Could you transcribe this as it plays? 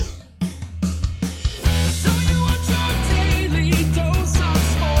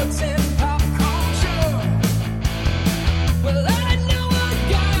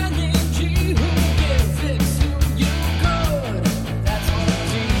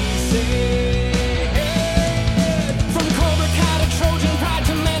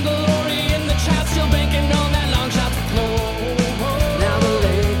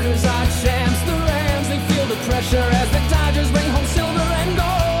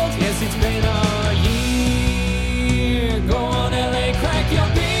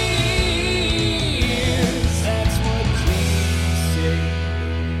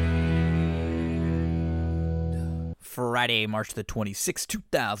Friday, March the 26th,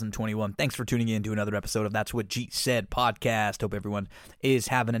 2021. Thanks for tuning in to another episode of That's What G Said podcast. Hope everyone is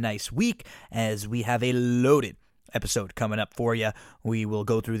having a nice week as we have a loaded episode coming up for you. We will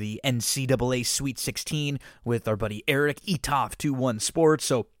go through the NCAA Sweet 16 with our buddy Eric Etoff21 Sports.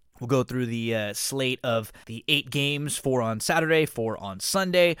 So we'll go through the slate of the 8 games, 4 on Saturday, 4 on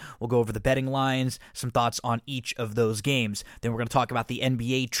Sunday. We'll go over the betting lines, some thoughts on each of those games. Then we're going to talk about the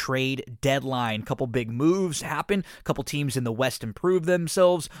NBA trade deadline. A couple big moves happen. A couple teams in the West improve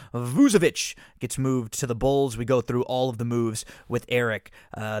themselves. Vucevic gets moved to the Bulls. We go through all of the moves with Eric.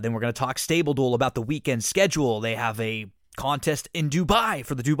 Then we're going to talk Stable Duel about the weekend schedule. They have a contest in Dubai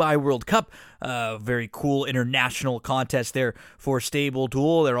for the Dubai World Cup. Very cool international contest there for Stable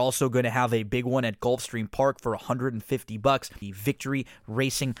Duel. They're also going to have a big one at Gulfstream Park for $150. The Victory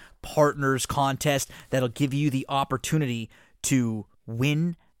Racing Partners contest that'll give you the opportunity to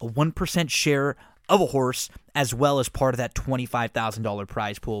win a 1% share of a horse, as well as part of that $25,000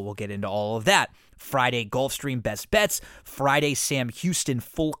 prize pool. We'll get into all of that. Friday, Gulfstream Best Bets. Friday, Sam Houston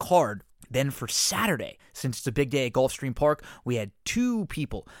Full Card. Then for Saturday, since it's a big day at Gulfstream Park, we had 2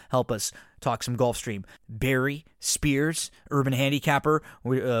 people help us talk some Gulfstream. Barry Spears, Urban Handicapper,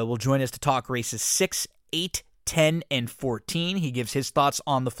 will join us to talk races 6, 8, 10, and 14. He gives his thoughts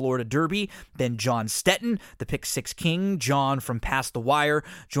on the Florida Derby. Then John Stetton, the Pick 6 King, John from Past the Wire,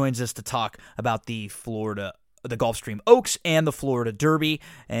 joins us to talk about the Gulfstream Oaks and the Florida Derby.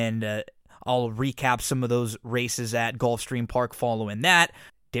 And I'll recap some of those races at Gulfstream Park following that.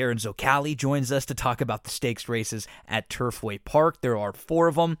 Darren Zocali joins us to talk about the stakes races at Turfway Park. There are 4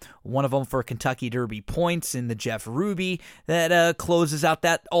 of them, one of them for Kentucky Derby points in the Jeff Ruby that closes out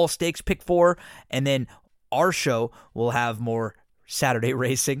that all-stakes pick 4. And then our show will have more Saturday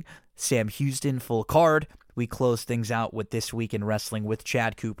racing, Sam Houston Full Card. We close things out with This Week in Wrestling with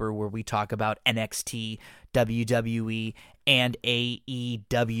Chad Cooper, where we talk about NXT, WWE, and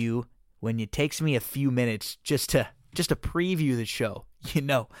AEW. When it takes me a few minutes just to preview the show, you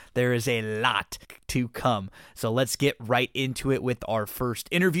know there is a lot to come. So let's get right into it with our first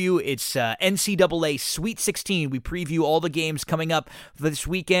interview. It's NCAA Sweet 16. We preview all the games coming up this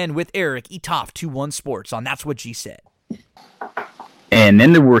weekend with Eric Etoff21 Sports on That's What G Said. And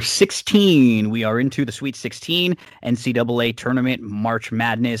then there were 16. We are into the Sweet 16 NCAA tournament, March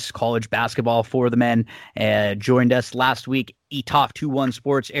Madness, college basketball for the men. Joined us last week, Etoff21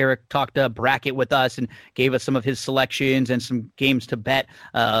 Sports. Eric talked a bracket with us and gave us some of his selections and some games to bet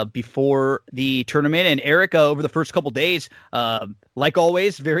before the tournament. And Eric, over the first couple days, like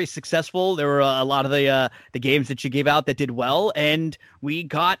always, very successful. There were a lot of the games that you gave out that did well, and we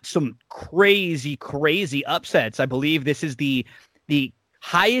got some crazy upsets. I believe this is the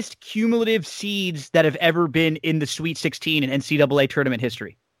highest cumulative seeds that have ever been in the Sweet 16 in NCAA tournament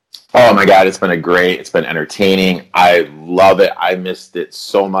history. Oh my God, it's been entertaining. I love it. I missed it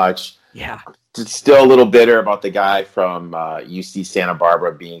so much. Yeah. Still a little bitter about the guy from UC Santa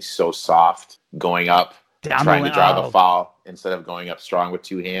Barbara being so soft going up, trying to draw the foul instead of going up strong with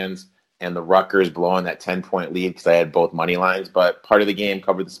 2 hands, and the Rutgers blowing that 10-point lead because I had both money lines. But part of the game,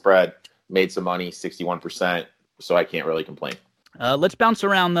 covered the spread, made some money, 61%, so I can't really complain. Let's bounce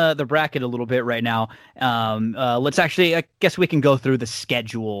around the bracket a little bit right now. Let's actually, I guess we can go through the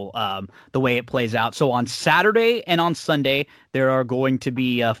schedule, the way it plays out. So on Saturday and on Sunday, there are going to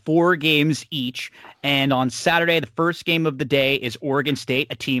be 4 games each. And on Saturday, the first game of the day is Oregon State,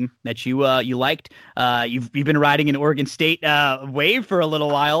 a team that you liked. You've been riding an Oregon State wave for a little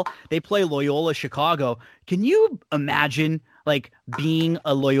while. They play Loyola Chicago. Can you imagine being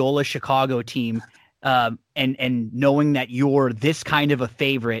a Loyola Chicago team? And knowing that you're this kind of a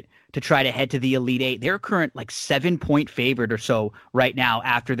favorite to try to head to the Elite Eight. They're current 7-point favorite or so right now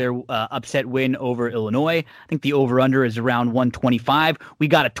after their upset win over Illinois. I think the over-under is around 125. We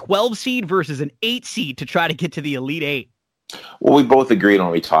got a 12 seed versus an 8 seed to try to get to the Elite Eight. Well, we both agreed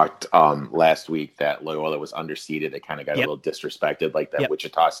when we talked last week that Loyola was underseeded. They kind of got a little disrespected, like that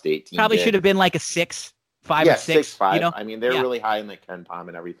Wichita State team probably did. Should have been like a 6, 5, or 6. 6-5. You know? I mean, they're really high in the Ken Palm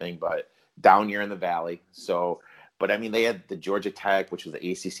and everything, but down here in the Valley. But I mean, they had the Georgia Tech, which was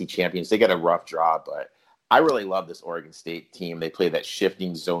the ACC champions. They got a rough draw, but I really love this Oregon State team. They play that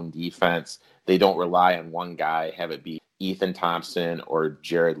shifting zone defense. They don't rely on one guy, have it be Ethan Thompson or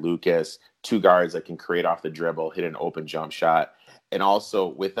Jared Lucas, 2 guards that can create off the dribble, hit an open jump shot. And also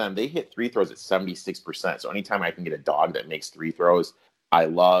with them, they hit 3 throws at 76%. So anytime I can get a dog that makes 3 throws, I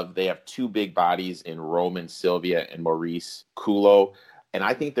love. They have 2 big bodies in Roman Sylvia and Maurice Kulo. And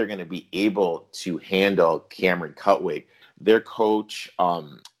I think they're going to be able to handle Cameron Cutwig. Their coach,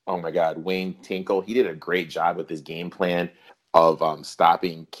 Wayne Tinkle, he did a great job with his game plan.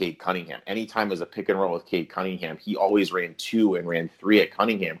 stopping Cade Cunningham. Anytime it was a pick and roll with Cade Cunningham, he always ran 2 and ran 3 at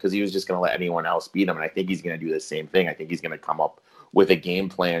Cunningham because he was just going to let anyone else beat him. And I think he's going to do the same thing. I think he's going to come up with a game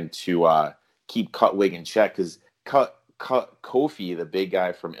plan to keep Cutwig in check because Kofi, the big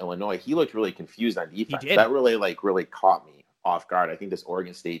guy from Illinois, he looked really confused on defense. That really caught me off guard. I think this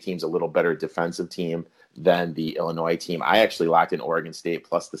Oregon State team's a little better defensive team than the Illinois team. I actually locked in Oregon State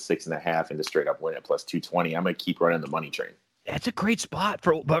plus the 6.5 and to straight up win at plus 220. I'm going to keep running the money train. That's a great spot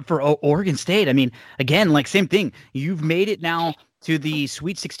for Oregon State. I mean, again, like same thing. You've made it now to the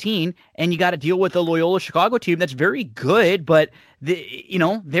Sweet 16, and you got to deal with a Loyola Chicago team that's very good, but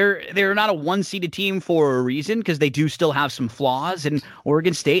they're not a one-seeded team for a reason because they do still have some flaws. And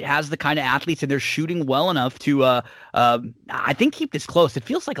Oregon State has the kind of athletes, and they're shooting well enough to, I think, keep this close. It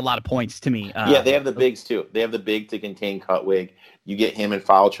feels like a lot of points to me. Yeah, they have the bigs too. They have the big to contain Cutwig. You get him in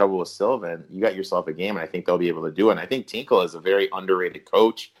foul trouble with Sylvan, you got yourself a game, and I think they'll be able to do it. And I think Tinkle is a very underrated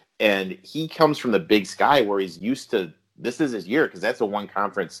coach, and he comes from the Big Sky where he's used to. This is his year because that's a one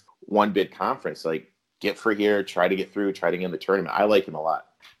bid conference. Like, get for here, try to get through, try to get in the tournament. I like him a lot.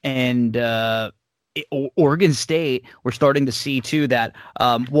 And Oregon State, we're starting to see too that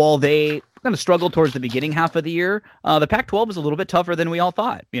while they kind of struggled towards the beginning half of the year, the Pac-12 is a little bit tougher than we all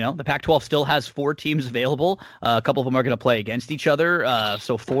thought. The Pac-12 still has 4 teams available. A couple of them are going to play against each other.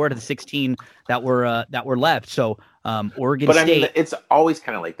 So 4 out of the 16 that were left. So Oregon State. I mean, it's always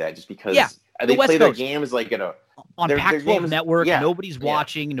kind of like that, just because they play their games like on Pac-12 network. Nobody's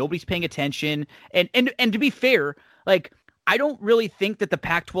watching, nobody's paying attention. And to be fair, like, I don't really think that the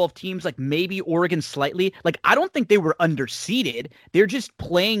Pac-12 teams, like maybe Oregon slightly, like I don't think they were underseeded. They're just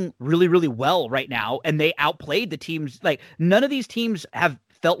playing really, really well right now, and they outplayed the teams. Like, none of these teams have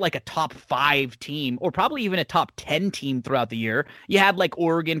felt like a top 5 team or probably even a top 10 team throughout the year. You had like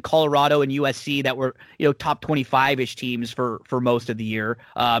Oregon, Colorado, and USC that were, top 25-ish teams for most of the year.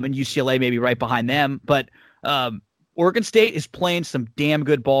 And UCLA maybe right behind them. But Oregon State is playing some damn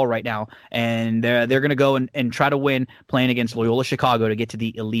good ball right now, and they're going to go and try to win playing against Loyola Chicago to get to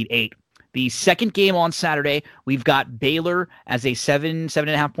the Elite 8. The second game on Saturday, we've got Baylor as a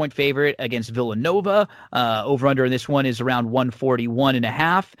 7.5 point favorite against Villanova. Over-under in this one is around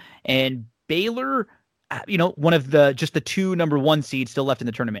 141.5. And Baylor, one of the 2 number 1 seeds still left in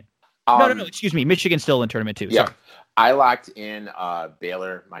the tournament. No, excuse me. Michigan's still in the tournament too. Yeah. Sorry. I locked in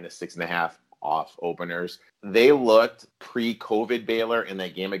Baylor minus 6.5 off openers. They looked pre-COVID Baylor in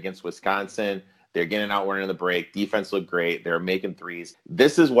that game against Wisconsin. They're getting out running the break. Defense looked great. They're making threes.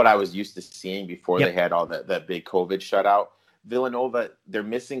 This is what I was used to seeing before they had all that big COVID shutout. Villanova, they're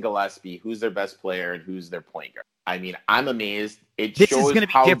missing Gillespie. Who's their best player and who's their point guard? I mean, I'm amazed. This is going to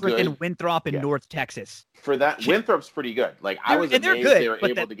be different than Winthrop in North Texas. For that, Winthrop's pretty good. Like, I was amazed they're good, they were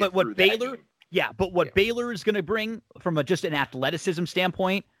able to get through that game. Yeah, but what Baylor is going to bring from just an athleticism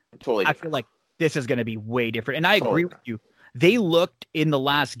standpoint, totally different. I feel like this is going to be way different. And I agree with you. They looked in the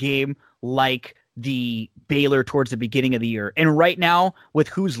last game like the Baylor towards the beginning of the year. And right now, with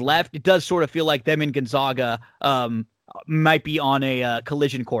who's left, it does sort of feel like them and Gonzaga might be on a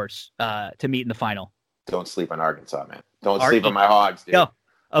collision course to meet in the final. Don't sleep on Arkansas, man. Don't sleep on my Hogs, dude. No.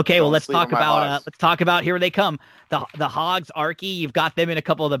 Okay, well, let's talk about here they come. The Hogs, Arky, you've got them in a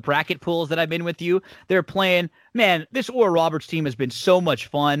couple of the bracket pools that I've been with you. They're playing, man, this Oral Roberts team has been so much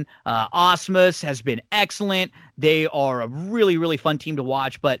fun. Osmus has been excellent. They are a really, really fun team to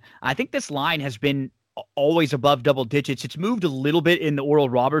watch, but I think this line has been always above double digits. It's moved a little bit in the Oral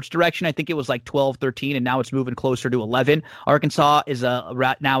Roberts direction. I think it was like 12, 13, and now it's moving closer to 11. Arkansas is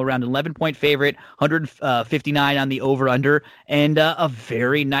now around 11-point favorite, 159 on the over-under, and a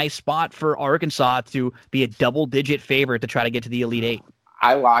very nice spot for Arkansas to be a double-digit favorite to try to get to the Elite 8.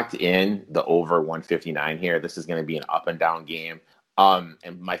 I locked in the over 159 here. This is going to be an up-and-down game. And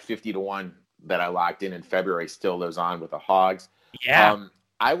my 50-1 that I locked in February still lives on with the Hogs. Yeah.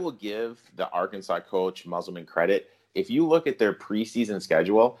 I will give the Arkansas coach Musselman credit. If you look at their preseason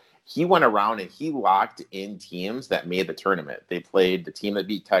schedule, he went around and he locked in teams that made the tournament. They played the team that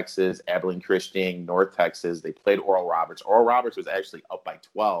beat Texas, Abilene Christian, North Texas. They played Oral Roberts. Oral Roberts was actually up by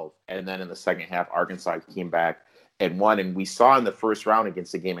 12. And then in the second half, Arkansas came back and won. And we saw in the first round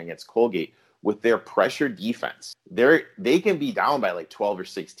against the game against Colgate, with their pressure defense, they can be down by like 12 or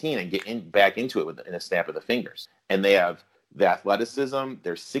 16 and get back into it in a snap of the fingers. And they have the athleticism.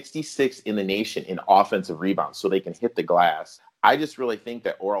 They're 66 in the nation in offensive rebounds, so they can hit the glass. I just really think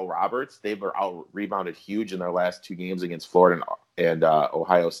that Oral Roberts, they were out-rebounded huge in their last 2 games against Florida and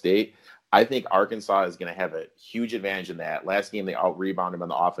Ohio State. I think Arkansas is going to have a huge advantage in that. Last game, they out-rebounded them on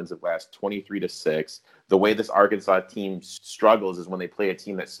the offensive glass 23-6. The way this Arkansas team struggles is when they play a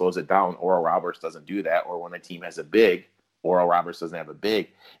team that slows it down. Oral Roberts doesn't do that, or when a team has a big Oral Roberts doesn't have a big.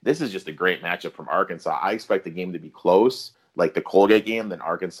 This is just a great matchup from Arkansas. I expect the game to be close, like the Colgate game, then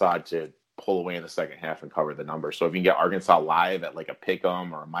Arkansas to pull away in the second half and cover the number. So if you can get Arkansas live at like a pick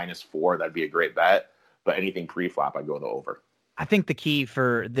 'em or a -4, that'd be a great bet. But anything pre-flop, I'd go the over. I think the key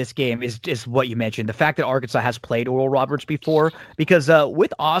for this game is just what you mentioned, the fact that Arkansas has played Oral Roberts before, because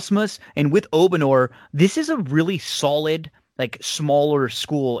with Osmus and with Obanor, this is a really solid, like, smaller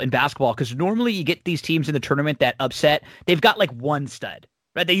school in basketball, because normally you get these teams in the tournament that upset. They've got like one stud,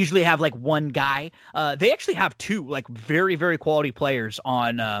 right? They usually have like one guy. They actually have two like very, very quality players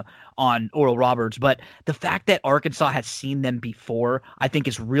on Oral Roberts. But the fact that Arkansas has seen them before, I think,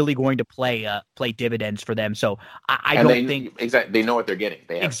 is really going to play dividends for them. So I don't think exactly they know what they're getting.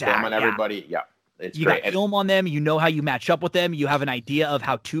 They have film on everybody. Yeah. It's you great. got film on them. You know how you match up with them. You have an idea of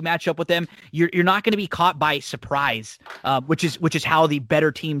how to match up with them. You're not going to be caught by surprise, which is how the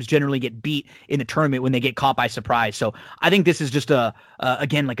better teams generally get beat in the tournament, when they get caught by surprise. So I think this is just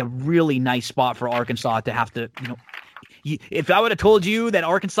again, like a really nice spot for Arkansas to have to, if I would have told you that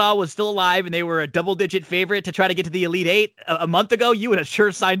Arkansas was still alive and they were a double-digit favorite to try to get to the Elite Eight a month ago, you would have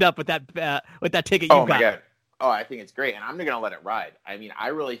sure signed up with that ticket you got. Oh my God. Oh, I think it's great, and I'm going to let it ride. I mean, I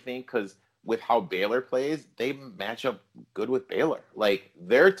really think, because with how Baylor plays, they match up good with Baylor. Like,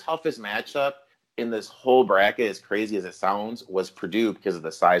 their toughest matchup in this whole bracket, as crazy as it sounds, was Purdue, because of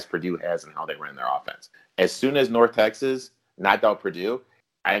the size Purdue has and how they ran their offense. As soon as North Texas knocked out Purdue,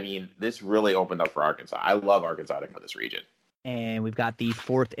 I mean, this really opened up for Arkansas. I love Arkansas to come this region. And we've got the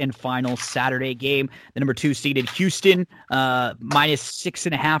fourth and final Saturday game. The number 2 seeded Houston,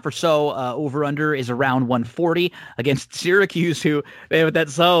 -6.5 or so. Over under is around 140 against Syracuse, who, with that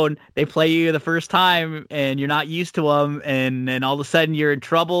zone, they play you the first time and you're not used to them. And then all of a sudden you're in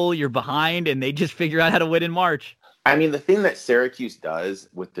trouble, you're behind, and they just figure out how to win in March. I mean, the thing that Syracuse does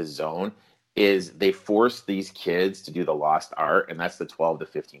with the zone is they force these kids to do the lost art, and that's the 12 to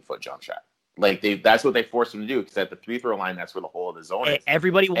 15 foot jump shot. Like, that's what they force them to do, because at the free throw line, that's where the hole of the zone is.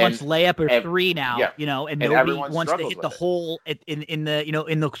 Everybody wants layup or three now, and nobody wants to hit the hole in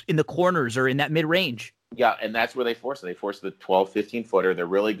the corners or in that mid range. Yeah, and that's where they force it. They force the 12, 15 footer. They're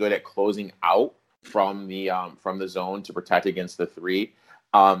really good at closing out from the zone to protect against the three.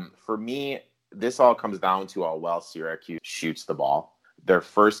 For me, this all comes down to how well Syracuse shoots the ball. Their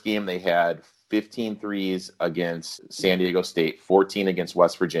first game, they had 15 threes against San Diego State, 14 against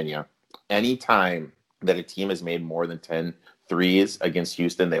West Virginia. Anytime that a team has made more than 10 threes against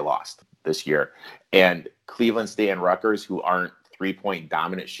Houston, they lost this year. And Cleveland State and Rutgers, who aren't three-point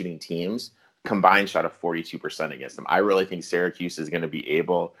dominant shooting teams, combined shot a 42% against them. I really think Syracuse is going to be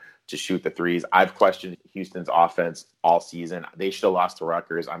able to shoot the threes. I've questioned Houston's offense all season. They should have lost to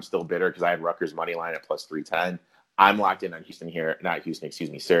Rutgers. I'm still bitter because I had Rutgers money line at plus 310. I'm locked in on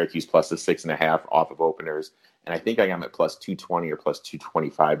Syracuse plus the 6.5 off of openers. And I think I am at plus 220 or plus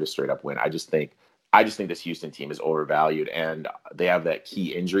 225 to straight up win. I just think this Houston team is overvalued, and they have that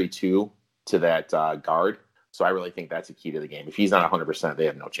key injury to that guard. So I really think that's a key to the game. If he's not 100%, they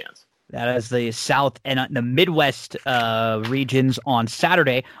have no chance. That is the South and the Midwest regions on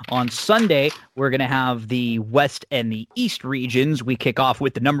Saturday. On Sunday, we're going to have the West and the East regions. We kick off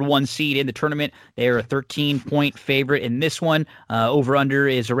with the number 1 seed in the tournament. They are a 13-point favorite in this one. Over-under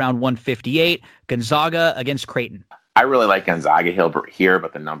is around 158. Gonzaga against Creighton. I really like Gonzaga here,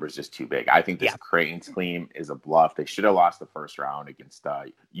 but the number's just too big. I think this Creighton team is a bluff. They should have lost the first round against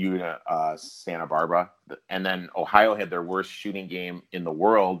Santa Barbara. And then Ohio had their worst shooting game in the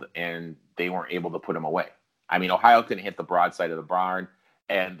world, and they weren't able to put them away. I mean, Ohio couldn't hit the broadside of the barn.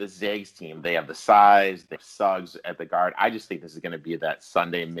 And the Zags team, they have the size, they have Suggs at the guard. I just think this is going to be that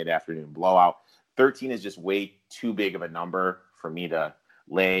Sunday mid-afternoon blowout. 13 is just way too big of a number for me to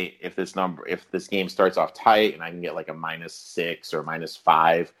lay. If this game starts off tight and I can get like a -6 or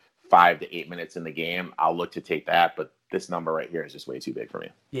 -5, 5 to 8 minutes in the game, I'll look to take that. But this number right here is just way too big for me.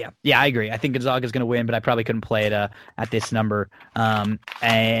 Yeah, I agree. I think Gonzaga is going to win, but I probably couldn't play it at this number.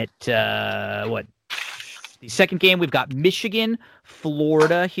 The second game, we've got Michigan,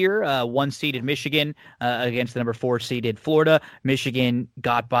 Florida here. 1-seeded Michigan against the number 4-seeded Florida. Michigan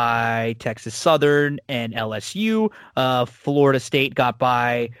got by Texas Southern and LSU. Florida State got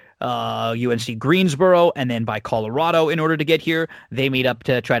by UNC Greensboro and then by Colorado in order to get here. They meet up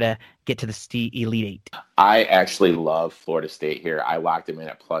to try to get to the Elite Eight. I actually love Florida State here. I locked them in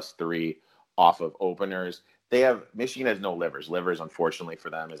at +3 off of openers. Michigan has no Livers. Livers, unfortunately for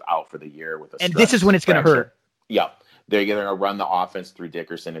them, is out for the year with a. And this is when it's going to hurt. Yeah, they're going to run the offense through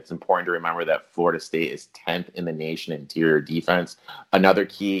Dickerson. It's important to remember that Florida State is 10th in the nation in interior defense. Another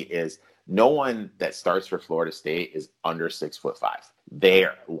key is no one that starts for Florida State is under 6'5".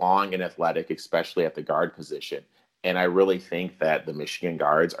 They're long and athletic, especially at the guard position. And I really think that the Michigan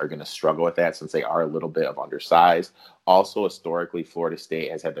guards are going to struggle with that since they are a little bit of undersized. Also, historically, Florida State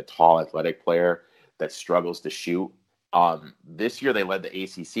has had the tall, athletic player that struggles to shoot. This year, they led the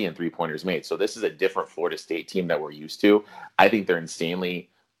ACC in three-pointers made. So this is a different Florida State team that we're used to. I think they're insanely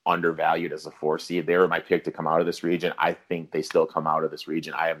undervalued as a 4 seed. They were my pick to come out of this region. I think they still come out of this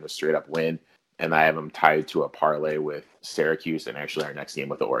region. I have them straight up win, and I have them tied to a parlay with Syracuse and actually our next game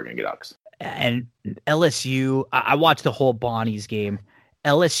with the Oregon Ducks. And LSU, I watched the whole Bonnie's game.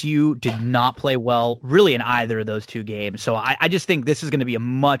 LSU did not play well really in either of those two games. So I just think this is going to be a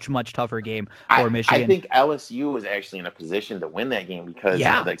much, much tougher game for Michigan. I think LSU was actually in a position to win that game because,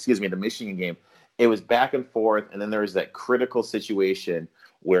 the Michigan game, it was back and forth. And then there was that critical situation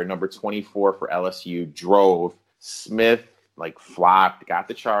where number 24 for LSU drove. Smith flopped, got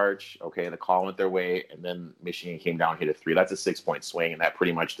the charge. Okay, the call went their way. And then Michigan came down, hit a 3. That's a 6-point swing. And that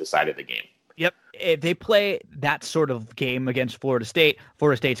pretty much decided the game. Yep. If they play that sort of game against Florida State's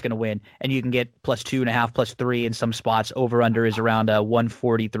going to win, and you can get +2.5, +3 in some spots. Over under is around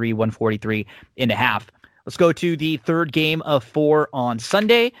 143.5. Let's go to the third game of 4 on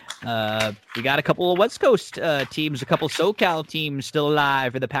Sunday. We got a couple of West Coast teams, a couple of SoCal teams still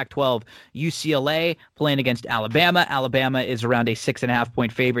alive for the Pac-12. UCLA playing against Alabama. Alabama is around a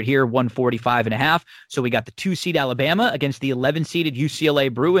 6.5-point favorite here, 145.5. So we got the 2-seed Alabama against the 11-seeded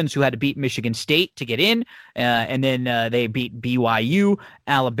UCLA Bruins, who had to beat Michigan State to get in, and then they beat BYU.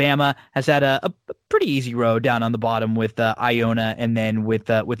 Alabama has had a pretty easy road down on the bottom with Iona, and then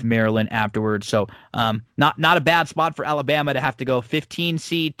with Maryland afterwards. So not a bad spot for Alabama to have to go 15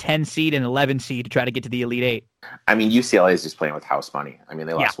 seed, 10 seed, and 11 seed to try to get to the Elite Eight. I mean, UCLA is just playing with house money. I mean,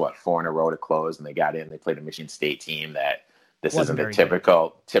 they lost 4 in a row to close, and they got in. They played a Michigan State team that isn't a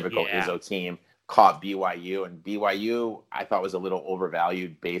typical Izzo team. Caught BYU, and BYU I thought was a little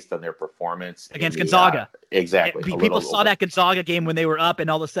overvalued based on their performance against Gonzaga. Exactly. People saw that Gonzaga game when they were up, and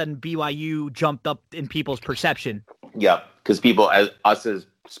all of a sudden BYU jumped up in people's perception. Yep, because us as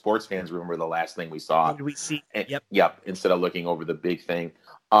sports fans remember the last thing we saw. Did we see? Yep. Instead of looking over the big thing.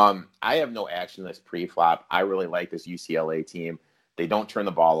 I have no action this pre-flop. I really like this UCLA team. They don't turn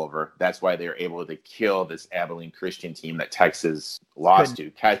the ball over. That's why they're able to kill this Abilene Christian team that Texas lost to.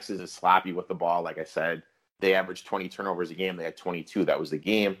 Texas is sloppy with the ball. Like I said, they average 20 turnovers a game. They had 22. That was the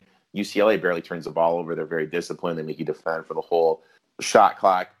game. UCLA barely turns the ball over. They're very disciplined. They make you defend for the whole shot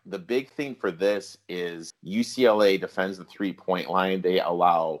clock. The big thing for this is UCLA defends the 3-point line. They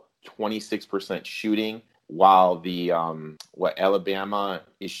allow 26% shooting, while the Alabama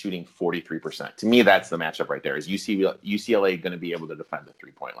is shooting 43%. To me, that's the matchup right there. Is UCLA going to be able to defend the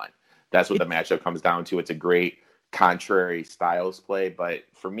 3-point line? That's what the matchup comes down to. It's a great contrary styles play, but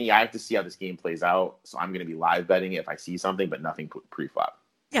for me, I have to see how this game plays out. So I'm going to be live betting if I see something, but nothing pre-flop.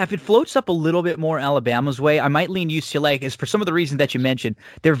 Yeah, if it floats up a little bit more Alabama's way, I might lean UCLA, because for some of the reasons that you mentioned,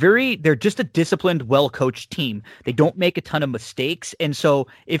 they're just a disciplined, well-coached team. They don't make a ton of mistakes. And so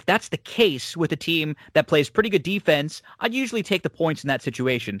if that's the case with a team that plays pretty good defense, I'd usually take the points in that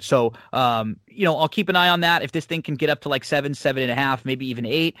situation. So, I'll keep an eye on that. If this thing can get up to 7, 7.5, maybe even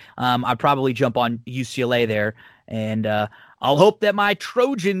 8, I'd probably jump on UCLA there. And I'll hope that my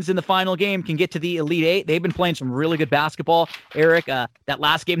Trojans in the final game can get to the Elite Eight. They've been playing some really good basketball. Eric, that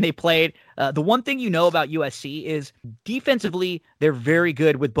last game they played, the one thing you know about USC is defensively, they're very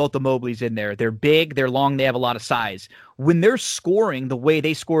good with both the Mobleys in there. They're big, they're long, they have a lot of size. When they're scoring the way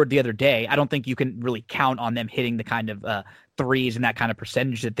they scored the other day, I don't think you can really count on them hitting the kind of threes and that kind of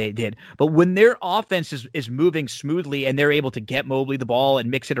percentage that they did. But when their offense is moving smoothly and they're able to get Mobley the ball and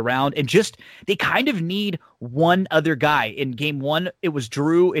mix it around, and they kind of need one other guy. In game 1, it was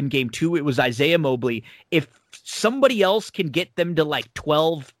Drew. In game 2, it was Isaiah Mobley. If somebody else can get them to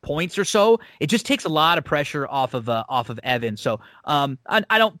 12 points or so, it just takes a lot of pressure off of Evan. So I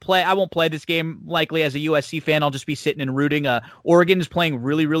won't play this game likely as a USC fan. I'll just be sitting and rooting. Oregon is playing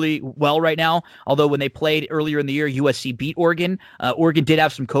really, really well right now. Although when they played earlier in the year, USC beat Oregon. Oregon did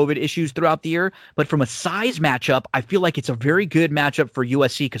have some COVID issues throughout the year, but from a size matchup, I feel like it's a very good matchup for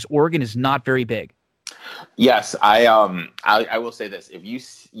USC because Oregon is not very big. Yes, I will say this: if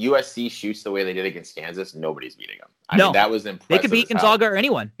USC shoots the way they did against Kansas, nobody's beating them. I mean, that was impressive. They could beat Gonzaga or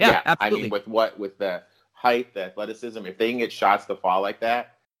anyone. Yeah, absolutely. I mean, with the height, the athleticism, if they can get shots to fall like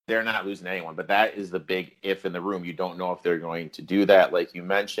that, they're not losing anyone. But that is the big if in the room. You don't know if they're going to do that. Like you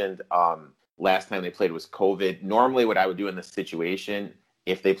mentioned, last time they played was COVID. Normally, what I would do in this situation,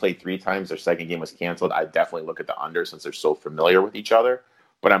 if they played 3 times, their second game was canceled, I'd definitely look at the under since they're so familiar with each other.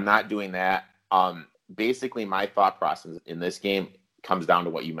 But I'm not doing that. Basically, my thought process in this game comes down to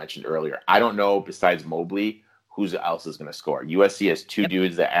what you mentioned earlier. I don't know, besides Mobley, who else is going to score. USC has 2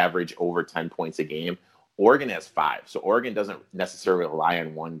 dudes that average over 10 points a game. Oregon has 5. So Oregon doesn't necessarily rely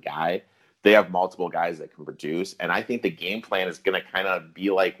on one guy. They have multiple guys that can produce. And I think the game plan is going to kind of be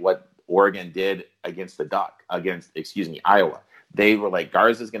like what Oregon did against Iowa. They were like,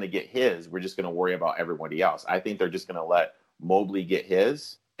 Garza's going to get his. We're just going to worry about everybody else. I think they're just going to let Mobley get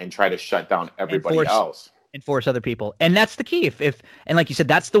his and try to shut down everybody else. Enforce other people. And that's the key. And like you said,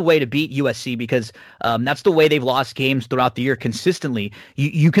 that's the way to beat USC, because that's the way they've lost games throughout the year consistently.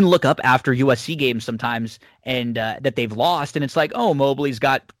 You can look up after USC games sometimes and that they've lost, and it's like, oh, Mobley's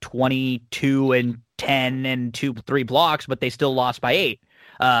got 22 and 10 and 2-3 blocks, but they still lost by 8.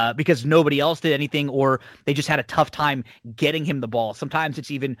 Because nobody else did anything, or they just had a tough time getting him the ball. Sometimes it's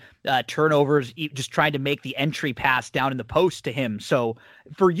even turnovers, just trying to make the entry pass down in the post to him. So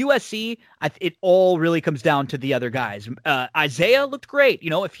for USC, it all really comes down to the other guys. Isaiah looked great.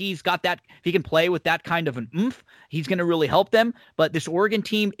 If he's got that, if he can play with that kind of an oomph, he's going to really help them. But this Oregon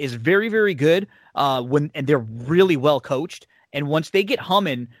team is very, very good and they're really well coached. And once they get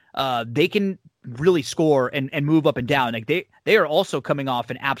humming, they can really score and move up and down. Like they are also coming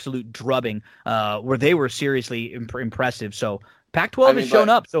off an absolute drubbing where they were seriously impressive. So Pac-12 has shown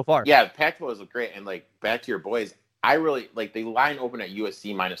up so far. Yeah, Pac-12 is great. And like back to your boys, I really like the line open at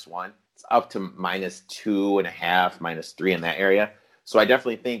USC -1. It's up to -2.5, -3 in that area. So I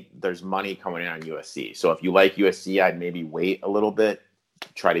definitely think there's money coming in on USC. So if you like USC, I'd maybe wait a little bit,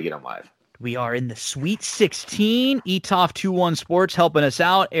 try to get them live. We are in the Sweet 16. Etoff 21 Sports helping us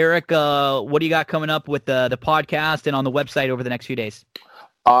out. Eric, what do you got coming up with the podcast and on the website over the next few days?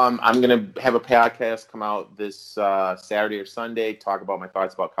 I'm going to have a podcast come out this Saturday or Sunday, talk about my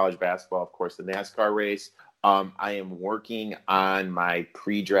thoughts about college basketball, of course, the NASCAR race. I am working on my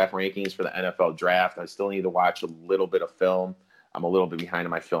pre-draft rankings for the NFL draft. I still need to watch a little bit of film. I'm a little bit behind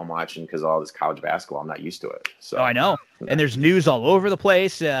on my film watching because of all this college basketball. I'm not used to it. So I know. And there's news all over the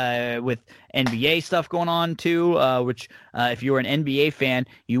place with NBA stuff going on too, which if you're an NBA fan,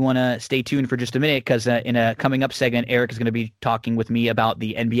 you want to stay tuned for just a minute, because in a coming up segment, Eric is going to be talking with me about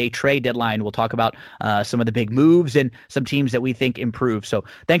the NBA trade deadline. We'll talk about some of the big moves and some teams that we think improve. So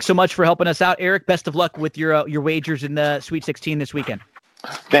thanks so much for helping us out, Eric. Best of luck with your wagers in the Sweet 16 this weekend.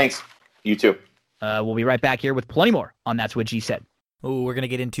 Thanks. You too. We'll be right back here with plenty more on That's What G Said. Oh, we're going to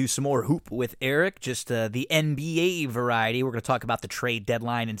get into some more hoop with Eric, just the NBA variety. We're going to talk about the trade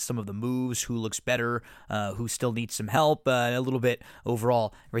deadline and some of the moves, who looks better, who still needs some help, a little bit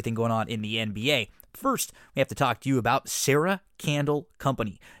overall, everything going on in the NBA. First, we have to talk to you about Cera Candle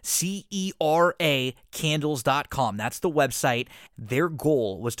Company, CERA candles.com. That's the website. Their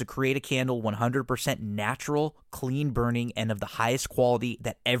goal was to create a candle 100% natural, clean burning, and of the highest quality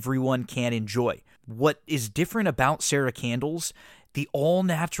that everyone can enjoy. What is different about Cera Candles? The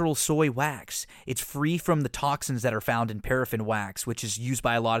all-natural soy wax. It's free from the toxins that are found in paraffin wax, which is used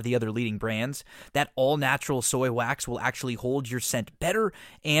by a lot of the other leading brands. That all-natural soy wax will actually hold your scent better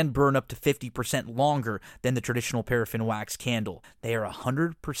and burn up to 50% longer than the traditional paraffin wax candle. They are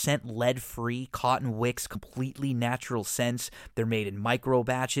 100% lead-free cotton wicks, completely natural scents. They're made in micro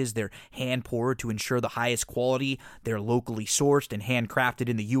batches. They're hand-poured to ensure the highest quality. They're locally sourced and handcrafted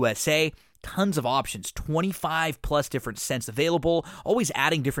in the USA. Tons of options, 25 plus different scents available, always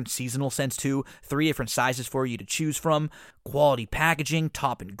adding different seasonal scents too, 3 different sizes for you to choose from, quality packaging,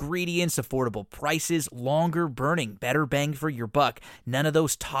 top ingredients, affordable prices, longer burning, better bang for your buck, none of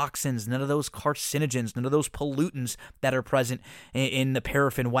those toxins, none of those carcinogens, none of those pollutants that are present in the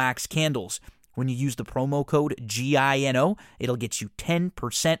paraffin wax candles. When you use the promo code GINO, it'll get you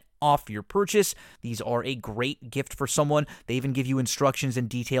 10% off your purchase. These are a great gift for someone. They even give you instructions and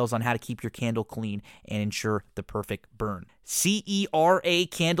details on how to keep your candle clean and ensure the perfect burn.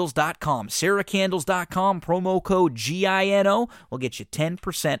 CERAcandles.com, CeraCandles.com, promo code GINO will get you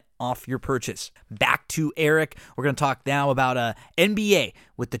 10% off your purchase. Back to Eric. We're going to talk now about NBA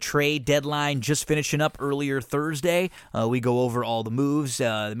with the trade deadline just finishing up earlier Thursday. We go over all the moves,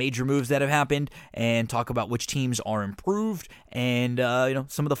 the major moves that have happened, and talk about which teams are improved and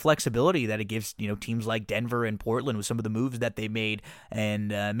some of the flexibility that it gives teams like Denver and Portland with some of the moves that they made,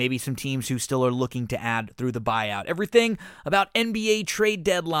 and maybe some teams who still are looking to add through the buyout. Everything about NBA trade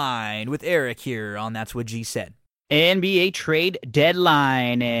deadline with Eric here on That's What G Said. NBA trade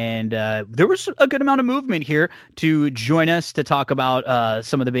deadline, and there was a good amount of movement here. To join us to talk about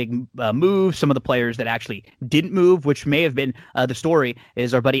some of the big moves, some of the players that actually didn't move, which may have been the story,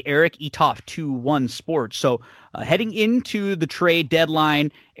 is our buddy Eric Etoff, 21 Sports. So heading into the trade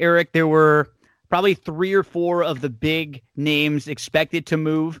deadline, Eric, there were probably 3 or 4 of the big names expected to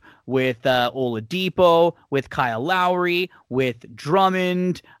move with Oladipo, with Kyle Lowry, with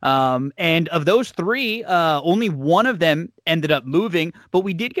Drummond. And of those 3, only one of them ended up moving. But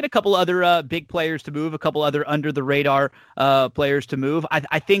we did get a couple other big players to move, a couple other under-the-radar players to move.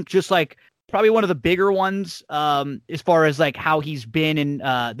 I think just like probably one of the bigger ones as far as like how he's been in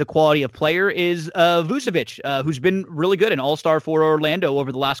the quality of player is Vucevic, who's been really good, an all-star for Orlando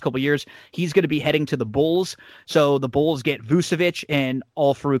over the last couple of years. He's going to be heading to the Bulls. So the Bulls get Vucevic and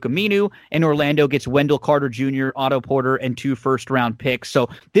Al-Farouq Aminu, and Orlando gets Wendell Carter Jr., Otto Porter, and 2 first-round picks. So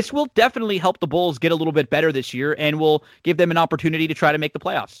this will definitely help the Bulls get a little bit better this year and will give them an opportunity to try to make the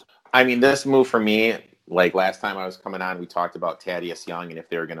playoffs. I mean, this move for me, like last time I was coming on, we talked about Thaddeus Young and if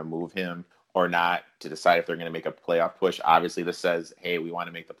they were going to move him or not to decide if they're going to make a playoff push. Obviously, this says, hey, we want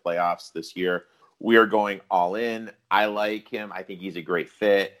to make the playoffs this year. We are going all in. I like him. I think he's a great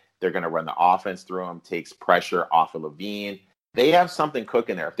fit. They're going to run the offense through him, takes pressure off of LaVine. They have something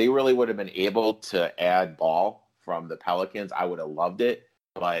cooking there. If they really would have been able to add ball from the Pelicans, I would have loved it.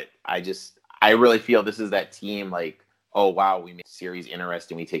 But I really feel this is that team like, oh, wow, we made the series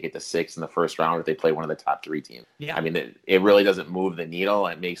interesting. We take it to 6 in the first round if they play one of the top 3 teams. Yeah. I mean, it really doesn't move the needle.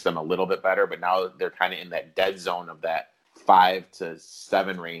 It makes them a little bit better, but now they're kind of in that dead zone of that 5 to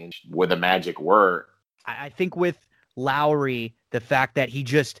 7 range where the Magic were. I think with Lowry, the fact that he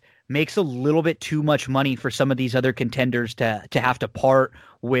just makes a little bit too much money for some of these other contenders to have to part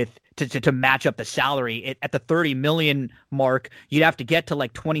with to match up the salary at the 30 million mark. You'd have to get to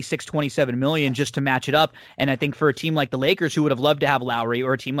like 26, 27 million just to match it up. And I think for a team like the Lakers, who would have loved to have Lowry,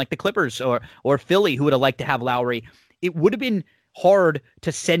 or a team like the Clippers or Philly, who would have liked to have Lowry, it would have been hard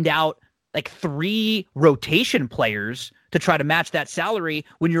to send out like 3 rotation players to try to match that salary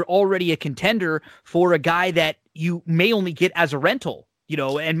when you're already a contender for a guy that you may only get as a rental,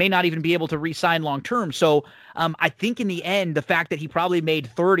 and may not even be able to re-sign long-term. So I think in the end, the fact that he probably made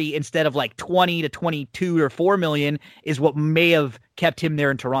 30 instead of like 20 to 22 or 4 million is what may have kept him there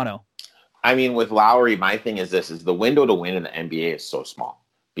in Toronto. I mean, with Lowry, my thing is the window to win in the NBA is so small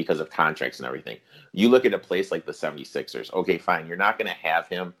because of contracts and everything. You look at a place like the 76ers. Okay, fine. You're not going to have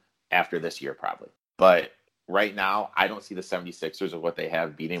him after this year probably. But right now, I don't see the 76ers of what they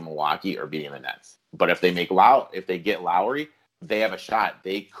have beating Milwaukee or beating the Nets. But if they get Lowry, they have a shot.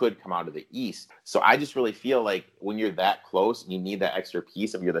 They could come out of the East. So I just really feel like when you're that close and you need that extra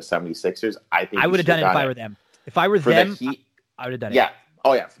piece if you're the 76ers, I think I would have done it if I were them. If I were them, I would have done it. Yeah.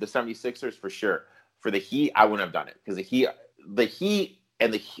 Oh, yeah. For the 76ers, for sure. For the Heat, I wouldn't have done it because the Heat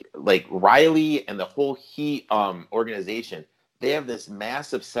and like Riley and the whole Heat organization, they have this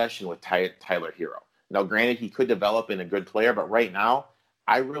mass obsession with Tyler Hero. Now, granted, he could develop in a good player, but right now,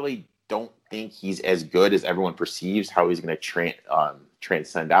 I really don't think he's as good as everyone perceives how he's going to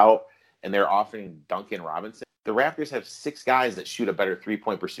transcend out. And they're offering Duncan Robinson. The Raptors have 6 guys that shoot a better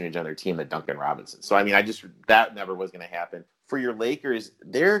 3-point percentage on their team than Duncan Robinson. So, I mean, that never was going to happen. For your Lakers,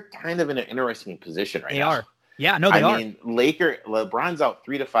 they're kind of in an interesting position right now. They are. Yeah, no, they are. I mean, LeBron's out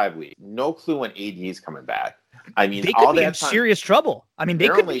 3 to 5 weeks. No clue when AD is coming back. I mean, they could be in serious trouble. I mean, they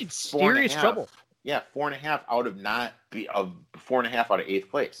could be in serious trouble. Yeah, 4.5 out of 4.5 out of 8th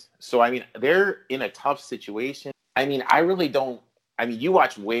place. So, I mean, they're in a tough situation. I mean, you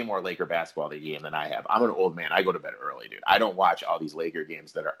watch way more Laker basketball the game than I have. I'm an old man. I go to bed early, dude. I don't watch all these Laker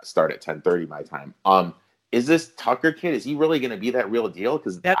games that start at 10:30 my time. Is this Tucker kid? Is he really going to be that real deal?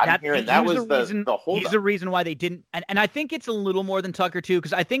 Because I'm hearing that was the whole. He's the reason why they didn't. And I think it's a little more than Tucker too,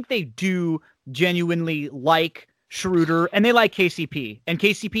 because I think they do genuinely like Schroeder, and they like KCP. And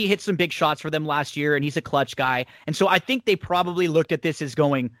KCP hit some big shots for them last year, and he's a clutch guy. And so I think they probably looked at this as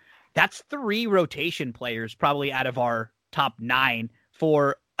going, that's 3 rotation players probably out of our top 9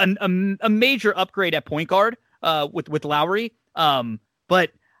 for a major upgrade at point guard with Lowry.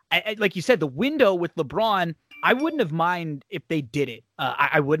 But I, like you said, the window with LeBron, I wouldn't have mind if they did it.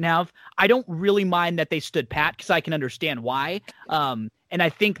 I wouldn't have. I don't really mind that they stood pat because I can understand why. And I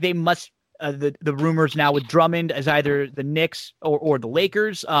think they must. The rumors now with Drummond as either the Knicks or the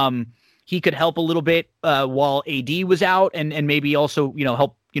Lakers. He could help a little bit while AD was out, and maybe also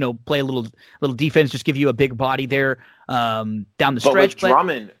help play a little defense, just give you a big body there down the stretch. But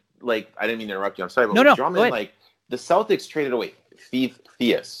Drummond, like, I didn't mean to interrupt you. I'm sorry, but Drummond, like, the Celtics traded away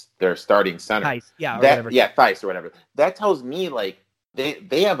Theis, their starting center. Theis, Theis or whatever. That tells me like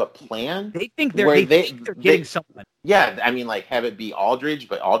they have a plan. They think they're getting someone. Yeah, I mean, like, have it be Aldridge,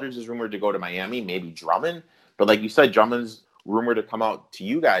 but Aldridge is rumored to go to Miami, maybe Drummond. But like you said, Drummond's rumored to come out to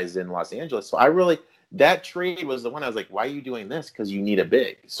you guys in Los Angeles. So that trade was the one I was like, why are you doing this? Because you need a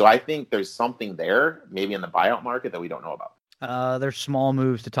big. So I think there's something there, maybe in the buyout market that we don't know about. There's small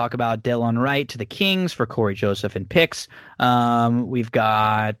moves to talk about. Delon Wright to the Kings for Corey Joseph and picks. We've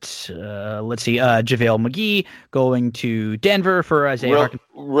got, JaVale McGee going to Denver for Isaiah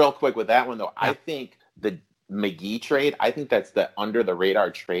real quick with that one, though. Yeah. I think the McGee trade, I think that's the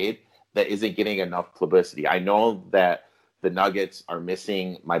under-the-radar trade that isn't getting enough publicity. I know that the Nuggets are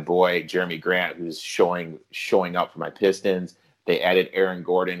missing my boy Jeremy Grant, who's showing up for my Pistons. They added Aaron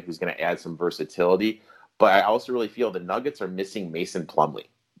Gordon, who's going to add some versatility. But I also really feel the Nuggets are missing Mason Plumlee.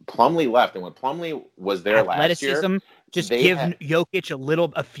 Plumlee left, and when Plumlee was there last year, just give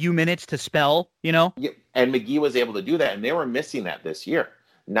Jokic a few minutes to spell, Yeah, and McGee was able to do that, and they were missing that this year.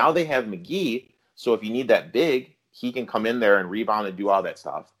 Now they have McGee, so if you need that big, he can come in there and rebound and do all that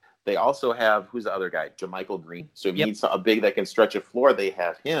stuff. They also have, who's the other guy? JaMychal Green. So if you need a big that can stretch a floor, they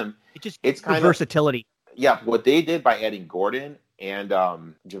have him. It's kind of versatility. Yeah, what they did by adding Gordon and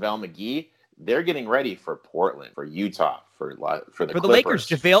JaVale McGee, they're getting ready for Portland, for Utah, for the Lakers.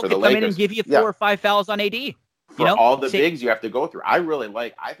 JaVale can come in and give you 4 or 5 fouls on AD. All the bigs you have to go through. I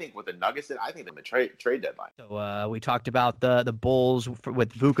think with the Nuggets, I think in the trade deadline. So we talked about the Bulls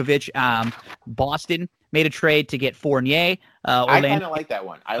with Vukovic. Boston made a trade to get Fournier. I kind of like that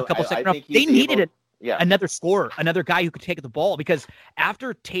one. They needed another scorer, another guy who could take the ball, because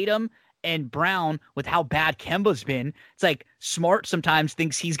after Tatum and Brown, with how bad Kemba's been, it's like Smart sometimes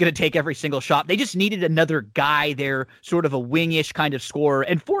thinks he's going to take every single shot. They just needed another guy there, sort of a wingish kind of scorer.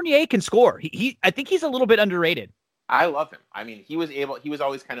 And Fournier can score. I think he's a little bit underrated. I love him. I mean, he was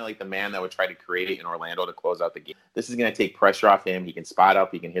always kind of like the man that would try to create it in Orlando to close out the game. This is going to take pressure off him. He can spot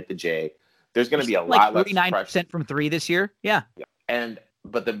up. He can hit the J. There's going to be a lot less pressure. 39% from 3 this year. Yeah.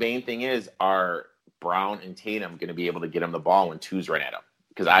 But the main thing is, are Brown and Tatum going to be able to get him the ball when twos run at him?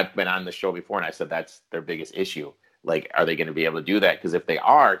 Because I've been on the show before and I said that's their biggest issue. Like, are they going to be able to do that? Because if they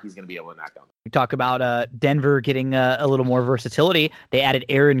are, he's going to be able to knock down. We talk about Denver getting a little more versatility. They added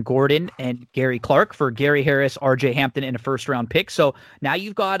Aaron Gordon and Gary Clark for Gary Harris, RJ Hampton, and a first-round pick. So now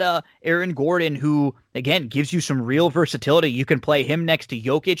you've got Aaron Gordon, who, again, gives you some real versatility. You can play him next to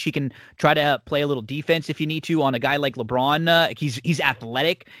Jokic. He can try to play a little defense if you need to on a guy like LeBron. He's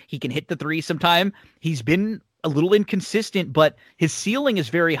athletic. He can hit the three sometime. He's been a little inconsistent, but his ceiling is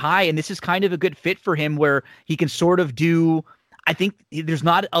very high, and this is kind of a good fit for him where he can sort of do, I think there's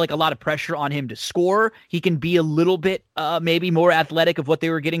not a lot of pressure on him to score. He can be a little bit maybe more athletic of what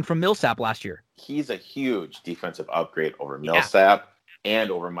they were getting from Millsap last year. He's a huge defensive upgrade over Millsap and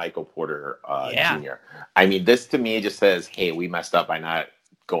over Michael Porter Jr. I mean, this to me just says, hey, we messed up by not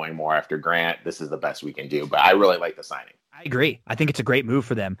going more after Grant. This is the best we can do, but I really like the signing. I agree. I think it's a great move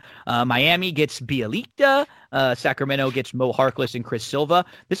for them. Miami gets Bjelica. Sacramento gets Mo Harkless and Chris Silva.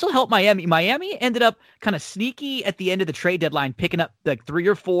 This will help Miami. Miami ended up kind of sneaky at the end of the trade deadline, picking up like 3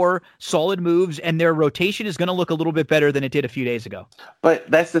 or 4 solid moves, and their rotation is going to look a little bit better than it did a few days ago.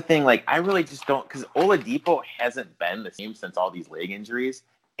 But that's the thing. Like, I really just don't, because Oladipo hasn't been the same since all these leg injuries.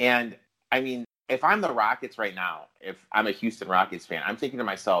 And I mean, if I'm the Rockets right now, if I'm a Houston Rockets fan, I'm thinking to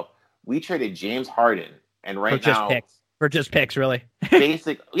myself, we traded James Harden, and right now. For just picks, really.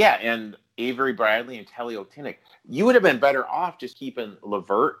 And Avery Bradley and Kelly Olynyk. You would have been better off just keeping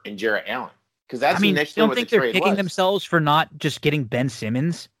LeVert and Jarrett Allen, because that's initially what the trade was. I don't think they're kicking themselves for not just getting Ben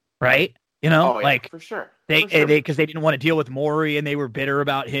Simmons, right? For sure. Because they didn't want to deal with Morey and they were bitter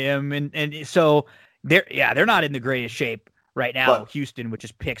about him, and so they're not in the greatest shape right now. But Houston, which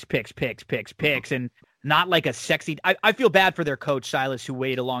is picks, and not like a sexy. I feel bad for their coach Silas, who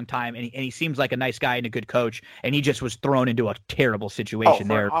waited a long time, and he seems like a nice guy and a good coach, and he just was thrown into a terrible situation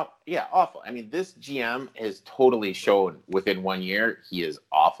there. Awful. I mean, this GM has totally shown within 1 year he is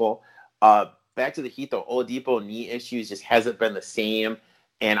awful. Back to the Heat though, Oladipo knee issues just hasn't been the same,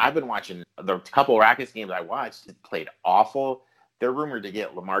 and I've been watching the couple Rockets games I watched. It played awful. They're rumored to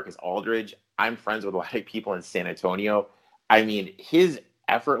get LaMarcus Aldridge. I'm friends with a lot of people in San Antonio. I mean, his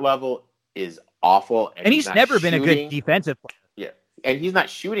effort level is awful, and he's never been a good defensive player. Yeah, and he's not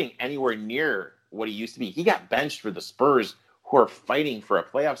shooting anywhere near what he used to be. He got benched for the Spurs, who are fighting for a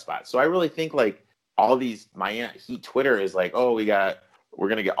playoff spot. So I really think like all these Miami Heat Twitter is like, oh, we're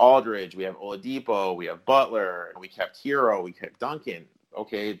gonna get Aldridge, we have Oladipo, we have Butler, we kept Hero, we kept Duncan.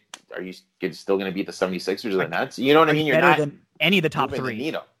 Okay, are you still gonna beat the 76ers or the Nets? You know what I mean? You're not than any of the top 3.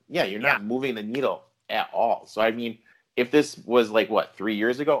 Needle. Yeah, you're not moving the needle at all. So I mean, if this was like 3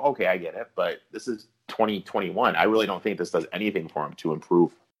 years ago, okay, I get it. But this is 2021. I really don't think this does anything for him to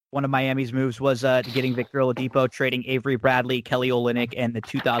improve. One of Miami's moves was getting Victor Oladipo, trading Avery Bradley, Kelly Olynyk, and the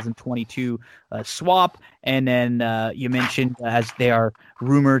 2022 swap. And then you mentioned, as they are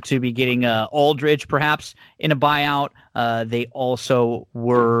rumored to be getting Aldridge perhaps in a buyout, they also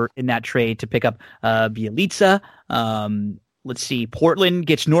were in that trade to pick up Bjelica. Let's see. Portland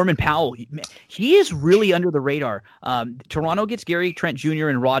gets Norman Powell. He is really under the radar. Toronto gets Gary Trent Jr.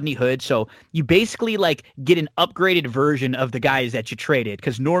 and Rodney Hood. So you basically like get an upgraded version of the guys that you traded,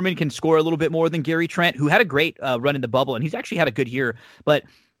 because Norman can score a little bit more than Gary Trent, who had a great run in the bubble, and he's actually had a good year. But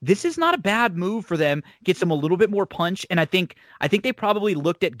this is not a bad move for them. Gets them a little bit more punch. And I think they probably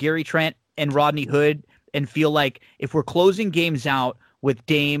looked at Gary Trent and Rodney Hood and feel like if we're closing games out with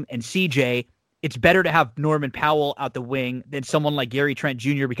Dame and CJ, it's better to have Norman Powell out the wing than someone like Gary Trent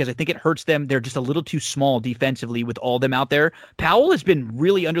Jr., because I think it hurts them. They're just a little too small defensively with all of them out there. Powell has been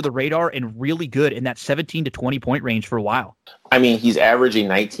really under the radar and really good in that 17 to 20 point range for a while. I mean, he's averaging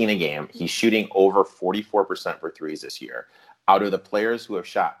 19 a game. He's shooting over 44% for threes this year. Out of the players who have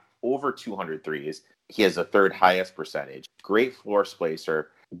shot over 200 threes, he has the third highest percentage. Great floor spacer,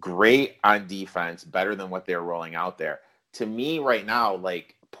 great on defense, better than what they're rolling out there. To me right now,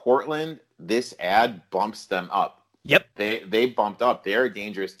 like Portland, this ad bumps them up. Yep. They bumped up. They're a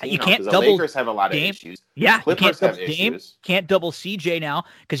dangerous team now because the Lakers have a lot of issues. Yeah, Clippers have issues. Can't double CJ now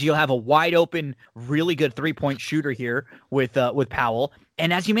because you'll have a wide open, really good 3-point shooter here with Powell.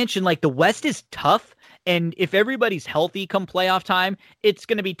 And as you mentioned, like the West is tough. And if everybody's healthy come playoff time, it's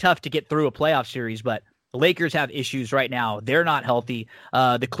going to be tough to get through a playoff series. But the Lakers have issues right now. They're not healthy.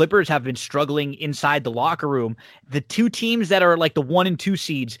 The Clippers have been struggling inside the locker room. The two teams that are like the 1 and 2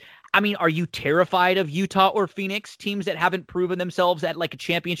 seeds, I mean, are you terrified of Utah or Phoenix, teams that haven't proven themselves at like a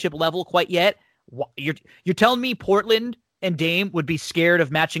championship level quite yet? You're telling me Portland and Dame would be scared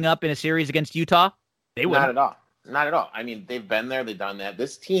of matching up in a series against Utah? They wouldn't. Not at all. I mean, they've been there. They've done that.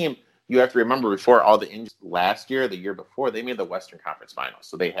 This team, you have to remember, before all the injuries last year, the year before, they made the Western Conference Finals.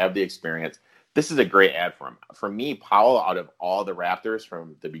 So they have the experience. This is a great ad for him. For me, Powell, out of all the Raptors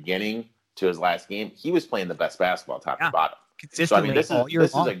from the beginning to his last game, he was playing the best basketball top to bottom. So, I mean, this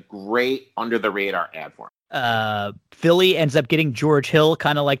is a great under-the-radar ad for him. Philly ends up getting George Hill,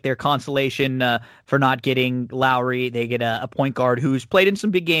 kind of like their consolation for not getting Lowry. They get a point guard who's played in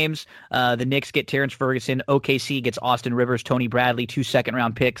some big games. The Knicks get Terrence Ferguson. OKC gets Austin Rivers, Tony Bradley, 2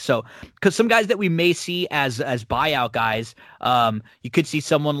 second-round picks. So, because some guys that we may see as buyout guys, you could see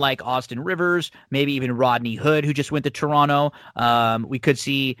someone like Austin Rivers, maybe even Rodney Hood, who just went to Toronto. We could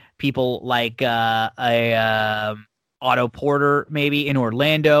see people like Otto Porter maybe in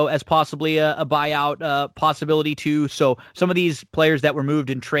Orlando as possibly a buyout possibility too. So some of these players that were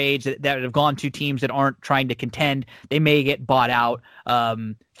moved in trades that have gone to teams that aren't trying to contend, they may get bought out.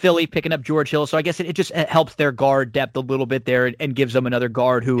 Philly picking up George Hill. So I guess it just helps their guard depth a little bit there and gives them another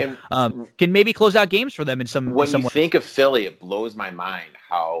guard who can maybe close out games for them in some way. When you think of Philly, it blows my mind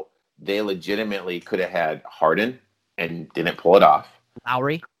how they legitimately could have had Harden and didn't pull it off.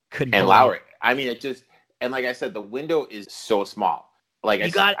 Lowry couldn't. And Lowry. I mean, it just... And like I said, the window is so small. Like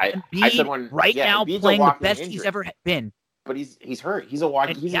I said, now playing the best he's ever been. But he's hurt. He's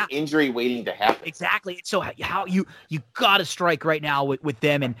an injury waiting to happen. Exactly. So how you got to strike right now with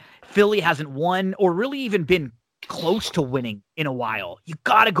them, and Philly hasn't won or really even been close to winning in a while. You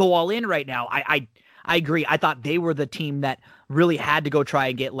got to go all in right now. I agree. I thought they were the team that really had to go try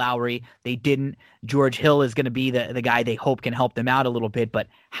and get Lowry. They didn't. George Hill is going to be the guy they hope can help them out a little bit, but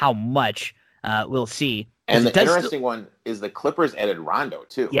how much? We'll see. And the interesting one is the Clippers added Rondo,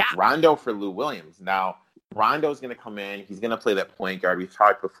 too. Yeah. Rondo for Lou Williams. Now, Rondo's going to come in. He's going to play that point guard. We've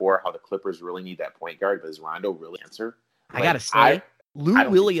talked before how the Clippers really need that point guard. But does Rondo really answer? I got to say, Lou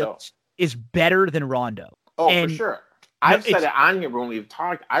Williams is better than Rondo. Oh, for sure. I've said it on here when we've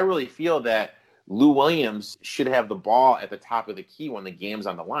talked. I really feel that Lou Williams should have the ball at the top of the key when the game's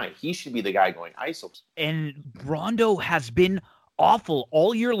on the line. He should be the guy going ISO. And Rondo has been awful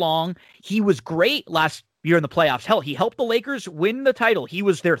all year long. He was great last year in the playoffs. Hell, he helped the Lakers win the title. He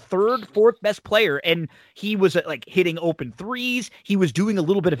was their third, fourth best player, and he was like hitting open threes. He was doing a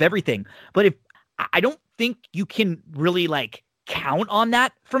little bit of everything. But I don't think you can really like count on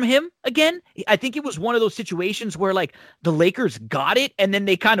that from him again. I think it was one of those situations where like the Lakers got it and then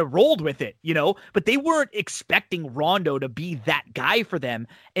they kind of rolled with it, but they weren't expecting Rondo to be that guy for them.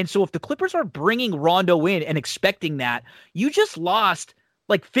 And so if the Clippers are bringing Rondo in and expecting that, you just lost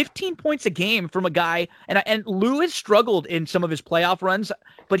like 15 points a game from a guy. And Lou has struggled in some of his playoff runs,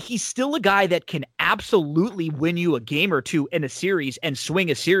 but he's still a guy that can absolutely win you a game or two in a series and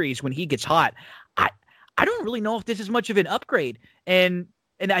swing a series when he gets hot. I don't really know if this is much of an upgrade. And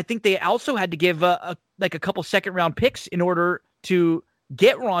I think they also had to give a couple second-round picks in order to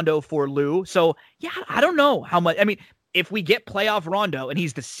get Rondo for Lou. So, yeah, I don't know how much. I mean, if we get playoff Rondo and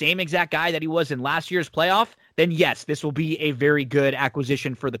he's the same exact guy that he was in last year's playoff, then yes, this will be a very good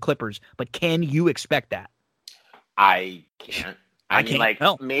acquisition for the Clippers. But can you expect that? I can't. I mean, like,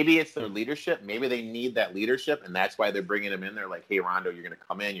 no. maybe it's their leadership. Maybe they need that leadership, and that's why they're bringing him in. They're like, hey, Rondo, you're going to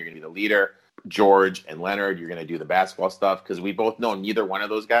come in. You're going to be the leader. George and Leonard, you're going to do the basketball stuff. Because we both know neither one of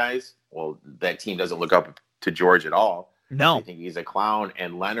those guys, well, that team doesn't look up to George at all. No. They think he's a clown,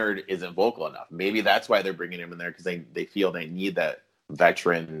 and Leonard isn't vocal enough. Maybe that's why they're bringing him in there, because they feel they need that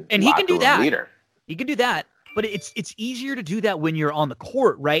veteran and he can do that. leader. He can do that. But it's easier to do that when you're on the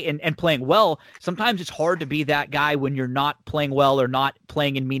court, right? And playing well. Sometimes it's hard to be that guy when you're not playing well or not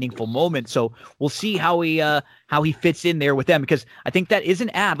playing in meaningful moments. So we'll see how he fits in there with them, because I think that is an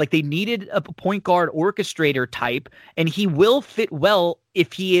ad. Like, they needed a point guard orchestrator type, and he will fit well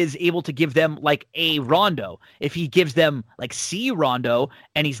if he is able to give them like a Rondo. If he gives them like C Rondo,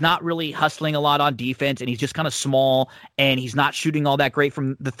 and he's not really hustling a lot on defense, and he's just kind of small, and he's not shooting all that great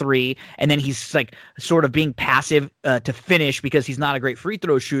from the three, and then he's like sort of being passive to finish because he's not a great free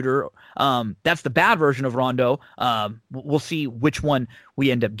throw shooter. That's the bad version of Rondo. We'll see which one we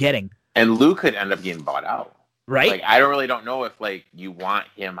end up getting. And Lou could end up getting bought out. Right? Like, I don't know if like you want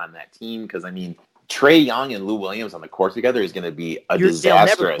him on that team, because I mean, Trae Young and Lou Williams on the court together is going to be a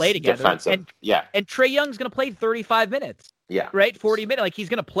disastrous they'll never play together. defensive. And Trae Young's going to play 35 minutes. Yeah. Right? 40 minutes. Like, he's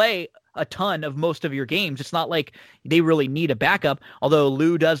going to play a ton of most of your games. It's not like they really need a backup, although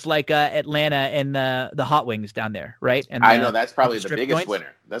Lou does like Atlanta and the Hot Wings down there, right? And I know that's probably the biggest joints.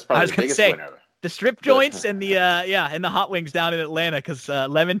 winner. That's probably the biggest winner. The strip joints and the and the hot wings down in Atlanta, because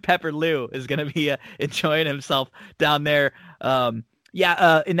Lemon Pepper Lou is going to be enjoying himself down there. In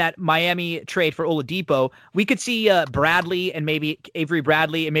that Miami trade for Oladipo, we could see Bradley and maybe Avery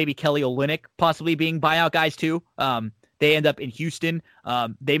Bradley and maybe Kelly Olynyk possibly being buyout guys too. They end up in Houston.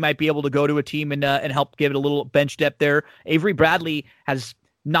 They might be able to go to a team and help give it a little bench depth there. Avery Bradley has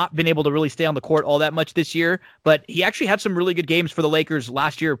not been able to really stay on the court all that much this year, but he actually had some really good games for the Lakers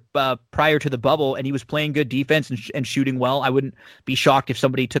last year prior to the bubble, and he was playing good defense and shooting well. I wouldn't be shocked if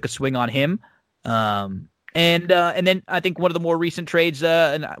somebody took a swing on him. And then I think one of the more recent trades,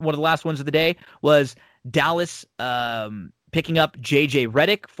 and one of the last ones of the day, was Dallas picking up J.J.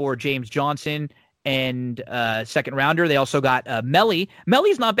 Redick for James Johnson and second rounder. They also got Melli.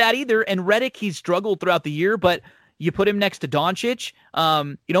 Melli's not bad either, and Redick, he's struggled throughout the year, but you put him next to Doncic,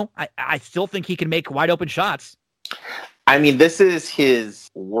 I still think he can make wide open shots. I mean, this is his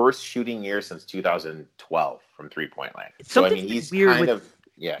worst shooting year since 2012 from 3-point line. So, I mean, he's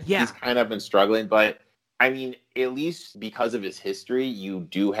he's kind of been struggling, but I mean, at least because of his history, you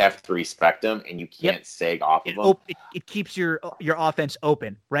do have to respect him, and you can't sag off of him. It keeps your offense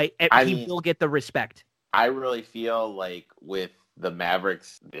open, right? He will get the respect. I really feel like with the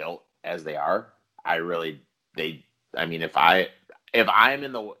Mavericks built as they are, if I'm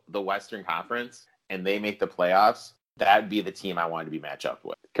in the Western Conference and they make the playoffs, that'd be the team I wanted to be matched up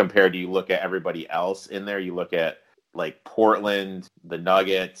with. Compared to, you look at everybody else in there, you look at like Portland, the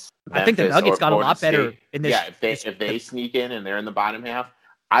Nuggets. I think the Nuggets got a lot better in this. Yeah, if they sneak in and they're in the bottom half,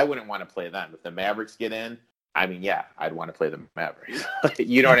 I wouldn't want to play them. If the Mavericks get in, I mean, yeah, I'd want to play the Mavericks.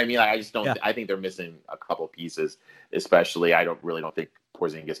 You know what I mean? Like, I just don't. Yeah. I think they're missing a couple pieces. Especially, I don't think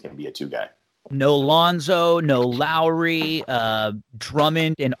Porzingis can be a 2 guy. No Lonzo, no Lowry,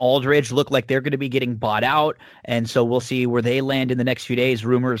 Drummond and Aldridge look like they're going to be getting bought out. And so we'll see where they land in the next few days.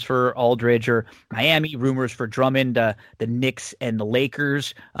 Rumors for Aldridge or Miami, rumors for Drummond, the Knicks and the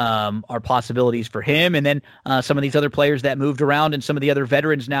Lakers are possibilities for him. And then some of these other players that moved around and some of the other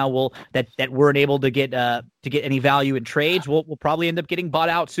veterans now that weren't able to get any value in trades will probably end up getting bought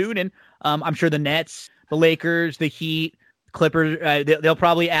out soon. And I'm sure the Nets, the Lakers, the Heat, Clippers, they'll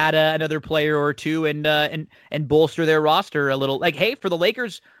probably add another player or two and bolster their roster a little. Like, hey, for the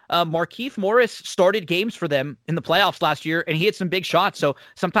Lakers, Markieff Morris started games for them in the playoffs last year, and he hit some big shots. So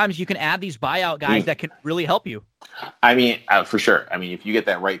sometimes you can add these buyout guys that can really help you. I mean, for sure. I mean, if you get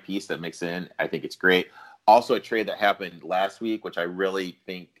that right piece that mixes in, I think it's great. Also, a trade that happened last week, which I really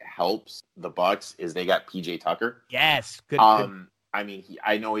think helps the Bucks, is they got PJ Tucker. Yes, good. I mean,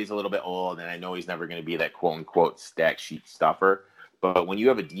 I know he's a little bit old, and I know he's never going to be that quote-unquote stack sheet stuffer. But when you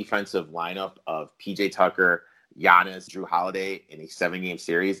have a defensive lineup of PJ Tucker, Giannis, Jrue Holiday in a 7-game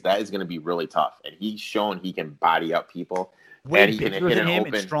series, that is going to be really tough. And he's shown he can body up people. Way bigger than him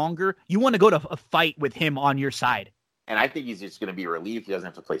and stronger. You want to go to a fight with him on your side. And I think he's just going to be relieved he doesn't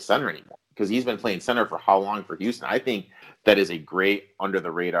have to play center anymore, because he's been playing center for how long for Houston. I think that is a great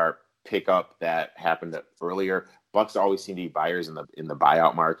under-the-radar pickup that happened earlier. Bucks always seem to be buyers in the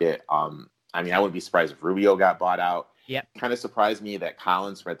buyout market. I mean, I wouldn't be surprised if Rubio got bought out. Yep. Kind of surprised me that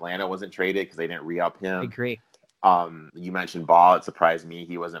Collins from Atlanta wasn't traded because they didn't re-up him. I agree. You mentioned Ball. It surprised me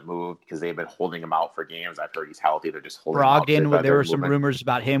he wasn't moved because they've been holding him out for games. I've heard he's healthy. They're just holding him out. There were some rumors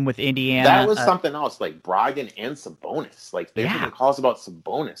about him with Indiana. That was something else, like Brogdon and Sabonis. Like, there's been calls about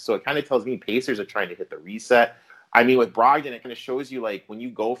Sabonis. So it kind of tells me Pacers are trying to hit the reset. I mean, with Brogdon, it kind of shows you, like, when you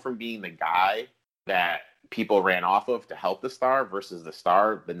go from being the guy that people ran off of to help the star versus the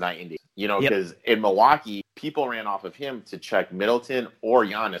star, the night and day. You know, because in Milwaukee, people ran off of him to check Middleton or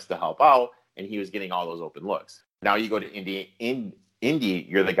Giannis to help out, and he was getting all those open looks. Now you go to Indy,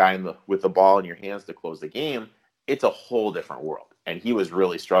 you're the guy with the ball in your hands to close the game. It's a whole different world, and he was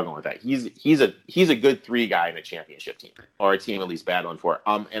really struggling with that. He's a good 3 guy in a championship team, or a team at least battling for it.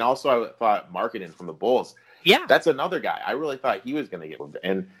 And also I thought Markkanen from the Bulls. Yeah, that's another guy. I really thought he was going to get moved,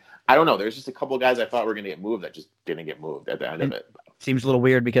 and I don't know. There's just a couple of guys I thought were going to get moved that just didn't get moved at the end of it. Seems a little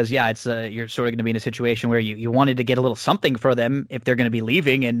weird because, it's you're sort of going to be in a situation where you wanted to get a little something for them if they're going to be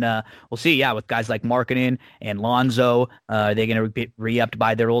leaving. And we'll see, with guys like Markkanen and Lonzo, are they going to be re-upped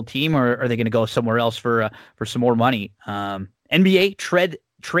by their old team, or are they going to go somewhere else for some more money? NBA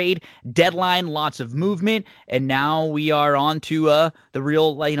trade deadline, lots of movement, and now we are on to the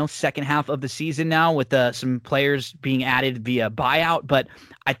real second half of the season now with some players being added via buyout. But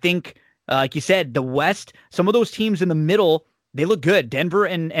I think, like you said, the West, some of those teams in the middle, they look good. Denver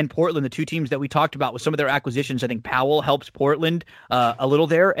and Portland, the 2 teams that we talked about with some of their acquisitions. I think Powell helps Portland a little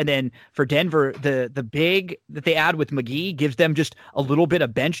there. And then for Denver, the big that they add with McGee gives them just a little bit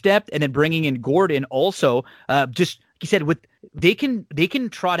of bench depth. And then bringing in Gordon also, just he said, they can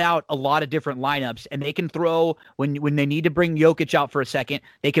trot out a lot of different lineups, and they can throw when they need to bring Jokic out for a second.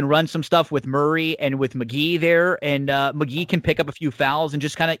 They can run some stuff with Murray and with McGee there, and McGee can pick up a few fouls and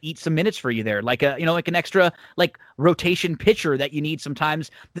just kind of eat some minutes for you there, like an extra rotation pitcher that you need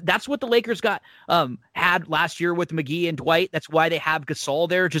sometimes. That's what the Lakers had last year with McGee and Dwight. That's why they have Gasol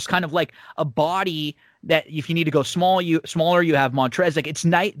there, just kind of like a body that if you need to go smaller, you have Montrez. Like, it's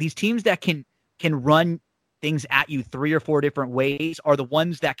nice. These teams that can run things at you 3 or 4 different ways are the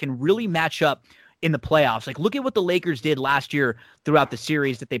ones that can really match up in the playoffs. Like, look at what the Lakers did last year throughout the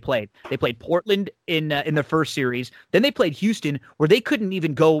series that they played. They played Portland in the first series. Then they played Houston, where they couldn't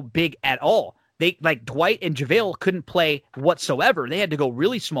even go big at all. They, like, Dwight and JaVale couldn't play whatsoever. They had to go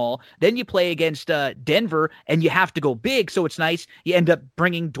really small. Then you play against Denver, and you have to go big. So it's nice. You end up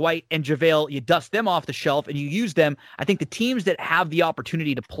bringing Dwight and JaVale. You dust them off the shelf, and you use them. I think the teams that have the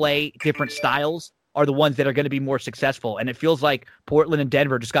opportunity to play different styles are the ones that are going to be more successful. And it feels like Portland and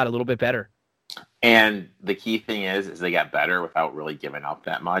Denver just got a little bit better. And the key thing is they got better without really giving up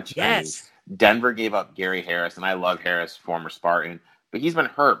that much. Yes. I mean, Denver gave up Gary Harris, and I love Harris, former Spartan, but he's been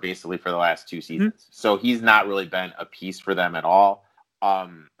hurt basically for the last 2 seasons. Mm-hmm. So he's not really been a piece for them at all.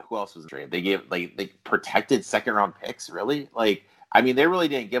 Who else was traded? They protected 2nd-round picks, really? I mean, they really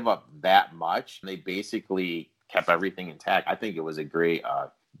didn't give up that much. They basically kept everything intact. I think it was a great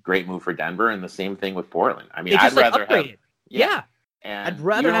move for Denver, and the same thing with Portland. I mean, I'd rather have and I'd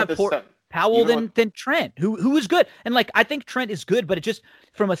rather have Powell than Trent, who is good. And I think Trent is good, but it just,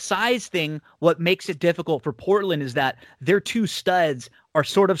 from a size thing, what makes it difficult for Portland is that their 2 studs are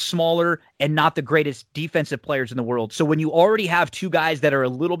sort of smaller and not the greatest defensive players in the world. So when you already have 2 guys that are a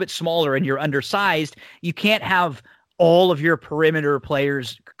little bit smaller and you're undersized, you can't have all of your perimeter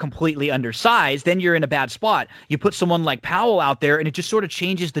players completely undersized. Then you're in a bad spot. You put someone like Powell out there, and it just sort of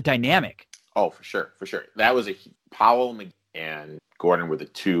changes the dynamic. Oh, for sure. That was Powell and Gordon were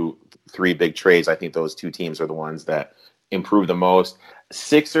the 3 big trades. I think those 2 teams are the ones that improved the most.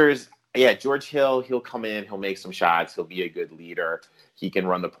 Sixers, George Hill, he'll come in, he'll make some shots, he'll be a good leader. He can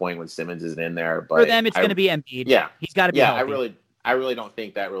run the point when Simmons isn't in there. But for them, it's going to be Embiid. Yeah, he's got to be healthy. I really don't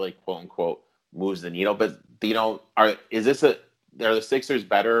think that really quote unquote moves the needle. But are the Sixers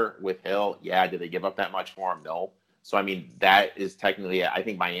better with Hill? Yeah. Did they give up that much for him? No. So, I mean, that is technically, I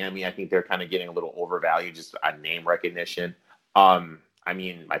think Miami, I think they're kind of getting a little overvalued just on name recognition. I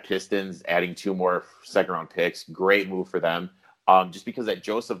mean, my Pistons adding 2 more 2nd-round picks, great move for them. Just because that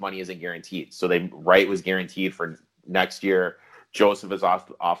Joseph money isn't guaranteed. So Wright was guaranteed for next year. Joseph is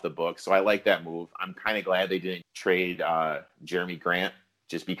off the book. So I like that move. I'm kind of glad they didn't trade Jeremy Grant,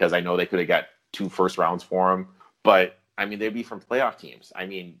 just because I know they could have got 2 first rounds for him. But I mean, they'd be from playoff teams. I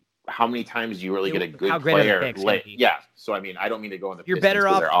mean, how many times do you really get a good player late? Yeah. So I mean, I don't mean to go in the. You're better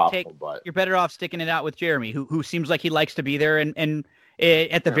off sticking it out with Jeremy, who seems like he likes to be there, and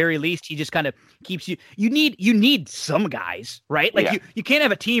at the very least, he just kind of keeps you. You need some guys, right? You can't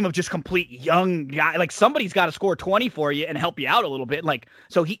have a team of just complete young guys. Like, somebody's got to score 20 for you and help you out a little bit.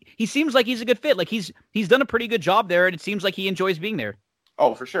 So he seems like he's a good fit. Like, he's done a pretty good job there, and it seems like he enjoys being there.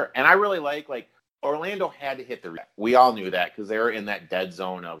 Oh, for sure. And I really like Orlando had to hit the. We all knew that because they were in that dead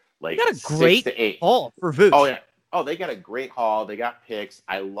zone of got a great 6 to 8 ball for Vooch. Oh yeah, Oh, they got a great haul. They got picks.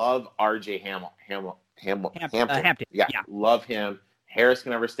 I love RJ Hampton. Yeah, love him. Harris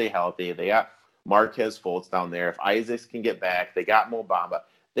can never stay healthy. They got Marquez Fultz down there. If Isaacs can get back, they got Mo Bamba.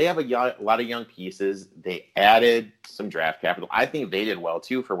 They have a lot of young pieces. They added some draft capital. I think they did well,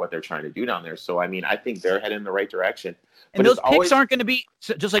 too, for what they're trying to do down there. So, I mean, I think they're heading in the right direction. And those picks aren't going to be,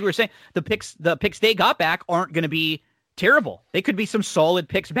 just like we were saying, the picks they got back aren't going to be terrible. They could be some solid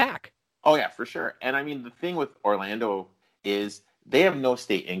picks back. Oh, yeah, for sure. And, I mean, the thing with Orlando is they have no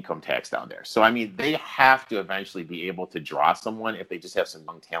state income tax down there. So, I mean, they have to eventually be able to draw someone if they just have some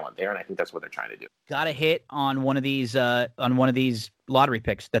young talent there. And I think that's what they're trying to do. Got to hit on one of these lottery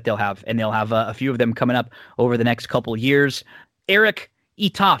picks that they'll have. And they'll have a few of them coming up over the next couple of years. Eric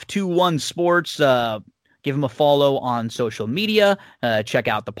Etoff, 21 Sports. Give him a follow on social media. Check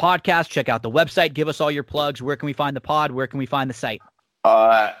out the podcast. Check out the website. Give us all your plugs. Where can we find the pod? Where can we find the site?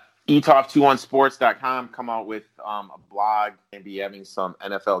 Etoff21sports.com. Come out with a blog and be having some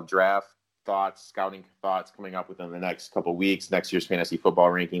NFL draft thoughts, scouting thoughts coming up within the next couple of weeks. Next year's fantasy football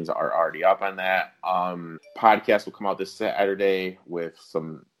rankings are already up on that. Podcast will come out this Saturday with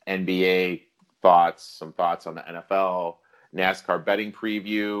some NBA thoughts, some thoughts on the NFL, NASCAR betting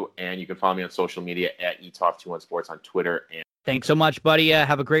preview, and you can follow me on social media at Etoff21sports on Twitter. And thanks so much, buddy.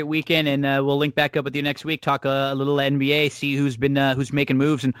 Have a great weekend, and we'll link back up with you next week. Talk a little NBA, see who's making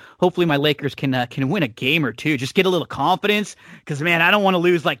moves, and hopefully my Lakers can win a game or two. Just get a little confidence, because man, I don't want to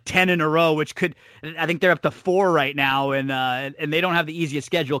lose like 10 in a row, which could. I think they're up to 4 right now, and they don't have the easiest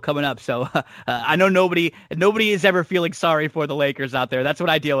schedule coming up. So I know nobody is ever feeling sorry for the Lakers out there. That's what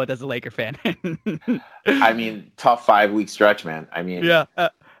I deal with as a Laker fan. I mean, tough 5-week stretch, man. I mean, yeah,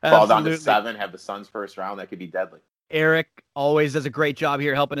 fall down to 7, have the Suns first round. That could be deadly. Eric always does a great job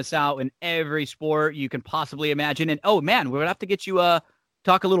here helping us out in every sport you can possibly imagine. And, oh, man, we're going to have to get you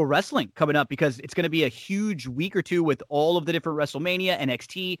talk a little wrestling coming up, because it's going to be a huge week or two with all of the different WrestleMania,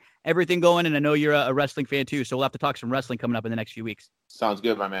 NXT, everything going. And I know you're a wrestling fan, too, so we'll have to talk some wrestling coming up in the next few weeks. Sounds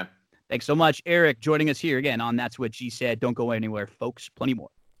good, my man. Thanks so much, Eric, joining us here again on That's What G Said. Don't go anywhere, folks. Plenty more.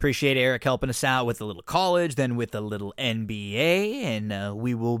 Appreciate Eric helping us out with a little college, then with a little NBA, and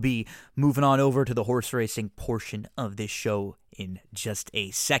we will be moving on over to the horse racing portion of this show in just a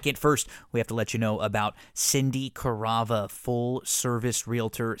second. First, we have to let you know about Cindy Carava, full-service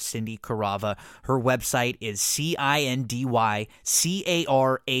realtor Cindy Carava. Her website is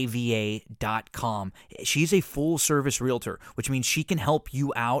CindyCarava.com. She's a full-service realtor, which means she can help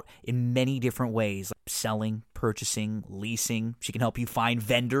you out in many different ways, like selling, purchasing, leasing. She can help you find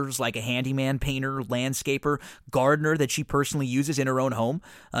vendors like a handyman, painter, landscaper, gardener that she personally uses in her own home.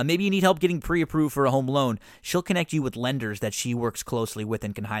 Maybe you need help getting pre-approved for a home loan. She'll connect you with lenders that she works closely with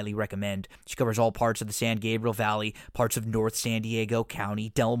and can highly recommend. She covers all parts of the San Gabriel Valley, parts of North San Diego County,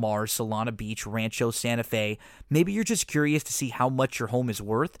 Del Mar, Solana Beach, Rancho Santa Fe. Maybe you're just curious to see how much your home is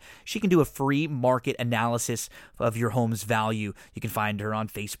worth. She can do a free market analysis of your home's value. You can find her on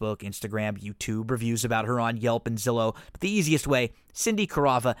Facebook, Instagram, YouTube, reviews about her on Yelp and Zillow. But the easiest way,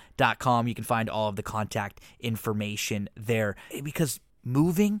 CindyCarava.com. You can find all of the contact information there. Because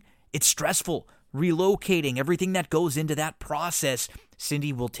moving, it's stressful. Relocating, everything that goes into that process,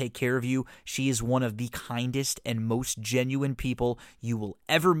 Cindy will take care of you. She is one of the kindest and most genuine people you will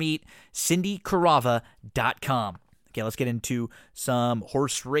ever meet. CindyCarava.com. Okay, let's get into some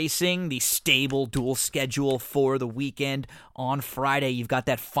horse racing. The stable dual schedule for the weekend. On Friday, you've got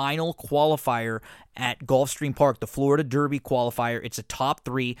that final qualifier at Gulfstream Park, the Florida Derby qualifier. It's a top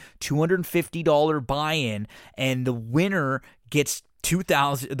 3, $250 buy-in, and the winner gets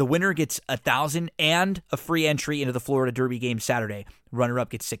 $2,000. The winner gets $1,000 and a free entry into the Florida Derby game Saturday.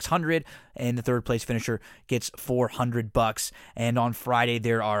 Runner-up gets $600, and the third place finisher gets $400. And on Friday,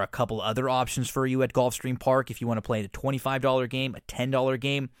 there are a couple other options for you at Gulfstream Park. If you want to play a $25 game, a $10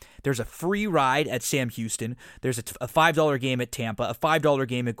 game, there's a free ride at Sam Houston. There's a $5 game at Tampa, a $5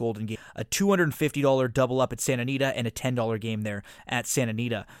 game at Golden Gate, a $250 double up at Santa Anita, and a $10 game there at Santa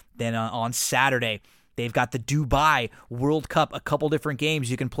Anita. Then on Saturday, they've got the Dubai World Cup, a couple different games.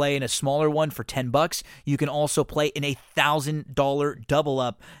 You can play in a smaller one for $10. You can also play in a $1,000 double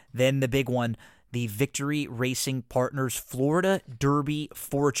up. Then the big one, the Victory Racing Partners Florida Derby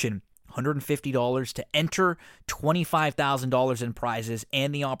Fortune. $150 to enter, $25,000 in prizes,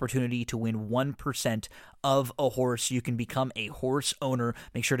 and the opportunity to win 1% of a horse. You can become a horse owner.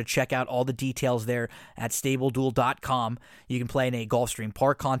 Make sure to check out all the details there at StableDuel.com. You can play in a Gulfstream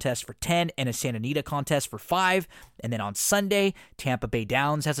Park contest for $10 and a Santa Anita contest for $5. And then on Sunday, Tampa Bay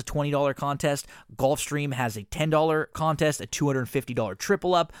Downs has a $20 contest. Gulfstream has a $10 contest, a $250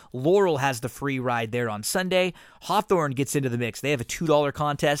 triple up. Laurel has the free ride there on Sunday. Hawthorne gets into the mix. They have a $2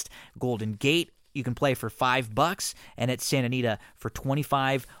 contest. Golden Gate you can play for $5, and at Santa Anita for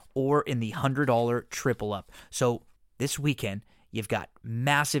 $25 or in the $100 triple up. So this weekend, you've got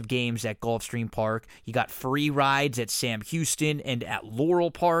massive games at Gulfstream Park. You got free rides at Sam Houston and at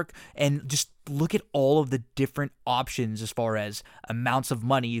Laurel Park. And just look at all of the different options as far as amounts of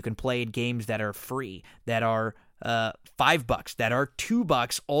money you can play in games that are free, that are $5, that are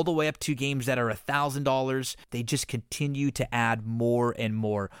 $2, all the way up to games that are $1,000. They just continue to add more and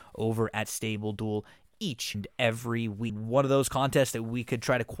more over at Stable Duel each and every week. One of those contests that we could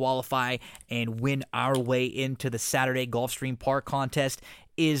try to qualify and win our way into the Saturday Gulfstream Park contest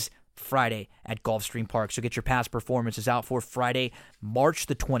is Friday at Gulfstream Park. So get your past performances out for Friday, March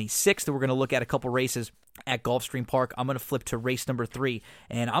the 26th. We're going to look at a couple races at Gulfstream Park. I'm going to flip to race number 3,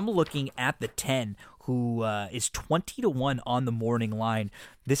 and I'm looking at the 10, who is 20-1 on the morning line.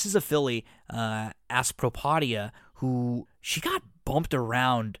 This is a filly, Aspropadia, who she got bumped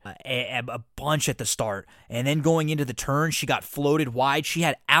around a bunch at the start, and then going into the turn, she got floated wide. She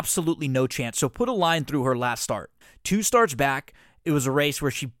had absolutely no chance. So put a line through her last start. 2 starts back, it was a race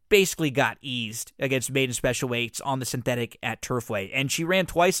where she basically got eased against maiden special weights on the synthetic at Turfway. And she ran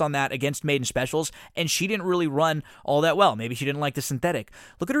twice on that against maiden specials, and she didn't really run all that well. Maybe she didn't like the synthetic.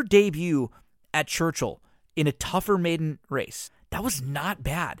 Look at her debut at Churchill in a tougher maiden race. That was not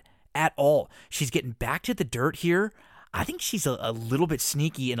bad at all. She's getting back to the dirt here. I think she's a little bit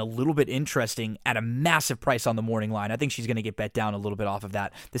sneaky and a little bit interesting at a massive price on the morning line. I think she's going to get bet down a little bit off of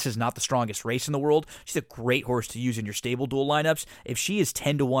that. This is not the strongest race in the world. She's a great horse to use in your Stable Duel lineups. If she is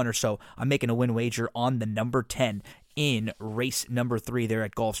 10-1 or so, I'm making a win wager on the number 10 in race number 3 there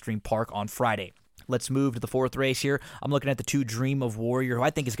at Gulfstream Park on Friday. Let's move to the 4th race here. I'm looking at the 2 Dream of Warrior, who I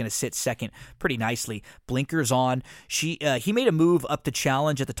think is going to sit second pretty nicely. Blinkers on. He made a move up the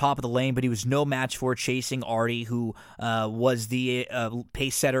challenge at the top of the lane, but he was no match for Chasing Artie, who was the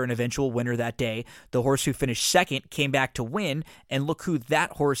pace setter and eventual winner that day. The horse who finished second came back to win, and look who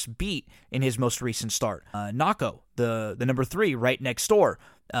that horse beat in his most recent start. Nako, the number 3, right next door,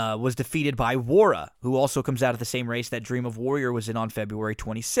 was defeated by Wara, who also comes out of the same race that Dream of Warrior was in on February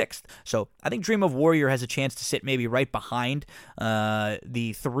 26th. So I think Dream of Warrior has a chance to sit maybe right behind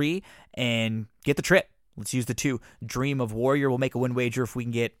the 3 and get the trip. Let's use the 2. Dream of Warrior will make a win wager if we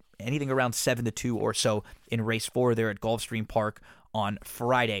can get anything around 7-2 or so in race 4 there at Gulfstream Park on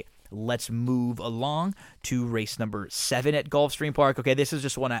Friday. Let's move along to race number 7 at Gulfstream Park. Okay, this is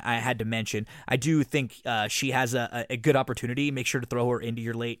just one I had to mention. I do think she has a good opportunity. Make sure to throw her into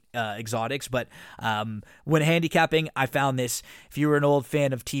your late exotics. But when handicapping, I found this. If you were an old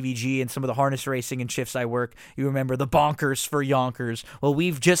fan of TVG and some of the harness racing and shifts I work, you remember the bonkers for yonkers. Well,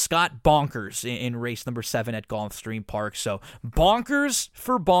 we've just got bonkers in race number 7 at Gulfstream Park. So bonkers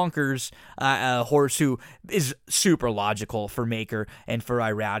for bonkers, a horse who is super logical for Maker and for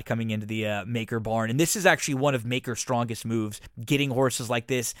Irad coming into the Maker barn. And this is actually one of Maker's strongest moves, getting horses like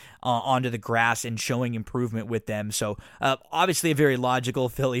this onto the grass and showing improvement with them. So obviously a very logical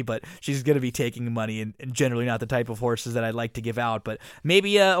filly, but she's going to be taking money and generally not the type of horses that I'd like to give out. But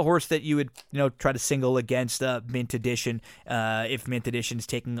maybe a horse that you would try to single against Mint Edition if Mint Edition is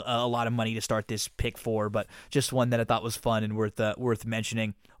taking a lot of money to start this pick for. But just one that I thought was fun and worth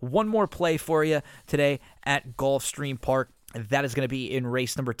mentioning. One more play for you today at Gulfstream Park. That is going to be in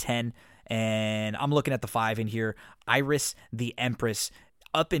race number 10, and I'm looking at the 5 in here. Iris the Empress.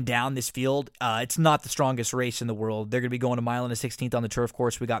 Up and down this field, it's not the strongest race in the world. They're going to be going a mile and a 16th on the turf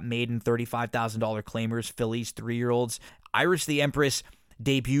course. We got maiden $35,000 claimers, fillies, 3-year-olds. Iris the Empress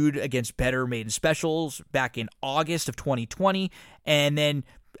debuted against better maiden specials back in August of 2020, and then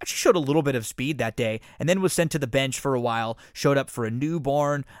actually showed a little bit of speed that day, and then was sent to the bench for a while, showed up for a new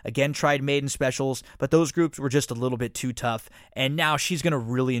barn, again tried maiden specials, but those groups were just a little bit too tough, and now she's going to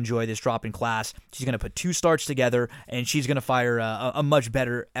really enjoy this drop in class. She's going to put 2 starts together, and she's going to fire a much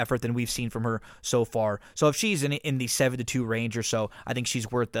better effort than we've seen from her so far. So if she's in the 7-2 range or so, I think she's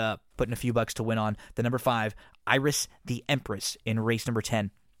worth putting a few bucks to win on. The number 5, Iris the Empress in race number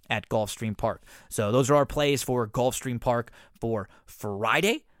 10 at Gulfstream Park. So those are our plays for Gulfstream Park for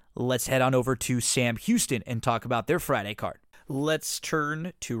Friday. Let's head on over to Sam Houston and talk about their Friday card. Let's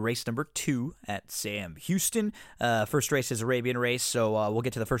turn to race number 2 at Sam Houston. First race is Arabian race, so we'll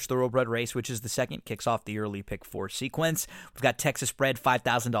get to the first thoroughbred race, which is the second. Kicks off the early pick 4 sequence. We've got Texas bred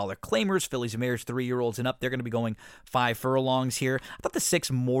 $5,000 claimers, fillies and mares, 3-year-olds and up. They're going to be going 5 furlongs here. I thought the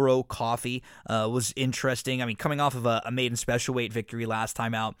 6 Moro Coffee was interesting. I mean, coming off of a maiden special weight victory last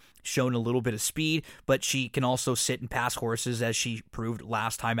time out, shown a little bit of speed, but she can also sit and pass horses as she proved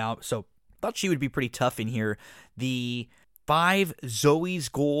last time out. So thought she would be pretty tough in here. The 5 Zoe's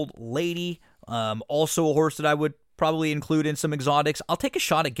Gold Lady, also a horse that I would probably include in some exotics. I'll take a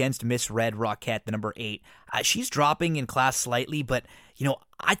shot against Miss Red Rocket, the number 8. She's dropping in class slightly, but,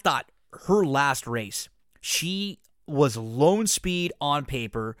 I thought her last race, she was lone speed on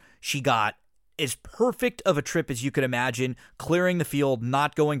paper. She got as perfect of a trip as you could imagine, clearing the field,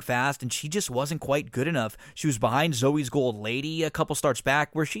 not going fast, and she just wasn't quite good enough. She was behind Zoe's Gold Lady a couple starts back,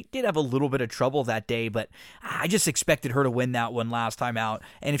 where she did have a little bit of trouble that day, but I just expected her to win that one last time out,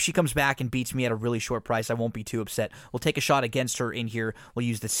 and if she comes back and beats me at a really short price, I won't be too upset. We'll take a shot against her in here. We'll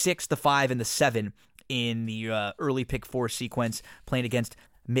use the 6, the 5, and the 7 in the early pick 4 sequence, playing against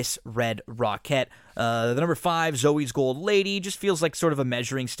Miss Red Rocket. The number 5, Zoe's Gold Lady, just feels like sort of a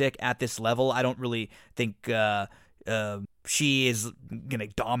measuring stick at this level. I don't really think she is going to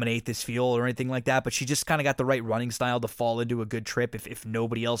dominate this field or anything like that, but she just kind of got the right running style to fall into a good trip if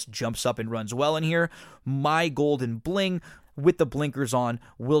nobody else jumps up and runs well in here. My Golden Bling, with the blinkers on,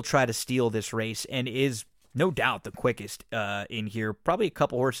 will try to steal this race and is no doubt the quickest in here. Probably a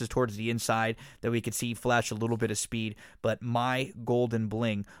couple horses towards the inside that we could see flash a little bit of speed, but my Golden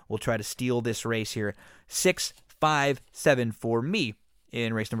Bling will try to steal this race here. 6, 5, 7 for me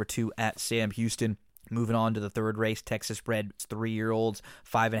in race number 2 at Sam Houston. Moving on to the third race, Texas bred 3-year-olds,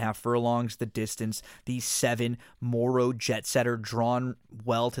 5.5 furlongs, the distance. The 7, Moro Jet Setter, drawn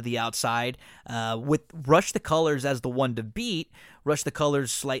well to the outside. With Rush the Colors as the one to beat, Rush the Colors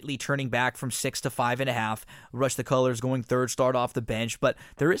slightly turning back from 6 to 5.5. Rush the Colors going third start off the bench, but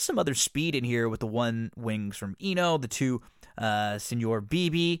there is some other speed in here with the 1 Wings from Eno, the 2 Senor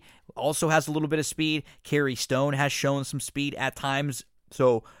BB also has a little bit of speed. Carrie Stone has shown some speed at times,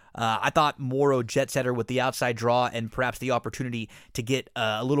 so I thought Moro Jet Setter with the outside draw and perhaps the opportunity to get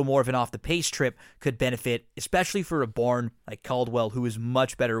a little more of an off-the-pace trip could benefit, especially for a barn like Caldwell, who is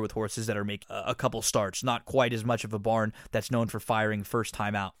much better with horses that are making a couple starts, not quite as much of a barn that's known for firing first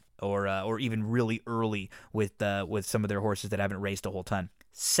time out or even really early with some of their horses that haven't raced a whole ton.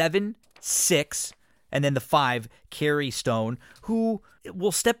 7, 6, and then the 5, Carrie Stone, who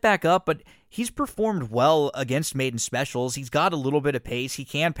will step back up, but he's performed well against maiden specials. He's got a little bit of pace. He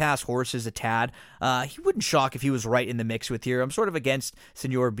can pass horses a tad. He wouldn't shock if he was right in the mix with here. I'm sort of against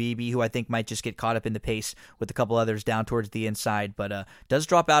Senor BB, who I think might just get caught up in the pace with a couple others down towards the inside, but does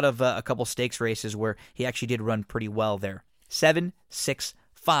drop out of a couple stakes races where he actually did run pretty well there. 7, 6,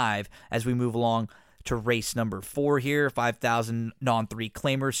 5 as we move along to race number 4 here. 5,000 non-3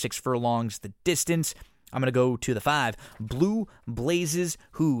 claimers, 6 furlongs the distance. I'm going to go to the 5, Blue Blazes,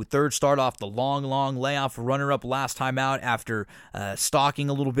 who third start off the long layoff, runner-up last time out after stalking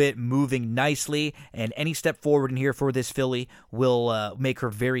a little bit, moving nicely, and any step forward in here for this filly will make her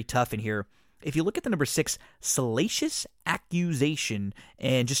very tough in here. If you look at the number 6, Salacious Accusation,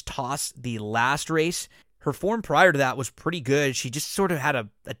 and just toss the last race, her form prior to that was pretty good. She just sort of had a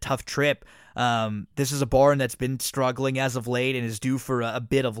tough trip. This is a barn that's been struggling as of late and is due for a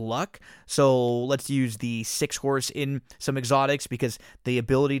bit of luck. So let's use the 6 horse in some exotics because the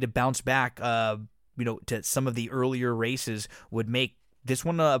ability to bounce back, to some of the earlier races would make this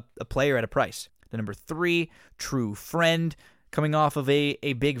one a player at a price. The number 3, True Friend, coming off of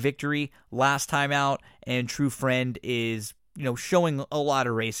a big victory last time out, and True Friend is, showing a lot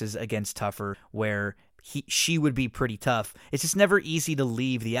of races against tougher where she would be pretty tough. It's just never easy to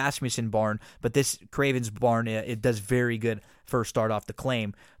leave the Asmussen barn, but this Craven's barn, it does very good first start off the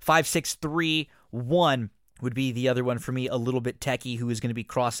claim. 5, 6, 3, 1 would be the other one for me, a little bit techie, who is going to be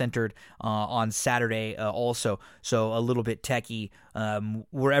cross-centered on Saturday also. So a little bit techie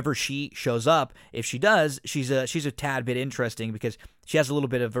wherever she shows up. If she does, she's a tad bit interesting because she has a little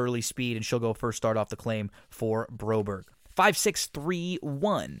bit of early speed, and she'll go first start off the claim for Broberg. 5, 6, 3,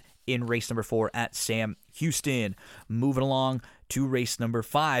 1 in race number 4 at Sam Houston. Moving along to race number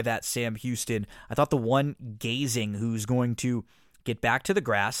 5 at Sam Houston. I thought the 1 Gazing, who's going to get back to the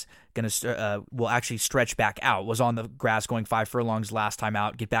grass, will actually stretch back out, was on the grass going 5 furlongs last time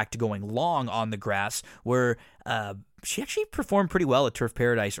out, get back to going long on the grass, where she actually performed pretty well at Turf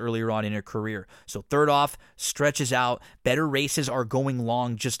Paradise earlier on in her career. So third off, stretches out, better races are going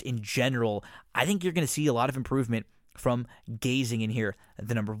long just in general. I think you're going to see a lot of improvement from Gazing in here.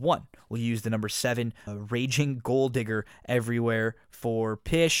 The number 1, we'll use the number 7, Raging Gold Digger everywhere for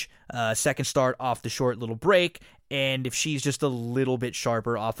Pish. Second start off the short little break, and if she's just a little bit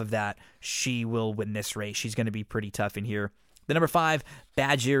sharper off of that, she will win this race. She's going to be pretty tough in here. The number 5,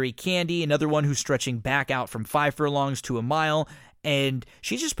 Bad Jerry Candy, another one who's stretching back out from 5 furlongs to a mile, and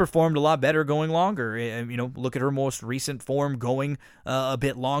she just performed a lot better going longer. Look at her most recent form going a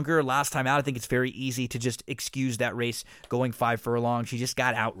bit longer. Last time out, I think it's very easy to just excuse that race going 5 furlongs. She just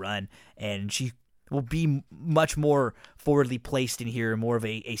got outrun, and she will be much more forwardly placed in here, more of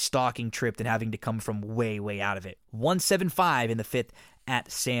a stalking trip than having to come from way out of it. 175 in the 5th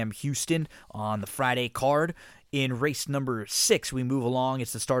at Sam Houston on the Friday card. In race number 6, we move along.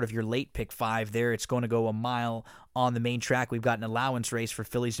 It's the start of your late pick 5 there. It's going to go a mile on the main track. We've got an allowance race for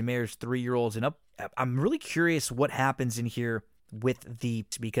fillies and mares, 3-year-olds and up. I'm really curious what happens in here with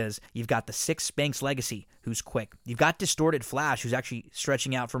because you've got the 6 Spanx Legacy, who's quick. You've got Distorted Flash, who's actually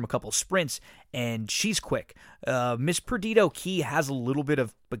stretching out from a couple sprints, and she's quick. Miss Perdido Key has a little bit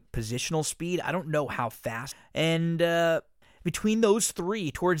of positional speed. I don't know how fast. And between those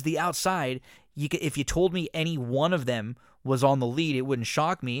 3 towards the outside, if you told me any one of them was on the lead, it wouldn't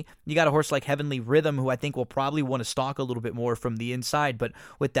shock me. You got a horse like Heavenly Rhythm, who I think will probably want to stalk a little bit more from the inside, but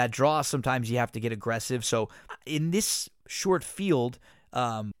with that draw, sometimes you have to get aggressive. So in this short field,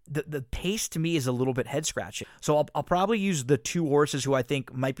 the pace to me is a little bit head scratching. So I'll probably use the 2 horses who I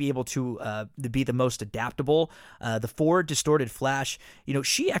think might be able to be the most adaptable. The 4 Distorted Flash,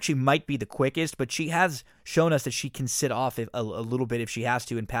 she actually might be the quickest, but she has shown us that she can sit off a little bit if she has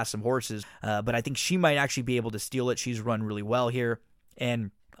to and pass some horses. But I think she might actually be able to steal it. She's run really well here.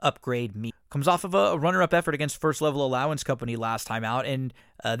 And Upgrade Me comes off of a runner-up effort against First Level Allowance Company last time out, and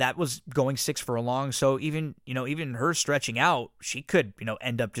that was going 6 furlongs. So even her stretching out, she could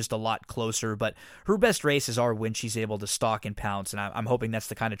end up just a lot closer. But her best races are when she's able to stalk and pounce, and I'm hoping that's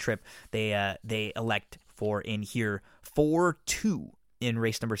the kind of trip they elect for in here. 4-2 in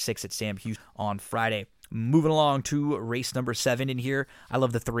race number 6 at Sam Houston on Friday. Moving along to race number 7 in here. I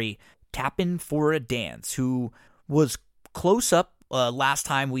love the 3 Tappin' for a Dance, who was close up last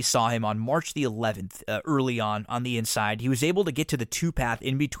time we saw him on March the 11th, early on the inside. He was able to get to the 2-path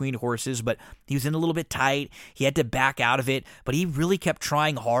in between horses, but he was in a little bit tight. He had to back out of it, but he really kept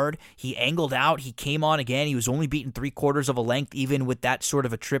trying hard. He angled out. He came on again. He was only beaten 3/4 of a length, even with that sort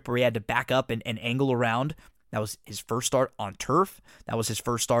of a trip where he had to back up and angle around. That was his first start on turf. That was his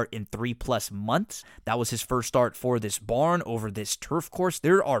first start in 3+ months. That was his first start for this barn over this turf course.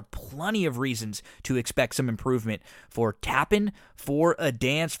 There are plenty of reasons to expect some improvement for Tappin' for a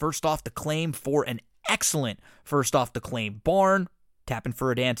Dance. First off the claim for an excellent first off the claim barn. Tappin' for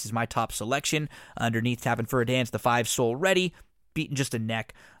a Dance is my top selection. Underneath Tappin' for a Dance, the 5 Soul Ready, beaten just a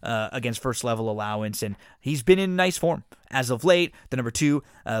neck against First Level Allowance, and he's been in nice form as of late. The number 2,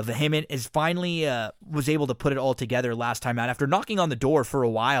 Vehement, is finally was able to put it all together last time out after knocking on the door for a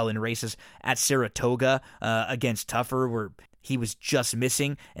while in races at Saratoga against Tougher, where he was just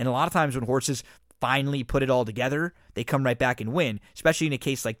missing. And a lot of times when horses finally put it all together, they come right back and win, especially in a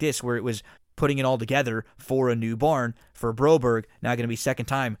case like this where it was putting it all together for a new barn for Broberg. Now going to be second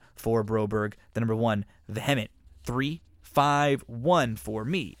time for Broberg. The number 1, Vehement. 3-5-1 for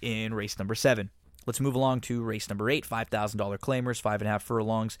me in race number 7. Let's move along to race number 8, $5,000 claimers, 5.5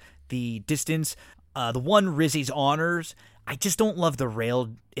 furlongs. The distance, the 1 Rizzi's Honors, I just don't love the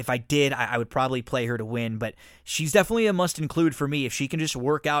rail. If I did, I would probably play her to win, but she's definitely a must-include for me. If she can just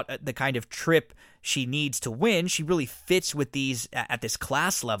work out the kind of trip she needs to win, she really fits with these at this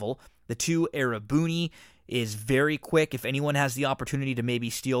class level. The 2 Arabuni is very quick. If anyone has the opportunity to maybe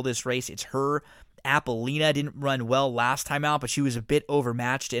steal this race, it's her. Apollina didn't run well last time out, but she was a bit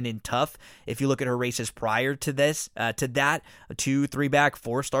overmatched and in tough. If you look at her races prior to this, to that, a 2, 3 back,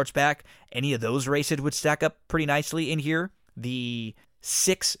 4 starts back, any of those races would stack up pretty nicely in here. The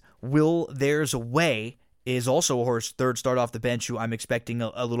 6 Will There's a Way is also a horse, 3rd start off the bench, who I'm expecting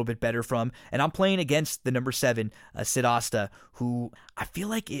a little bit better from. And I'm playing against the number 7, Sidasta, who I feel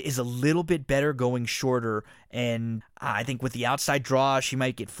like is a little bit better going shorter. And I think with the outside draw, she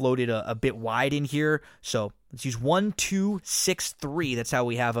might get floated a bit wide in here. So let's use 1, 2, 6, 3. That's how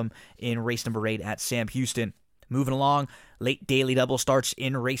we have them in race number 8 at Sam Houston. Moving along, late daily double starts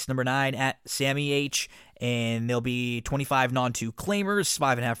in race number 9 at Sammy H. And there'll be 25 non-2 claimers,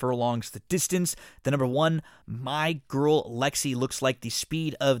 5.5 furlongs the distance. The number 1, My Girl Lexi, looks like the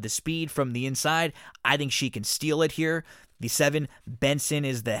speed of the speed from the inside. I think she can steal it here. The 7, Benson,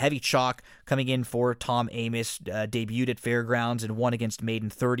 is the heavy chalk coming in for Tom Amos. Debuted at Fairgrounds and won against Maiden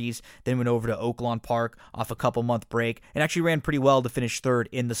 30s. Then went over to Oaklawn Park off a couple-month break and actually ran pretty well to finish 3rd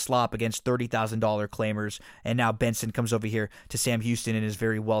in the slop against $30,000 claimers. And now Benson comes over here to Sam Houston and is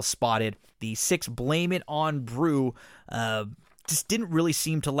very well spotted. The 6, Blame It on Brew, just didn't really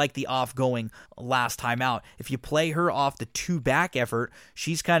seem to like the off-going last time out. If you play her off the 2-back effort,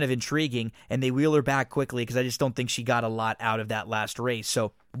 she's kind of intriguing, and they wheel her back quickly because I just don't think she got a lot out of that last race.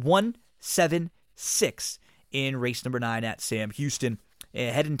 So 1, 7, 6 in race number 9 at Sam Houston.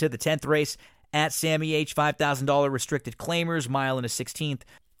 Heading to the 10th race at Sammy H, $5,000 restricted claimers, 1 1/16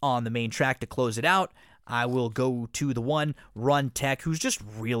 on the main track to close it out. I will go to the 1, Run Tech, who's just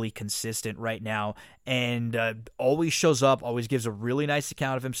really consistent right now and always shows up, always gives a really nice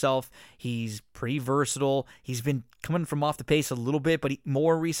account of himself. He's pretty versatile. He's been coming from off the pace a little bit, but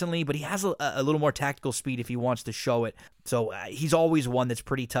more recently, but he has a little more tactical speed if he wants to show it. So he's always one that's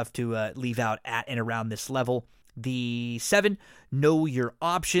pretty tough to leave out at and around this level. The 7, Know Your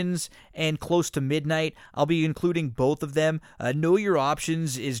Options, and Close to Midnight. I'll be including both of them. Know Your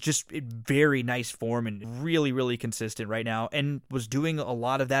Options is just in very nice form and really, really consistent right now, and was doing a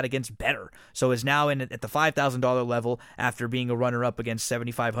lot of that against better. So is now at the $5,000 level after being a runner-up against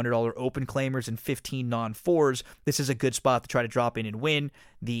 $7,500 open claimers and 15 non-4s. This is a good spot to try to drop in and win.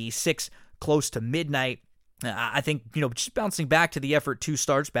 The 6, Close to Midnight. I think, just bouncing back to the effort 2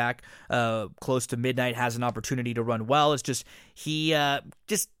 starts back, Close to Midnight has an opportunity to run well. It's just he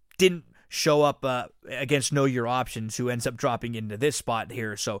just didn't show up against Know Your Options, who ends up dropping into this spot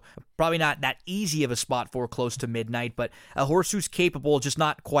here. So probably not that easy of a spot for Close to Midnight, but a horse who's capable, just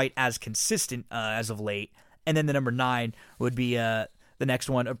not quite as consistent as of late. And then the number 9 would be the next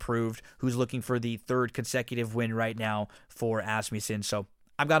one, Approved, who's looking for the 3rd consecutive win right now for Asmussen. So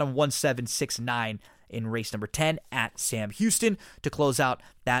I've got him 1-7-6-9 in race number 10 at Sam Houston to close out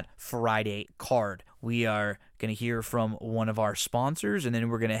that Friday card. We are going to hear from one of our sponsors, and then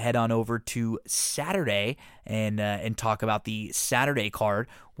we're going to head on over to Saturday and talk about the Saturday card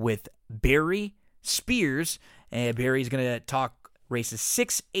with Barry Spears. And Barry's going to talk races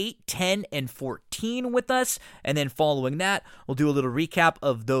 6, 8, 10, and 14 with us, and then following that, we'll do a little recap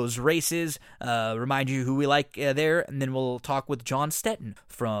of those races, remind you who we like there, and then we'll talk with John Stetton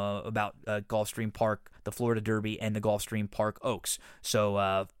about Gulfstream Park, the Florida Derby, and the Gulfstream Park Oaks.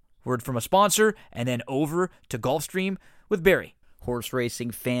 So, word from a sponsor, and then over to Gulfstream with Barry. Horse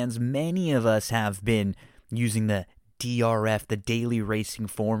racing fans, many of us have been using the DRF, the daily racing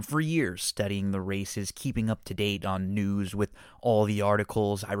form, for years, studying the races, keeping up to date on news with all the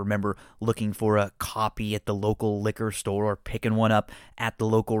articles. I remember looking for a copy at the local liquor store or picking one up at the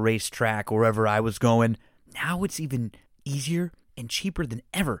local racetrack wherever I was going. Now it's even easier and cheaper than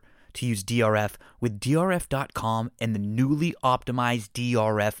ever to use DRF with DRF.com and the newly optimized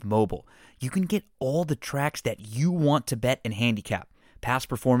DRF Mobile. You can get all the tracks that you want to bet and handicap. Past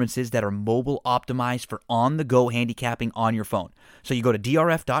performances that are mobile optimized for on-the-go handicapping on your phone. So you go to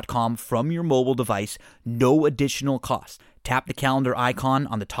drf.com from your mobile device, no additional cost. Tap the calendar icon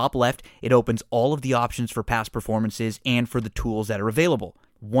on the top left. It opens all of the options for past performances and for the tools that are available.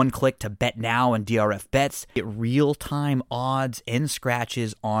 One click to bet now and DRF bets. Get real-time odds and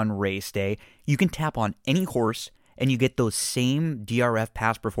scratches on race day. You can tap on any horse and you get those same DRF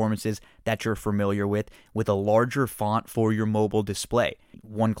past performances that you're familiar with a larger font for your mobile display.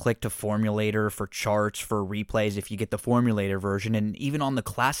 One click to Formulator for charts, for replays if you get the Formulator version, and even on the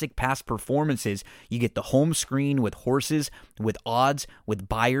classic past performances, you get the home screen with horses, with odds, with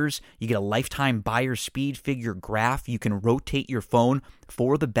buyers. You get a lifetime buyer speed figure graph. You can rotate your phone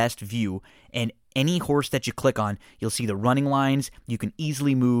for the best view, and any horse that you click on, you'll see the running lines. You can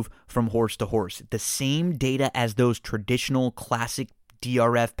easily move from horse to horse. The same data as those traditional classic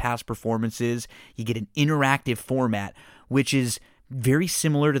DRF past performances. You get an interactive format, which is very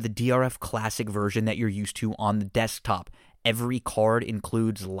similar to the DRF Classic version that you're used to on the desktop. Every card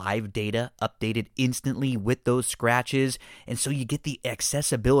includes live data updated instantly with those scratches, and so you get the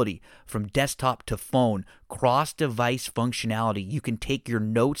accessibility from desktop to phone, cross-device functionality. You can take your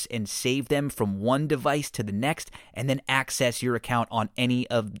notes and save them from one device to the next, and then access your account on any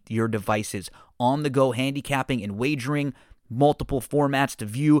of your devices. On-the-go handicapping and wagering, multiple formats to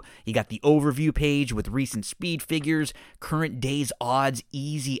view. You got the overview page with recent speed figures, current day's odds,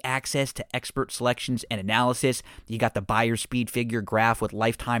 easy access to expert selections and analysis. You got the buyer speed figure graph with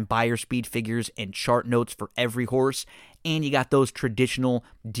lifetime buyer speed figures and chart notes for every horse. And you got those traditional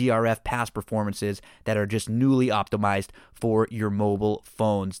DRF past performances that are just newly optimized for your mobile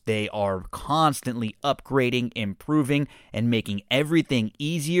phones. They are constantly upgrading, improving, and making everything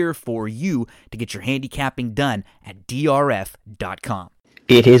easier for you to get your handicapping done at drf.com.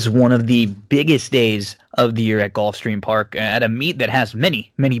 It is one of the biggest days of the year at Gulfstream Park, at a meet that has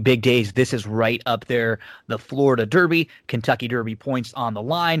many, many big days. This is right up there. The Florida Derby, Kentucky Derby points on the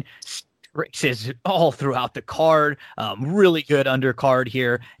line. Races all throughout the card. Really good undercard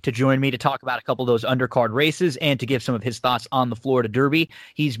here. To join me to talk about a couple of those undercard races and to give some of his thoughts on the Florida Derby.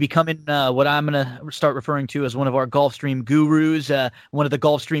 He's becoming what I'm going to start referring to as one of our Gulfstream gurus, one of the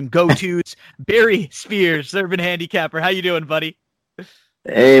Gulfstream go-tos, Barry Spears, Urban Handicapper. How you doing, buddy?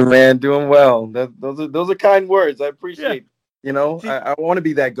 Hey, man, doing well. Those are kind words. I appreciate. Yeah. I want to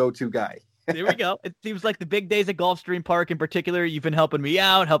be that go-to guy. There we go. It seems like the big days at Gulfstream Park in particular, you've been helping me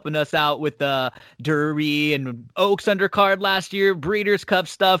out, helping us out with the Derby and Oaks undercard last year, Breeders' Cup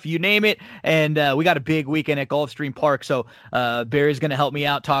stuff, you name it. And we got a big weekend at Gulfstream Park. So Barry's going to help me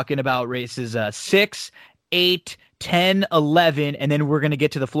out talking about races 6, 8, 10, 11, and then we're going to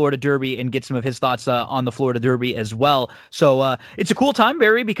get to the Florida Derby and get some of his thoughts on the Florida Derby as well. So it's a cool time,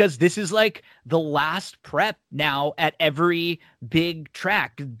 Barry, because this is like the last prep now at every big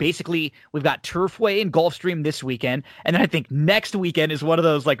track. Basically, we've got Turfway and Gulfstream this weekend, and then I think next weekend is one of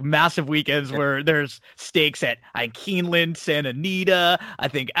those like massive weekends where there's stakes at Keeneland, Santa Anita, I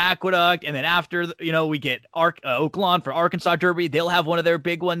think Aqueduct, and then after, we get Oaklawn for Arkansas Derby. They'll have one of their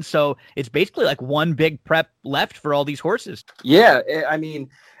big ones, so it's basically like one big prep left for all these horses. Yeah, I mean,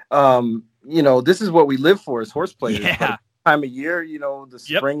 this is what we live for as horse players. Yeah. Time of year, the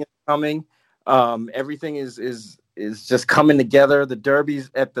spring is coming. Everything is just coming together. The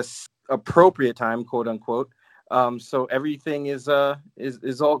Derby's at the appropriate time, quote unquote. So everything is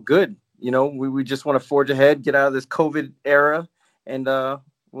all good. We just want to forge ahead, get out of this COVID era, and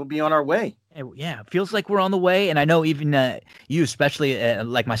we'll be on our way. Yeah, it feels like we're on the way. And I know even you, especially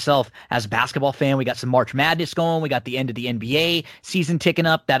like myself, as a basketball fan, we got some March Madness going. We got the end of the NBA season ticking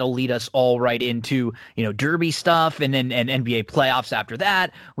up. That'll lead us all right into, Derby stuff and then NBA playoffs after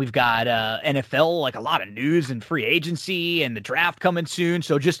that. We've got NFL, like a lot of news and free agency and the draft coming soon.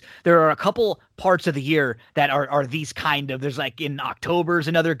 So just there are a couple parts of the year that are these kind of, there's like in October's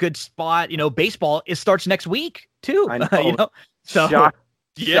another good spot. Baseball, it starts next week too. I know. So Shock.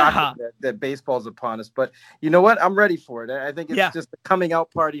 Yeah, that baseball's upon us, but you know what? I'm ready for it. I think it's just a coming out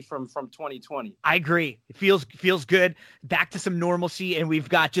party from 2020. I agree. It feels good. Back to some normalcy, and we've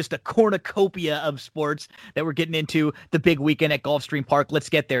got just a cornucopia of sports that we're getting into the big weekend at Gulfstream Park. Let's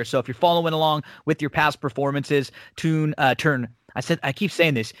get there. So if you're following along with your past performances, turn. I keep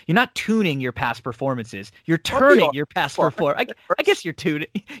saying this. You're not tuning your past performances. You're turning your past performance. I guess you're tuning.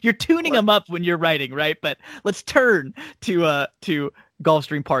 You're tuning them up when you're writing, right? But let's turn to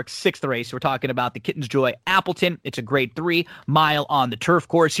Gulfstream Park's 6th race. We're talking about the Kitten's Joy Appleton. It's a grade 3 mile on the turf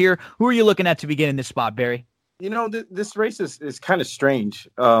course here. Who are you looking at to begin in this spot, Barry? This race is kind of strange.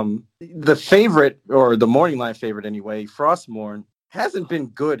 The favorite, or the morning line favorite anyway, Frostmourne, hasn't been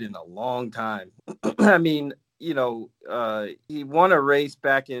good in a long time. I mean, he won a race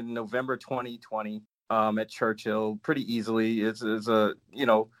back in November 2020 at Churchill pretty easily. It's a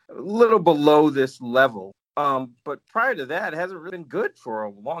little below this level. But prior to that, it hasn't really been good for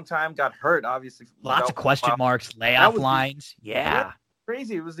a long time. Got hurt, obviously. Lots of question marks, layoff lines. Yeah.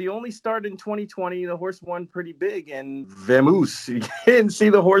 Crazy. It was the only start in 2020. The horse won pretty big, and Vamoose, you didn't see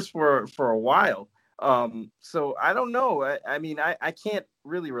the horse for a while. So I don't know. I mean, I can't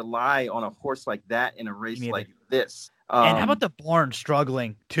really rely on a horse like that in a race like this. And how about the barn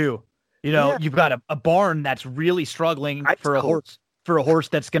struggling too? You've got a barn that's really struggling for a horse. For a horse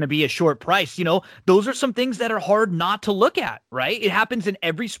that's going to be a short price, those are some things that are hard not to look at, right? It happens in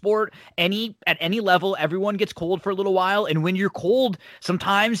every sport, at any level. Everyone gets cold for a little while, and when you're cold,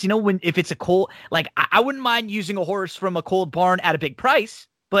 sometimes, if it's a cold, like I wouldn't mind using a horse from a cold barn at a big price,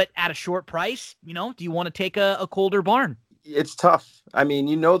 but at a short price, do you want to take a colder barn? It's tough. I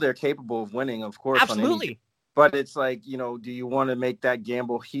mean, they're capable of winning, of course. Absolutely. But it's like, do you want to make that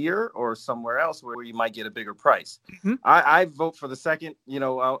gamble here or somewhere else where you might get a bigger price? Mm-hmm. I vote for the second.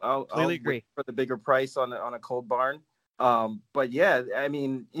 I'll agree for the bigger price on a cold barn. But yeah, I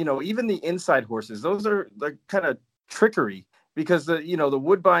mean, even the inside horses, those are like kind of trickery because the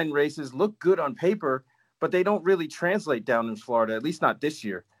Woodbine races look good on paper, but they don't really translate down in Florida, at least not this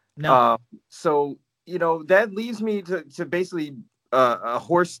year. No. So that leaves me to basically a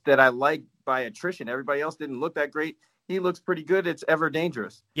horse that I like by attrition. Everybody else didn't look that great. He looks pretty good. It's Ever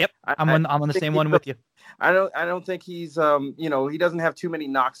Dangerous. Yep. I'm on the same one with you. I don't think he's he doesn't have too many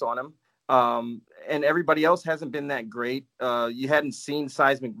knocks on him. And everybody else hasn't been that great. You hadn't seen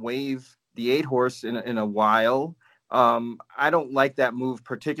Seismic Wave, the 8 horse in a while. I don't like that move,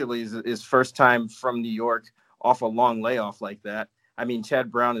 particularly his first time from New York off a long layoff like that. I mean,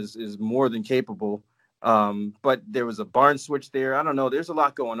 Chad Brown is more than capable. But there was a barn switch there. I don't know. There's a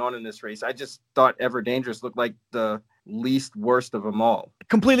lot going on in this race. I just thought Ever Dangerous looked like the least worst of them all.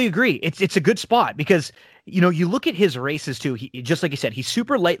 Completely agree. It's a good spot because, you look at his races too. He, just like you said, he's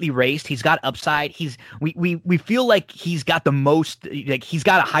super lightly raced. He's got upside. We feel like he's got the most, like he's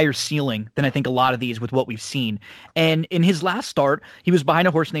got a higher ceiling than I think a lot of these with what we've seen. And in his last start, he was behind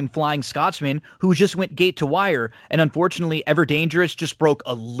a horse named Flying Scotsman who just went gate to wire. And unfortunately, Ever Dangerous just broke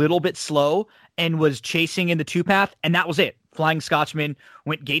a little bit slow and was chasing in the 2-path. And that was it. Flying Scotsman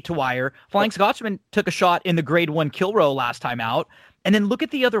went gate to wire. Flying Scotsman took a shot in the grade 1 Kilroe last time out. And then look at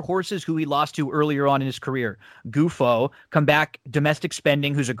the other horses who he lost to earlier on in his career. Gufo, come back, Domestic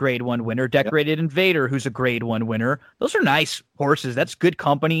Spending, who's a Grade 1 winner. Decorated Invader, who's a Grade 1 winner. Those are nice horses. That's good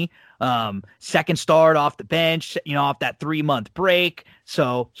company. Second start off the bench, off that 3-month break.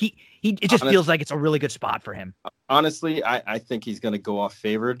 So it just feels like it's a really good spot for him. Honestly, I think he's going to go off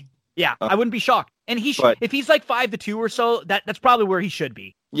favored. Yeah, I wouldn't be shocked. And if he's like 5-2 or so, that's probably where he should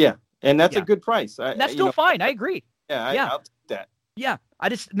be. Yeah, and that's a good price. That's still fine. I agree. Yeah, I'll take that. Yeah,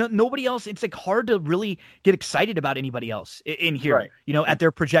 nobody else. It's like hard to really get excited about anybody else in here, right. At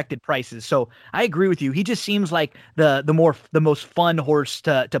their projected prices. So I agree with you. He just seems like the most fun horse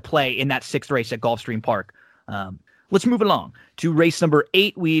to play in that 6th race at Gulfstream Park. Let's move along to race number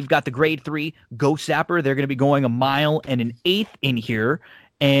 8. We've got the Grade 3 Ghost Zapper. They're going to be going 1 mile and 1/8 in here.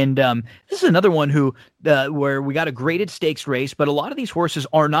 And this is another one where we got a graded stakes race, but a lot of these horses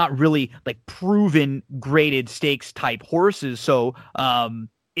are not really like proven graded stakes type horses. So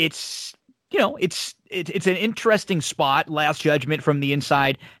it's an interesting spot. Last Judgment from the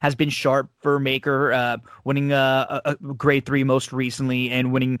inside has been sharp for Maker, winning a Grade 3 most recently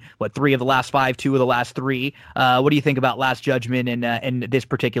and winning 3 of the last 5, 2 of the last 3. What do you think about Last Judgment and this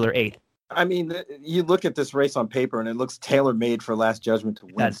particular 8th? I mean, you look at this race on paper and it looks tailor-made for Last Judgment to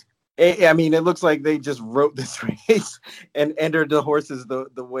win. I mean, it looks like they just wrote this race and entered the horses the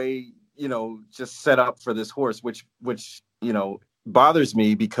way, just set up for this horse, which bothers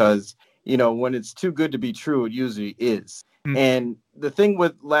me because, when it's too good to be true, it usually is. Mm-hmm. And the thing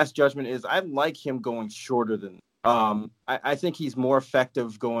with Last Judgment is I like him going shorter than I think he's more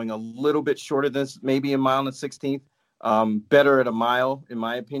effective going a little bit shorter than maybe 1 mile and 1/16. Better at 1 mile, in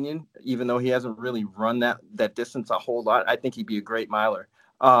my opinion, even though he hasn't really run that distance a whole lot. I think he'd be a great miler.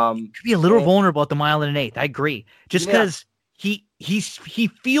 Could be a little vulnerable at the 1 mile and 1/8. I agree. Just because he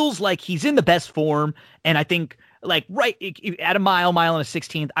feels like he's in the best form, and I think at 1 mile and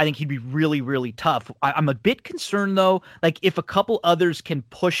 1/16, I think he'd be really, really tough. I'm a bit concerned though, if a couple others can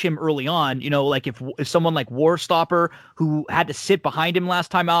push him early on, if someone like Warstopper, who had to sit behind him last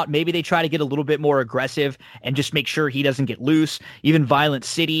time out, maybe they try to get a little bit more aggressive and just make sure he doesn't get loose. Even Violent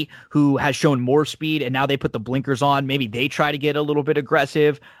City, who has shown more speed and now they put the blinkers on, maybe they try to get a little bit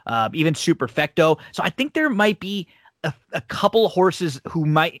aggressive. Even Superfecto. So I think there might be a couple of horses who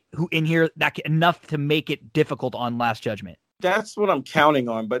in here that enough to make it difficult on Last Judgment. That's what I'm counting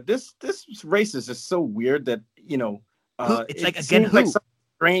on. But this race is just so weird that it's like something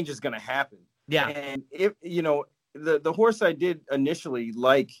strange is going to happen. Yeah, and if the horse I did initially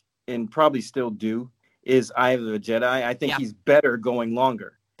like and probably still do is Eye of the Jedi. I think he's better going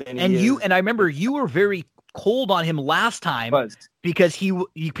longer than he is. And I remember you were very cold on him last time because you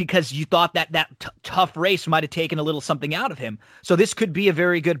thought that tough race might have taken a little something out of him. So this could be a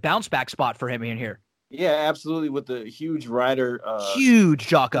very good bounce back spot for him in here. Yeah, absolutely. With the huge rider, huge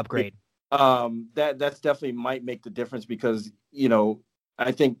jock upgrade. That's definitely might make the difference because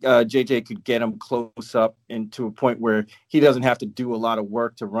I think JJ could get him close up and to a point where he doesn't have to do a lot of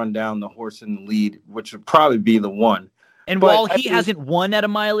work to run down the horse in the lead, which would probably be the one. And while he hasn't won at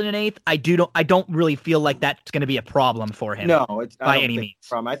 1 mile and 1/8, I don't really feel like that's going to be a problem for him. No, it's by any means.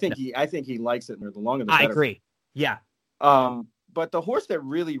 I think he likes it. The longer, the better. I agree. Yeah. But the horse that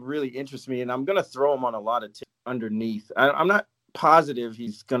really, really interests me, and I'm going to throw him on a lot of underneath. I'm not positive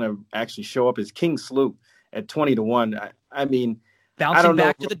he's going to actually show up, is King Slew at 20-1. I mean, bouncing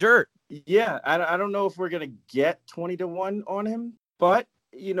back to the dirt. Yeah, I don't know if we're going to get 20-1 on him, but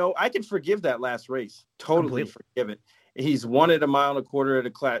I can forgive that last race. Totally forgive it. He's won at 1.25 miles at a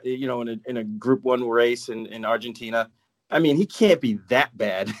class, in a Group 1 race in Argentina. I mean, he can't be that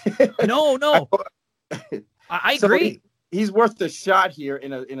bad. No. I agree. He's worth a shot here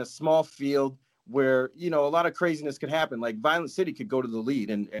in a small field where, a lot of craziness could happen. Like Violent City could go to the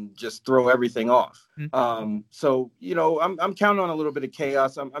lead and just throw everything off. Mm-hmm. So, I'm counting on a little bit of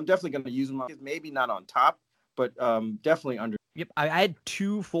chaos. I'm definitely going to use him. Maybe not on top, but definitely under. Yep, I had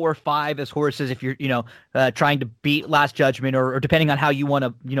 2, 4, 5 as horses. If you're, trying to beat Last Judgment, or depending on how you want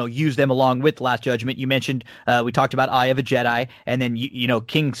to, use them along with Last Judgment. You mentioned we talked about Eye of a Jedi, and then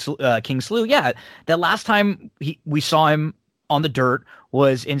King Slew. Yeah, the last time we saw him on the dirt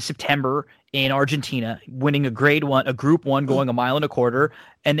was in September in Argentina, winning a Grade 1, a Group 1, going 1.25 miles.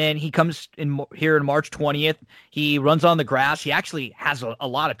 And then he comes in here in March 20th. He runs on the grass. He actually has a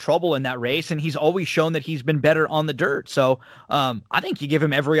lot of trouble in that race, and he's always shown that he's been better on the dirt. So I think you give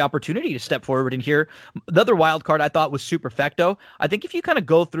him every opportunity to step forward in here. The other wild card I thought was Superfecto. I think if you kind of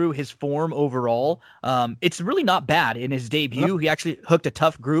go through his form overall, it's really not bad. In his debut, he actually hooked a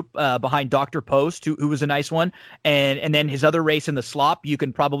tough group behind Dr. Post, who was a nice one. And then his other race in the slop, you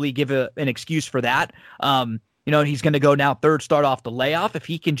can probably give an excuse for that. He's going to go now third start off the layoff. If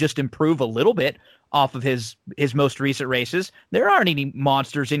he can just improve a little bit off of his most recent races, there aren't any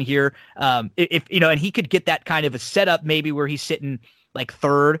monsters in here. And he could get that kind of a setup maybe where he's sitting like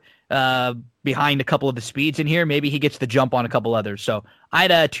third behind a couple of the speeds in here. Maybe he gets the jump on a couple others. So I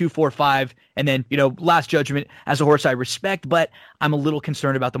had a 2, 4, 5. And then, Last Judgment as a horse I respect, but I'm a little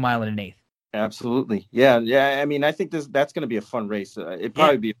concerned about the 1 1/8. Absolutely. Yeah. I mean, I think that's going to be a fun race. It'd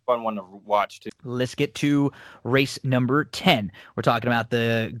probably be a fun one to watch too. Let's get to race number 10. We're talking about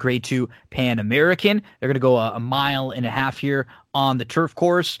the Grade 2 Pan American. They're going to go a 1.5 miles here on the turf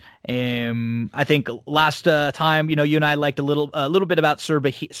course. I think last time, you and I liked a little bit about Sir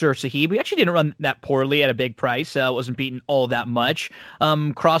Sahib. We actually didn't run that poorly at a big price. Wasn't beaten all that much.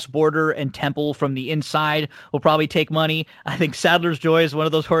 Cross Border and Temple from the inside will probably take money. I think Sadler's Joy is one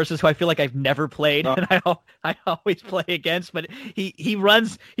of those horses who I feel like I've never played and I always play against, but he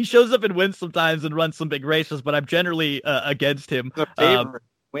shows up and wins sometimes and runs some big races, but I'm generally against him.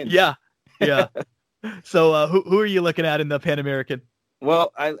 Wins. Yeah. So who are you looking at in the Pan American?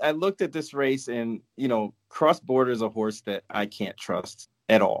 Well, I looked at this race and, Cross Border is a horse that I can't trust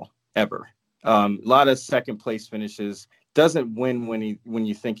at all, ever. A lot of second place finishes, doesn't win when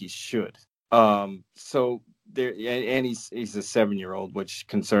you think he should. So there, and he's a 7-year-old, which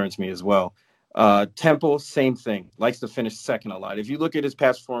concerns me as well. Temple, same thing, likes to finish second a lot. If you look at his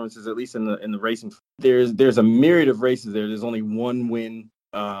past performances, at least in the racing, there's a myriad of races there. There's only one win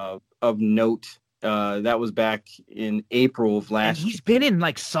of note. That was back in April of last year. He's been in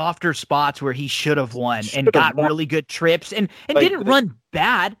like softer spots where he should have won and got really good trips and didn't run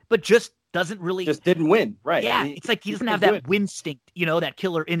bad, but just didn't win. Right. Yeah. It's like he doesn't have that win instinct, that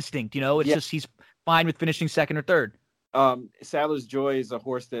killer instinct, it's just, he's fine with finishing second or third. Sadler's Joy is a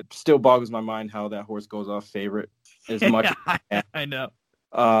horse that still boggles my mind how that horse goes off favorite as much. I know.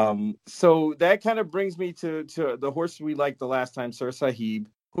 So that kind of brings me to the horse we liked the last time, Sir Sahib,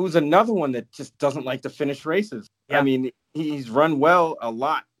 who's another one that just doesn't like to finish races. Yeah. I mean, he's run well a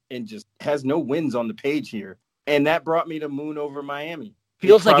lot and just has no wins on the page here. And that brought me to Moon Over Miami.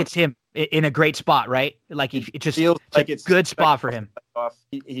 Feels like it's him in a great spot, right? Like it just feels like it's a good spot for him.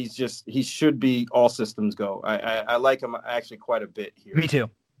 He should be all systems go. I like him actually quite a bit here. Me too.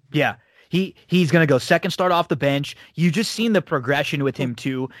 Yeah. He's going to go second start off the bench. You just seen the progression with him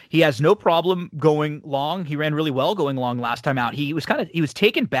too. He has no problem going long. He ran really well going long last time out. He was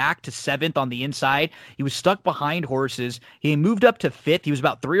taken back to 7th on the inside. He was stuck behind horses. He moved up to 5th. He was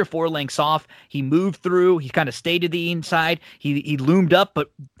about 3 or 4 lengths off. He moved through. He kind of stayed to the inside. He loomed up,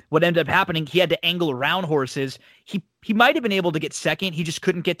 but what ended up happening, he had to angle around horses. He might have been able to get second. He just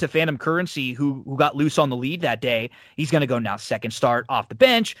couldn't get to Phantom Currency, who got loose on the lead that day. He's going to go now second start off the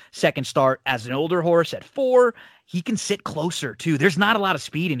bench, second start as an older horse at 4. He can sit closer, too. There's not a lot of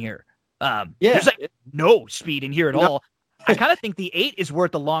speed in here. There's no speed in here at all. I kind of think the 8 is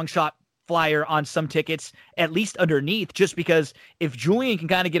worth a long shot flyer on some tickets, at least underneath, just because if Julian can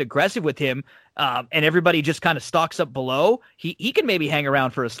kind of get aggressive with him and everybody just kind of stalks up below, he can maybe hang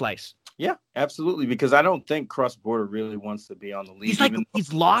around for a slice. Yeah, absolutely. Because I don't think Cross Border really wants to be on the lead.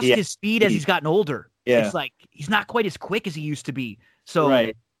 He's lost his speed as he's gotten older. Yeah. It's like he's not quite as quick as he used to be. So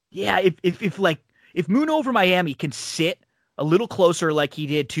right. Yeah, if Moon Over Miami can sit a little closer like he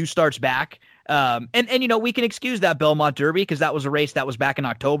did 2 starts back, and we can excuse that Belmont Derby because that was a race that was back in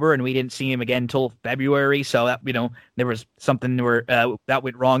October and we didn't see him again until February. So that there was something where that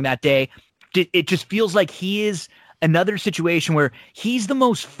went wrong that day. It just feels like he is another situation where he's the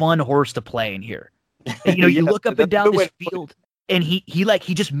most fun horse to play in here. You look up and down this field and he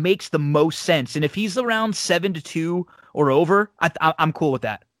just makes the most sense. And if he's around 7-2 or over, I'm cool with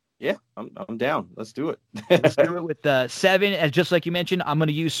that. Yeah, I'm down. Let's do it. Let's do it with 7. As just like you mentioned, I'm going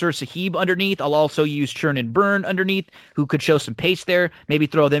to use Sir Sahib underneath. I'll also use Churn and Burn underneath, who could show some pace there. Maybe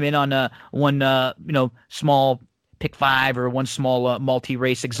throw them in on one small pick 5 or one small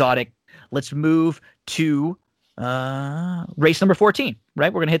multi-race exotic. Let's move to race number 14,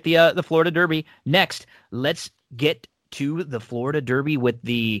 right? We're going to hit the Florida Derby next. Let's get to the Florida Derby with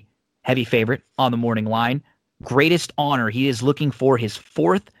the heavy favorite on the morning line, Greatest Honor. He is looking for his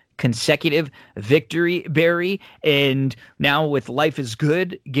 4th consecutive victory, Barry, and now with Life is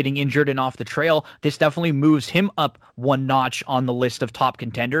Good getting injured and off the trail, this definitely moves him up one notch on the list of top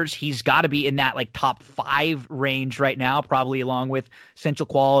contenders. He's got to be in that top 5 range right now, probably along with Central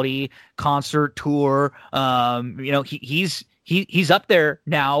Quality, Concert Tour. He's up there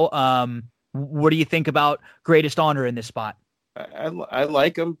now. What do you think about Greatest Honor in this spot? I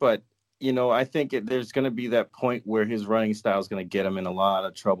like him, but I think there's going to be that point where his running style is going to get him in a lot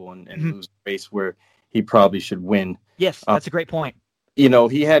of trouble and lose a race where he probably should win. Yes, that's a great point.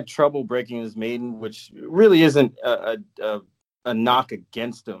 he had trouble breaking his maiden, which really isn't a knock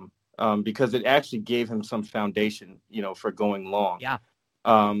against him, because it actually gave him some foundation, for going long. Yeah.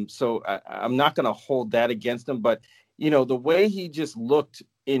 So I'm not going to hold that against him, but the way he just looked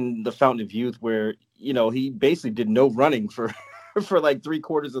in the Fountain of Youth, where he basically did no running for like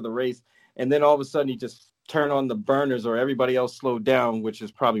 3/4 of the race, and then all of a sudden he just turned on the burners, or everybody else slowed down, which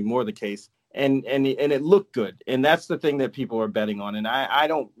is probably more the case. And it looked good. And that's the thing that people are betting on. And I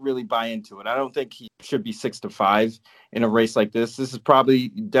don't really buy into it. I don't think he should be 6-5 in a race like this. This is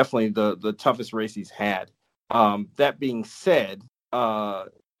definitely the toughest race he's had. That being said,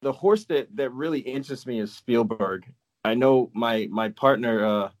 the horse that really interests me is Spielberg. I know my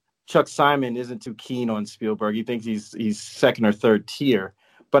partner, Chuck Simon, isn't too keen on Spielberg. He thinks he's second or third tier.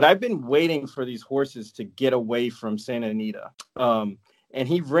 But I've been waiting for these horses to get away from Santa Anita. And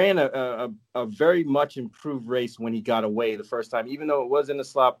he ran a very much improved race when he got away the first time, even though it was in the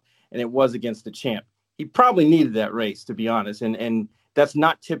slop and it was against the champ. He probably needed that race, to be honest. And that's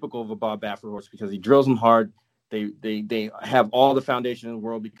not typical of a Bob Baffert horse, because he drills them hard. They have all the foundation in the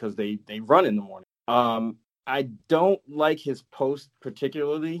world because they run in the morning. I don't like his post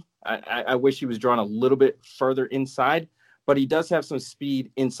particularly. I wish he was drawn a little bit further inside, but he does have some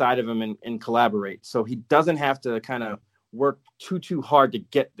speed inside of him and collaborate. So he doesn't have to kind of work too hard to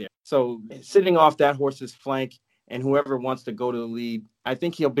get there. So sitting off that horse's flank, and whoever wants to go to the lead, I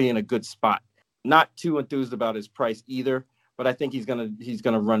think he'll be in a good spot. Not too enthused about his price either, but I think he's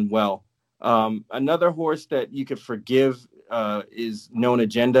gonna run well. Another horse that you could forgive is Known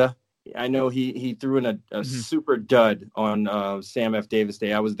Agenda. I know he threw in a super dud on Sam F. Davis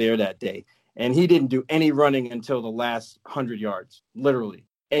Day. I was there that day, and he didn't do any running until the last 100 yards, literally.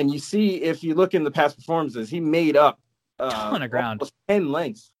 And you see, if you look in the past performances, he made up ton of ground, 10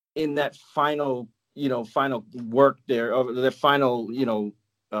 lengths in that final work there, over the final,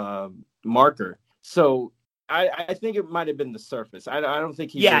 marker. So I think it might have been the surface. I don't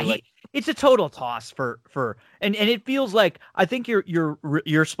think it's a total toss for and it feels like, I think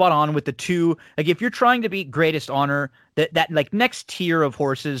you're spot on with the two. Like, if you're trying to beat Greatest Honor, that like next tier of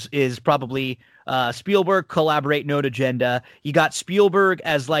horses is probably Spielberg, Collaborate, Known Agenda. You got Spielberg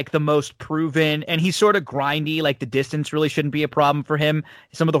as like the most proven, and he's sort of grindy. Like, the distance really shouldn't be a problem for him.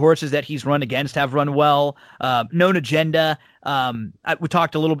 Some of the horses that he's run against have run well. Known Agenda. We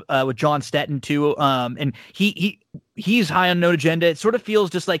talked a little with John Stetton too, and he's high on Known Agenda. It sort of feels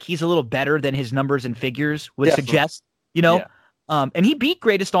just like he's a little better than his numbers and figures would suggest. Yeah. And he beat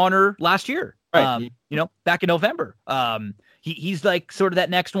Greatest Honor last year. Right. Back in November. He's like sort of that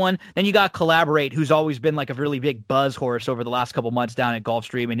next one. Then you got Collaborate, who's always been like a really big buzz horse over the last couple months down at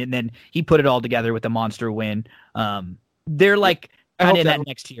Gulfstream, and then he put it all together with the monster win. They're like kind of in that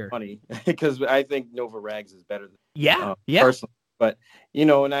next tier. Funny, because I think Nova Rags is better than personally. But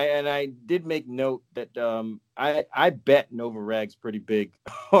and I did make note that I bet Nova Rags pretty big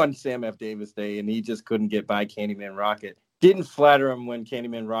on Sam F. Davis Day, and he just couldn't get by Candyman Rocket. Didn't flatter him when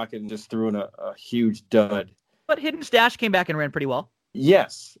Candyman Rocket just threw in a huge dud. But Hidden Stash came back and ran pretty well.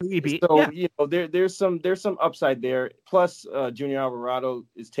 Yes. He beat. So there's some upside there. Plus, Junior Alvarado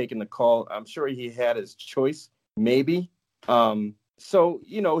is taking the call. I'm sure he had his choice, maybe. So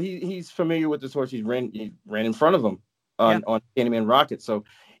he's familiar with this horse. He ran in front of him on Candyman Rocket. So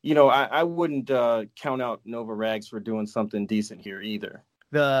I wouldn't count out Nova Rags for doing something decent here either.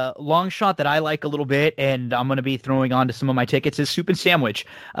 The long shot that I like a little bit, and I'm going to be throwing onto some of my tickets, is Soup and Sandwich.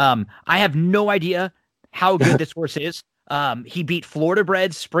 I have no idea how good this horse is. He beat Florida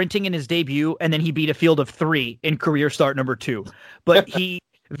Breds sprinting in his debut, and then he beat a field of 3 in career start number 2. But he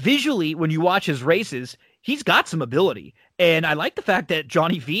visually, when you watch his races, he's got some ability. And I like the fact that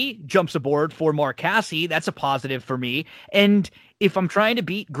Johnny V jumps aboard for Mark Casse. That's a positive for me. And if I'm trying to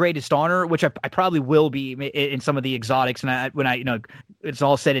beat Greatest Honor, which I probably will be in some of the exotics, and when it's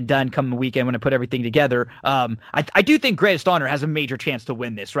all said and done come the weekend when I put everything together, I do think Greatest Honor has a major chance to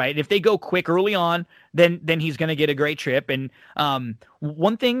win this, right? If they go quick early on, then he's going to get a great trip. And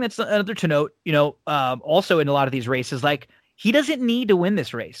one thing that's another to note, also in a lot of these races, like, he doesn't need to win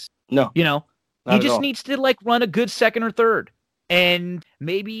this race. No. He just needs to like run a good second or third. And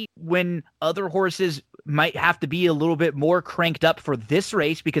maybe when other horses might have to be a little bit more cranked up for this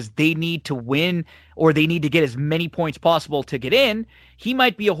race because they need to win or they need to get as many points possible to get in, he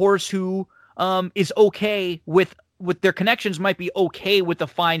might be a horse who is okay with their connections, might be okay with a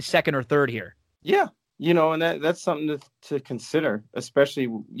fine second or third here. Yeah. And that's something to consider, especially,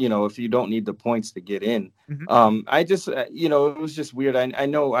 if you don't need the points to get in. Mm-hmm. I just, it was just weird. I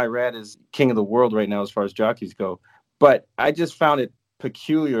know Irad is king of the world right now as far as jockeys go, but I just found it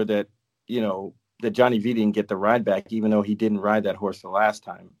peculiar that, that Johnny V didn't get the ride back, even though he didn't ride that horse the last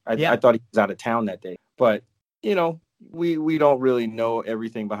time. I thought he was out of town that day. But, you know, we don't really know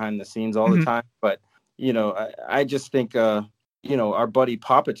everything behind the scenes all the time. But, you know, I just think, you know, our buddy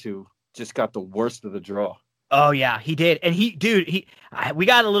Papatu just got the worst of the draw. Oh yeah, he did. And we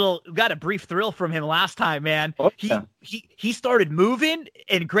got a brief thrill from him last time, man. Oh, yeah. He started moving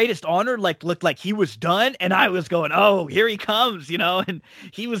and Greatest Honor looked like he was done. And I was going, oh, here he comes, you know, and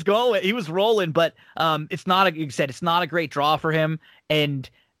he was rolling, but it's not a great draw for him. And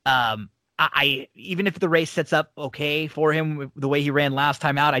I even if the race sets up okay for him the way he ran last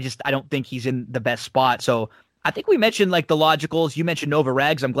time out, I don't think he's in the best spot. So I think we mentioned like the logicals. You mentioned Nova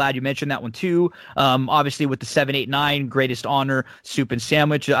Regs. I'm glad you mentioned that one too. Obviously with the 789 Greatest Honor Soup and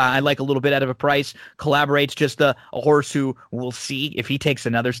Sandwich, I like a little bit out of a price. Collaborate's just a horse who we'll see if he takes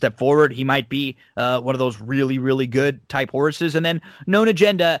another step forward. He might be one of those really, really good type horses. And then Known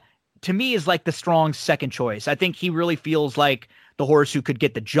Agenda to me is like the strong second choice. I think he really feels like the horse who could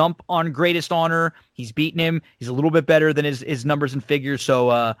get the jump on Greatest Honor. He's beaten him. He's a little bit better than his numbers and figures.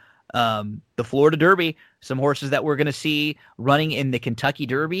 So the Florida Derby, some horses that we're going to see running in the Kentucky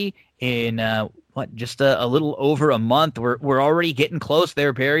Derby in just a little over a month. We're already getting close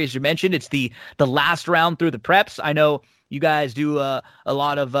there, Barry. As you mentioned, it's the last round through the preps. I know you guys do a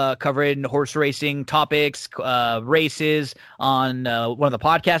lot of covering horse racing topics, races on one of the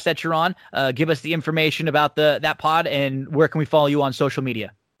podcasts that you're on. Give us the information about that pod, and where can we follow you on social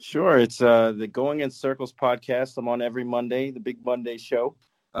media? Sure. It's the Going in Circles podcast. I'm on every Monday, the Big Monday show.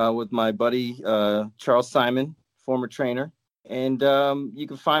 With my buddy Charles Simon, former trainer. And you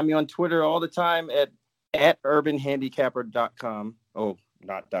can find me on Twitter all the time at urbanhandicapper.com. Oh,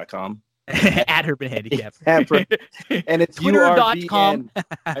 not .com. At Urban Handicapper. And it's Twitter.com.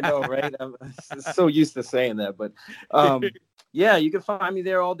 I know, right? I'm so used to saying that. But yeah, you can find me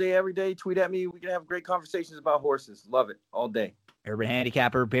there all day, every day. Tweet at me. We can have great conversations about horses. Love it all day. Urban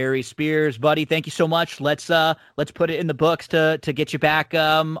Handicapper Barry Spears, buddy, thank you so much. Let's put it in the books to get you back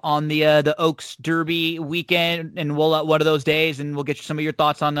on the Oaks Derby weekend, and we'll one of those days, and we'll get you some of your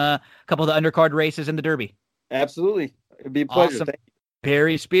thoughts on a couple of the undercard races in the Derby. Absolutely, it'd be a pleasure. Awesome.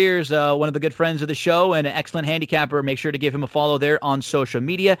 Barry Spears, one of the good friends of the show and an excellent handicapper. Make sure to give him a follow there on social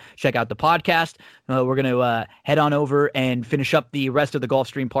media. Check out the podcast. We're going to head on over and finish up the rest of the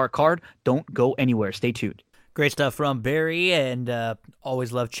Gulfstream Park card. Don't go anywhere. Stay tuned. Great stuff from Barry, and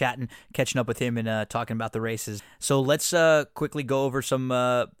always love catching up with him and talking about the races. So let's quickly go over some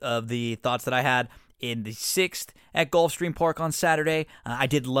of the thoughts that I had in the 6th at Gulfstream Park on Saturday. I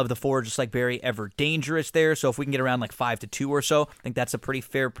did love the 4, just like Barry, Ever Dangerous there. So if we can get around like 5-2 or so, I think that's a pretty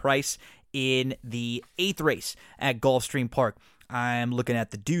fair price. In the 8th race at Gulfstream Park, I'm looking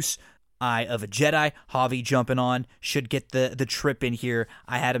at the Deuce, Eye of a Jedi. Javi jumping on, should get the trip in here.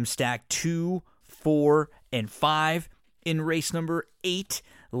 I had him stacked 2, 4, and 5 in race number 8.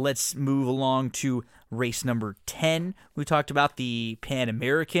 Let's move along to race number 10. We talked about the Pan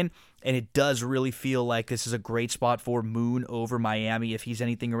American, and it does really feel like this is a great spot for Moon over Miami. If he's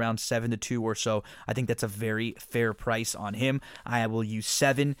anything around 7-2 or so, I think that's a very fair price on him. I will use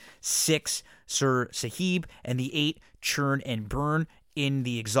 7, 6, Sir Sahib, and the 8, Churn and Burn in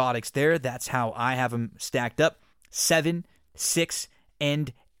the exotics there. That's how I have them stacked up. 7, 6,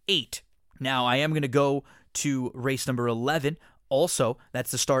 and 8. Now, I am going to go to race number 11. Also,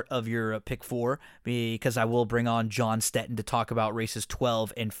 that's the start of your pick 4, because I will bring on John Stetton to talk about races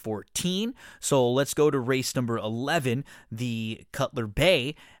 12 and 14. So let's go to race number 11, the Cutler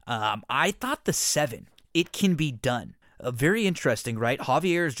Bay. I thought the 7, it can be done. Very interesting, right?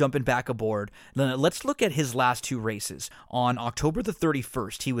 Javier is jumping back aboard. Let's look at his last 2 races. On October the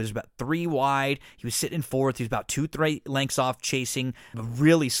 31st, he was about 3 wide. He was sitting in 4th. He was about 2-3 lengths off, chasing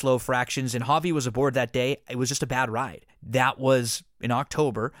really slow fractions. And Javi was aboard that day. It was just a bad ride. That was in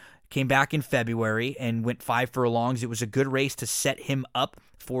October. Came back in February and went 5 furlongs. It was a good race to set him up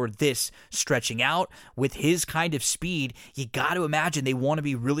for this stretching out. With his kind of speed, you got to imagine they want to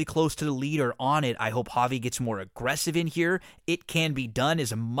be really close to the lead or on it. I hope Javi gets more aggressive in here. It Can Be Done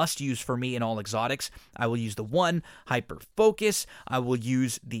is a must-use for me in all exotics. I will use the 1, Hyper Focus. I will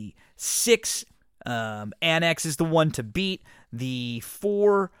use the 6, Annex is the one to beat. The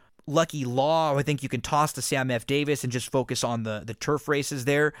 4, Lucky Law, I think you can toss to Sam F. Davis and just focus on the turf races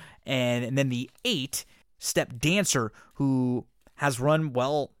there. And then the 8, Step Dancer, who has run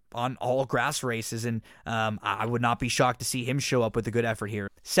well on all grass races, and I would not be shocked to see him show up with a good effort here.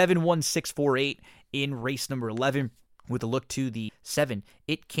 7, 1, 6, 4, 8 in race number 11. With a look to the 7,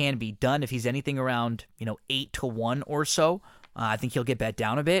 It Can Be Done. If he's anything around 8-1 or so, I think he'll get bet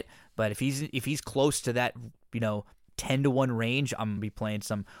down a bit. But if he's close to that 10-1 range, I'm going to be playing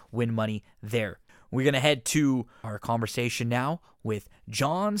some win money there. we're going to head to our conversation now with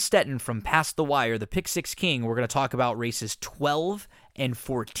John Stettin from Past the Wire, the Pick Six King. We're going to talk about races 12 and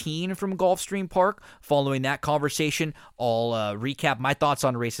 14 from Gulfstream Park. Following that conversation, I'll recap my thoughts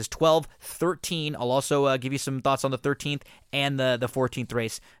on races 12, 13. I'll also give you some thoughts on the 13th and the 14th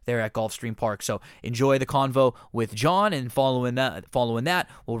race there at Gulfstream Park. So enjoy the convo with John, and following that,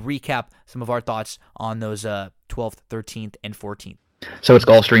 we'll recap some of our thoughts on those 12th, 13th, and 14th. So it's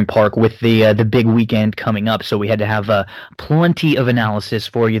Gulfstream Park with the big weekend coming up. So we had to have plenty of analysis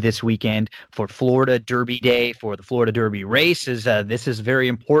for you this weekend for Florida Derby Day, for the Florida Derby race. This is very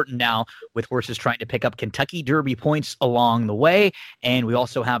important now with horses trying to pick up Kentucky Derby points along the way. And we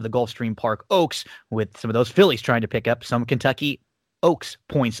also have the Gulfstream Park Oaks with some of those fillies trying to pick up some Kentucky Oaks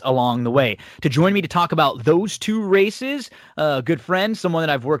points along the way. To join me to talk about those two races, a good friend, someone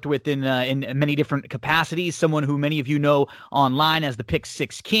that I've worked with in many different capacities, someone who many of you know online as the Pick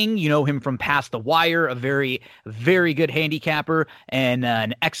Six King. You know him from Past the Wire, a very, very good handicapper and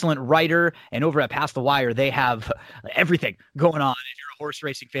an excellent writer. And over at Past the Wire, they have everything going on. If you're a horse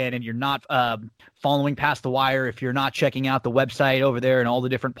racing fan and you're not following Past the Wire, if you're not checking out the website over there and all the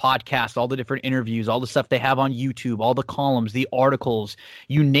different podcasts, all the different interviews, all the stuff they have on YouTube, all the columns, the articles,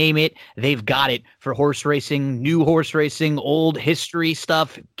 you name it, they've got it for horse racing, new horse racing, old history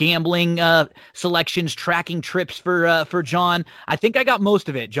stuff, gambling selections, tracking trips for John. I think I got most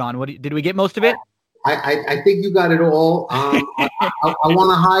of it, John. Did we get most of it? I think you got it all. I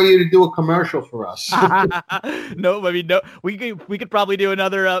want to hire you to do a commercial for us. No. We could probably do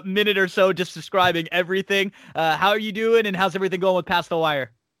another minute or so just describing everything. How are you doing, and how's everything going with Past the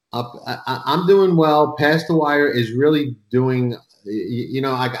Wire? I'm doing well. Past the Wire is really doing.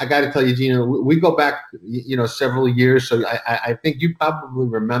 I got to tell you, Gino, we go back, several years. So I think you probably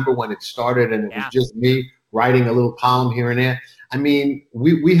remember when it started, and it was just me writing a little column here and there. I mean,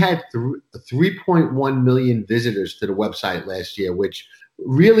 we had 3.1 million visitors to the website last year, which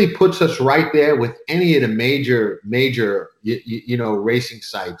really puts us right there with any of the major racing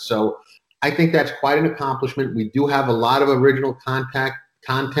sites. So I think that's quite an accomplishment. We do have a lot of original content.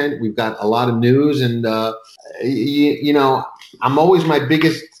 We've got a lot of news, and I'm always my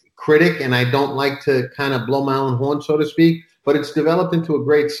biggest critic, and I don't like to kind of blow my own horn, so to speak. But it's developed into a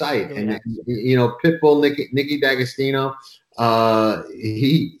great site, and Pitbull, Nicky D'Agostino.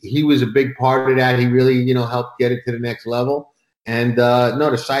 He was a big part of that. He really, helped get it to the next level. And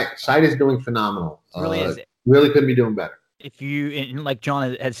the site is doing phenomenal. Really is. Really couldn't be doing better. If you, like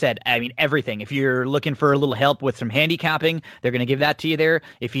John had said, I mean, everything. If you're looking for a little help with some handicapping, they're going to give that to you there.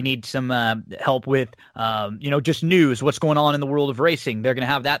 If you need some help with, just news, what's going on in the world of racing, they're going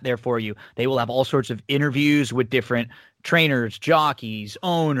to have that there for you. They will have all sorts of interviews with different trainers, jockeys,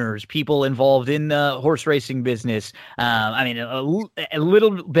 owners, people involved in the horse racing business. A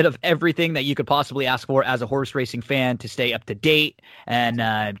little bit of everything that you could possibly ask for as a horse racing fan to stay up to date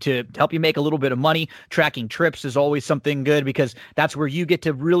and to help you make a little bit of money. Tracking trips is always something good because that's where you get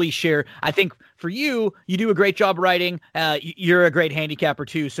to really share. I think for you do a great job writing. You're a great handicapper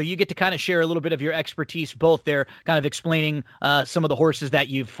too. So you get to kind of share a little bit of your expertise both there, kind of explaining some of the horses that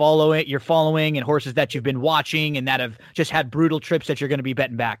you're following and horses that you've been watching and that have just had brutal trips that you're going to be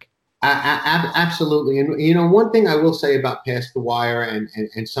betting back. Absolutely. And, one thing I will say about Past the Wire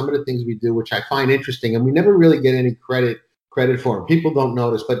and some of the things we do, which I find interesting, and we never really get any credit for them. People don't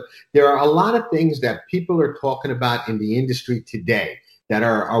notice, but there are a lot of things that people are talking about in the industry today that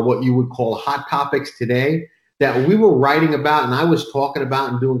are what you would call hot topics today that we were writing about and I was talking about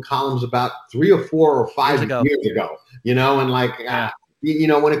and doing columns about 3 or 4 or 5 years ago,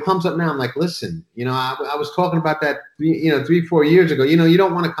 when it comes up now, I'm like, listen, I was talking about that, 3-4 years ago. You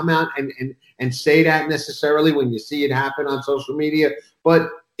don't want to come out and say that necessarily when you see it happen on social media, but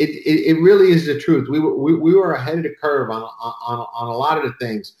it really is the truth. We were ahead of the curve on a lot of the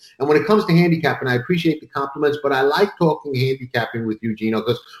things. And when it comes to handicapping, I appreciate the compliments, but I like talking handicapping with you, Gino,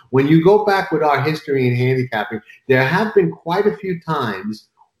 because when you go back with our history in handicapping, there have been quite a few times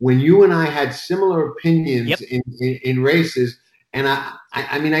when you and I had similar opinions in races. And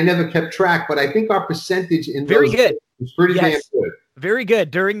I mean, I never kept track, but I think our percentage in very good was pretty damn good. Very good.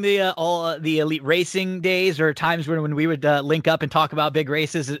 During the elite racing days or times when we would link up and talk about big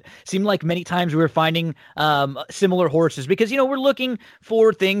races, it seemed like many times we were finding similar horses because, we're looking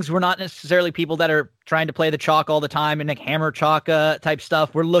for things. We're not necessarily people that are trying to play the chalk all the time and like hammer chalk type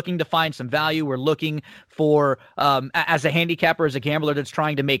stuff. We're looking to find some value. We're looking for, as a handicapper, as a gambler that's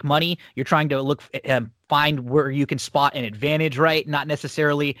trying to make money, you're trying to look find where you can spot an advantage, right? Not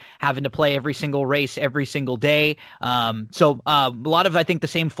necessarily having to play every single race every single day. So a lot of, I think, the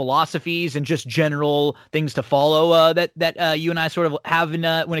same philosophies and just general things to follow that you and I sort of have in,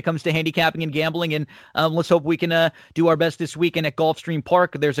 when it comes to handicapping and gambling. And let's hope we can do our best this weekend at Gulfstream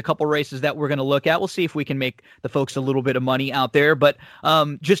Park. There's a couple races that we're going to look at. We'll see if we can make the folks a little bit of money out there. But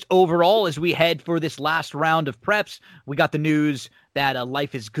just overall, as we head for this last round of preps, we got the news that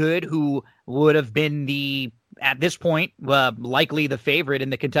Life is Good, who would have been at this point, likely the favorite in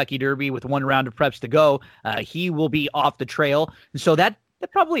the Kentucky Derby with one round of preps to go. He will be off the trail. And so that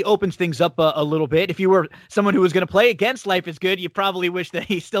probably opens things up a little bit. If you were someone who was going to play against Life is Good, you probably wish that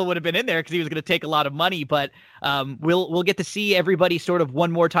he still would have been in there because he was going to take a lot of money. But we'll get to see everybody sort of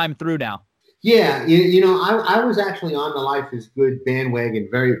one more time through now. Yeah, I was actually on the Life is Good bandwagon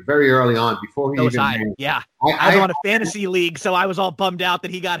very, very early on before he even ran. Yeah, I was on a fantasy league, so I was all bummed out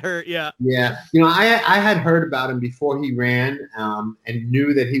that he got hurt. Yeah. Yeah, I had heard about him before he ran, and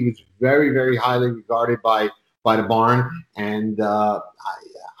knew that he was very, very highly regarded by the barn, and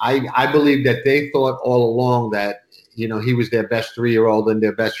I believe that they thought all along that he was their best 3-year-old and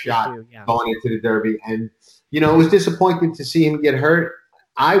their best shot going into the Derby, and it was disappointing to see him get hurt.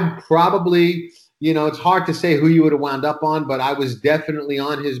 I probably, it's hard to say who you would have wound up on, but I was definitely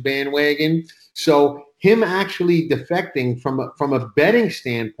on his bandwagon. So him actually defecting from a betting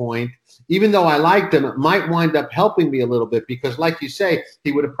standpoint, even though I liked him, it might wind up helping me a little bit because, like you say,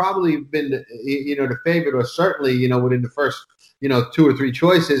 he would have probably been, the favorite, or certainly, within the first, 2 or 3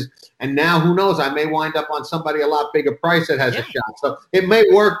 choices. And now, who knows? I may wind up on somebody a lot bigger price that has a shot. So it may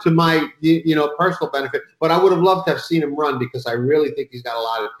work to my, personal benefit. But I would have loved to have seen him run because I really think he's got a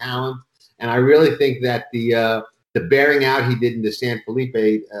lot of talent, and I really think that the bearing out he did in the San Felipe,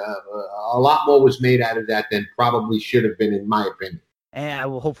 a lot more was made out of that than probably should have been, in my opinion. And I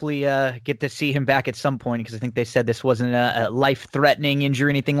will hopefully get to see him back at some point because I think they said this wasn't a life-threatening injury or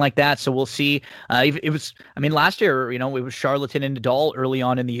anything like that. So we'll see. It was, last year, it was Charlatan and Nadal early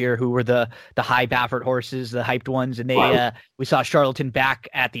on in the year who were the high Baffert horses, the hyped ones. And we saw Charlatan back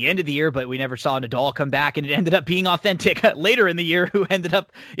at the end of the year, but we never saw Nadal come back. And it ended up being authentic later in the year, who ended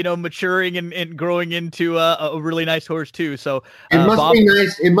up, maturing and growing into a really nice horse too. So it must be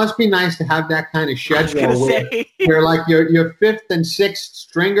nice. It must be nice to have that kind of schedule where like your 5th and 6th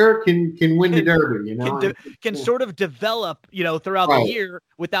stringer can win the Derby, can sort of develop, throughout the year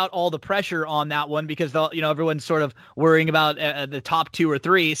without all the pressure on that one because everyone's sort of worrying about the top 2 or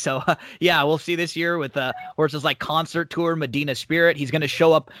 3. So we'll see this year with horses like Concert Tour, Medina Spirit. He's going to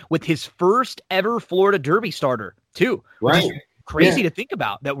show up with his first ever Florida Derby starter too. Right. Crazy to think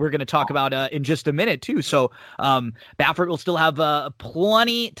about that we're going to talk about in just a minute too. So Baffert will still have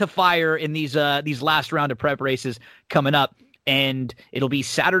plenty to fire in these last round of prep races coming up. And it'll be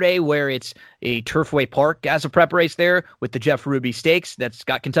Saturday where it's a Turfway Park as a prep race there with the Jeff Ruby Stakes that's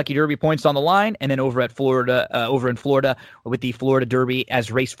got Kentucky Derby points on the line, and then over in Florida with the Florida Derby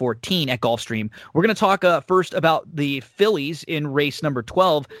as race 14 at Gulfstream. We're going to talk first about the fillies in race number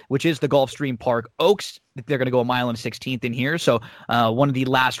 12, which is the Gulfstream Park Oaks. They're going to go a mile and 16th in here. So one of the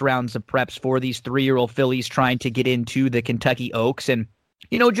last rounds of preps for these 3-year-old fillies trying to get into the Kentucky Oaks. And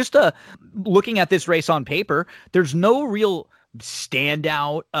just looking at this race on paper, there's no real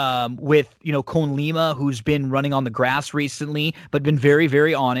standout with Conlima, who's been running on the grass recently, but been very,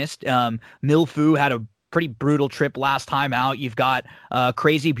 very honest. Milfu had a pretty brutal trip last time out. You've got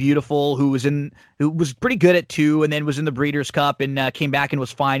Crazy Beautiful, who was pretty good at 2, and then was in the Breeders' Cup and came back and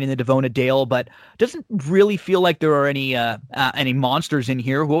was fine in the Devona Dale, but doesn't really feel like there are any monsters in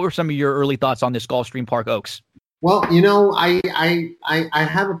here. What were some of your early thoughts on this Gulfstream Park Oaks? Well, I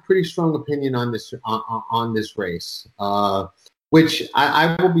have a pretty strong opinion on this race, which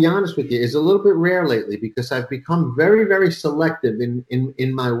I will be honest with you is a little bit rare lately because I've become very, very selective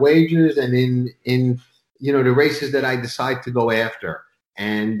in my wagers and in the races that I decide to go after.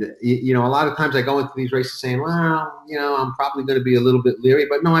 And a lot of times I go into these races saying, well, I'm probably going to be a little bit leery,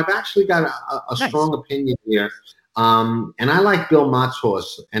 but no, I've actually got a strong opinion here. And I like Bill Mott's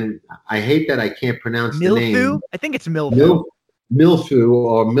horse, and I hate that I can't pronounce the name. I think it's Milfu. Milfu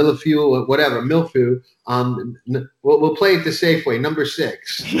or Milifu or whatever, Milfu. We'll play it the safe way, number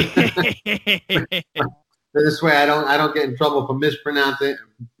 6. This way I don't get in trouble for mispronouncing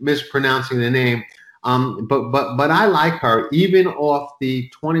the name. But I like her even off the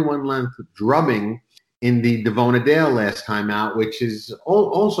 21 length drubbing in the Devona Dale last time out, which is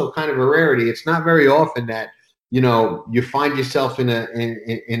also kind of a rarity. It's not very often that you find yourself in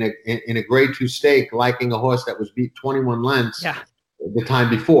a grade 2 stake liking a horse that was beat 21 lengths the time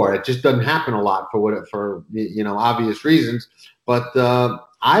before. It just doesn't happen a lot for obvious reasons. But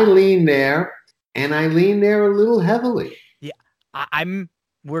I lean there, and I lean there a little heavily. Yeah,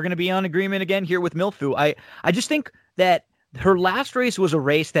 we're going to be on agreement again here with Milfu. I just think that her last race was a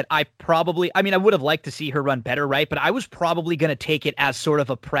race that I would have liked to see her run better, right? But I was probably going to take it as sort of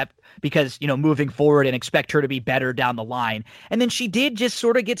a prep because, moving forward and expect her to be better down the line. And then she did just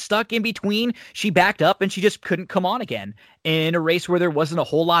sort of get stuck in between. She backed up and she just couldn't come on again in a race where there wasn't a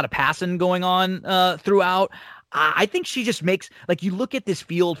whole lot of passing going on throughout. I think she just makes, you look at this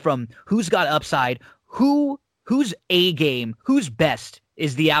field from who's got upside, who's A game, who's best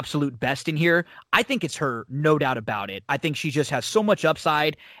is the absolute best in here. I think it's her, no doubt about it. I think she just has so much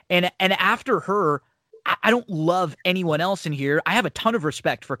upside. And after her, I don't love anyone else in here. I have a ton of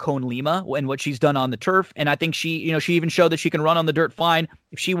respect for Cone Lima and what she's done on the turf. And I think she even showed that she can run on the dirt fine.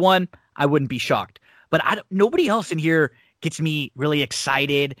 If she won, I wouldn't be shocked. But nobody else in here gets me really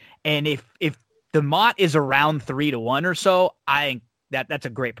excited. And if the Mott is around 3-1 or so, I think that's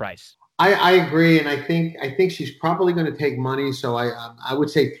a great price. I agree, and I think she's probably going to take money. So I would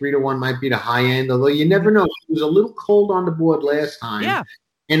say 3-1 might be the high end. Although you never know, she was a little cold on the board last time. Yeah,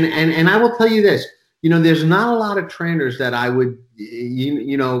 and I will tell you this: there's not a lot of trainers that I would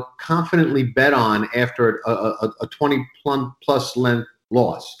confidently bet on after a 20 plus length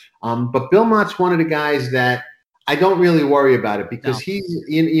loss. But Bill Mott's one of the guys that I don't really worry about it because he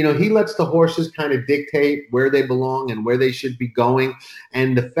lets the horses kind of dictate where they belong and where they should be going.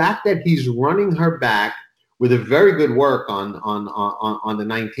 And the fact that he's running her back with a very good work on the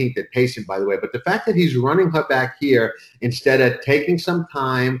 19th at Payson, by the way, but the fact that he's running her back here instead of taking some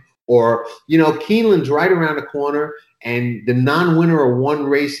time or, Keeneland's right around the corner and the non-winner of 1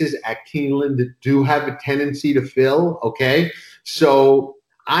 races at Keeneland do have a tendency to fill. Okay. So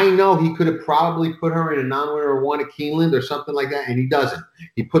I know he could have probably put her in a non-winner of 1 at Keeneland or something like that, and he doesn't.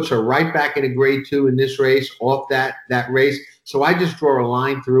 He puts her right back in a grade 2 in this race, off that race. So I just draw a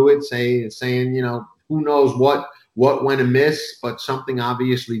line through it, saying, who knows what went amiss, but something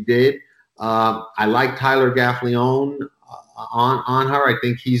obviously did. I like Tyler Gaffalione on her. I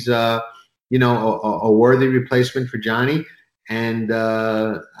think he's a worthy replacement for Johnny. And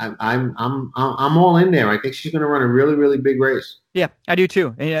I'm all in there. I think she's going to run a really, really big race. Yeah, I do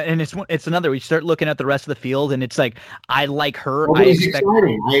too. And it's another. We start looking at the rest of the field, and it's like I like her. Nobody's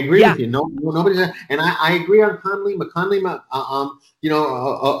exciting. I agree with you. Nobody's. And I agree on Cone Lima. Cone Lima,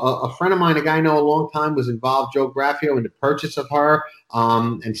 a friend of mine, a guy I know a long time, was involved, Joe Graffio, in the purchase of her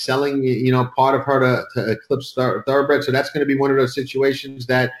and selling, part of her to Eclipse Thoroughbred. So that's going to be one of those situations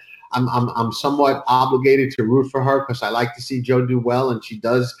that I'm somewhat obligated to root for her because I like to see Joe do well, and she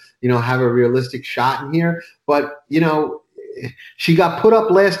does, have a realistic shot in here. But, she got put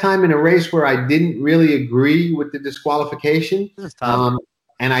up last time in a race where I didn't really agree with the disqualification.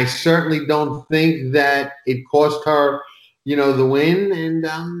 And I certainly don't think that it cost her, the win.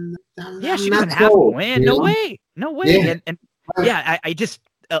 And she doesn't have to win. No way. Yeah. And I just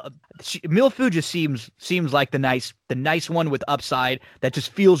Milfu just seems like the nice one with upside that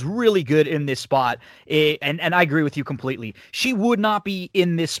just feels really good in this spot. And I agree with you completely. She would not be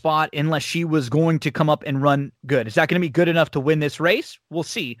in this spot unless she was going to come up and run good. Is that going to be good enough to win this race? We'll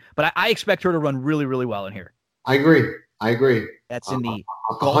see. But I expect her to run really, really well in here. I agree. That's in the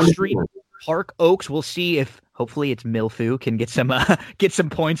Gulfstream Park Oaks. We'll see if hopefully it's Milfu can get some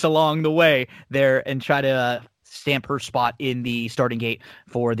points along the way there and try to stamp her spot in the starting gate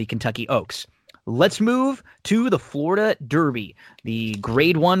for the Kentucky Oaks. Let's move to the Florida Derby, the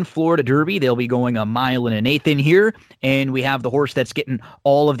Grade 1 Florida Derby. They'll be going 1 1/8 in here, and we have the horse that's getting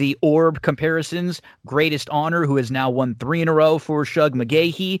all of the Orb comparisons, Greatest Honor, who has now won 3 in a row for Shug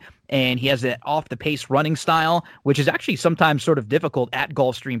McGahee, and he has that off-the-pace running style, which is actually sometimes sort of difficult at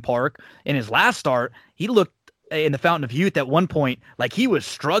Gulfstream Park. In his last start, he looked in the Fountain of Youth at one point like he was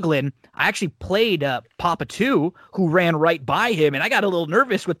struggling. I actually played Papa 2, who ran right by him, and I got a little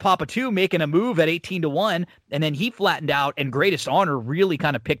nervous with Papa 2 making a move at 18-1, and then he flattened out, and Greatest Honor really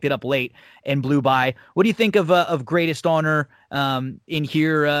kind of picked it up late and blew by. What do you think of Greatest Honor in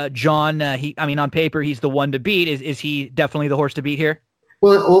here, John? On paper, he's the one to beat. Is he definitely the horse to beat here?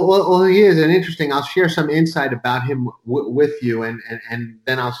 Well, he is, and interesting. I'll share some insight about him with you, and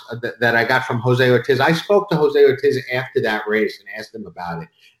then that I got from Jose Ortiz. I spoke to Jose Ortiz after that race and asked him about it.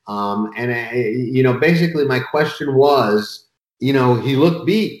 Basically my question was, he looked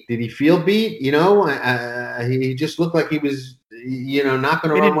beat. Did he feel beat? He just looked like he was, not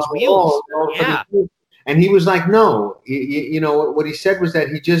going to run well at all. Yeah. And he was like, no. What he said was that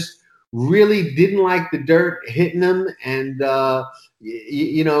he just really didn't like the dirt hitting him, and that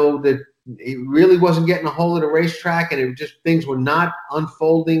he really wasn't getting a hold of the racetrack, and it just things were not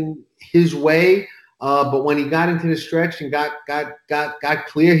unfolding his way. But when he got into the stretch and got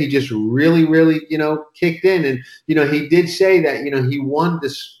clear, he just really, kicked in. And, he did say that, he won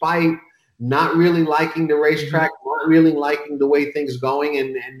despite not really liking the racetrack, not really liking the way things going,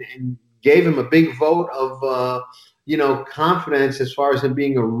 and gave him a big vote of, confidence as far as him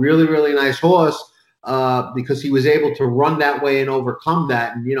being a really, really nice horse, because he was able to run that way and overcome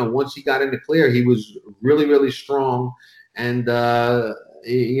that. And, once he got into clear, he was really, really strong. And,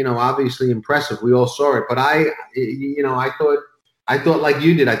 obviously impressive. We all saw it, but I thought like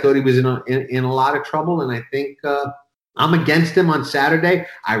you did. I thought he was in a lot of trouble, and I think I'm against him on Saturday.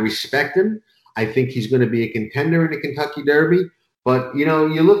 I respect him. I think he's going to be a contender in the Kentucky Derby. But you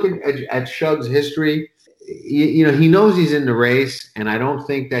look at Shug's history. He knows he's in the race, and I don't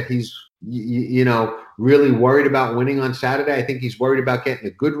think that he's really worried about winning on Saturday. I think he's worried about getting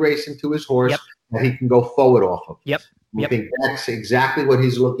a good race into his horse that he can go forward off of. I think that's exactly what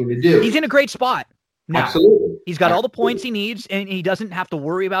he's looking to do. He's in a great spot now. Absolutely. He's got all the points he needs, and he doesn't have to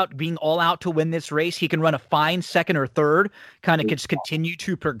worry about being all out to win this race. He can run a fine second or third, kind of just continue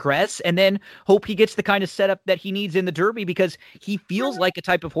to progress, and then hope he gets the kind of setup that he needs in the Derby, because he feels like a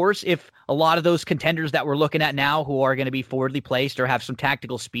type of horse, if a lot of those contenders that we're looking at now who are going to be forwardly placed or have some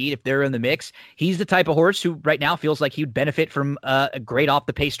tactical speed, if they're in the mix, he's the type of horse who right now feels like he'd benefit from a great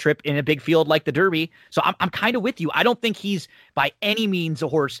off-the-pace trip in a big field like the Derby. So I'm kind of with you. I don't think he's by any means a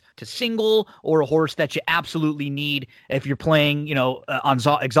horse to single or a horse that you absolutely need if you're playing, on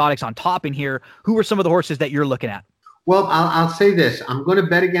exotics on top in here. Who are some of the horses that you're looking at? Well, I'll say this. I'm going to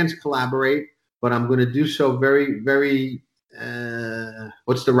bet against Collaborate, but I'm going to do so very, very,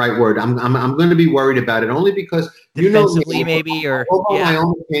 what's the right word? I'm going to be worried about it, only because defensively maybe, or my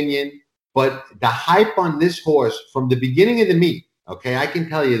own opinion, but the hype on this horse from the beginning of the meet, okay, I can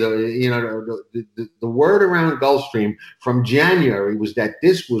tell you, the word around Gulfstream from January was that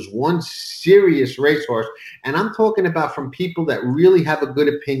this was one serious racehorse. And I'm talking about from people that really have a good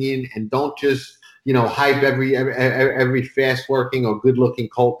opinion and don't just, hype every fast-working or good-looking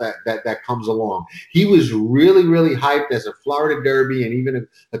colt that comes along. He was really, really hyped as a Florida Derby and even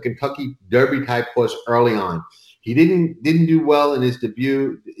a Kentucky Derby type horse early on. He didn't do well in his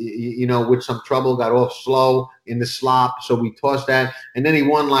debut, with some trouble, got off slow in the slop, so we tossed that. And then he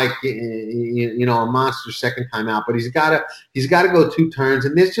won like, a monster second time out. But he's got to go 2 turns,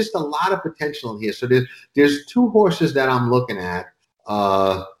 and there's just a lot of potential here. So there's 2 horses that I'm looking at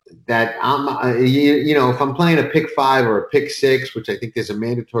that I'm, if I'm playing a pick 5 or a pick 6, which I think there's a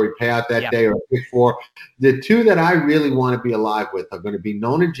mandatory payout that day, or a pick 4, the 2 that I really want to be alive with are going to be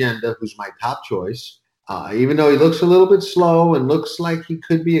Known Agenda, who's my top choice. Even though he looks a little bit slow and looks like he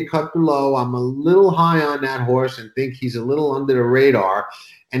could be a cut below, I'm a little high on that horse and think he's a little under the radar.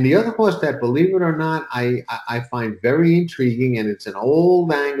 And the other horse that, believe it or not, I find very intriguing, and it's an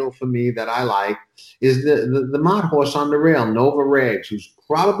old angle for me that I like, is the Mott horse on the rail, Nova Rags, who's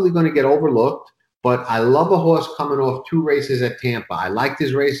probably going to get overlooked. But I love a horse coming off 2 races at Tampa. I liked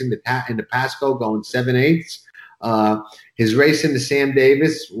his race in the Pasco going 7/8. His race in the Sam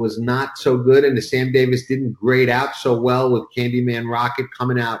Davis was not so good, and the Sam Davis didn't grade out so well with Candyman Rocket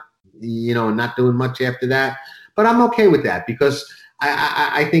coming out, and not doing much after that. But I'm okay with that because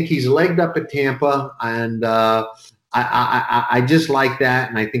I think he's legged up at Tampa, and I just like that.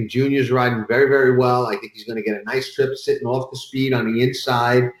 And I think Junior's riding very, very well. I think he's going to get a nice trip sitting off the speed on the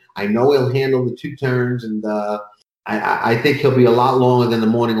inside. I know he'll handle the 2 turns, and I think he'll be a lot longer than the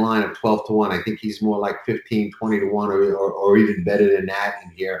morning line of 12-1. I think he's more like 15, 20-1, or even better than that in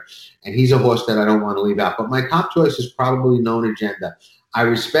here. And he's a horse that I don't want to leave out. But my top choice is probably Known Agenda. I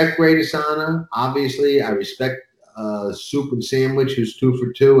respect Greatest Honor, obviously. I respect Soup and Sandwich, who's 2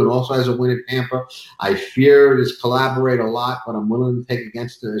 for 2 and also has a win at Tampa. I fear this Collaborate a lot, but I'm willing to take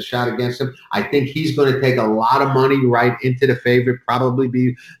a shot against him. I think he's going to take a lot of money right into the favorite, probably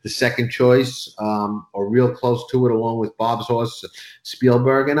be the second choice, or real close to it, along with Bob's horse,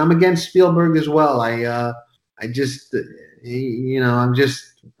 Spielberg. And I'm against Spielberg as well. I'm just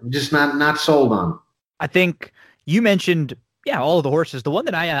not sold on him. I think you mentioned, all of the horses. The one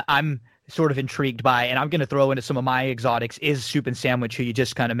that I'm sort of intrigued by, and I'm going to throw into some of my exotics, is Soup and Sandwich, who you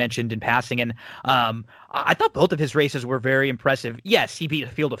just kind of mentioned in passing. And I thought both of his races were very impressive. Yes, he beat a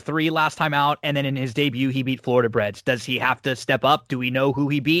field of 3 last time out, and then in his debut, he beat Florida Breds. Does he have to step up? Do we know who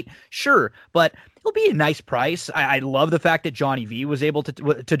he beat? Sure, but it'll be a nice price. I love the fact that Johnny V was able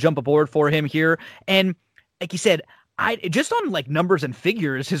to jump aboard for him here. And like you said, I just on like numbers and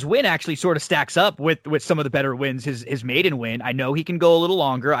figures, his win actually sort of stacks up with some of the better wins. His maiden win, I know he can go a little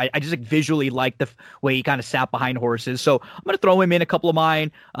longer. I just like visually like the way he kind of sat behind horses. So I'm going to throw him in a couple of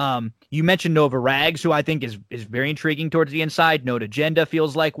mine. You mentioned Nova Rags, who I think is very intriguing towards the inside. Note Agenda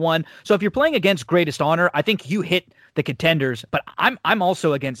feels like one. So if you're playing against Greatest Honor, I think you hit the contenders, but I'm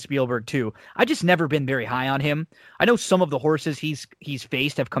also against Spielberg too. I've just never been very high on him. I know some of the horses he's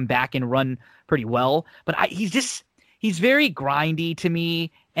faced have come back and run pretty well, but he's very grindy to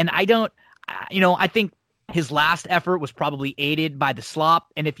me, and I think his last effort was probably aided by the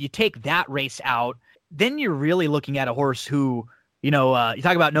slop, and if you take that race out, then you're really looking at a horse who, you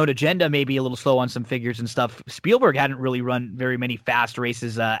talk about Note Agenda, maybe a little slow on some figures and stuff. Spielberg hadn't really run very many fast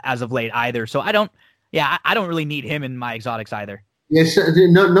races as of late either, so I don't really need him in my exotics either. Yes,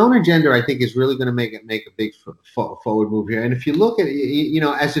 Known Agenda, I think, is really going to make a big forward move here. And if you look at it,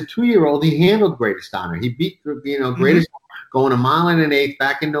 as a 2-year-old, he handled Greatest Honor. He beat, Greatest Honor going 1 1/8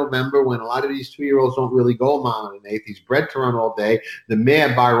 back in November when a lot of these 2-year-olds don't really go 1 1/8. He's bred to run all day. The mare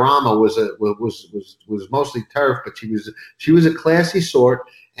Bairama was mostly turf, but she was a classy sort.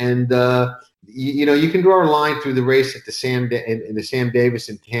 And you can draw a line through the race at the Sam Davis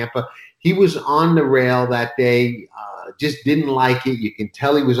in Tampa. He was on the rail that day. Just didn't like it. You can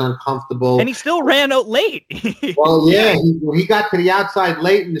tell he was uncomfortable. And he still ran out late. Well, yeah. He got to the outside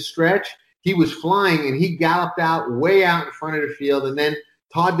late in the stretch. He was flying, and he galloped way out in front of the field. And then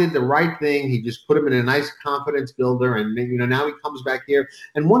Todd did the right thing. He just put him in a nice confidence builder. And, now he comes back here.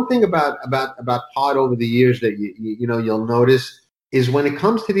 And one thing about Todd over the years that, you'll notice is when it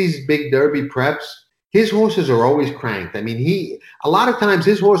comes to these big Derby preps, his horses are always cranked. I mean, a lot of times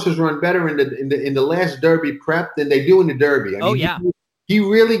his horses run better in the last Derby prep than they do in the Derby. He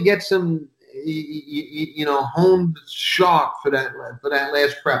really gets them, honed sharp for that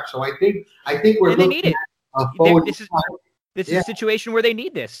last prep. So I think we're looking at a forward. This is a situation where they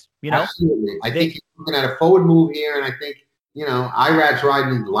need this. Absolutely. I think he's looking at a forward move here, and I think Irad's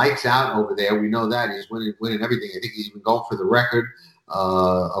riding lights out over there. We know that he's winning everything. I think he's even going for the record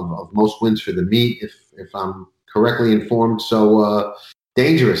of most wins for the meet, if I'm correctly informed. So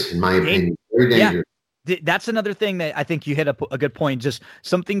dangerous, in my opinion. Very dangerous. Yeah. That's another thing that I think you hit a good point. Just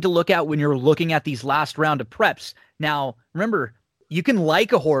something to look at when you're looking at these last round of preps. Now, remember, you can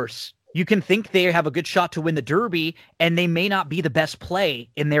like a horse. You can think they have a good shot to win the Derby, and they may not be the best play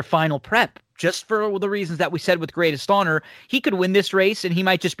in their final prep. Just for the reasons that we said with Greatest Honor, he could win this race and he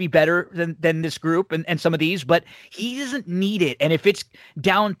might just be better than this group and some of these, but he doesn't need it. And if it's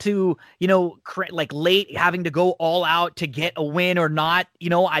down to, like late having to go all out to get a win or not,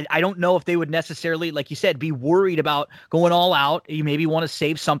 I don't know if they would necessarily, like you said, be worried about going all out. You maybe want to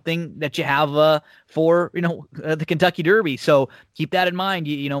save something that you have for, the Kentucky Derby. So keep that in mind.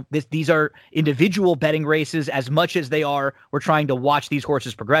 These are individual betting races as much as we're trying to watch these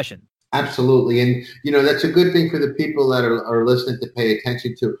horses' progression. Absolutely. And, that's a good thing for the people that are listening to pay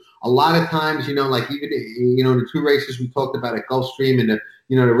attention to. A lot of times, like even, the 2 races we talked about at Gulfstream and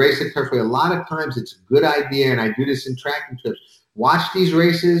the race at Turfway, a lot of times it's a good idea. And I do this in tracking trips. Watch these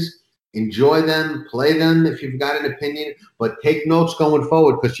races, enjoy them, play them if you've got an opinion, but take notes going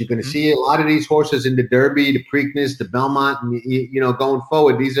forward because you're going to see a lot of these horses in the Derby, the Preakness, the Belmont, and going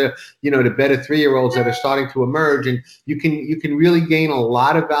forward. These are, the better 3-year-olds that are starting to emerge, and you can really gain a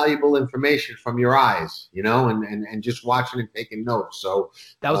lot of valuable information from your eyes, and just watching and taking notes. So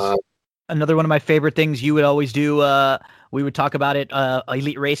that was another one of my favorite things you would always do. We would talk about it,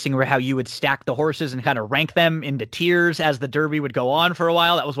 Elite Racing, where how you would stack the horses and kind of rank them into tiers as the Derby would go on for a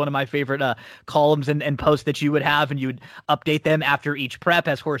while. That was one of my favorite columns and posts that you would have, and you would update them after each prep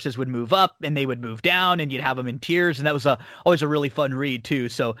as horses would move up and they would move down, and you'd have them in tiers, and that was always a really fun read too.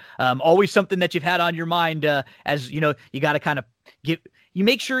 So always something that you've had on your mind as you got to kind of you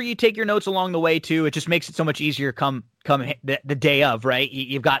make sure you take your notes along the way too. It just makes it so much easier come the day of, right?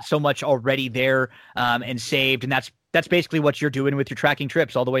 You've got so much already there and saved, and that's basically what you're doing with your tracking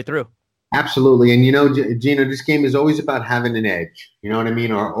trips all the way through. Absolutely. And, Gino, this game is always about having an edge. You know what I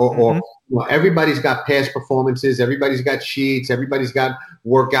mean? Or everybody's got past performances. Everybody's got sheets. Everybody's got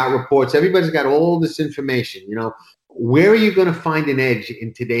workout reports. Everybody's got all this information. Where are you going to find an edge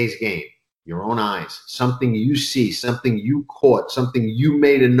in today's game? Your own eyes, something you see, something you caught, something you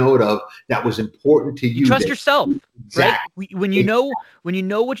made a note of that was important to you. Trust yourself, exactly. Right? When you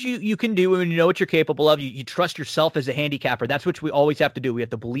know what you can do, and when you know what you're capable of, you trust yourself as a handicapper. That's what we always have to do. We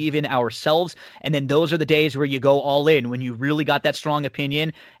have to believe in ourselves, and then those are the days where you go all in when you really got that strong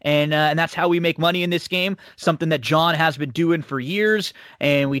opinion, and that's how we make money in this game. Something that John has been doing for years,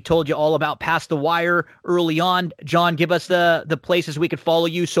 and we told you all about Past the Wire early on. John, give us the places we could follow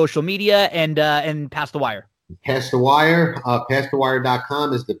you, social media, and Past the Wire. Pass the Wire.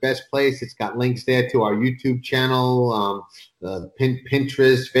 PassTheWire.com is the best place. It's got links there to our YouTube channel,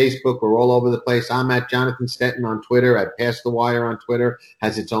 Pinterest, Facebook. We're all over the place. I'm at Jonathan Stettin on Twitter. At Pass the Wire on Twitter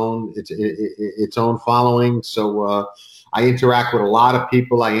has its own following. So I interact with a lot of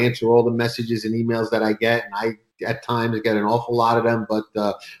people. I answer all the messages and emails that I get, and I at times get an awful lot of them. But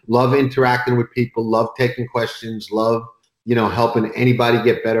love interacting with people. Love taking questions. Love helping anybody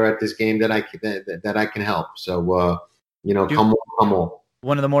get better at this game that I can help. So, come on.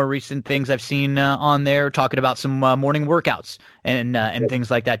 One of the more recent things I've seen on there talking about some morning workouts and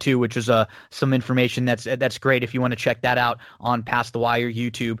things like that too, which is some information that's great if you want to check that out on Pass the Wire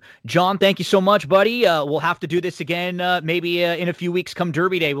YouTube. John, thank you so much, buddy. We'll have to do this again maybe in a few weeks come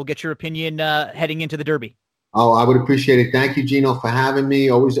Derby Day. We'll get your opinion heading into the Derby. Oh, I would appreciate it. Thank you, Gino, for having me.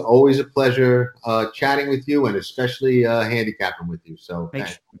 Always a pleasure chatting with you, and especially handicapping with you. So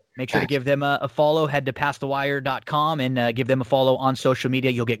make sure to give them a follow. Head to PassTheWire.com and give them a follow on social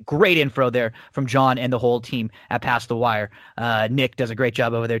media. You'll get great info there from John and the whole team at Pass the Wire. Nick does a great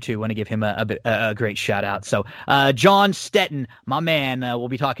job over there too. Want to give him a great shout out. So John Stettin, my man, we'll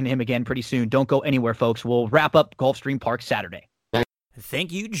be talking to him again pretty soon. Don't go anywhere, folks. We'll wrap up Gulfstream Park Saturday.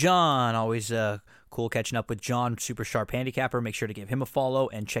 Thank you, John. Always cool catching up with John, super sharp handicapper. Make sure to give him a follow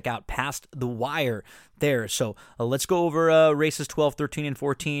and check out Past the Wire there. So let's go over races 12, 13, and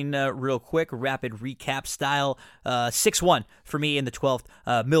 14 real quick, rapid recap style. 6-1 for me in the 12th.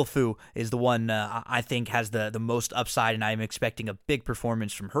 Milfu is the one I think has the most upside, and I'm expecting a big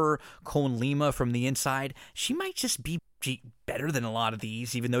performance from her. Cone Lima from the inside. She might just be better than a lot of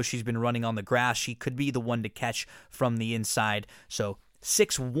these, even though she's been running on the grass. She could be the one to catch from the inside. So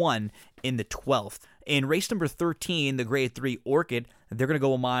 6-1 in the 12th. In race number 13, the grade 3 Orchid, they're going to go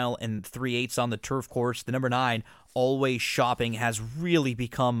 1 mile and 3/8 on the turf course. The number 9, Always Shopping, has really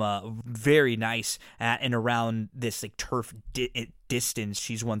become very nice at and around this turf distance.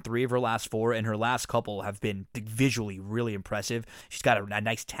 She's won 3 of her last 4, and her last couple have been visually really impressive. She's got a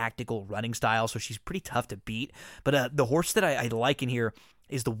nice tactical running style, so she's pretty tough to beat. But the horse that I like in here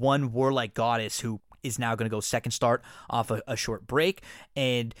is the one Warlike Goddess, who is now going to go second start off a short break.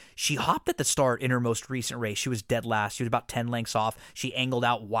 And she hopped at the start in her most recent race. She was dead last. She was about 10 lengths off. She angled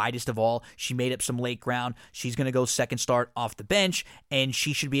out widest of all. She made up some late ground. She's going to go second start off the bench, and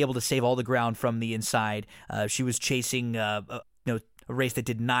she should be able to save all the ground from the inside. She was chasing a race that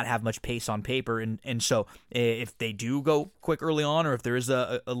did not have much pace on paper, and so if they do go quick early on, or if there is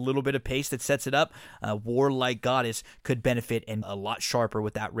a little bit of pace that sets it up, Warlike Goddess could benefit and a lot sharper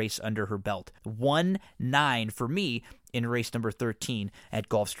with that race under her belt. 1-9 for me in race number 13 at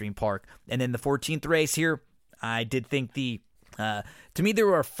Gulfstream Park. And then the 14th race here, I did think to me there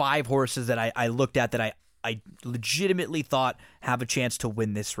were 5 horses that I looked at that I legitimately thought have a chance to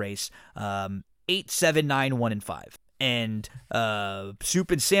win this race. 8, 7, 9, 1, and 5. And Soup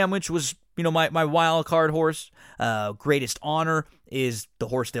and Sandwich was, my wild card horse. Greatest Honor is the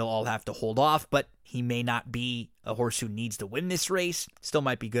horse they'll all have to hold off, but he may not be a horse who needs to win this race. Still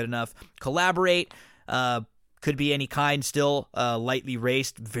might be good enough. Collaborate could be any kind still. Lightly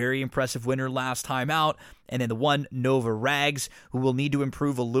raced, very impressive winner last time out. And then the one, Nova Rags, who will need to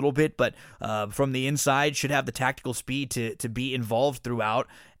improve a little bit, but from the inside should have the tactical speed to be involved throughout.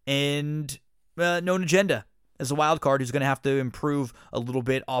 And Known Agenda as a wild card, who's going to have to improve a little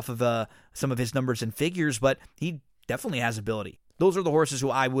bit off of some of his numbers and figures, but he definitely has ability. Those are the horses who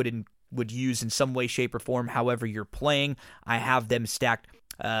I would use in some way, shape, or form, however you're playing. I have them stacked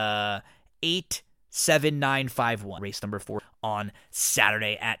 8, 7, 9, 5, 1. Race number 4 on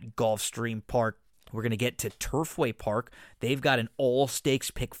Saturday at Gulfstream Park. We're going to get to Turfway Park. They've got an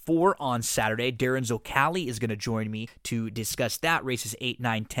all-stakes pick 4 on Saturday. Darren Zocali is going to join me to discuss that. Races 8,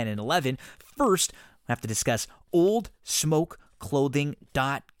 9, 10, and 11. First, I have to discuss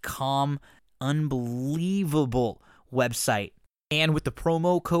OldSmokeClothing.com. Unbelievable website. And with the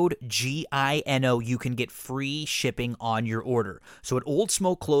promo code GINO, you can get free shipping on your order. So at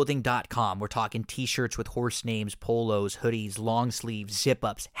OldSmokeClothing.com, we're talking t-shirts with horse names, polos, hoodies, long sleeves,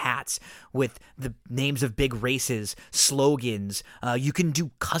 zip-ups, hats with the names of big races, slogans. You can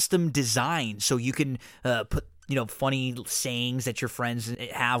do custom designs, so you can put funny sayings that your friends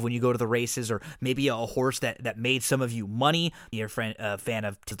have when you go to the races, or maybe a horse that made some of you money. You're a fan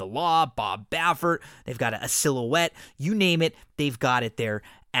of To the Law, Bob Baffert. They've got a silhouette. You name it, they've got it there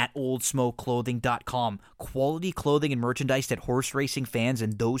at OldSmokeClothing.com. Quality clothing and merchandise that horse racing fans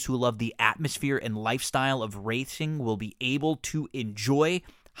and those who love the atmosphere and lifestyle of racing will be able to enjoy.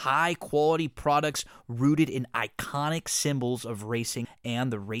 High-quality products rooted in iconic symbols of racing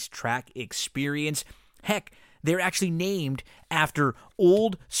and the racetrack experience. Heck, they're actually named after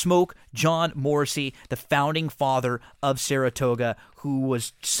Old Smoke John Morrissey, the founding father of Saratoga, who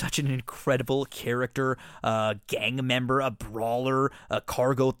was such an incredible character, a gang member, a brawler, a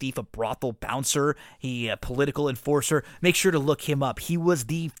cargo thief, a brothel bouncer, a political enforcer. Make sure to look him up. He was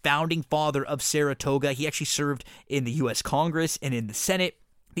the founding father of Saratoga. He actually served in the U.S. Congress and in the Senate.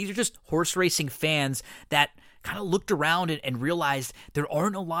 These are just horse racing fans that kind of looked around and realized there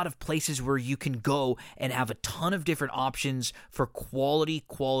aren't a lot of places where you can go and have a ton of different options for quality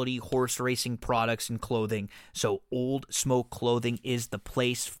horse racing products and clothing. So Old Smoke Clothing is the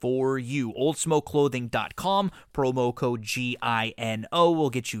place for you. OldSmokeClothing.com, promo code GINO will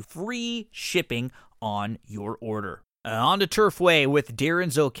get you free shipping on your order. On to Turfway with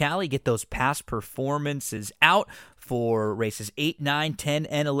Darren Zocali. Get those past performances out for races 8, 9, 10,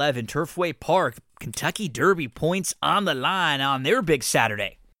 and 11. Turfway Park, Kentucky Derby points on the line on their big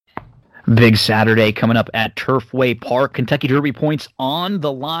Saturday. Big Saturday coming up at Turfway Park. Kentucky Derby points on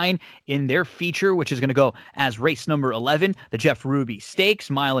the line in their feature, which is going to go as race number 11, the Jeff Ruby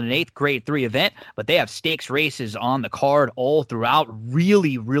Stakes, mile and an eighth, grade 3 event. But they have stakes races on the card all throughout.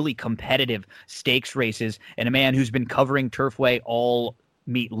 Really competitive stakes races. And a man who's been covering Turfway all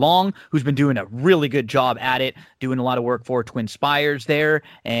meet long, who's been doing a really good job at it, doing a lot of work for Twin Spires there.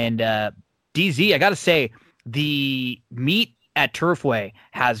 And DZ, I got to say, the meet at Turfway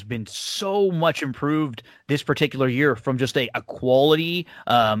has been so much improved this particular year from just a quality,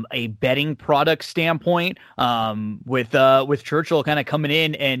 a betting product standpoint, with Churchill kind of coming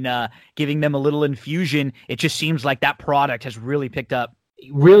in and giving them a little infusion. It just seems like that product has really picked up.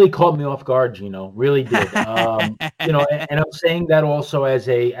 Really caught me off guard, really did. And I'm saying that also as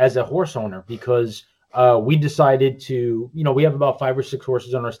a horse owner, because we decided to, we have about 5 or 6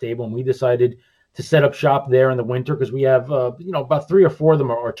 horses on our stable, and we decided to set up shop there in the winter because we have, about 3 or 4 of them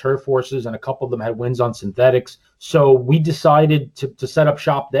are turf horses, and a couple of them had wins on synthetics. So we decided to set up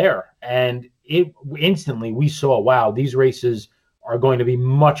shop there, and instantly we saw, wow, these races are going to be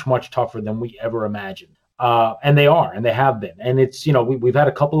much, much tougher than we ever imagined. And they are, and they have been. And it's, we've had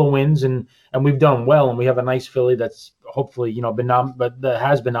a couple of wins and we've done well, and we have a nice filly that's hopefully, that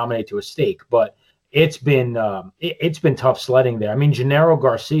has been nominated to a stake. But it's been tough sledding there. I mean, Gennaro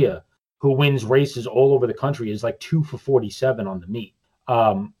Garcia, who wins races all over the country, is like 2 for 47 on the meet.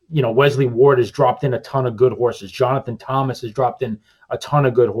 Wesley Ward has dropped in a ton of good horses. Jonathan Thomas has dropped in a ton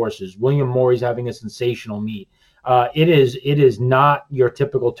of good horses. William Morey's having a sensational meet. It is not your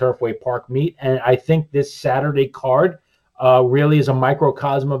typical Turfway Park meet, and I think this Saturday card really is a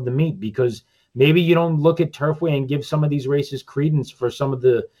microcosm of the meet, because maybe you don't look at Turfway and give some of these races credence for some of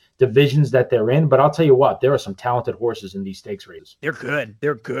the divisions that they're in, but I'll tell you what, there are some talented horses in these stakes races. They're good.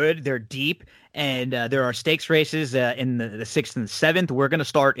 They're deep, and there are stakes races in the 6th and the 7th. We're going to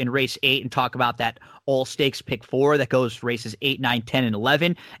start in race 8 and talk about that all stakes pick 4 that goes races 8, 9, 10, and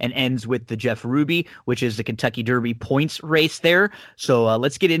 11 and ends with the Jeff Ruby, which is the Kentucky Derby points race there. So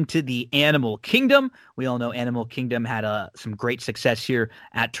let's get into the Animal Kingdom. We all know Animal Kingdom had some great success here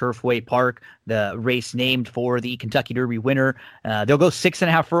at Turfway Park, the race named for the Kentucky Derby winner. They'll go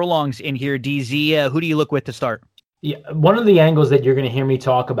 6.5 furlongs in here. DZ, who do you look with to start? Yeah, one of the angles that you're going to hear me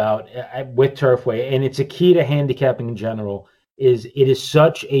talk about with Turfway, and it's a key to handicapping in general, is it is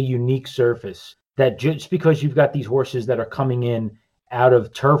such a unique surface that just because you've got these horses that are coming in out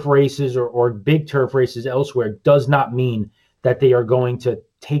of turf races or big turf races elsewhere does not mean that they are going to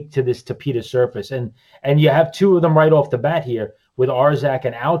take to this Tapeta surface. And you have 2 of them right off the bat here with Arzak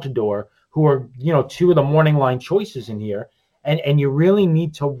and Altador, who are, 2 of the morning line choices in here. And you really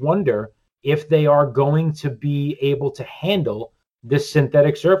need to wonder if they are going to be able to handle this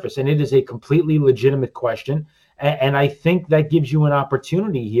synthetic surface. And it is a completely legitimate question. And I think that gives you an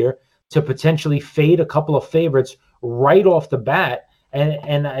opportunity here to potentially fade a couple of favorites right off the bat.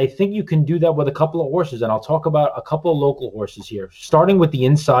 And I think you can do that with a couple of horses. And I'll talk about a couple of local horses here, starting with the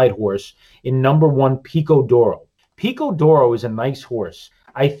inside horse in number 1, Pico Doro. Pico Doro is a nice horse.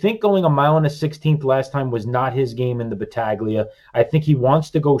 I think going 1 mile and a 16th last time was not his game in the Battaglia. I think he wants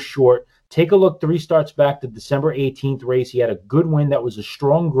to go short. Take a look 3 starts back, the December 18th race. He had a good win. That was a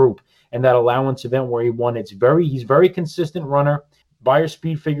strong group in that allowance event where he won. He's very consistent runner. Buyer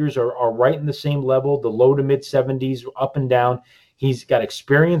speed figures are right in the same level, the low to mid 70s, up and down. He's got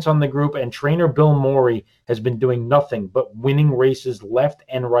experience on the group, and trainer Bill Morey has been doing nothing but winning races left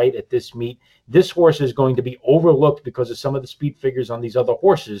and right at this meet. This horse is going to be overlooked because of some of the speed figures on these other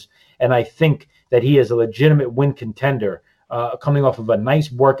horses, and I think that he is a legitimate win contender coming off of a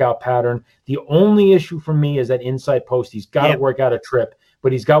nice workout pattern. The only issue for me is that inside post. He's got to work out a trip,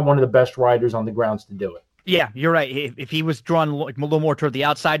 but he's got one of the best riders on the grounds to do it. Yeah, you're right. If he was drawn a little more toward the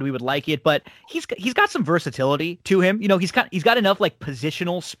outside, we would like it. But he's got some versatility to him. You know, he's got enough like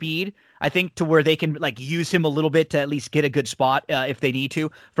positional speed, I think, to where they can like use him a little bit to at least get a good spot if they need to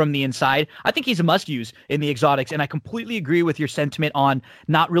from the inside. I think he's a must use in the exotics, and I completely agree with your sentiment on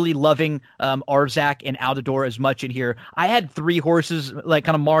not really loving Arzak and Altidore as much in here. I had 3 horses like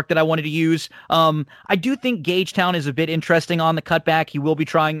kind of marked that I wanted to use. I do think Gagetown is a bit interesting on the cutback. He will be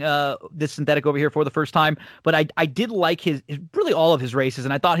trying this synthetic over here for the first time, but I did like his really all of his races,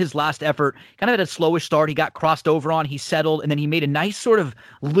 and I thought his last effort kind of had a slowish start. He got crossed over on, he settled, and then he made a nice sort of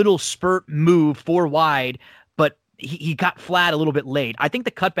little spurt move 4 wide, but he got flat a little bit late. I think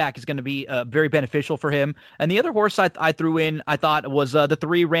the cutback is going to be very beneficial for him. And the other horse I threw in, I thought was the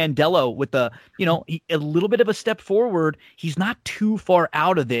 3 Randello with the, a little bit of a step forward. He's not too far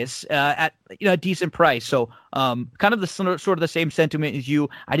out of this at a decent price. So kind of the sort of the same sentiment as you.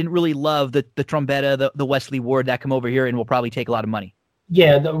 I didn't really love the Trombetta, the Wesley Ward that come over here and will probably take a lot of money.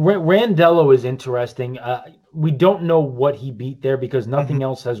 Yeah, the Randello is interesting. We don't know what he beat there because nothing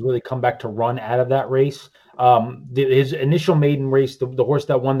else has really come back to run out of that race. His initial maiden race, the horse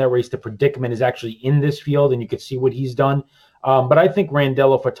that won that race, the Predicament, is actually in this field, and you can see what he's done. But I think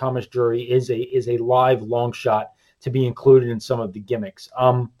Randello for Thomas Drury is a live long shot to be included in some of the gimmicks.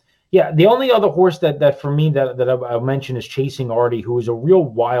 Yeah, the only other horse that for me that I'll mention is Chasing Artie, who is a real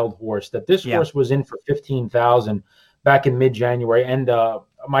wild horse. This horse was in for 15,000 back in mid-January, and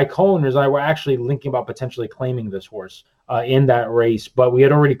my co-owners and I were actually thinking about potentially claiming this horse in that race, but we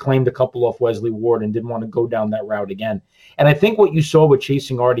had already claimed a couple off Wesley Ward and didn't want to go down that route again. And I think what you saw with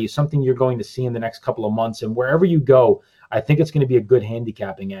Chasing Artie is something you're going to see in the next couple of months, and wherever you go, I think it's going to be a good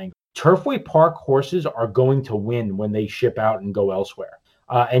handicapping angle. Turfway Park horses are going to win when they ship out and go elsewhere.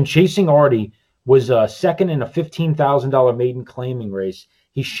 And Chasing Artie was second in a $15,000 maiden claiming race.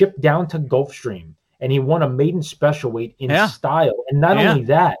 He shipped down to Gulfstream, and he won a maiden special weight in style. And not only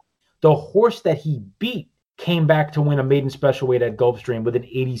that, the horse that he beat came back to win a maiden special weight at Gulfstream with an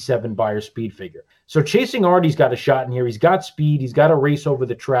 87 Beyer speed figure. So Chasing Artie's got a shot in here. He's got speed. He's got a race over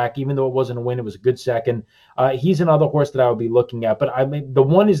the track. Even though it wasn't a win, it was a good second. He's another horse that I would be looking at. But the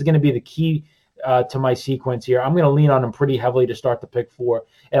one is going to be the key to my sequence here. I'm going to lean on him pretty heavily to start the pick 4.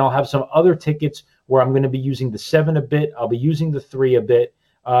 And I'll have some other tickets where I'm going to be using the 7 a bit. I'll be using the 3 a bit.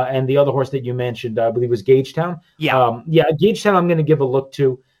 And the other horse that you mentioned, I believe, was Gagetown. Gagetown I'm going to give a look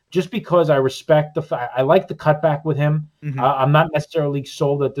to just because I respect I like the cutback with him. I'm not necessarily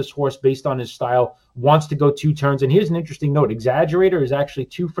sold that this horse, based on his style, wants to go 2 turns. And here's an interesting note. Exaggerator is actually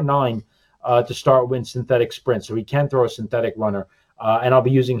 2 for 9 to start with synthetic sprint. So he can throw a synthetic runner, and I'll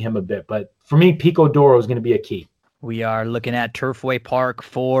be using him a bit. But for me, Pico Doro is going to be a key. We are looking at Turfway Park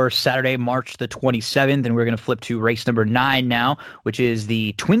for Saturday, March the 27th, and we're going to flip to race number 9 now, which is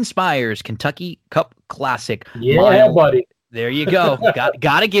the Twin Spires Kentucky Cup Classic. Yeah, buddy. There you go.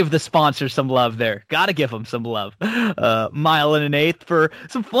 Got to give the sponsor some love there. Got to give them some love. Mile and an eighth for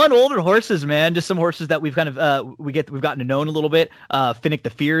some fun older horses, man. Just some horses that we've kind of we've gotten to know a little bit. Finnick the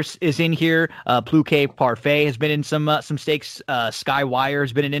Fierce is in here. Pluquet Parfait has been in some stakes. Skywire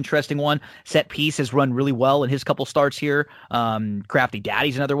has been an interesting one. Set Piece has run really well in his couple starts here. Crafty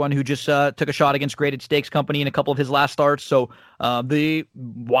Daddy's another one who just took a shot against Graded Stakes Company in a couple of his last starts. So the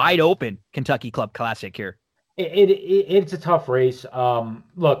wide open Kentucky Club Classic here. It's a tough race.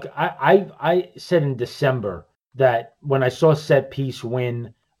 Look, I said in December that when I saw Set Piece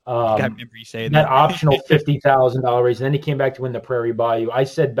win I remember you saying that optional $50,000 race, and then he came back to win the Prairie Bayou, I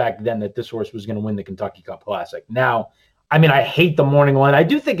said back then that this horse was going to win the Kentucky Cup Classic. Now, I mean, I hate the morning line. I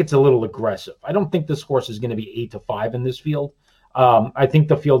do think it's a little aggressive. I don't think this horse is going to be 8-5 in this field. I think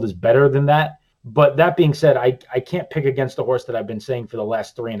the field is better than that. But that being said, I can't pick against the horse that I've been saying for the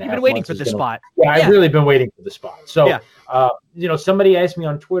last 3.5 months. You've been waiting for the spot. Yeah, I've really been waiting for the spot. So, somebody asked me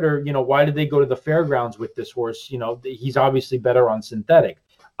on Twitter, why did they go to the fairgrounds with this horse? He's obviously better on synthetic.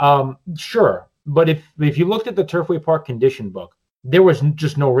 Sure. But if you looked at the Turfway Park condition book, there was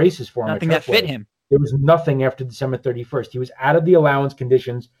just no races for him. Nothing that fit him. There was nothing after December 31st. He was out of the allowance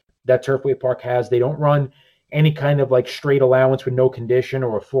conditions that Turfway Park has. They don't run any kind of like straight allowance with no condition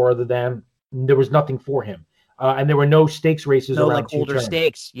or a 4 other than. There was nothing for him. And there were no stakes races around like older turns.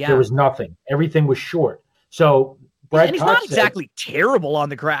 Stakes. Yeah. There was nothing. Everything was short. So and he's not exactly terrible on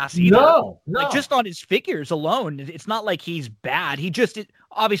the grass either. No. Like just on his figures alone, it's not like he's bad. He just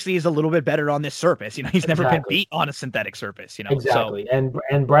obviously is a little bit better on this surface. He's never been beat on a synthetic surface. Exactly. So.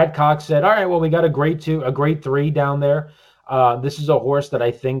 And Brad Cox said, all right, well, we got a grade 2, a grade 3 down there. This is a horse that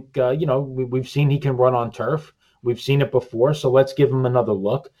I think we've seen he can run on turf. We've seen it before, so let's give him another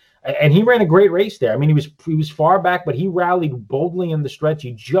look. And he ran a great race there. I mean, he was far back, but he rallied boldly in the stretch.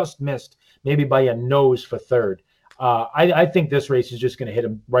 He just missed maybe by a nose for third. I think this race is just going to hit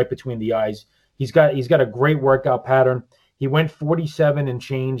him right between the eyes. He's got a great workout pattern. He went 47 and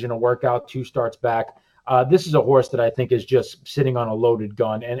change in a workout 2 starts back. This is a horse that I think is just sitting on a loaded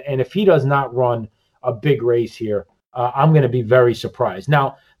gun. And if he does not run a big race here, I'm going to be very surprised.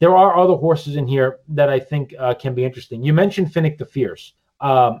 Now, there are other horses in here that I think can be interesting. You mentioned Finnick the Fierce.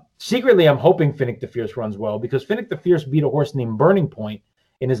 Secretly, I'm hoping Finnick the Fierce runs well because Finnick the Fierce beat a horse named Burning Point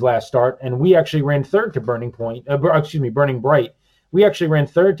in his last start, and we actually ran third to Burning Bright. We actually ran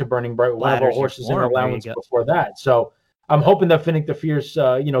third to Burning Bright with one of our horses in allowance before that. So I'm hoping that Finnick the Fierce,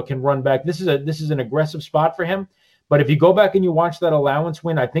 can run back. This is an aggressive spot for him. But if you go back and you watch that allowance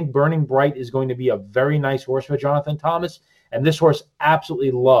win, I think Burning Bright is going to be a very nice horse for Jonathan Thomas. And this horse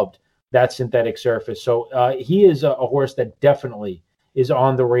absolutely loved that synthetic surface. So he is a horse that definitely is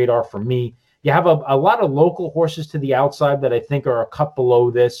on the radar for me. You have a lot of local horses to the outside that I think are a cut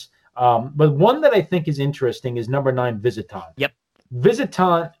below this. But one that I think is interesting is number 9, Visitant. Yep.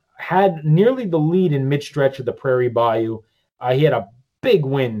 Visitant had nearly the lead in mid-stretch of the Prairie Bayou. He had a big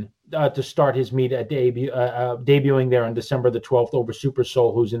win to start his meet at debuting there on December the 12th over Super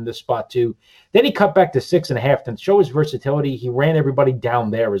Soul, who's in this spot too. Then he cut back to 6.5 to show his versatility. He ran everybody down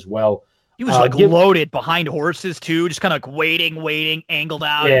there as well. He was loaded behind horses too, just kind of like waiting, angled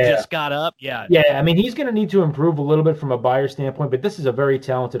out, and just got up. Yeah. I mean, he's going to need to improve a little bit from a buyer standpoint, but this is a very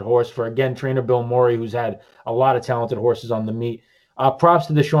talented horse for, again, trainer Bill Morey, who's had a lot of talented horses on the meet. Props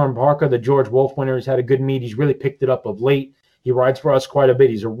to Deshaun Parker, the George Wolf winner. He's had a good meet. He's really picked it up of late. He rides for us quite a bit.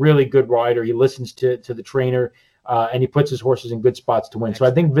 He's a really good rider. He listens to the trainer, and he puts his horses in good spots to win. So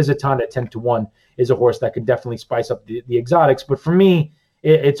I think Visitant at 10-1 is a horse that could definitely spice up the exotics. But for me,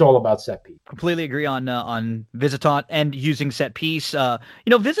 it's all about set piece. Completely agree on Visitant and using set piece.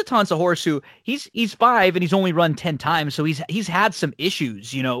 Visitant's a horse who he's 5 and he's only run 10 times, so he's had some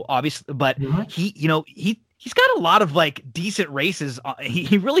issues, obviously, but he's got a lot of like decent races.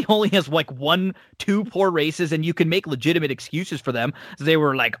 He really only has like 1-2 poor races, and you can make legitimate excuses for them. They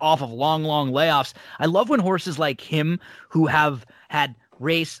were like off of long layoffs. I love when horses like him who have had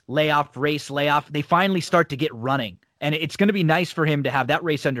race, layoff, they finally start to get running. And it's going to be nice for him to have that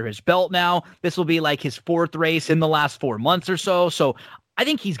race under his belt now. This will be like his 4th race in the last 4 months or so. So I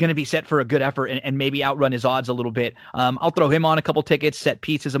think he's going to be set for a good effort and maybe outrun his odds a little bit. I'll throw him on a couple tickets. Set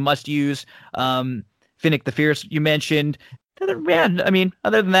piece is a must-use. Finnick the Fierce, you mentioned. Other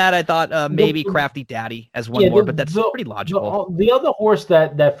than that, I thought maybe Crafty Daddy as one more, but that's pretty logical. The other horse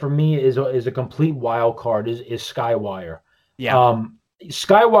that for me is a complete wild card is Skywire. Yeah.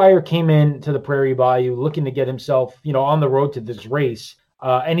 Skywire came in to the Prairie Bayou looking to get himself, on the road to this race,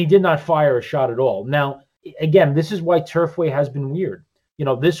 and he did not fire a shot at all. Now, again, this is why Turfway has been weird.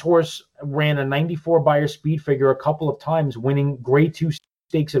 This horse ran a 94 Beyer speed figure a couple of times, winning Grade 2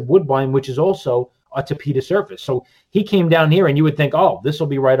 stakes at Woodbine, which is also a Tapeta surface. So he came down here, and you would think, oh, this will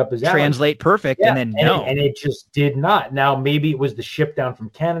be right up his alley. Translate perfect, and then no. And it just did not. Now, maybe it was the ship down from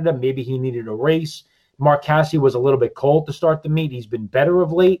Canada. Maybe he needed a race. Mark Casse was a little bit cold to start the meet. He's been better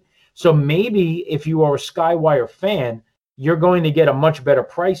of late. So maybe if you are a Skywire fan, you're going to get a much better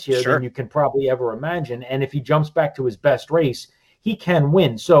price here than you can probably ever imagine. And if he jumps back to his best race, he can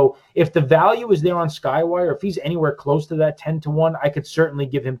win. So if the value is there on Skywire, if he's anywhere close to that 10-1, I could certainly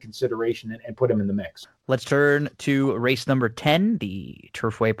give him consideration and put him in the mix. Let's turn to race number 10, the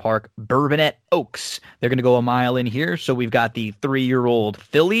Turfway Park Bourbonnette Oaks. They're going to go a mile in here. So we've got the 3-year-old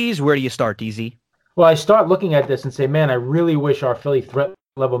fillies. Where do you start, DZ? Well, I start looking at this and say, man, I really wish our filly Threat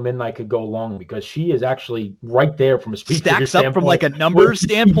Level Midnight could go long, because she is actually right there from a speed figure standpoint. Stacks up from like a numbers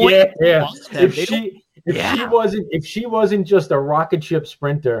standpoint. Yeah. If she wasn't just a rocket ship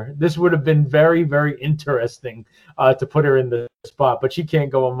sprinter, this would have been very, very interesting to put her in the spot. But she can't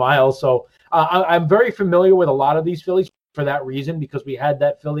go a mile, so I'm very familiar with a lot of these fillies for that reason, because we had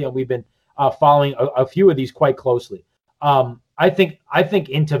that filly and we've been following a few of these quite closely. I think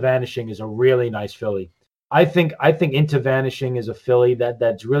Into Vanishing is a really nice filly. I think Into Vanishing is a filly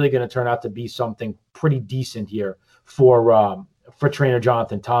that's really going to turn out to be something pretty decent here for trainer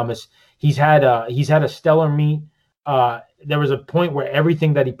Jonathan Thomas. He's had a stellar meet. There was a point where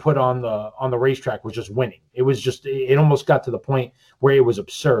everything that he put on the racetrack was just winning. It almost got to the point where it was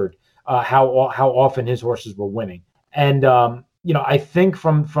absurd how often his horses were winning. And I think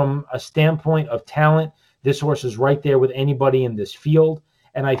from a standpoint of talent, this horse is right there with anybody in this field.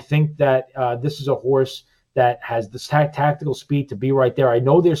 And I think that this is a horse that has the tactical speed to be right there. I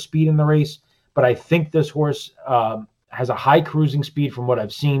know there's speed in the race, but I think this horse has a high cruising speed from what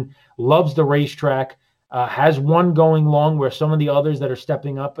I've seen, loves the racetrack, has one going long where some of the others that are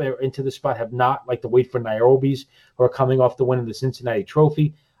stepping up into the spot have not, like the Wait for Nairobis, who are coming off the win of the Cincinnati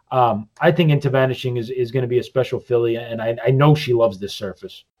Trophy. I think Into Vanishing is going to be a special filly, and I know she loves this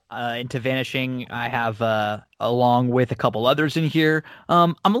surface. Into Vanishing, I have along with a couple others in here.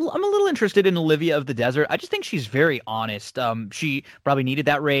 I'm a little interested in Olivia of the Desert. I just think she's very honest. She probably needed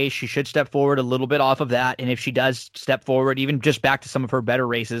that race. She should step forward a little bit off of that, and if she does step forward, even just back to some of her better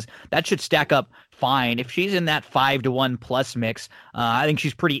races, that should stack up fine. If she's in that 5-1 plus mix, I think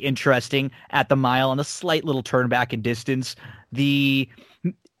she's pretty interesting at the mile on a slight little turn back in distance.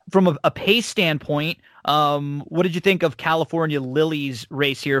 From a pace standpoint, what did you think of California Lily's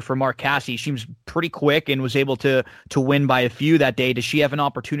race here for Mark Casse? She seems pretty quick and was able to win by a few that day. Does she have an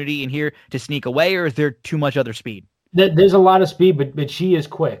opportunity in here to sneak away, or is there too much other speed? There's a lot of speed, but she is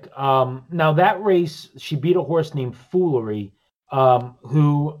quick. Now that race, she beat a horse named Foolery,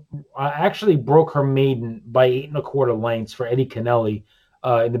 who actually broke her maiden by 8 1/4 lengths for Eddie Kennelly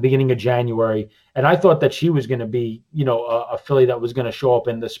in the beginning of January. And I thought that she was going to be, a filly that was going to show up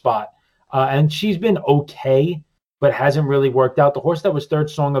in the spot. And she's been okay, but hasn't really worked out. The horse that was third,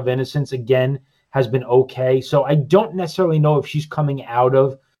 Song of Innocence, again, has been okay. So I don't necessarily know if she's coming out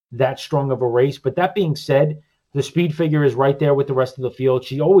of that strong of a race. But that being said, the speed figure is right there with the rest of the field.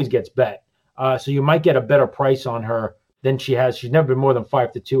 She always gets bet. So you might get a better price on her than she has. She's never been more than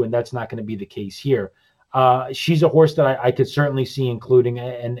 5-2, and that's not going to be the case here. She's a horse that I could certainly see including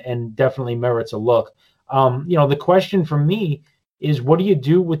and definitely merits a look. The question for me is, what do you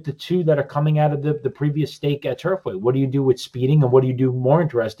do with the two that are coming out of the previous stake at Turfway? What do you do with Speeding, and what do you do more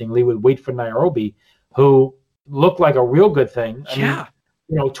interestingly with Wait for Nairobi, who looked like a real good thing? I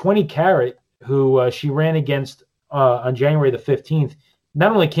mean, 20 Carat, who she ran against on January the 15th,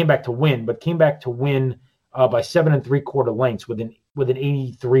 not only came back to win, but came back to win by 7 3/4 lengths with an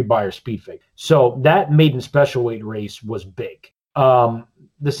 83 buyer speed figure. So that maiden special weight race was big.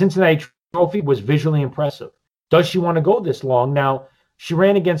 The Cincinnati Trophy was visually impressive. Does she want to go this long? Now, she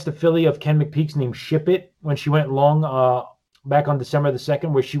ran against a filly of Ken McPeek's named Ship It when she went long back on December the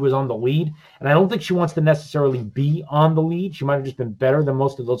 2nd, where she was on the lead. And I don't think she wants to necessarily be on the lead. She might have just been better than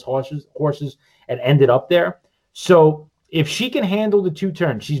most of those horses and ended up there. So if she can handle the two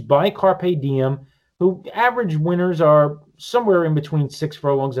turns, she's by Carpe Diem, who average winners are somewhere in between 6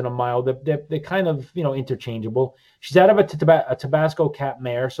 furlongs and a mile. They're kind of, interchangeable. She's out of a Tabasco Cap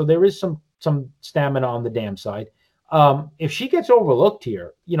mare, so there is some stamina on the dam side. If she gets overlooked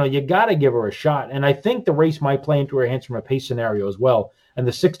here, you got to give her a shot. And I think the race might play into her hands from a pace scenario as well. And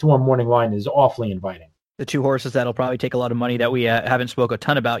the 6-1 morning line is awfully inviting. The two horses that'll probably take a lot of money that we haven't spoke a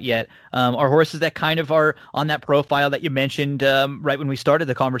ton about yet are horses that kind of are on that profile that you mentioned right when we started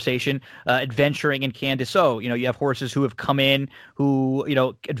the conversation, Adventuring and Candace O. You have horses who have come in who,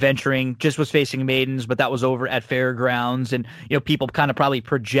 Adventuring just was facing maidens, but that was over at Fairgrounds. And, people kind of probably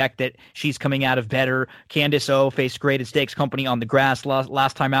project that she's coming out of better. Candace O faced Graded Stakes Company on the grass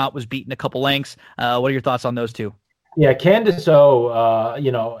last time out, was beaten a couple lengths. What are your thoughts on those two? Yeah, Candace O,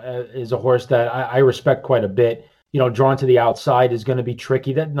 is a horse that I respect quite a bit. Drawn to the outside is going to be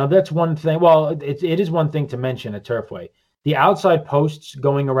tricky. That's one thing. Well, it is one thing to mention at Turfway. The outside posts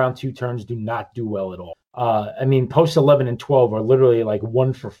going around two turns do not do well at all. Posts 11 and 12 are literally like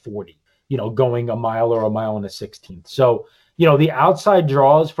 1 for 40, going a mile or a mile and a 16th. So, the outside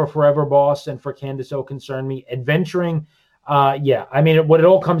draws for Forever Boss and for Candace O concern me. Adventuring, what it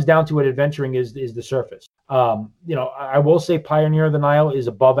all comes down to at Adventuring is the surface. I will say Pioneer of the Nile is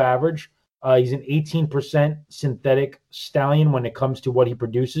above average. He's an 18% synthetic stallion when it comes to what he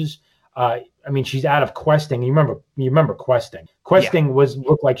produces. She's out of Questing. You remember Questing. Questing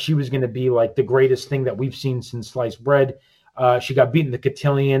looked like she was going to be like the greatest thing that we've seen since sliced bread. She got beaten the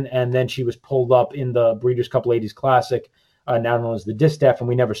Cotillion, and then she was pulled up in the Breeders' Cup Ladies Classic, now known as the Distaff, and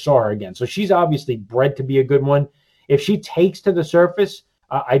we never saw her again. So she's obviously bred to be a good one. If she takes to the surface,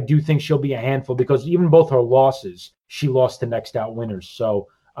 I do think she'll be a handful, because even both her losses, she lost to next out winners. So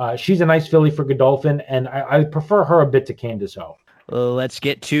she's a nice filly for Godolphin, and I prefer her a bit to Candace O. Let's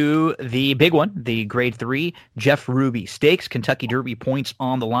get to the big one, the Grade 3 Jeff Ruby Stakes. Kentucky Derby points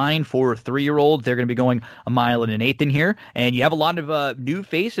on the line for 3-year-olds. They're going to be going a mile and an eighth in here. And you have a lot of new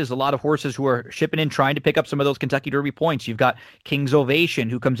faces, a lot of horses who are shipping in, trying to pick up some of those Kentucky Derby points. You've got King's Ovation,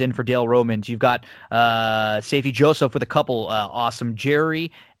 who comes in for Dale Romans. You've got Safety Joseph with a couple, Awesome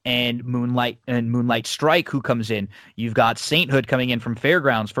Jerry and Moonlight Strike, who comes in. You've got Sainthood coming in from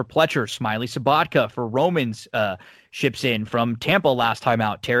Fairgrounds for Pletcher, Smiley Sabatka for Romans, ships in. From Tampa last time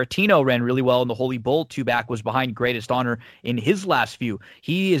out, Tarantino ran really well in the Holy Bull. Two-back was behind Greatest Honor in his last few.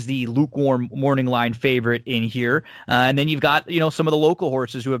 He is the lukewarm morning line favorite in here. And then you've got, some of the local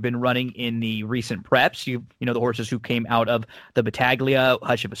horses who have been running in the recent preps. The horses who came out of the Battaglia,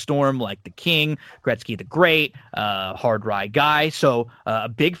 Hush of a Storm, like the King, Gretzky the Great, Hard Ride Guy. So a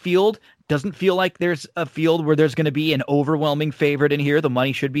big field. Doesn't feel like there's a field where there's going to be an overwhelming favorite in here. The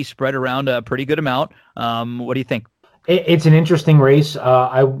money should be spread around a pretty good amount. What do you think? It's an interesting race.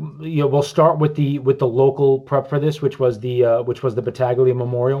 We'll start with the local prep for this, which was the Battaglia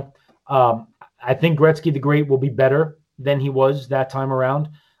Memorial. I think Gretzky the Great will be better than he was that time around.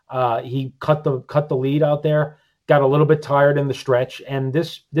 He cut the lead out there, got a little bit tired in the stretch, and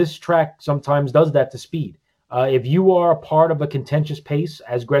this track sometimes does that to speed. If you are a part of a contentious pace,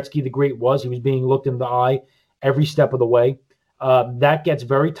 as Gretzky the Great was, he was being looked in the eye every step of the way. That gets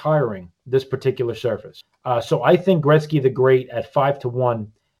very tiring, this particular surface. So I think Gretzky the Great at 5-1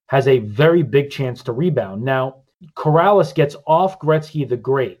 has a very big chance to rebound. Now, Corrales gets off Gretzky the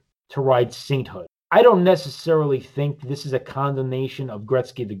Great to ride Sainthood. I don't necessarily think this is a condemnation of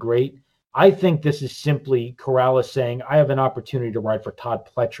Gretzky the Great. I think this is simply Corrales saying, I have an opportunity to ride for Todd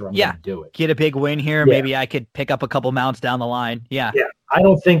Pletcher. I'm going to do it. Get a big win here. Yeah. Maybe I could pick up a couple mounts down the line. Yeah. I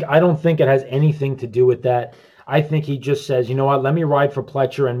don't think it has anything to do with that. I think he just says, you know what, let me ride for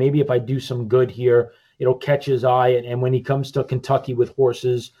Pletcher, and maybe if I do some good here, it'll catch his eye. And when he comes to Kentucky with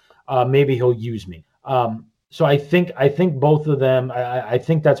horses, maybe he'll use me. So I think both of them, I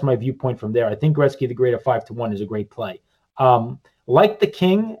think that's my viewpoint from there. I think Gretzky the Great at 5-1 is a great play. Like the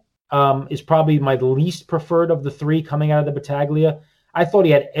King, is probably my least preferred of the three coming out of the Battaglia. I thought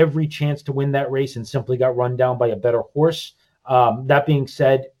he had every chance to win that race and simply got run down by a better horse. That being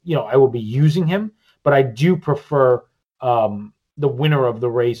said, I will be using him, but I do prefer the winner of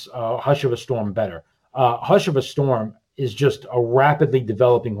the race, Hush of a Storm, better. Hush of a Storm is just a rapidly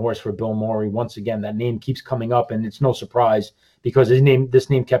developing horse for Bill Maury. Once again, that name keeps coming up, and it's no surprise because this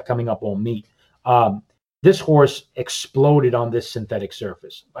name kept coming up all meet. This horse exploded on this synthetic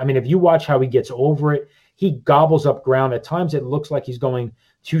surface. I mean, if you watch how he gets over it, he gobbles up ground. At times, it looks like he's going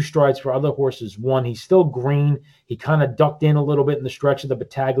 2 strides for other horses 1. He's still green. He kind of ducked in a little bit in the stretch of the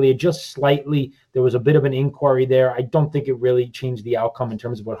Battaglia, just slightly. There was a bit of an inquiry there. I don't think it really changed the outcome in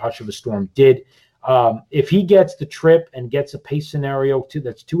terms of what Hush of a Storm did. If he gets the trip and gets a pace scenario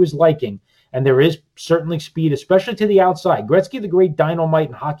that's to his liking, and there is certainly speed, especially to the outside. Gretzky the Great, Dynamite,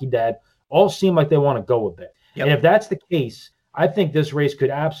 and Hockey Dad all seem like they want to go a bit. Yep. And if that's the case, I think this race could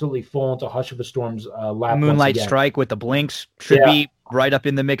absolutely fall into Hush of a Storm's lap. Moonlight Strike with the blinks should be right up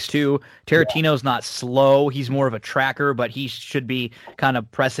in the mix too. Tarantino's not slow. He's more of a tracker, but he should be kind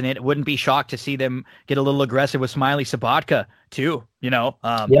of pressing it. Wouldn't be shocked to see them get a little aggressive with Smiley Sabatka too.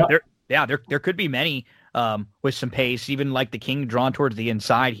 There could be many with some pace, even like the King drawn towards the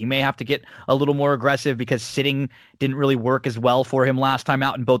inside. He may have to get a little more aggressive because sitting didn't really work as well for him last time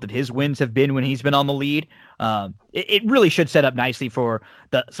out, and both of his wins have been when he's been on the lead. It really should set up nicely for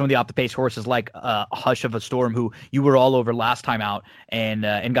some of the off-the-pace horses like Hush of a Storm, who you were all over last time out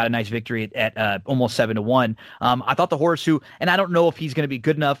and got a nice victory at almost 7-1. I thought the horse who, and I don't know if he's going to be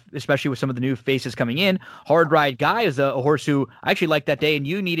good enough, especially with some of the new faces coming in, Hard Ride Guy is a horse who I actually liked that day, and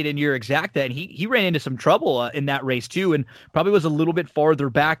you needed in your exacta, and he ran into some trouble in that race too, and probably was a little bit farther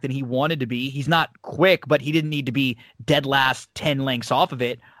back than he wanted to be. He's not quick, but he didn't need to be dead last 10 lengths off of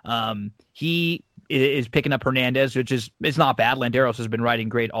it. He is picking up Hernandez, which is not bad. Landeros has been riding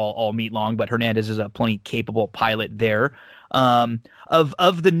great all meet long, but Hernandez is a plenty capable pilot there. Of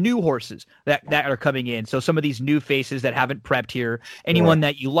the new horses that are coming in, so some of these new faces that haven't prepped here, anyone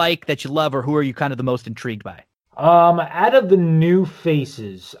that you like, that you love, or who are you kind of the most intrigued by? Out of the new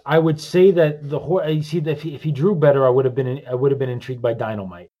faces, I would say that the horse. You see, if he drew better, I would have been intrigued by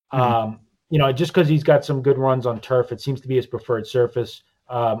Dynamite. Mm-hmm. Just because he's got some good runs on turf, it seems to be his preferred surface.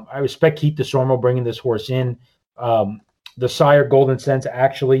 I respect Keith DeSormo bringing this horse in. The sire Golden Sense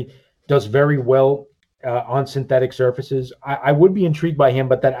actually does very well on synthetic surfaces. I would be intrigued by him,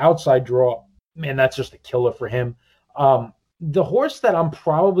 but that outside draw, man, that's just a killer for him. The horse that I'm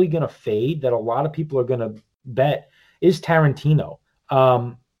probably going to fade, that a lot of people are going to bet, is Tarantino.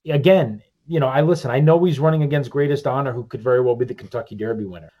 Again, I know he's running against Greatest Honor, who could very well be the Kentucky Derby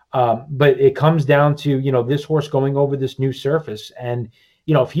winner. But it comes down to, this horse going over this new surface. And,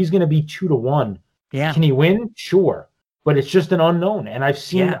 if he's going to be 2-1, can he win? Sure. But it's just an unknown. And I've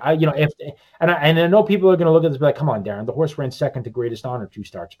seen, I know people are going to look at this and be like, come on, Darren, the horse ran second to Greatest Honor 2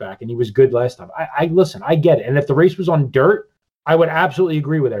 starts back, and he was good last time. Listen, I get it. And if the race was on dirt, I would absolutely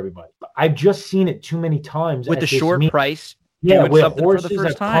agree with everybody. But I've just seen it too many times. With the short price. Yeah, where horses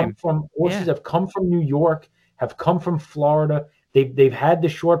have come from New York, have come from Florida. They've had the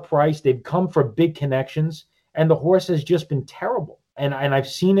short price. They've come for big connections, and the horse has just been terrible. And I've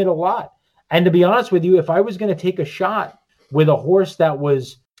seen it a lot. And to be honest with you, if I was going to take a shot with a horse that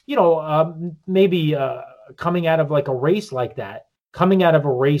was, maybe coming out of like a race like that, coming out of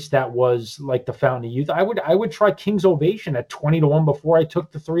a race that was like the Fountain of Youth, I would try King's Ovation at 20-1 before I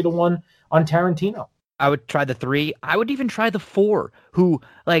took the 3-1 on Tarantino. I would try the 3. I would even try the 4, who,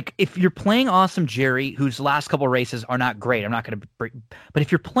 like, if you're playing Awesome Jerry, whose last couple races are not great, I'm not going to break, but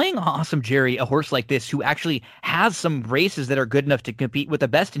if you're playing Awesome Jerry, a horse like this, who actually has some races that are good enough to compete with the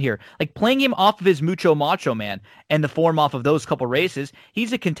best in here, like playing him off of his Mucho Macho Man and the form off of those couple races,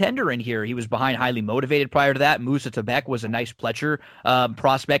 he's a contender in here. He was behind Highly Motivated prior to that. Musa Tebek was a nice Pletcher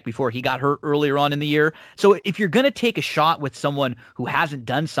prospect before he got hurt earlier on in the year. So if you're going to take a shot with someone who hasn't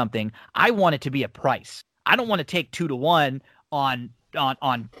done something, I want it to be a price. I don't want to take 2-1 on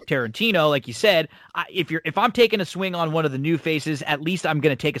Tarantino, like you said. If I'm taking a swing on one of the new faces, at least I'm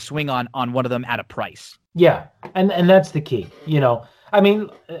going to take a swing on one of them at a price. Yeah, and that's the key.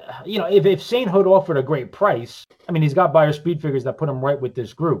 If St. Hood offered a great price, he's got buyer speed figures that put him right with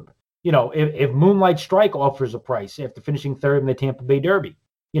this group. If Moonlight Strike offers a price after finishing third in the Tampa Bay Derby,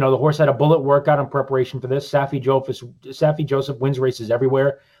 the horse had a bullet workout in preparation for this. Safi Joseph wins races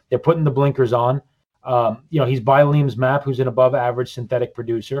everywhere. They're putting the blinkers on. He's by Liam's Map, who's an above average synthetic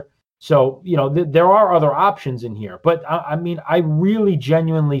producer. So, there are other options in here. But I really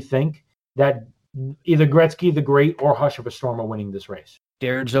genuinely think that either Gretzky the Great or Hush of a Storm are winning this race.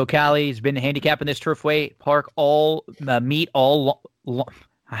 Darren Zocali has been handicapping this Turfway Park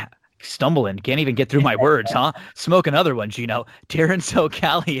stumbling, can't even get through my words, huh? Smoke another one, Gino. Darren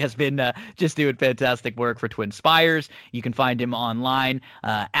Zocali has been just doing fantastic work for Twin Spires. You can find him online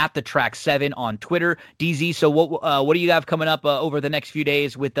at the Track 7 on Twitter. DZ, so what do you have coming up over the next few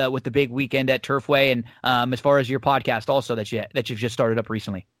days with the big weekend at Turfway, and as far as your podcast also that you've just started up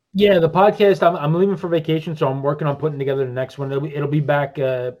recently? Yeah, the podcast, I'm leaving for vacation, so I'm working on putting together the next one. It'll be back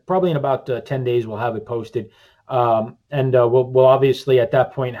probably in about 10 days. We'll have it posted. We'll obviously at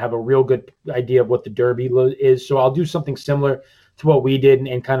that point have a real good idea of what the Derby is. So I'll do something similar to what we did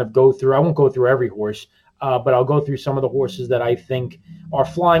and kind of go through. I won't go through every horse, but I'll go through some of the horses that I think are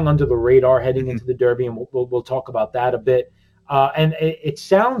flying under the radar heading into the Derby, and we'll talk about that a bit. And it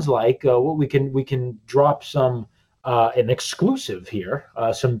sounds like we can drop some an exclusive here,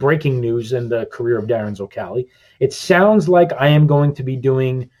 some breaking news in the career of Darren Zocali. It sounds like I am going to be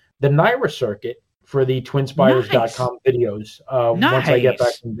doing the NYRA circuit for the twinspires.com videos once I get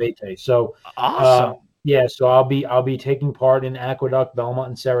back from Vete. So awesome. So I'll be taking part in Aqueduct, Belmont,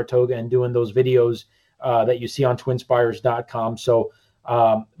 and Saratoga and doing those videos that you see on twinspires.com. So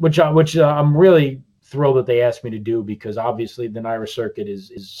which I'm really thrilled that they asked me to do, because obviously the NYRA circuit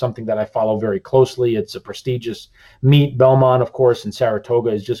is something that I follow very closely. It's a prestigious meet. Belmont, of course, and Saratoga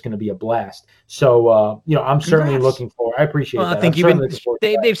is just going to be a blast. So, I'm certainly looking forward. I appreciate that. I think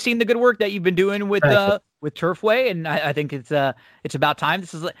they've seen the good work that you've been doing with Turfway, and I think it's about time.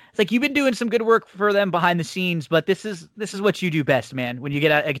 It's like you've been doing some good work for them behind the scenes, but this is what you do best, man. When you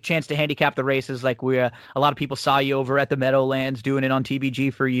get a chance to handicap the races, like a lot of people saw you over at the Meadowlands doing it on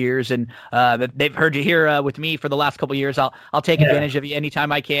TBG for years, and they've heard you here with me for the last couple of years. I'll take advantage of you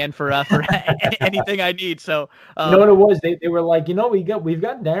anytime I can for anything I need. So you know what it was? They were like, we've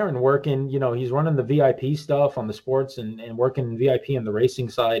got Darren working. He's running the VIP stuff on the sports and working in VIP on the racing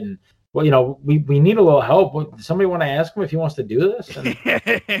side, and well, we need a little help. Does somebody want to ask him if he wants to do this? And they're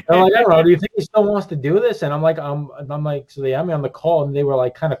like, I don't know. Do you think he still wants to do this? And I'm like, so they had me on the call, and they were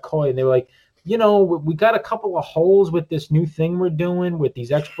like kind of coy, and they were like, we got a couple of holes with this new thing we're doing with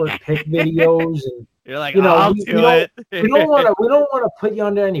these expert pick videos, and you're like, I'll do it. We don't want to put you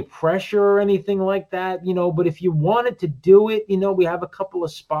under any pressure or anything like that, but if you wanted to do it, we have a couple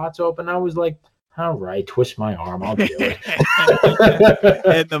of spots open. I was like, all right, twist my arm, I'll do it.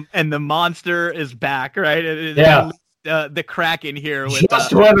 and the monster is back, right? Yeah. The Kraken here.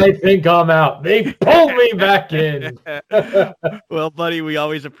 Just when I think I'm out, they pull me back in. Well, buddy, we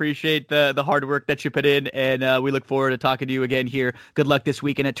always appreciate the hard work that you put in, and we look forward to talking to you again here. Good luck this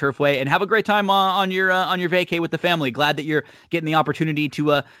weekend at Turfway, and have a great time on your vacay with the family. Glad that you're getting the opportunity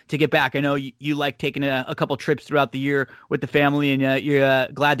to get back. I know you like taking a couple trips throughout the year with the family, and you're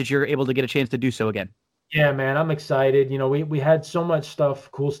glad that you're able to get a chance to do so again. Yeah, man, I'm excited. We had so much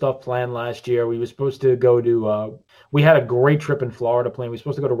cool stuff planned last year. We were supposed to go to we had a great trip in Florida planned. We were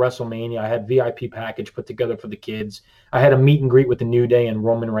supposed to go to WrestleMania. I had VIP package put together for the kids. I had a meet and greet with the New Day and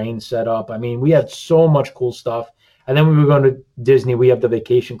Roman Reigns set up. We had so much cool stuff. And then we were going to Disney. We have the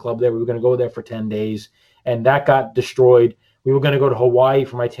vacation club there. We were going to go there for 10 days, and that got destroyed We were going to go to Hawaii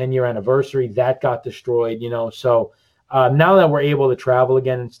for my 10-year anniversary. That got destroyed, So now that we're able to travel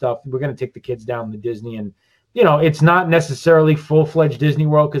again and stuff, we're going to take the kids down to Disney. And, it's not necessarily full-fledged Disney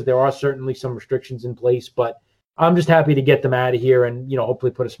World because there are certainly some restrictions in place. But I'm just happy to get them out of here and,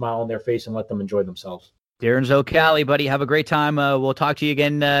 hopefully put a smile on their face and let them enjoy themselves. Darren Zocali, buddy, have a great time. We'll talk to you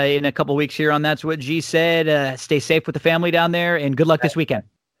again in a couple weeks here on That's What G Said. Stay safe with the family down there, and good luck this weekend.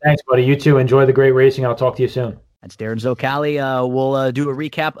 Thanks, buddy. You too. Enjoy the great racing. I'll talk to you soon. That's Darren Zocali. We'll do a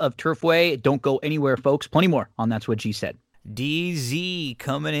recap of Turfway. Don't go anywhere, folks. Plenty more on That's What G Said. DZ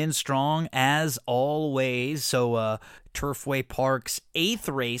coming in strong as always. So Turfway Park's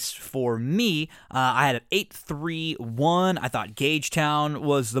 8th race for me. I had an 8-3-1. I thought Gagetown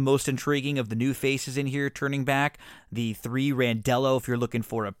was the most intriguing of the new faces in here turning back. The 3 Randello, if you're looking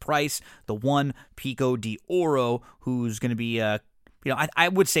for a price. The 1 Pico de Oro, who's going to be I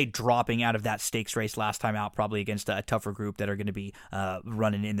would say dropping out of that stakes race last time out, probably against a tougher group that are going to be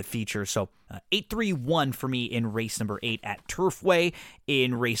running in the feature. So 8-3-1 for me in race number 8 at Turfway.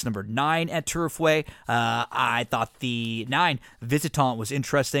 In race number 9 at Turfway, I thought the 9 Visitant was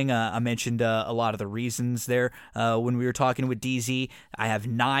interesting. I mentioned a lot of the reasons there when we were talking with DZ. I have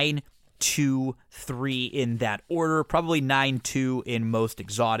 9, 2, 3 in that order, probably 9-2 in most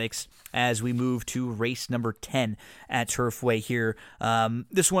exotics as we move to race number 10 at Turfway here.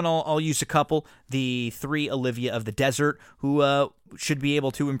 This one I'll use a couple. The 3 Olivia of the Desert, who should be able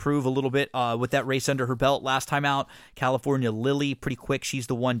to improve a little bit with that race under her belt last time out. California Lily, pretty quick. She's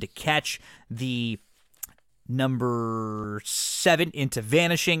the one to catch. The number 7 Into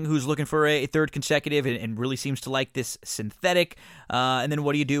Vanishing, who's looking for a 3rd consecutive and really seems to like this synthetic. And then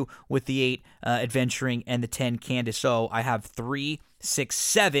what do you do with the 8 Adventuring and the 10 Candace O? I have 3, 6,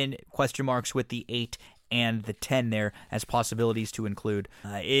 7 question marks with the 8 and the 10 there as possibilities to include.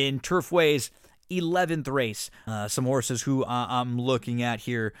 In Turfway's 11th race, some horses who I'm looking at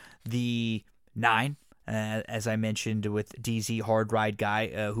here. The 9, as I mentioned with DZ Hard Ride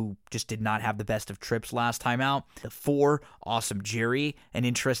Guy, who just did not have the best of trips last time out. The 4 Awesome Jerry, an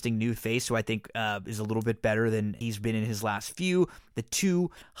interesting new face who I think is a little bit better than he's been in his last few. The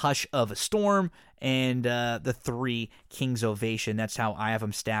 2 Hush of a Storm, and the 3 King's Ovation. That's how I have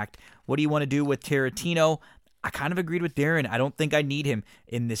him stacked. What do you want to do with Tarantino? I kind of agreed with Darren. I don't think I need him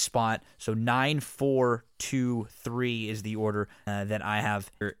in this spot. So 9, 4, 2, 3 is the order that I have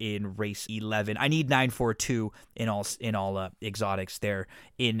here in race 11. I need 9, 4, 2 in all exotics there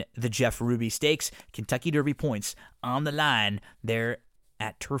in the Jeff Ruby Stakes. Kentucky Derby points on the line there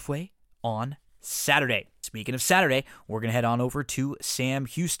at Turfway on Saturday. Speaking of Saturday, we're going to head on over to Sam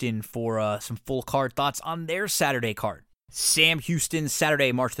Houston for some full card thoughts on their Saturday card. Sam Houston,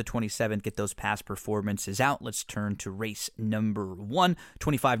 Saturday, March the 27th. Get those past performances out. Let's turn to race number 1.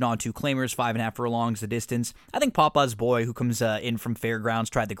 25 non-2 claimers, 5.5 furlongs the distance. I think Papa's Boy, who comes in from Fairgrounds,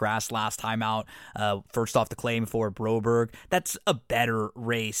 tried the grass last time out. First off the claim for Broberg. That's a better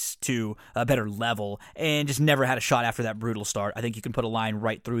race to a better level and just never had a shot after that brutal start. I think you can put a line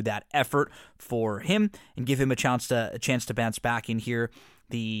right through that effort for him and give him a chance to bounce back in here.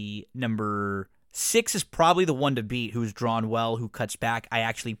 The number 6 is probably the one to beat, who's drawn well, who cuts back. I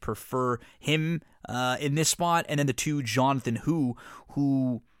actually prefer him in this spot. And then the 2, Jonathan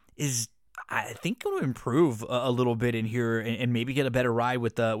who is, I think, going to improve a little bit in here and maybe get a better ride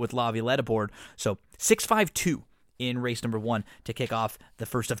with La Violette aboard. So 6-5-2 in race number 1 to kick off the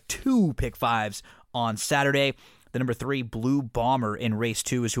first of 2 pick 5s on Saturday. The number 3, Blue Bomber in race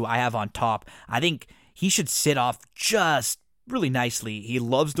 2 is who I have on top. I think he should sit off just really nicely. He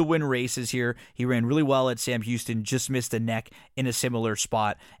loves to win races here. He ran really well at Sam Houston, just missed the neck in a similar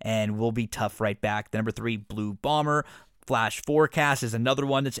spot, and will be tough right back. The number 3, Blue Bomber. Flash Forecast is another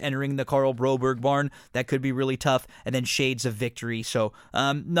one that's entering the Carl Broberg barn. That could be really tough. And then Shades of Victory. So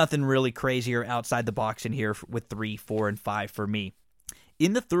nothing really crazy or outside the box in here with 3, 4, and 5 for me.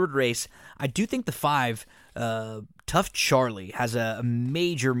 In the third race, I do think the 5, Tough Charlie, has a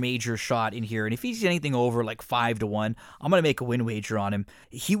major shot in here. And if he's anything over like 5-1, I'm going to make a win wager on him.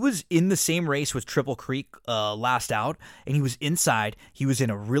 He was in the same race with Triple Creek last out, and he was inside. He was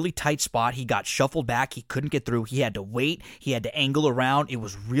in a really tight spot. He got shuffled back. He couldn't get through. He had to wait. He had to angle around. It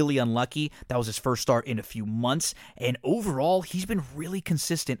was really unlucky. That was his first start in a few months. And overall, he's been really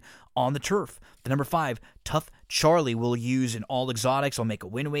consistent on the turf. The number 5, Tough Charlie, will use in all exotics. I'll make a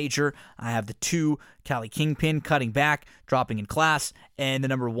win wager. I have the 2, Cali Kingpin, cutting back, dropping in class, and the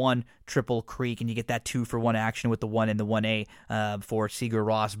number 1, Triple Creek, and you get that 2-for-1 action with the 1 and the 1A for Seager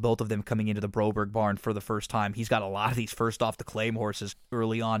Ross, both of them coming into the Broberg barn for the first time. He's got a lot of these first off the claim horses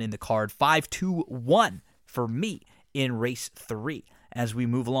early on in the card. 5-2-1 for me in race 3. As we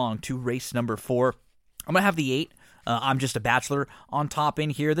move along to race number 4, I'm going to have the 8, I'm Just a Bachelor on top in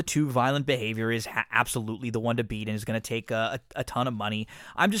here. The 2, Violent Behavior, is absolutely the one to beat and is going to take a ton of money.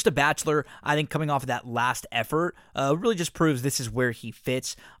 I'm Just a Bachelor, I think coming off of that last effort, really just proves this is where he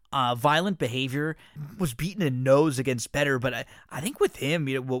fits. Violent Behavior was beaten in nose against Better, but I think with him,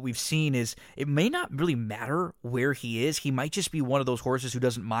 what we've seen is it may not really matter where he is. He might just be one of those horses who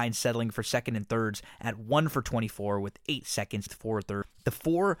doesn't mind settling for second and thirds at 1 for 24 with 8 seconds for a third. The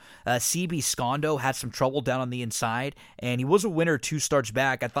 4, CB Skondo, had some trouble down on the inside, and he was a winner 2 starts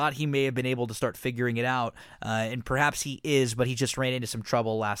back. I thought he may have been able to start figuring it out, and perhaps he is, but he just ran into some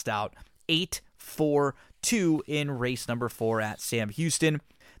trouble last out. 8-4-2 in race number 4 at Sam Houston.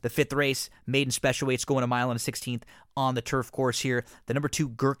 The 5th race, Maiden Special Weights, going a mile and a 16th on the turf course here. The number 2,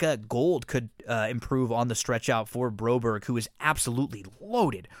 Gurkha Gold, could improve on the stretch out for Broberg, who is absolutely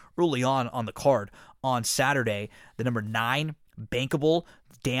loaded early on the card on Saturday. The number 9, Bankable,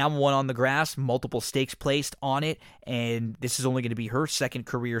 Dam won on the grass, multiple stakes placed on it, and this is only going to be her second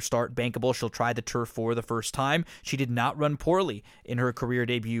career start. Bankable, she'll try the turf for the first time. She did not run poorly in her career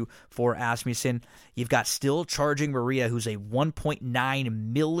debut for Asmussen. You've got Still Charging Maria, who's a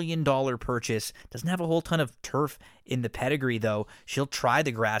 $1.9 million purchase. Doesn't have a whole ton of turf in the pedigree, though. She'll try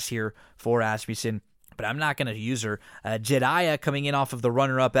the grass here for Asmussen, but I'm not going to use her. Jediah, coming in off of the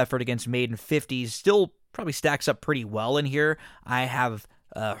runner-up effort against Maiden 50s, still probably stacks up pretty well in here. I have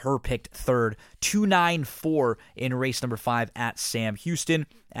her picked third, 294 in race number 5 at Sam Houston.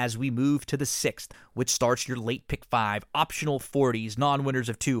 As we move to the 6th, which starts your late pick 5, optional 40s, non-winners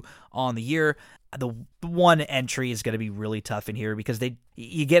of 2 on the year. The 1 entry is going to be really tough in here because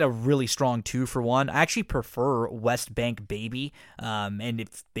you get a really strong 2 for 1. I actually prefer West Bank Baby, and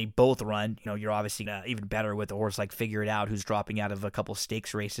if they both run, you're obviously even better with a horse like Figure It Out, who's dropping out of a couple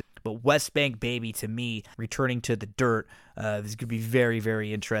stakes races. But West Bank Baby, to me, returning to the dirt, this could be very,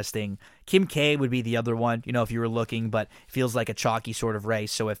 very interesting. Kim K would be the other one, if you were looking, but it feels like a chalky sort of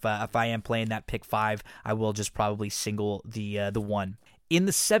race. So if I am playing that pick 5, I will just probably single the 1. In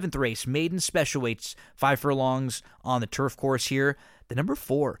the 7th race, Maiden Special Weights, 5 furlongs on the turf course here. The number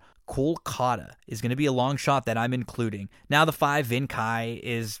 4, Kolkata, is going to be a long shot that I'm including. Now the 5, Vin Kai,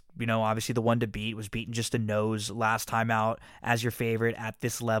 is, obviously the one to beat. Was beaten just a nose last time out as your favorite at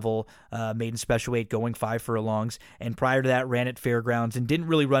this level. Maiden Special Weight going 5 furlongs. And prior to that, ran at Fairgrounds and didn't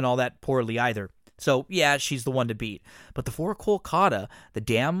really run all that poorly either. So, yeah, she's the one to beat. But the 4, Kolkata, the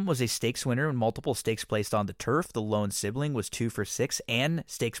Dam was a stakes winner and multiple stakes placed on the turf. The lone sibling was 2 for 6 and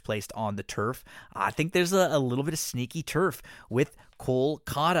stakes placed on the turf. I think there's a little bit of sneaky turf with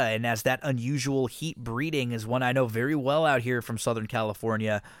Kolkata, and as that unusual heat breeding is one I know very well out here from Southern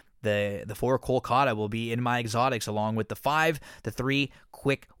California. The 4, Kolkata, will be in my exotics along with the 5, the 3,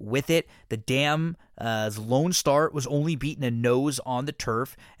 Quick With It. The Dam's lone start was only beaten a nose on the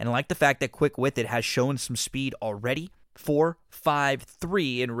turf, and I like the fact that Quick With It has shown some speed already. 4, 5,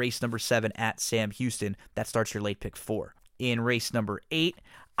 3 in race number 7 at Sam Houston. That starts your late pick 4. In race number 8,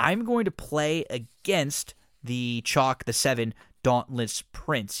 I'm going to play against the chalk, the 7, Dauntless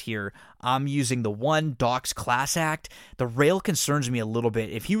Prince here. I'm using the 1, Doc's Class Act. The rail concerns me a little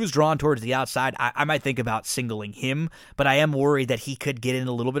bit. If he was drawn towards the outside, I might think about singling him, but I am worried that he could get in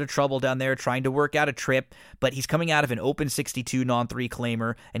a little bit of trouble down there trying to work out a trip, but he's coming out of an open 62 non-3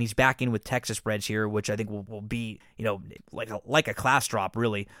 claimer, and he's back in with Texas Breds here, which I think will be, like a class drop,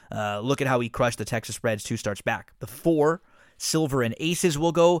 really. Look at how he crushed the Texas Breds 2 starts back. The 4, Silver and Aces,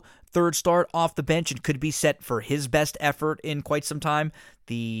 will go third start off the bench and could be set for his best effort in quite some time.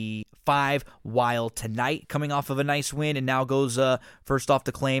 The 5, Wild Tonight, coming off of a nice win and now goes first off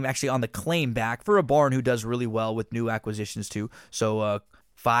the claim, actually on the claim back for a barn who does really well with new acquisitions too. So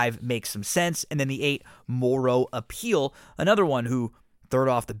 5 makes some sense. And then the 8, Moro Appeal, another one who third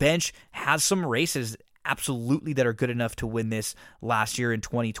off the bench, has some races absolutely that are good enough to win this last year in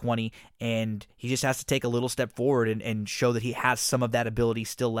 2020, and he just has to take a little step forward and show that he has some of that ability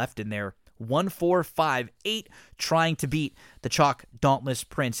still left in there. 1, 4, 5, 8, trying to beat the chalk Dauntless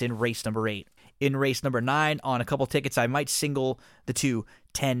Prince in race number 8. In race number 9, on a couple tickets, I might single the 2,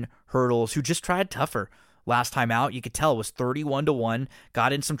 10 Hurdles, who just tried tougher. Last time out, you could tell it was 31-1,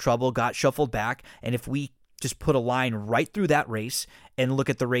 got in some trouble, got shuffled back, and if we just put a line right through that race and look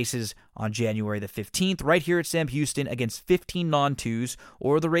at the races on January the 15th, right here at Sam Houston against 15 non-2s,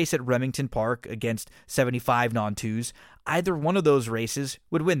 or the race at Remington Park against 75 non-2s, either one of those races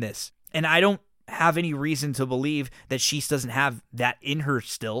would win this. And I don't have any reason to believe that Sheese doesn't have that in her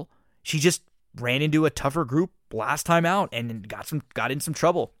still. She just ran into a tougher group last time out and got in some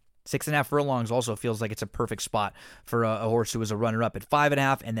trouble. 6.5 furlongs also feels like it's a perfect spot for a horse who was a runner-up at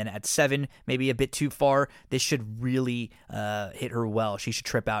 5.5, and then at 7, maybe a bit too far. This should really hit her well. She should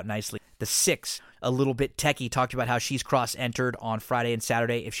trip out nicely. The 6, a little bit techie, talked about how she's cross-entered on Friday and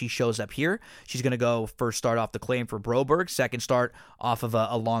Saturday. If she shows up here, she's going to go first start off the claim for Broberg, second start off of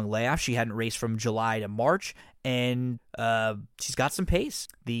a long layoff. She hadn't raced from July to March, and she's got some pace.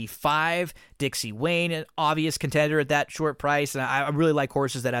 The 5, Dixie Wayne, an obvious contender at that short price, and I really like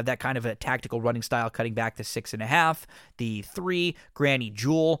horses that have that kind of a tactical running style, cutting back to 6.5. The 3, Granny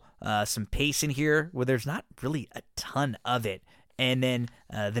Jewel, some pace in here where there's not really a ton of it. And then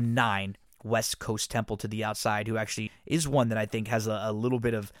the 9, West Coast Temple to the outside, who actually is one that I think has a little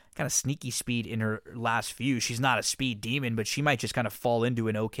bit of kind of sneaky speed in her last few. She's not a speed demon, but she might just kind of fall into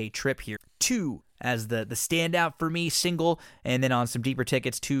an okay trip here. 2 as the standout for me, single, and then on some deeper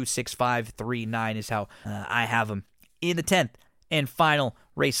tickets, 2, 6, 5, 3, 9 is how I have them. In the 10th and final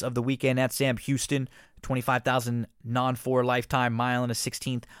race of the weekend at Sam Houston, 25,000 non-4 lifetime mile and a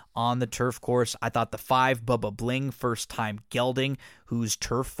 16th on the turf course. I thought the 5, Bubba Bling, first time gelding, whose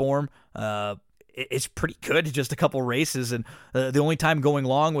turf form is pretty good. Just a couple races, and the only time going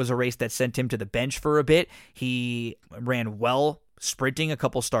long was a race that sent him to the bench for a bit. He ran well sprinting a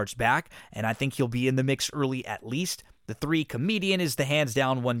couple starts back, and I think he'll be in the mix early at least. The 3, Comedian, is the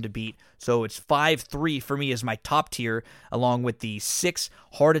hands-down one to beat. So it's 5-3 for me as my top tier, along with the 6,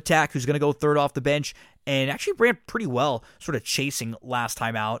 Heart Attack, who's going to go third off the bench, and actually ran pretty well, sort of chasing last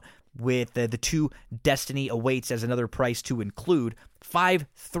time out, with the 2, Destiny Awaits as another price to include.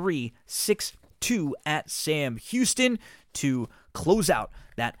 5-3, 6-2 at Sam Houston to close out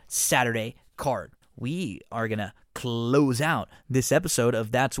that Saturday card. We are going to close out this episode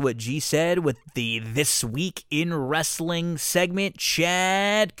of That's What G Said with the This Week in Wrestling segment.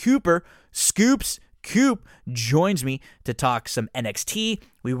 Chad Cooper, Scoops Coop, joins me to talk some NXT.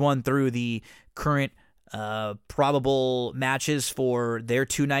 We run through the current probable matches for their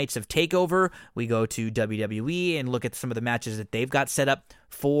 2 nights of TakeOver. We go to WWE and look at some of the matches that they've got set up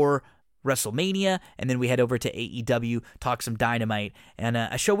for WrestleMania, and then we head over to AEW, talk some Dynamite, and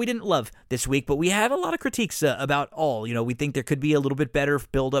a show we didn't love this week, but we have a lot of critiques about all. You know, we think there could be a little bit better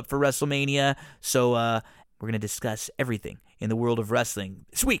build-up for WrestleMania, so we're going to discuss everything in the world of wrestling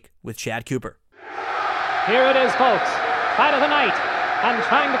this week with Chad Cooper. Here it is, folks. Fight of the night, and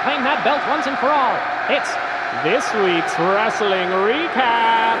trying to claim that belt once and for all. It's this week's Wrestling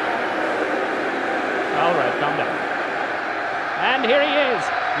Recap. All right, calm down. And here he is,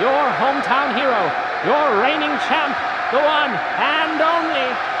 your hometown hero, your reigning champ, the one and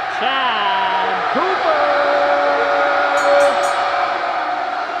only Chad Cooper.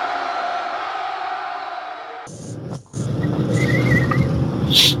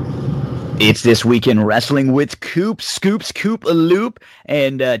 It's This Week in Wrestling with Scoops Coop a Loop.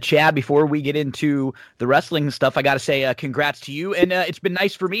 And Chad, before we get into the wrestling stuff, I got to say congrats to you. And it's been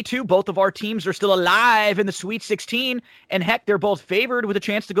nice for me, too. Both of our teams are still alive in the Sweet 16. And heck, they're both favored with a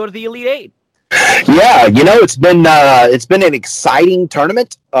chance to go to the Elite 8. Yeah, you know, it's been an exciting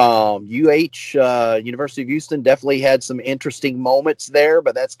tournament. University of Houston definitely had some interesting moments there,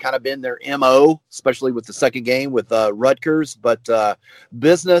 but that's kind of been their MO, especially with the second game with Rutgers. But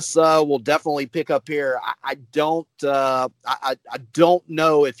business will definitely pick up here. I don't know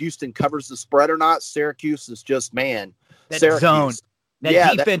if Houston covers the spread or not. Syracuse is just, man, that Syracuse. Zone.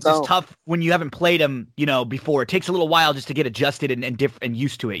 That defense is tough when you haven't played them, before. It takes a little while just to get adjusted and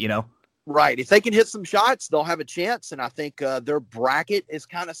used to it, Right. If they can hit some shots, they'll have a chance. And I think their bracket is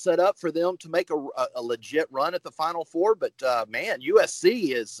kind of set up for them to make a legit run at the Final Four. But, man,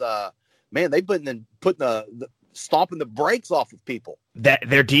 USC is, they've been putting the stomping the brakes off of people. That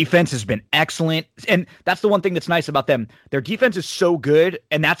their defense has been excellent. And that's the one thing that's nice about them. Their defense is so good,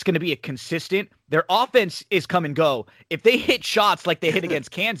 and that's going to be a consistent. Their offense is come and go. If they hit shots like they hit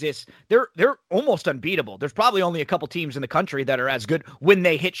against Kansas, they're almost unbeatable. There's probably only a couple teams in the country that are as good when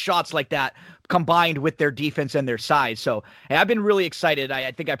they hit shots like that, combined with their defense and their size. So hey, I've been really excited.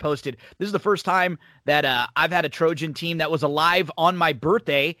 I think I posted, this is the first time that I've had a Trojan team that was alive on my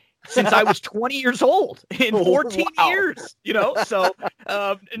birthday since I was 20 years old in 14 years, so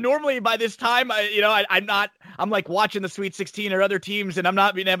normally by this time, I'm like watching the Sweet 16 or other teams, and I'm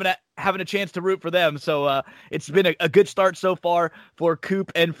not having a chance to root for them. So it's been a good start so far for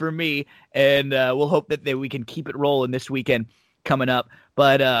Coop and for me, and we'll hope that we can keep it rolling this weekend coming up.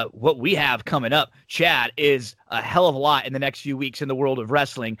 But what we have coming up, Chad, is a hell of a lot in the next few weeks in the world of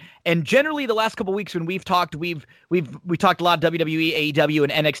wrestling. And generally, the last couple of weeks when we've talked, we talked a lot of WWE, AEW,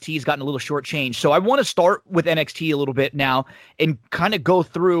 and NXT has gotten a little shortchanged. So I want to start with NXT a little bit now and kind of go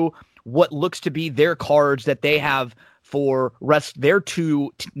through what looks to be their cards that they have for their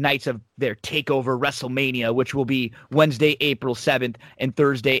 2 nights of their TakeOver WrestleMania, which will be Wednesday, April 7th and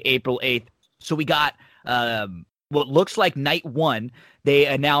Thursday, April 8th. So we got what looks like night one, they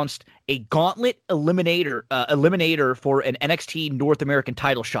announced a gauntlet eliminator for an NXT North American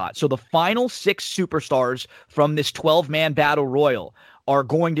title shot. So the final 6 superstars from this 12-man battle royal are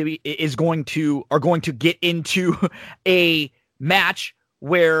going to get into a match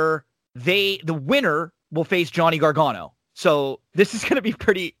where the winner will face Johnny Gargano. So this is going to be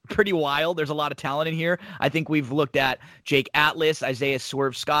pretty wild. There's a lot of talent in here. I think we've looked at Jake Atlas, Isaiah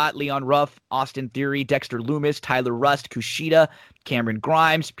Swerve Scott, Leon Ruff, Austin Theory, Dexter Loomis, Tyler Rust, Kushida, Cameron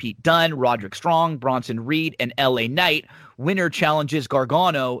Grimes, Pete Dunne, Roderick Strong, Bronson Reed, and LA Knight. Winner challenges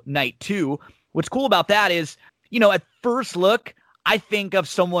Gargano night 2. What's cool about that is, at first look, I think of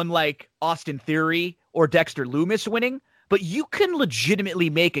someone like Austin Theory or Dexter Loomis winning, but you can legitimately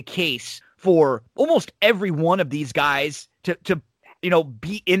make a case for almost every one of these guys to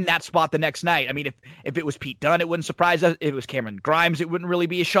be in that spot the next night. I mean, if it was Pete Dunne, it wouldn't surprise us. If it was Cameron Grimes, it wouldn't really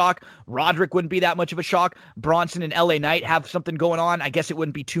be a shock. Roderick wouldn't be that much of a shock. Bronson and LA Knight have something going on. I guess it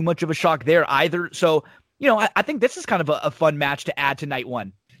wouldn't be too much of a shock there either. So, I think this is kind of a fun match to add to night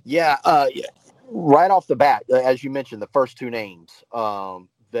one. Yeah. Right off the bat, as you mentioned, the first 2 names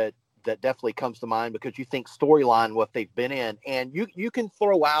that definitely comes to mind because you think storyline, what they've been in, and you can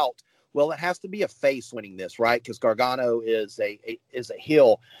throw out, well, it has to be a face winning this, right? Because Gargano is a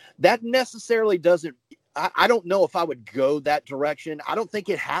heel. That necessarily doesn't. I don't know if I would go that direction. I don't think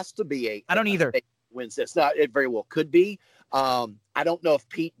it has to be I don't either. Wins this. Now, it very well could be. I don't know if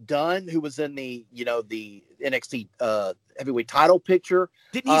Pete Dunne, who was in the NXT heavyweight title picture,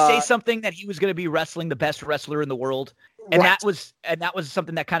 didn't he say something that he was going to be wrestling the best wrestler in the world? And right. that was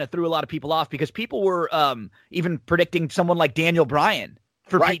something that kind of threw a lot of people off because people were even predicting someone like Daniel Bryan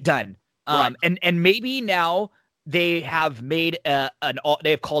for right. Pete Dunne. Right. And maybe now they have made they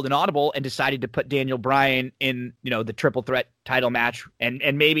have called an audible and decided to put Daniel Bryan in, the triple threat title match.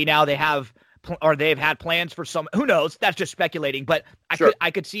 And maybe now they have, or they've had plans for some, who knows? That's just speculating, but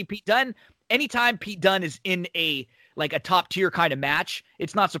I could see Pete Dunne. Anytime Pete Dunne is in a top tier kind of match,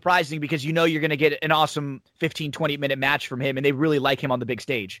 it's not surprising because you're going to get an awesome 15-20 minute match from him. And they really like him on the big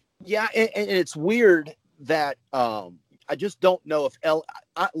stage. Yeah. And it's weird that, I just don't know if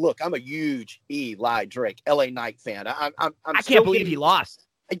look, I'm a huge Eli Drake, LA Knight fan. I can't believe he lost.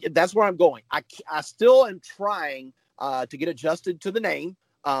 That's where I'm going. I still am trying to get adjusted to the name,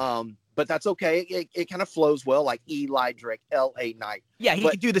 but that's okay. It kind of flows well, like Eli Drake, LA Knight. Yeah, he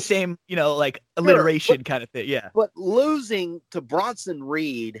could do the same, alliteration kind of thing. Yeah. But losing to Bronson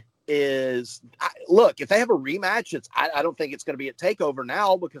Reed is, look, if they have a rematch, I don't think it's going to be a takeover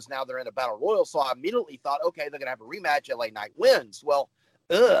now because now they're in a battle royal. So I immediately thought, okay, they're going to have a rematch. LA Knight wins. Well,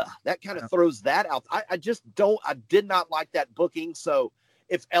 that kind of throws that out. I did not like that booking. So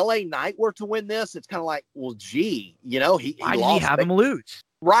if LA Knight were to win this, it's kind of like, well, gee, he why lost. Did he have him lose?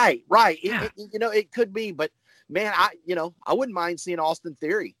 Right. Yeah. It could be, but man, I wouldn't mind seeing Austin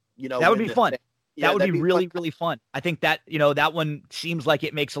Theory. That would be fun. That would be really, really fun. I think that, that one seems like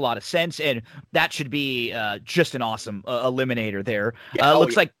it makes a lot of sense, and that should be just an awesome eliminator there. Yeah,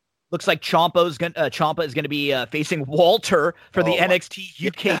 looks like Ciampa is going to be facing Walter for the NXT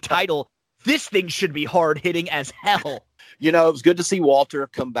UK title. This thing should be hard hitting as hell. It was good to see Walter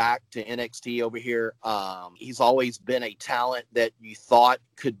come back to NXT over here. He's always been a talent that you thought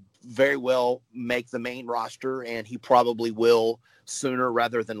could very well make the main roster, and he probably will sooner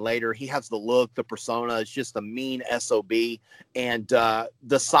rather than later. He has the look, the persona. It's just a mean SOB. And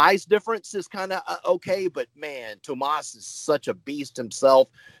the size difference is kind of okay, but man, Tomas is such a beast himself.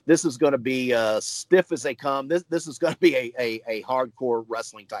 This is going to be stiff as they come. This is going to be a hardcore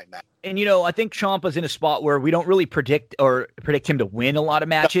wrestling type match. And, I think Ciampa's in a spot where we don't really predict him to win a lot of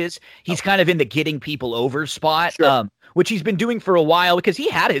matches. He's kind of in the getting people over spot. Sure. Which he's been doing for a while because he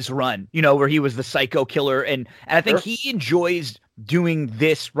had his run, where he was the psycho killer. And I think he enjoys doing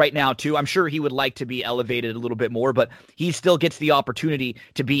this right now too. I'm sure he would like to be elevated a little bit more, but he still gets the opportunity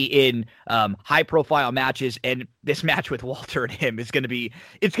to be in high profile matches. And this match with Walter and him is going to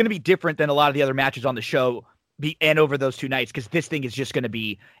be different than a lot of the other matches on the show and over those 2 nights. Cause this thing is just going to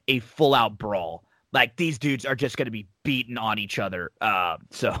be a full out brawl. Like these dudes are just going to be beating on each other.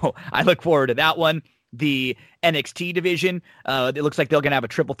 So I look forward to that one. The NXT division, it looks like they're going to have a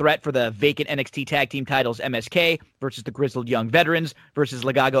triple threat for the vacant NXT tag team titles, MSK versus the Grizzled Young Veterans versus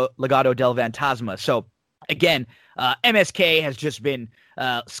Legado del Fantasma. So again, MSK has just been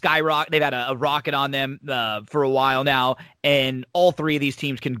skyrocket. They've had a rocket on them for a while now, and all 3 of these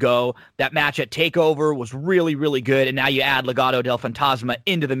teams can go. That match at TakeOver was really, really good, and now you add Legado del Fantasma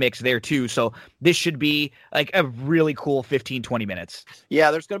into the mix there too. So this should be like a really cool 15-20 minutes. Yeah,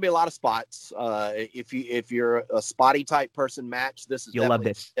 there's going to be a lot of spots. If you're a spotty type person match, this is you'll love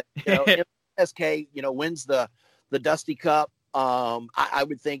this. MSK, wins the the Dusty Cup. I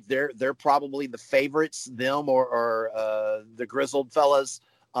would think they're probably the favorites, them or the Grizzled fellas.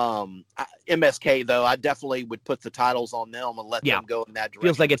 MSK though, I definitely would put the titles on them and let them go in that direction.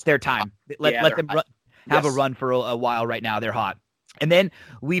 Feels like it's their time. Let them have a run for a while right now. They're hot. And then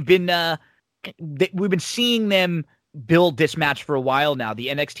we've been seeing them build this match for a while now. The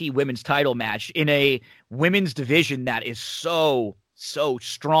NXT Women's Title match in a women's division that is so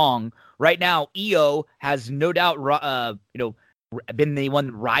strong right now. Io has no doubt, been the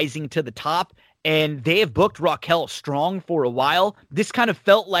one rising to the top, and they have booked Raquel strong for a while. This kind of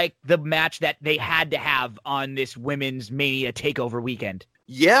felt like the match that they had to have on this Women's Mania Takeover weekend.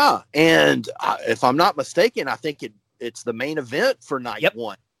 Yeah, and if I'm not mistaken, I think it's the main event for night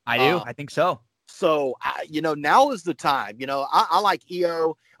one. I do. I think so. So, now is the time. I like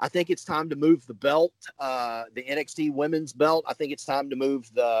Io. I think it's time to move the belt, the NXT women's belt. I think it's time to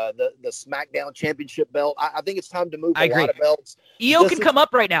move the SmackDown Championship belt. I think it's time to move a lot of belts. Io can come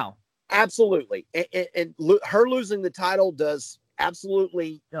up right now. Absolutely. And her losing the title does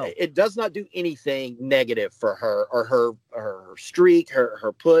absolutely no. It does not do anything negative for her or her streak,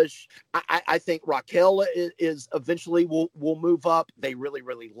 her push. I think Raquel is eventually will move up. They really,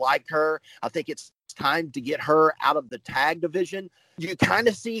 really like her. I think it's time to get her out of the tag division. You kind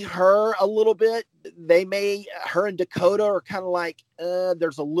of see her a little bit. Her and Dakota are kind of like,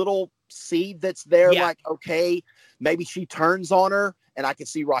 there's a little seed that's there. Yeah. Like, okay, maybe she turns on her, and I can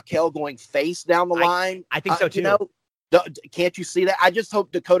see Raquel going face down the line. I think so too. Can't you see that? I just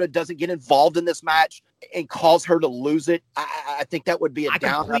hope Dakota doesn't get involved in this match and cause her to lose it. I think that would be a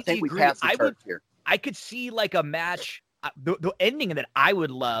down. I think we passed the turf here. I could see like a match. The ending that I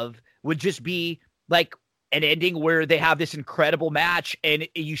would love would just be like an ending where they have this incredible match and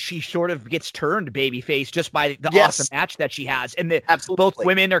she sort of gets turned babyface just by the awesome match that she has. And both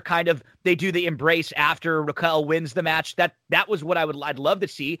women are they do the embrace after Raquel wins the match. That was what I'd love to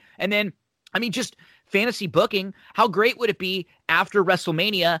see. And then, just fantasy booking, how great would it be after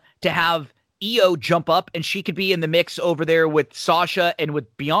WrestleMania to have Io jump up and she could be in the mix over there with Sasha and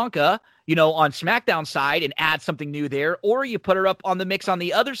with Bianca, on SmackDown side and add something new there, or you put her up on the mix on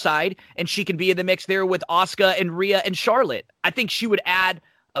the other side and she can be in the mix there with Asuka and Rhea and Charlotte. I think she would add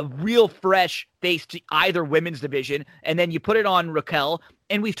a real fresh face to either women's division, and then you put it on Raquel,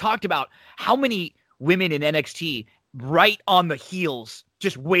 and we've talked about how many women in NXT right on the heels,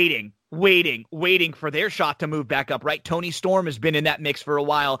 just waiting for their shot to move back up, right? Toni Storm has been in that mix for a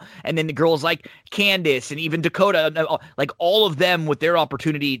while. And then the girls like Candice and even Dakota, like all of them with their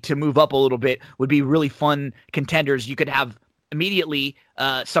opportunity to move up a little bit would be really fun contenders. You could have immediately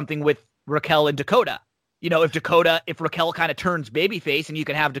something with Raquel and Dakota. If Raquel kind of turns babyface and you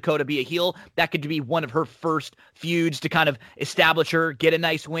can have Dakota be a heel, that could be one of her first feuds to kind of establish her, get a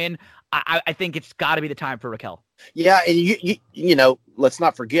nice win. I think it's got to be the time for Raquel. Yeah, and you let's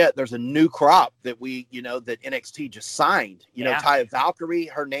not forget there's a new crop that that NXT just signed. Taya Valkyrie,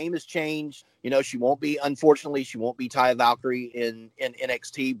 her name has changed. She won't be Taya Valkyrie in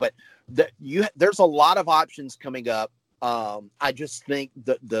NXT, but there's a lot of options coming up. I just think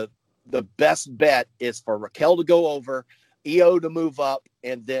the best bet is for Raquel to go over, Io to move up,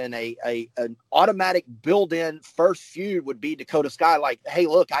 and then an automatic build-in first feud would be Dakota Sky. Like, hey,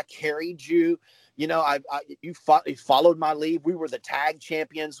 look, I carried you. You followed my lead. We were the tag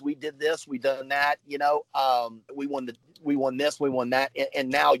champions. We did this. We done that. We won this. We won that. And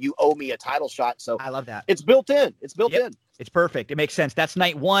now you owe me a title shot. So I love that. It's built in. In. It's perfect. It makes sense. That's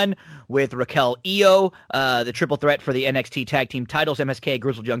night one with Raquel, Io, the triple threat for the NXT tag team titles, MSK,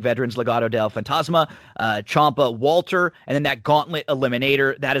 Grizzled Young Veterans, Legado del Fantasma, Ciampa, Walter, and then that gauntlet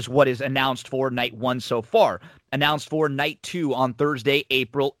eliminator. That is what is announced for night one so far. Announced for night two on Thursday,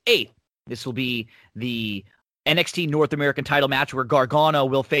 April 8th. This will be the NXT North American title match where Gargano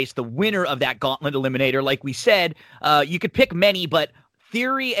will face the winner of that gauntlet eliminator. Like we said, you could pick many, but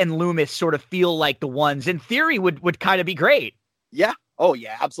Theory and Loomis sort of feel like the ones, and Theory would kind of be great. Yeah. Oh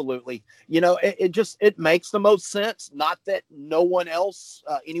yeah, absolutely. It makes the most sense. Not that no one else,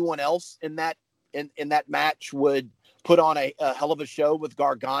 anyone else in that match would put on a hell of a show with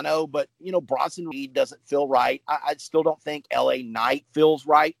Gargano, but Bronson Reed doesn't feel right. I still don't think LA Knight feels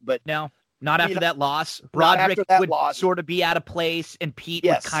right, but no. Not after that loss. Broderick would sort of be out of place, and Pete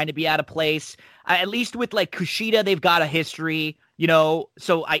would kind of be out of place. At least with like Kushida, they've got a history,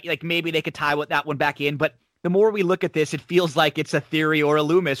 so maybe they could tie that one back in. But the more we look at this, it feels like it's a Theory or a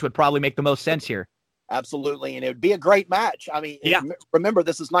Loomis would probably make the most sense here. Absolutely, and it would be a great match. Remember,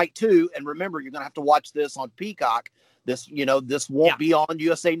 this is night two, and remember, you're going to have to watch this on Peacock. This won't be on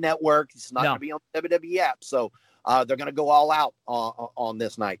USA Network. It's not going to be on the WWE app. So they're going to go all out on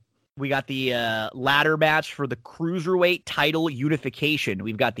this night. We got the ladder match for the Cruiserweight title unification.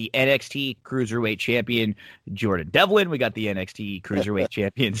 We've got the NXT Cruiserweight champion, Jordan Devlin. We got the NXT Cruiserweight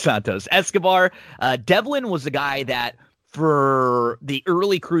champion, Santos Escobar. Devlin was the guy that, for the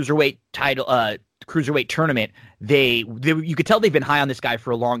early Cruiserweight title, Cruiserweight tournament, they you could tell they've been high on this guy for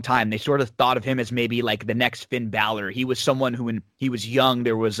a long time. They sort of thought of him as maybe like the next Finn Balor. He was someone who, when he was young,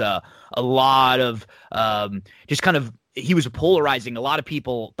 there was a lot of just kind of, he was polarizing. A lot of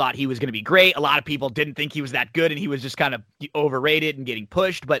people thought he was going to be great. A lot of people didn't think he was that good, and he was just kind of overrated and getting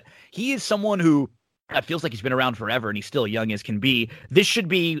pushed. But he is someone who feels like he's been around forever, and he's still young as can be. This should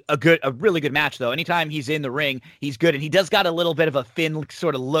be a really good match, though. Anytime he's in the ring, he's good, and he does got a little bit of a Finn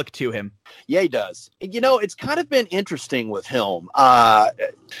sort of look to him. Yeah, he does. It's kind of been interesting with him.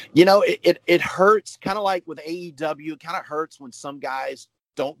 It hurts, kind of like with AEW. It kind of hurts when some guys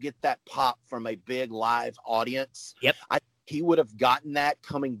don't get that pop from a big live audience. Yep. He would have gotten that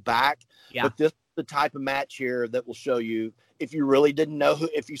coming back. Yeah. But this is the type of match here that will show you, if you really didn't know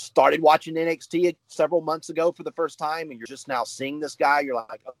if you started watching NXT several months ago for the first time and you're just now seeing this guy, you're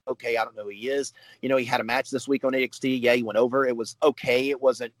like, okay, I don't know who he is. He had a match this week on NXT. Yeah, he went over. It was okay. It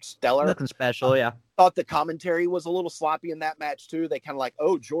wasn't stellar. Nothing special, yeah. Thought the commentary was a little sloppy in that match too. They kind of like,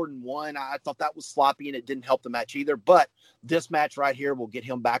 oh, Jordan won. I thought that was sloppy and it didn't help the match either. But this match right here will get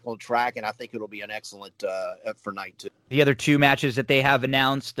him back on track, and I think it'll be an excellent for night two. The other two matches that they have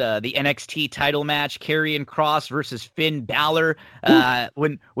announced, the NXT title match, Karrion Kross versus Finn Balor.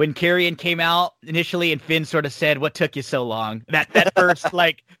 When Karrion came out initially and Finn sort of said, "What took you so long?" That first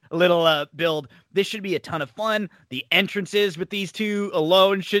little build. This should be a ton of fun. The entrances with these two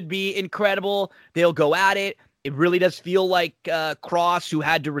alone should be incredible. They'll go at it. It really does feel like Kross, who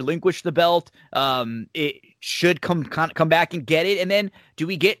had to relinquish the belt, it should come back and get it. And then do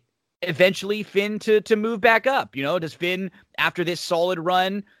we get eventually Finn to move back up? Does Finn, after this solid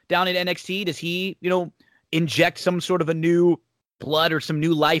run down in NXT, does he, inject some sort of a new blood or some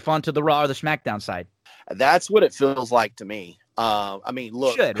new life onto the Raw or the SmackDown side? That's what it feels like to me. Look,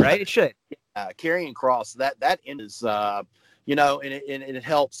 it should, right? It should. Karrion Kross, that is, and it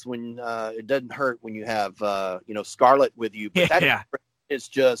helps when it doesn't hurt when you have, Scarlett with you. But it's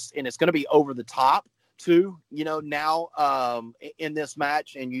just, and it's going to be over the top too. Now in this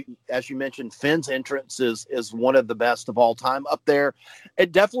match, and as you mentioned, Finn's entrance is one of the best of all time up there.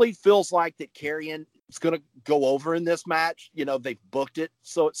 It definitely feels like that Karrion is going to go over in this match. They've booked it,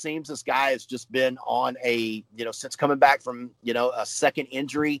 so it seems this guy has just been on a, since coming back from, a second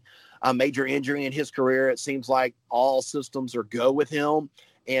injury, a major injury in his career. It seems like all systems are go with him.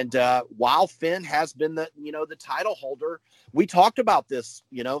 And while Finn has been the title holder, we talked about this,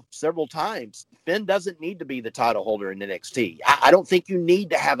 several times. Finn doesn't need to be the title holder in NXT. I don't think you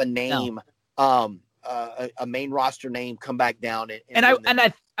need to have a name, a main roster name, come back down.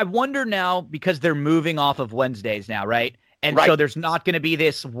 I wonder now, because they're moving off of Wednesdays now, right? And right. So there's not going to be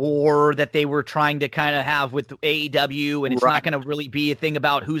this war that they were trying to kind of have with AEW, and it's not going to really be a thing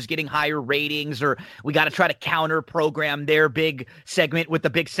about who's getting higher ratings, or we got to try to counter program their big segment with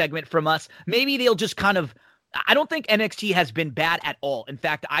the big segment from us. Maybe they'll just kind of, I don't think NXT has been bad at all. In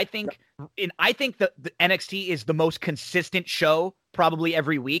fact, I think that the NXT is the most consistent show probably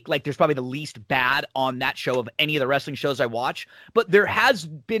every week. Like, there's probably the least bad on that show of any of the wrestling shows I watch, but there has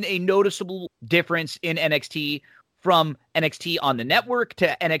been a noticeable difference in NXT from NXT on the network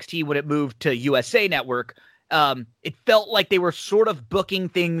to NXT when it moved to USA Network. It felt like they were sort of booking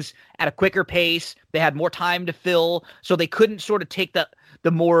things at a quicker pace. They had more time to fill, so they couldn't sort of take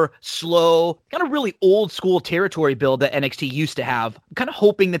the more slow, kind of really old school territory build that NXT used to have. I'm kind of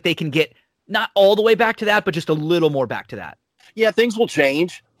hoping that they can get not all the way back to that, but just a little more back to that. Yeah, things will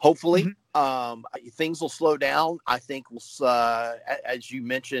change, hopefully. Things will slow down. I think, as you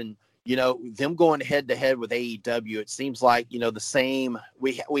mentioned, them going head to head with AEW, it seems like, the same,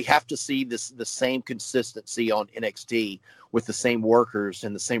 we have to see the same consistency on NXT with the same workers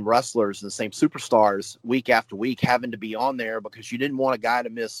and the same wrestlers and the same superstars week after week having to be on there, because you didn't want a guy to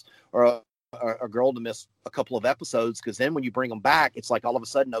miss or a girl to miss a couple of episodes, because then when you bring them back, it's like all of a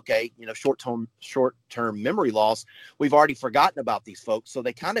sudden, okay, short-term memory loss. We've already forgotten about these folks, so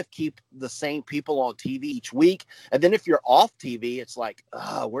they kind of keep the same people on TV each week. And then if you're off TV, it's like,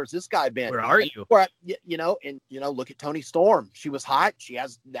 where's this guy been? Where are you? Look at Toni Storm. She was hot. She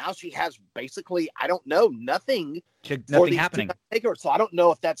has basically, I don't know, nothing happening. So I don't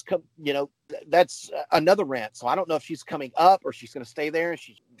know if that's that's another rant. So I don't know if she's coming up or she's going to stay there and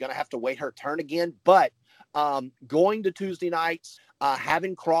she's going to have to wait her turn again. But going to Tuesday nights,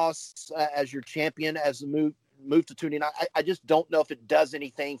 having Kross as your champion as the move to tuning. I just don't know if it does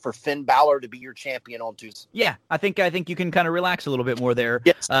anything for Finn Balor to be your champion on Tuesday. Yeah, I think you can kind of relax a little bit more there.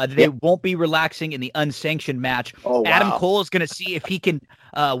 Yes. They won't be relaxing in the unsanctioned match. Oh, Adam wow. Cole is going to see if he can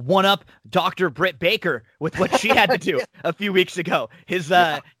one up Dr. Britt Baker with what she had to do a few weeks ago. His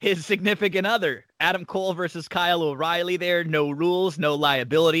significant other, Adam Cole versus Kyle O'Reilly there. No rules, no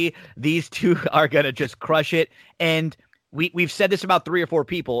liability. These two are going to just crush it. And we've said this about 3 or 4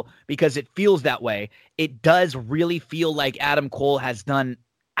 people because it feels that way. It does really feel like Adam Cole has done,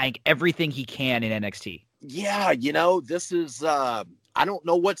 I think, everything he can in NXT. Yeah, this is I don't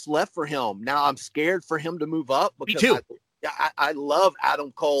know what's left for him. Now I'm scared for him to move up because Me too. I love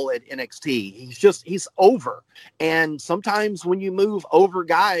Adam Cole at NXT. He's over. And sometimes when you move over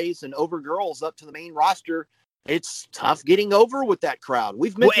guys and over girls up to the main roster, it's tough getting over with that crowd.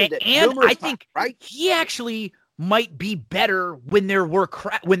 We've mentioned it and numerous I think times, right? he actually might be better when there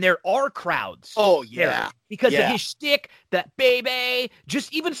are crowds. Oh, there. yeah. Because of his shtick, that baby,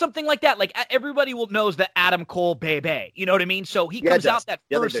 just even something like that. Like everybody knows that Adam Cole baby. You know what I mean? So he comes out that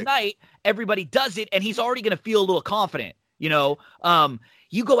first night, everybody does it, and he's already going to feel a little confident. You know,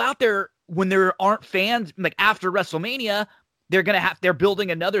 you go out there when there aren't fans, like after WrestleMania, they're building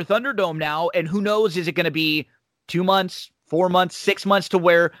another Thunderdome now, and who knows, is it going to be 2 months, 4 months, 6 months to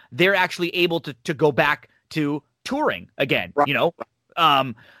where they're actually able to go back to touring again, right. You know?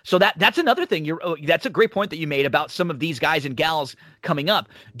 So that's another thing. That's a great point that you made about some of these guys and gals coming up.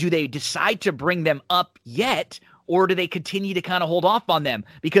 Do they decide to bring them up yet, or do they continue to kind of hold off on them?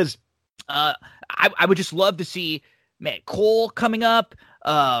 Because I would just love to see, man, Cole coming up,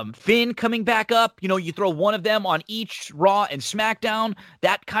 Finn coming back up. You know, you throw one of them on each Raw and SmackDown.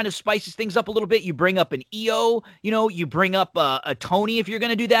 That kind of spices things up a little bit. You bring up an EO, you bring up a Tony if you're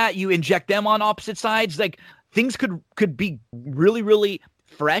going to do that. You inject them on opposite sides. Like, things could be really, really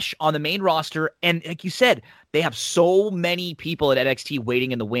fresh on the main roster. And like you said, they have so many people at NXT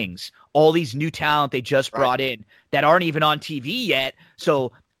waiting in the wings. All these new talent they just brought in that aren't even on TV yet.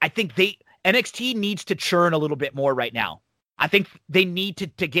 So I think NXT needs to churn a little bit more right now. I think they need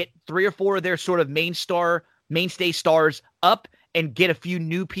to get 3 or 4 of their sort of mainstay stars up and get a few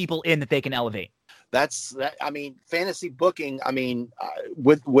new people in that they can elevate. I mean, fantasy booking, I mean,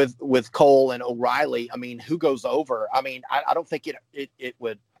 with Cole and O'Reilly, I mean, who goes over? I mean, I don't think it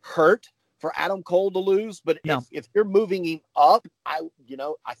would hurt for Adam Cole to lose, but if you're moving him up, I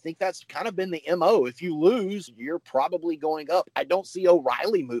think that's kind of been the MO. If you lose, you're probably going up. I don't see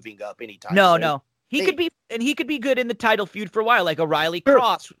O'Reilly moving up anytime soon. No. He could be good in the title feud for a while. Like O'Reilly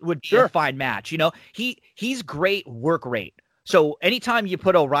Cross would be a fine match. You know, he's great work rate. So anytime you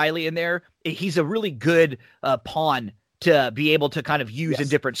put O'Reilly in there, he's a really good pawn to be able to kind of use in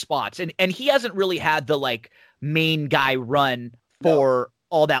different spots. And he hasn't really had the like main guy run for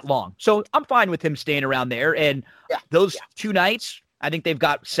all that long. So I'm fine with him staying around there. And those 2 nights, I think they've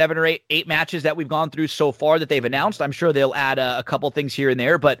got 7 or 8 matches that we've gone through so far that they've announced. I'm sure they'll add a couple things here and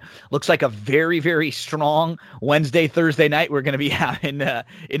there, but looks like a very, very strong Wednesday, Thursday night we're going to be having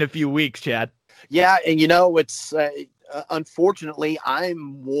in a few weeks, Chad. Yeah, and it's unfortunately, I'm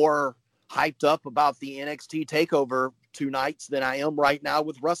more hyped up about the NXT TakeOver 2 nights than I am right now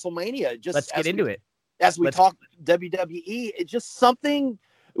with WrestleMania. Let's get into it. As we talk WWE, it's just something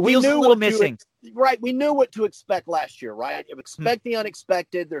we feels knew a little missing. We knew what to expect last year, right? Expect the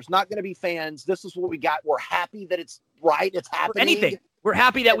unexpected. There's not going to be fans. This is what we got. We're happy that it's happening. Anything. We're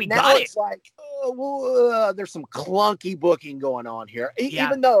happy that we got it. It's like, there's some clunky booking going on here. Yeah.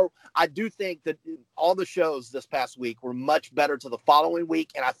 Even though I do think that all the shows this past week were much better to the following week,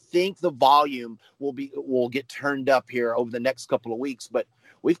 and I think the volume will get turned up here over the next couple of weeks. But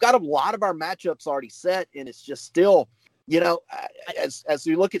we've got a lot of our matchups already set, and it's just still, as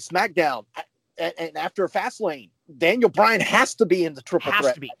we look at SmackDown, and after Fastlane, Daniel Bryan has to be in the triple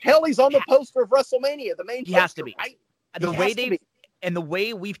threat. Hell, he's on the poster of WrestleMania, the main poster. He has to be. Right? The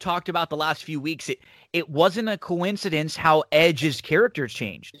way we've talked about the last few weeks, it wasn't a coincidence how Edge's character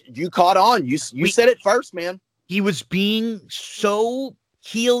changed. You caught on. You said it first, man. He was being so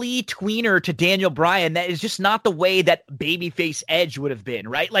heely tweener to Daniel Bryan. That is just not the way that babyface Edge would have been,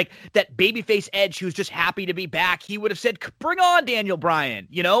 right? Like that babyface Edge who's just happy to be back. He would have said, bring on Daniel Bryan,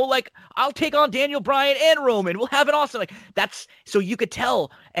 like I'll take on Daniel Bryan and Roman. We'll have it awesome. Like that's, so you could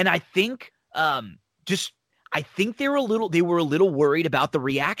tell. And I think, I think they were a little worried about the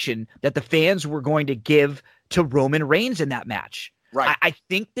reaction that the fans were going to give to Roman Reigns in that match. Right. I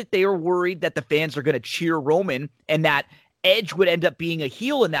think that they are worried that the fans are going to cheer Roman and that Edge would end up being a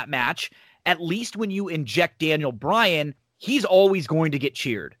heel in that match. At least when you inject Daniel Bryan, he's always going to get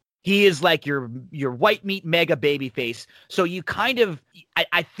cheered. He is like your white meat mega baby face. So you kind of,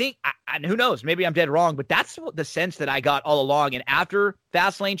 I think, and who knows, maybe I'm dead wrong, but that's the sense that I got all along. And after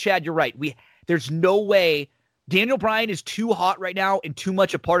Fastlane, Chad, you're right. There's no way Daniel Bryan is too hot right now and too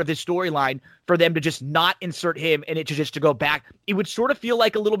much a part of this storyline for them to just not insert him and it to go back. It would sort of feel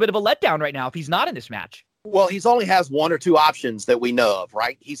like a little bit of a letdown right now if he's not in this match. Well, he's only has one or two options that we know of,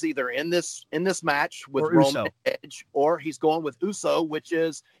 right? He's either in this match with Roman and Edge, or he's going with Uso, which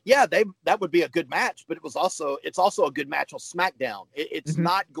is that would be a good match, but it's also a good match on SmackDown. It's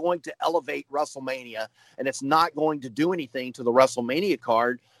not going to elevate WrestleMania, and it's not going to do anything to the WrestleMania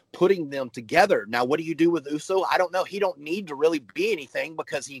card putting them together. Now, what do you do with Uso? I don't know. He don't need to really be anything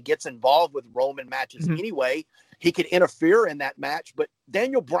because he gets involved with Roman matches anyway. He could interfere in that match, but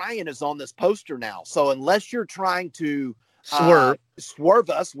Daniel Bryan is on this poster now. So unless you're trying to swerve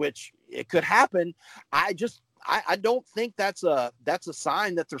us, which it could happen, I don't think that's a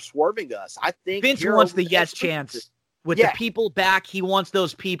sign that they're swerving us. I think Vince wants the yes chants with the people back. He wants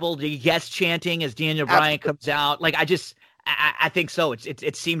those people to yes chanting as Daniel Bryan comes out. Like I think so.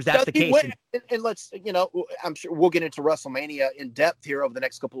 It seems that's the case. And let's, I'm sure we'll get into WrestleMania in depth here over the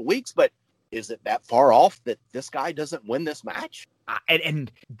next couple of weeks, but is it that far off that this guy doesn't win this match?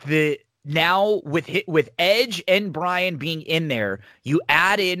 Now with Edge and Bryan being in there, you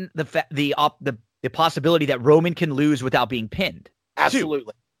add in the possibility that Roman can lose without being pinned.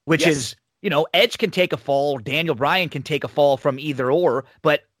 Absolutely. Which is, Edge can take a fall, Daniel Bryan can take a fall from either or,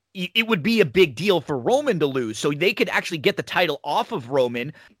 but it would be a big deal for Roman to lose. So they could actually get the title off of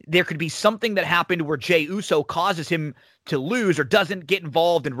Roman. There could be something that happened where Jey Uso causes him to lose or doesn't get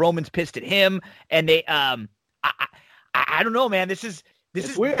involved and Roman's pissed at him. And they, I don't know, man, this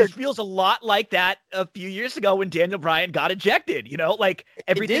weird. This feels a lot like that a few years ago when Daniel Bryan got ejected, like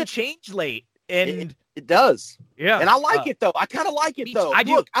everything changed late. And it does. Yeah. And I like it though. I kind of like it though.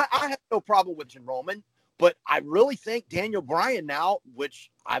 Look, I have no problem with Roman. But I really think Daniel Bryan now,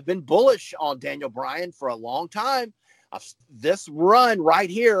 which I've been bullish on Daniel Bryan for a long time, this run right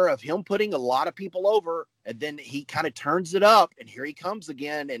here of him putting a lot of people over, and then he kind of turns it up, and here he comes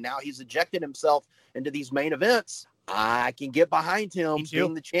again, and now he's ejected himself into these main events. I can get behind him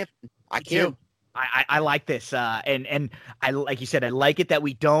being the champion. I can. I like this, and I like you said, I like it that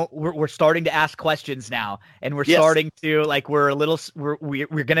we're starting to ask questions now, and we're starting to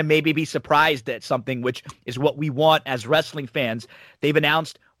we're gonna maybe be surprised at something, which is what we want as wrestling fans. They've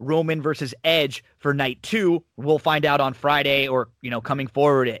announced Roman versus Edge for night 2. We'll find out on Friday or coming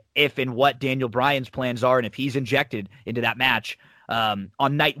forward if and what Daniel Bryan's plans are and if he's injected into that match. On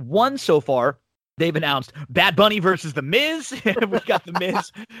night 1 so far, they've announced Bad Bunny versus The Miz. We got The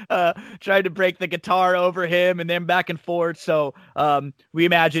Miz trying to break the guitar over him and then back and forth. So we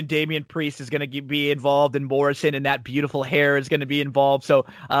imagine Damian Priest is going to be involved and Morrison and that beautiful hair is going to be involved. So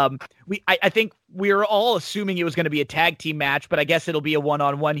I think we were all assuming it was going to be a tag team match, but I guess it'll be a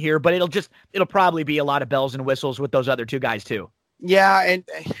one-on-one here. But it'll probably be a lot of bells and whistles with those other two guys too. Yeah,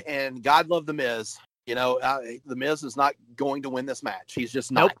 and God love The Miz. The Miz is not going to win this match. He's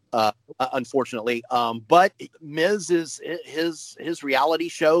just not, unfortunately. But Miz is his reality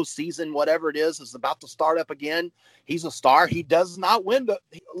show season, whatever it is about to start up again. He's a star. He does not win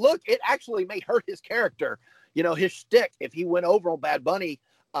look. It actually may hurt his character. His shtick. If he went over on Bad Bunny,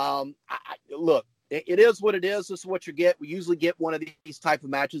 look. It is what it is. This is what you get. We usually get one of these type of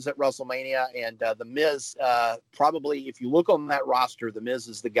matches at WrestleMania, and The Miz, probably, if you look on that roster, The Miz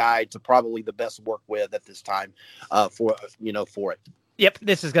is the guy to probably the best work with at this time for it. Yep,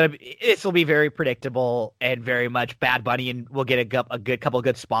 this will be very predictable and very much Bad Bunny, and we'll get a good couple of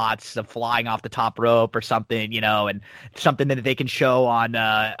good spots of flying off the top rope or something, and something that they can show on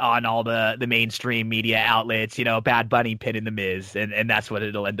all the mainstream media outlets, Bad Bunny pinning The Miz, and that's what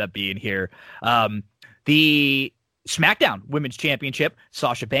it'll end up being here. The SmackDown Women's Championship,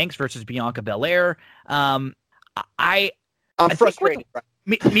 Sasha Banks versus Bianca Belair. I'm frustrated.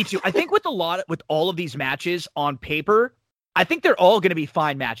 Me too. I think with all of these matches on paper, I think they're all going to be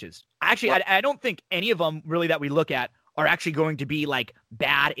fine matches. Actually, I don't think any of them really that we look at are actually going to be like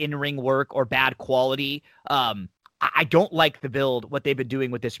bad in-ring work or bad quality. I don't like the build, what they've been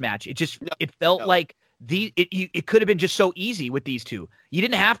doing with this match. It felt like it could have been just so easy with these two. You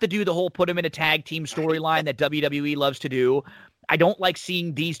didn't have to do the whole put them in a tag team storyline that WWE loves to do. I don't like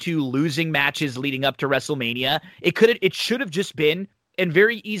seeing these two losing matches leading up to WrestleMania. It should have just been, and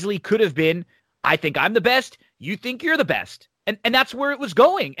very easily could have been, I think I'm the best, you think you're the best. And that's where it was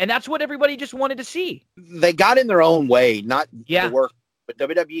going. And that's what everybody just wanted to see. They got in their own way, not the work. But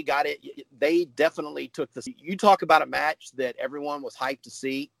WWE got it. They definitely took this. You talk about a match that everyone was hyped to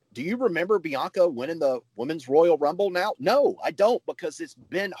see. do you remember Bianca winning the Women's Royal Rumble now? No, I don't, because it's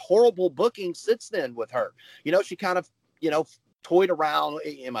been horrible booking since then with her. She kind of, toyed around.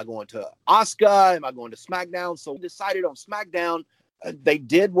 Am I going to Asuka? Am I going to SmackDown? So we decided on SmackDown. They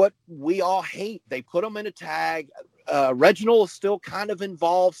did what we all hate. They put them in a tag. Reginald is still kind of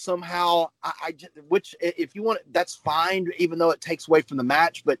involved somehow. Which, if you want, that's fine, even though it takes away from the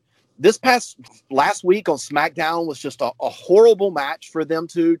match. But last week on SmackDown was just a horrible match for them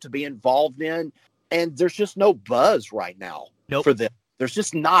to be involved in, and there's just no buzz right now for them. There's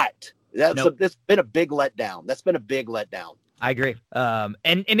just not. That's been a big letdown. That's been a big letdown. I agree. And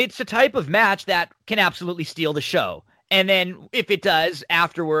it's a type of match that can absolutely steal the show. And then if it does,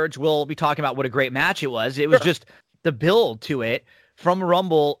 afterwards, we'll be talking about what a great match it was. It was just the build to it from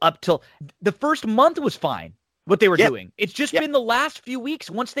Rumble up till the first month was fine, what they were doing. It's just been the last few weeks,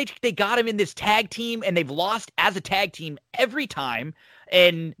 once they got him in this tag team, and they've lost as a tag team every time.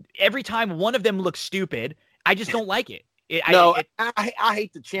 And every time one of them looks stupid, I just don't like it. I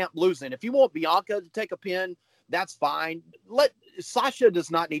hate the champ losing. If you want Bianca to take a pin, that's fine. Sasha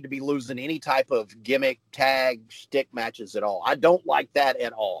does not need to be losing any type of gimmick, tag, shtick matches at all. I don't like that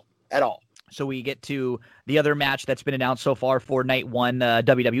at all. So we get to the other match that's been announced so far for night one,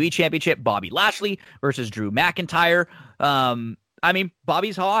 WWE Championship, Bobby Lashley versus Drew McIntyre.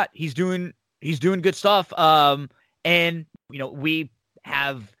 Bobby's hot. He's doing good stuff. And we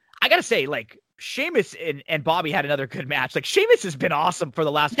have, I gotta say, like, Sheamus and Bobby had another good match. Like, Sheamus has been awesome for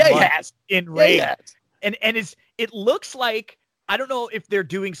the last month in ring. And it looks like, I don't know if they're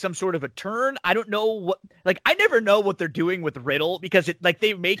doing some sort of a turn. I don't know what, like, I never know what they're doing with Riddle, because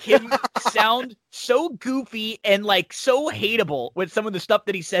they make him sound so goofy and like so hateable with some of the stuff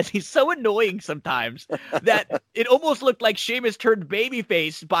that he says. He's so annoying sometimes that it almost looked like Sheamus turned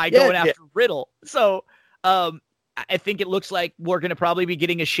babyface by going after Riddle. So, I think it looks like we're going to probably be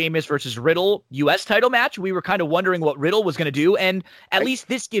getting a Sheamus versus Riddle U.S. title match. We were kind of wondering what Riddle was going to do, and at least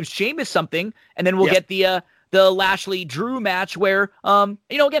this gives Sheamus something. And then we'll get the Lashley Drew match where,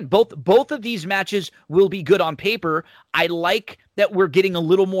 again, both of these matches will be good on paper. I like that we're getting a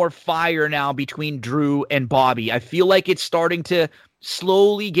little more fire now between Drew and Bobby. I feel like it's starting to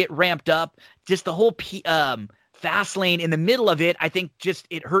slowly get ramped up. Just the whole fast lane in the middle of it, I think just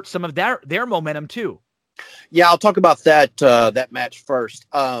it hurts some of their momentum too. Yeah, I'll talk about that match first.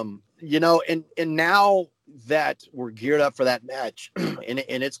 And now that we're geared up for that match, and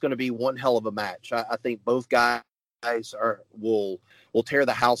it's going to be one hell of a match. I think both guys will tear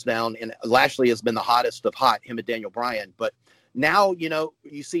the house down. And Lashley has been the hottest of hot, him and Daniel Bryan. But now,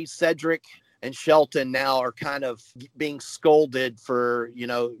 you see Cedric and Shelton now are kind of being scolded for,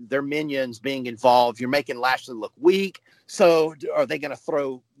 their minions being involved. You're making Lashley look weak. So are they going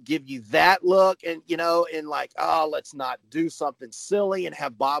to give you that look and, and like, let's not do something silly and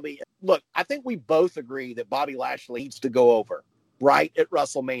have Bobby. Look, I think we both agree that Bobby Lashley needs to go over right at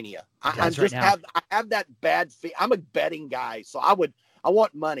WrestleMania. I have that bad feel. I'm a betting guy, so I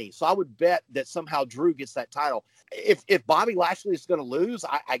want money. So I would bet that somehow Drew gets that title. If Bobby Lashley is going to lose,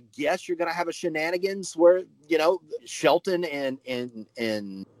 I guess you're going to have a shenanigans where, Shelton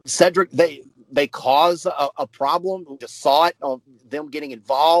and Cedric, they cause a problem. We just saw it on them getting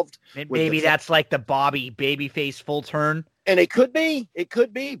involved. And maybe that's like the Bobby babyface full turn. And it could be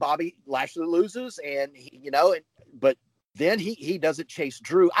Bobby Lashley loses, and but then he doesn't chase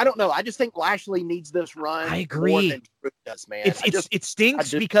Drew. I don't know. I just think Lashley needs this run. I agree. More than Drew does, man. It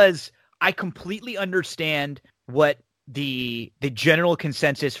stinks because I completely understand what the general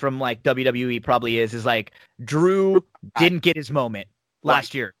consensus from like WWE probably is like Drew didn't get his moment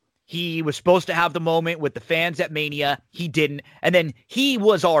last year. He was supposed to have the moment with the fans at Mania. He didn't. And then he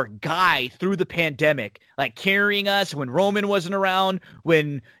was our guy through the pandemic, like carrying us when Roman wasn't around,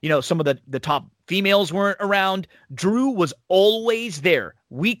 when, some of the top females weren't around. Drew was always there,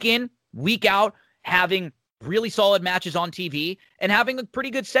 week in, week out, having really solid matches on TV and having pretty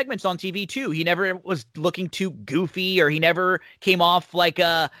good segments on TV too. He never was looking too goofy, or he never came off like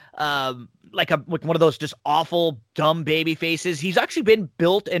one of those just awful, dumb baby faces. He's actually been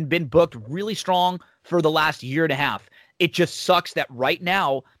built and been booked really strong for the last year and a half. It just sucks that right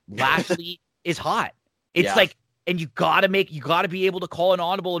now Lashley is hot. It's like, and you gotta be able to call an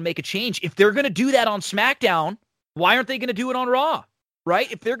audible and make a change. If they're going to do that on SmackDown, why aren't they going to do it on Raw?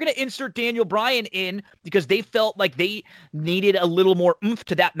 Right? If they're going to insert Daniel Bryan in because they felt like they needed a little more oomph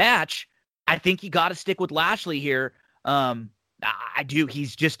to that match, I think you got to stick with Lashley here. I do.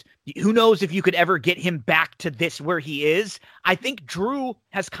 He's just, who knows if you could ever get him back to this where he is. I think Drew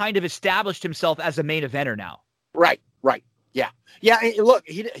has kind of established himself as a main eventer now. Right. Yeah. And look,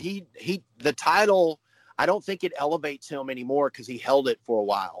 he the title, I don't think it elevates him anymore because he held it for a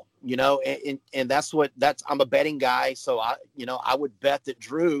while, you know, and I'm a betting guy. So I would bet that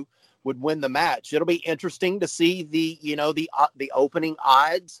Drew would win the match. It'll be interesting to see the opening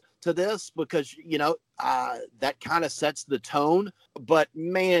odds to this because, that kind of sets the tone, but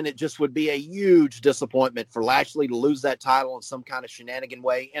man, it just would be a huge disappointment for Lashley to lose that title in some kind of shenanigan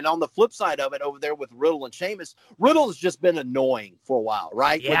way. And on the flip side of it over there with Riddle and Sheamus, Riddle has just been annoying for a while,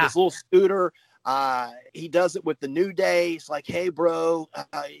 right? Yeah. With his little scooter. He does it with the New Day. It's like, hey, bro,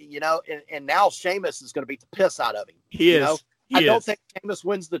 and now Sheamus is going to beat the piss out of him. He is. I don't think Sheamus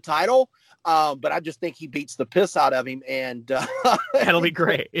wins the title, but I just think he beats the piss out of him, and that'll be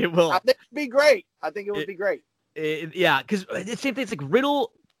great. It will. I think it'd be great. I think it would be great. Yeah, because the same thing. It's like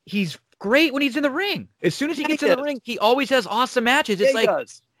Riddle. He's great when he's in the ring. As soon as he gets in the ring, he always has awesome matches.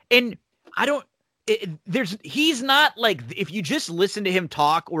 It's and I don't. He's not like, if you just listen to him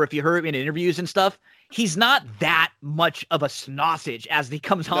talk or if you heard him in interviews and stuff, he's not that much of a sausage as he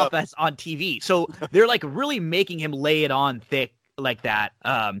comes off as on TV. So they're like really making him lay it on thick like that.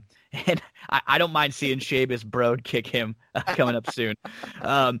 And I don't mind seeing Sheamus Broad kick him coming up soon.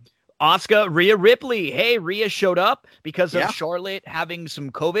 Asuka, Rhea Ripley. Hey, Rhea showed up because of Charlotte having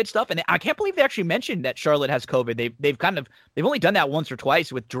some COVID stuff. And I can't believe they actually mentioned that Charlotte has COVID. They've only done that once or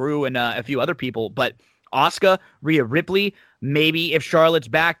twice with Drew and a few other people. But Asuka, Rhea Ripley, maybe if Charlotte's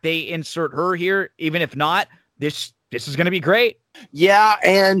back, they insert her here. Even if not, this is going to be great. Yeah,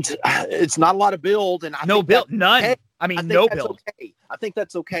 and it's not a lot of build. And none. Okay. I mean, no build. Okay. I think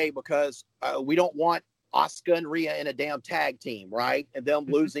that's okay because we don't want Asuka and Rhea in a damn tag team, right? And them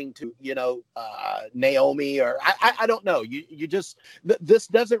losing to, Naomi or I don't know. You just, this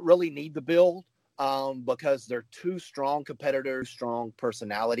doesn't really need the build because they're two strong competitors, strong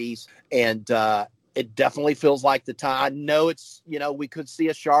personalities. And it definitely feels like the time. I know it's, we could see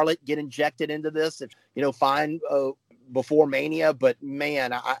a Charlotte get injected into this, before Mania, but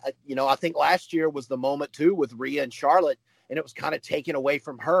man, I think last year was the moment too with Rhea and Charlotte, and it was kind of taken away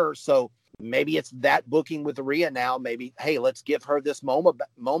from her. So maybe it's that booking with Rhea now. Maybe, hey, let's give her this moment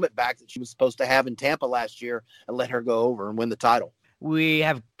back that she was supposed to have in Tampa last year and let her go over and win the title. We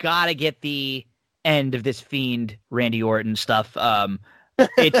have got to get the end of this Fiend Randy Orton stuff.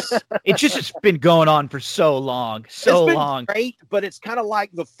 It's been going on for so long, great, but it's kind of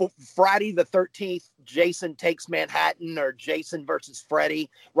like the Friday the 13th Jason takes Manhattan or Jason versus Freddy,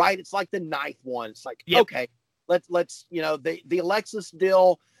 right? It's like the 9th one. It's like, okay, let's the Alexis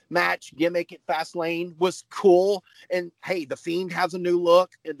deal match gimmick at Fastlane was cool, and hey, the Fiend has a new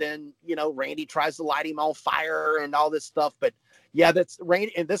look, and then Randy tries to light him on fire and all this stuff. But yeah, that's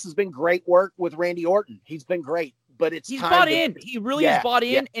Randy, and this has been great work with Randy Orton. He's been great. But he's bought in. He really is bought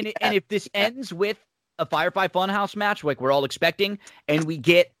in. And if this ends with a Firefly Funhouse match, like we're all expecting, and we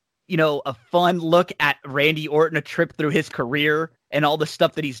get, a fun look at Randy Orton, a trip through his career and all the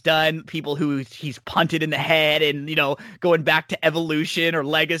stuff that he's done, people who he's punted in the head and, going back to Evolution or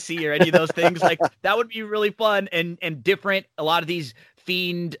Legacy or any of those things, like that would be really fun and different. A lot of these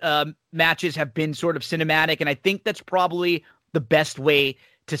Fiend matches have been sort of cinematic, and I think that's probably the best way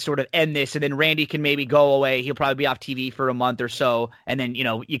to sort of end this, and then Randy can maybe go away. He'll probably be off TV for a month or so, and then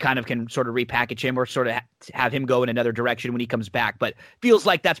you kind of can sort of repackage him or sort of have him go in another direction when he comes back. But feels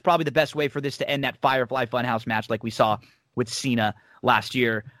like that's probably the best way for this to end, that Firefly Funhouse match like we saw with Cena last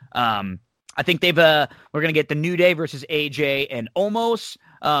year. I think we're gonna get the New Day versus AJ and Omos.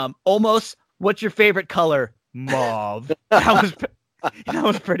 Omos, what's your favorite color? Mauve. That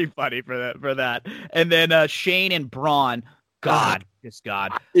was pretty funny for that. And then Shane and Braun. God.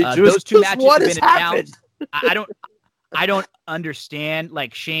 Those two matches have been announced. I don't understand.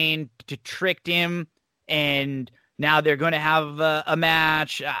 Like Shane tricked him, and now they're going to have a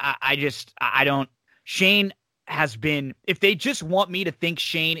match. I don't. Shane has been. If they just want me to think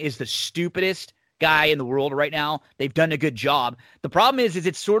Shane is the stupidest guy in the world right now, they've done a good job. The problem is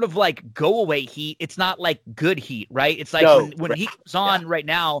it's sort of like go away heat. It's not like good heat, right? It's like when he comes on right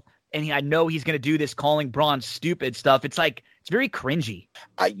now, and I know he's going to do this calling Braun stupid stuff. It's like, it's very cringy.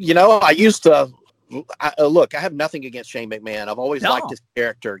 I used to look, I have nothing against Shane McMahon. I've always liked his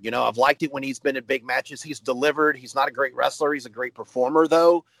character. I've liked it when he's been in big matches. He's delivered. He's not a great wrestler. He's a great performer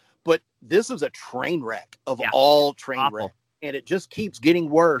though. But this is a train wreck of all train wreck. And it just keeps getting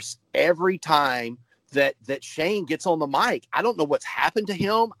worse every time that Shane gets on the mic. I don't know what's happened to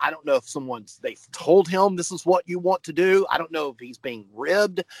him. I don't know if they've told him this is what you want to do. I don't know if he's being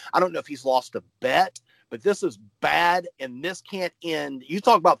ribbed. I don't know if he's lost a bet, but this is bad and this can't end. You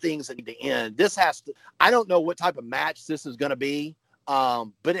talk about things that need to end. I don't know what type of match this is going to be,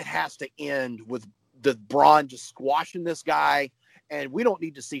 but it has to end with the Braun just squashing this guy and we don't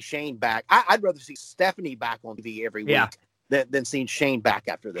need to see Shane back. I'd rather see Stephanie back on TV every week than seeing Shane back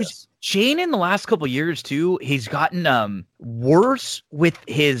after this. Shane in the last couple of years too, he's gotten worse with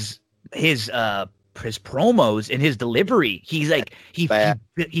his promos and his delivery. He's like he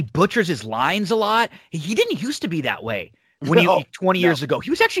butchers his lines a lot. He didn't used to be that way. When 20 years ago, he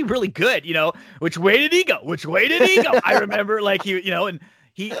was actually really good. Which way did he go? Which way did he go? I remember like and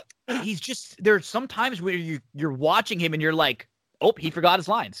he's just, there's sometimes where you're watching him and you're like, oh, he forgot his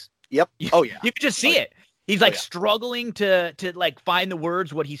lines. Yep. Oh yeah. You can just see it. He's like struggling to like find the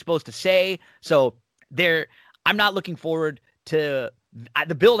words, what he's supposed to say. So I'm not looking forward to.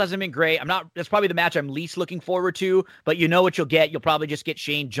 The build hasn't been great. That's probably the match I'm least looking forward to, but you know what you'll get. You'll probably just get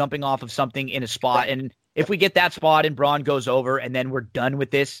Shane jumping off of something in a spot. And if we get that spot and Braun goes over and then we're done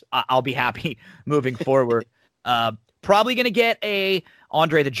with this, I'll be happy moving forward. Probably going to get a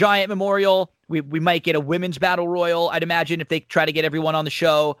Andre the Giant memorial. We might get a women's battle royal, I'd imagine, if they try to get everyone on the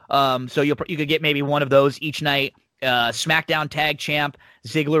show. So you could get maybe one of those each night. SmackDown tag champ,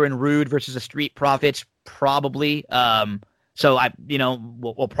 Ziggler and Rude versus the Street Profits, probably. So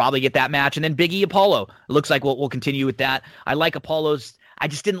we'll probably get that match, and then Big E Apollo. It looks like we'll continue with that. I like Apollo's. I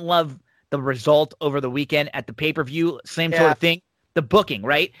just didn't love the result over the weekend at the pay-per-view. Same sort of thing. The booking,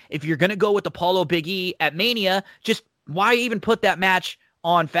 right? If you're gonna go with Apollo Big E at Mania, just why even put that match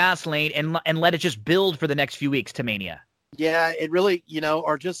on Fastlane and let it just build for the next few weeks to Mania? Yeah, it really,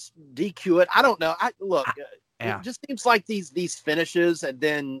 or just DQ it. I don't know. It just seems like these finishes, and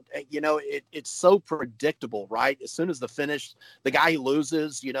then it's so predictable, right? As soon as the finish, the guy who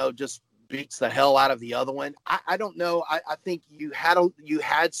loses, just beats the hell out of the other one. I don't know. I think you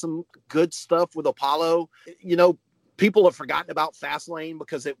had some good stuff with Apollo. People have forgotten about Fastlane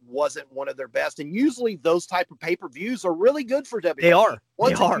because it wasn't one of their best, and usually those type of pay-per-views are really good for WWE. They are.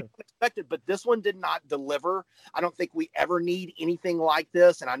 Unexpected, but this one did not deliver. I don't think we ever need anything like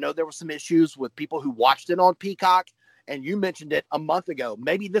this, and I know there were some issues with people who watched it on Peacock, and you mentioned it a month ago.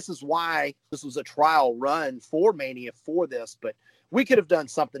 Maybe this is why this was a trial run for Mania for this, but we could have done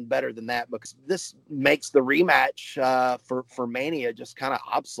something better than that, because this makes the rematch for Mania just kind of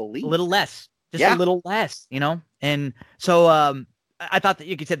obsolete. A little less. A little less, And so I thought that,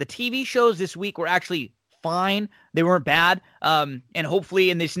 like you said, the TV shows this week were actually fine. They weren't bad. And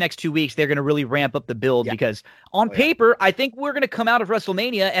hopefully in these next 2 weeks, they're going to really ramp up the build, because on paper, I think we're going to come out of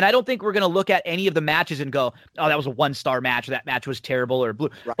WrestleMania, and I don't think we're going to look at any of the matches and go, oh, that was a 1-star match, or that match was terrible or blue.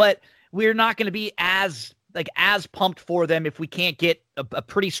 Right. But we're not going to be as pumped for them if we can't get a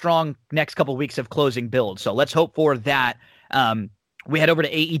pretty strong next couple of weeks of closing build. So let's hope for that. We head over to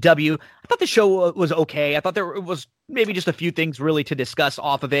AEW. I thought the show was okay. I thought there was maybe just a few things really to discuss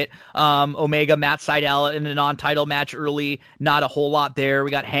off of it. Omega, Matt Sydal in a non-title match early. Not a whole lot there. We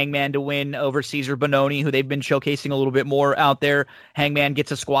got Hangman to win over Cesar Bononi, who they've been showcasing a little bit more out there. Hangman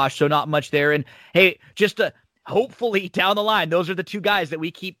gets a squash, so not much there. And hey, hopefully down the line, those are the two guys that we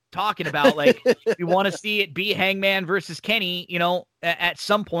keep talking about. Like, we want to see it be Hangman versus Kenny, at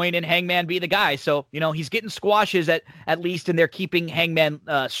some point, and Hangman be the guy. So, he's getting squashes at least, and they're keeping Hangman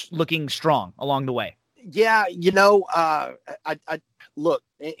looking strong along the way. Yeah. I look,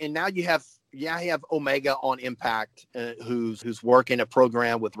 and now you have Omega on Impact, who's working a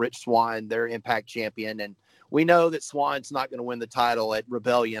program with Rich Swann, their Impact champion. And we know that Swann's not going to win the title at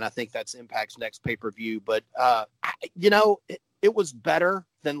Rebellion. I think that's Impact's next pay-per-view. But, it was better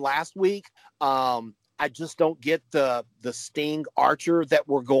than last week. I just don't get the Sting Archer that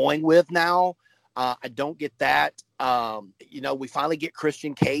we're going with now. I don't get that. We finally get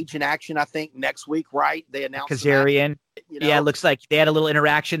Christian Cage in action, I think, next week, right? They announced Kazarian. Yeah, it looks like they had a little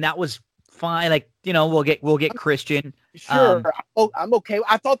interaction. That was fine. Like, we'll get Christian. Sure. I'm okay.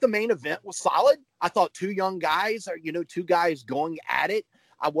 I thought the main event was solid. I thought two young guys, two guys going at it.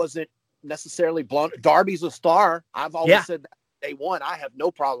 I wasn't necessarily blown. Darby's a star. I've always said that day one. I have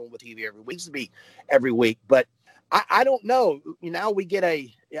no problem with TV every week. It needs to be every week, but I don't know. Now we get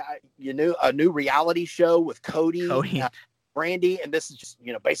a new reality show with Cody. Brandy, and this is just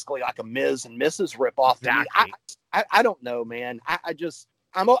basically like a Ms. and Mrs. ripoff. Exactly. I don't know, man. I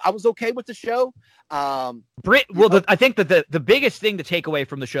was okay with the show. I think that the biggest thing to take away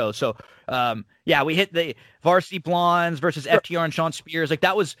from the show. So, we hit the Varsity Blondes versus FTR and Sean Spears. Like,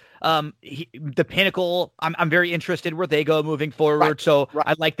 that was the pinnacle. I'm very interested where they go moving forward. Right. So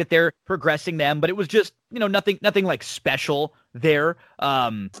I like that they're progressing them, but it was just nothing like special there.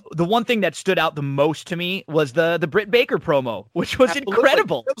 The one thing that stood out the most to me was the Britt Baker promo, which was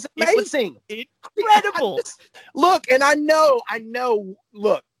incredible. It was amazing. Incredible. Look, and I know.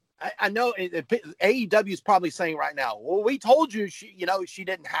 Look. I know AEW is probably saying right now, well, we told you she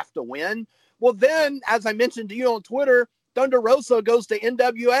didn't have to win. Well, then, as I mentioned to you on Twitter, Thunder Rosa goes to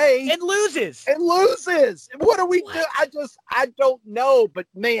NWA and loses. What do we do? I don't know. But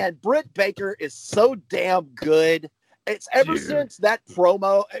man, Britt Baker is so damn good. It's ever since that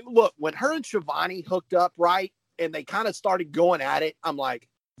promo. Look, when her and Shivani hooked up, right, and they kind of started going at it, I'm like,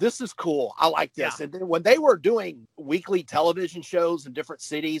 this is cool. I like this. Yeah. And then when they were doing weekly television shows in different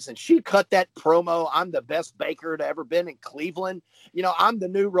cities and she cut that promo, I'm the best baker to ever been in Cleveland. You know, I'm the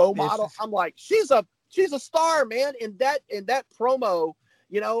new role model. I'm like, she's a star, man. In that promo,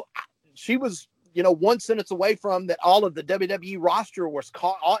 you know, she was, you know, one sentence away from that. All of the WWE roster was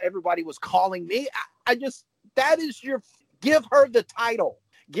everybody was calling me. That is give her the title,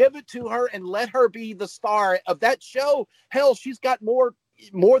 give it to her and let her be the star of that show. Hell, she's got more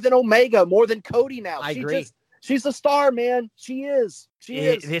than Omega, more than Cody now. I agree. She's a star, man. She is.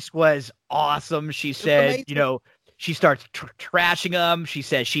 This was awesome. She said, you know, she starts trashing him. She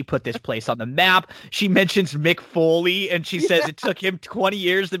says she put this place on the map. She mentions Mick Foley, and she says it took him 20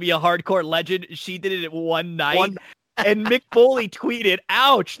 years to be a hardcore legend. She did it at one night. And Mick Foley tweeted,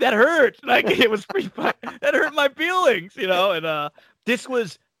 "Ouch, that hurt." Like, it was pretty fun. That hurt my feelings, you know. And this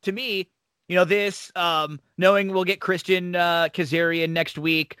was, to me, you know, this, knowing we'll get Christian Kazarian next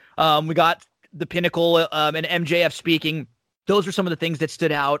week. We got the Pinnacle and MJF speaking. Those are some of the things that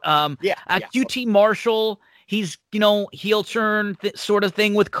stood out. QT Marshall, he's, you know, heel turn sort of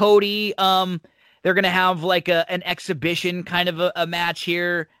thing with Cody. They're going to have like an exhibition kind of a match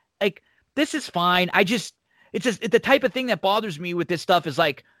here. Like, this is fine. It's the type of thing that bothers me with this stuff is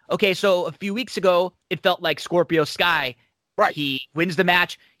like, okay, so a few weeks ago, it felt like Scorpio Sky. Right. He wins the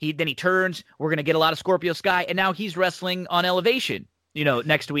match. Then he turns. We're going to get a lot of Scorpio Sky. And now he's wrestling on Elevation, you know,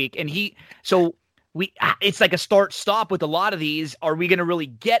 next week. And it's like a start-stop with a lot of these. Are we going to really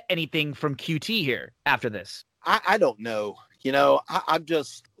get anything from QT here after this? I don't know. You know, I'm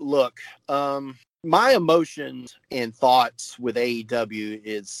just, look, my emotions and thoughts with AEW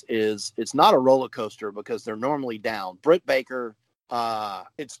is it's not a roller coaster because they're normally down. Britt Baker,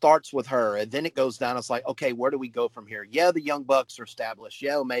 it starts with her and then it goes down. It's like, okay, where do we go from here? Yeah, the Young Bucks are established.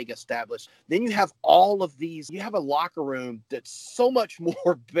 Yeah, Omega established. Then you have all of these. You have a locker room that's so much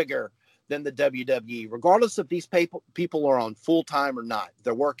more bigger than the WWE, regardless if these people are on full time or not.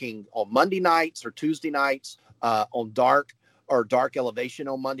 They're working on Monday nights or Tuesday nights, on Dark Elevation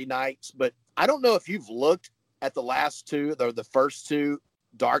on Monday nights. But I don't know if you've looked at the last two, or the first two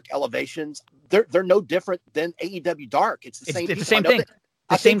Dark Elevations. They're no different than AEW Dark. It's the same thing.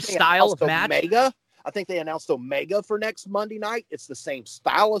 The same style of match. Omega. I think they announced Omega for next Monday night. It's the same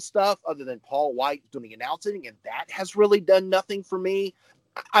style of stuff, other than Paul White doing the announcing, and that has really done nothing for me.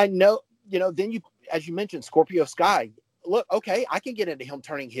 I know, you know. Then as you mentioned, Scorpio Sky. Look, okay, I can get into him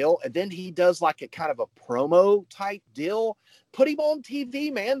turning heel, and then he does like a kind of a promo type deal. Put him on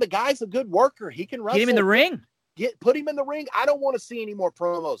TV, man. The guy's a good worker. He can wrestle. Get him in the ring. Put him in the ring. I don't want to see any more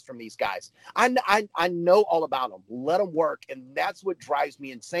promos from these guys. I know all about them. Let them work, and that's what drives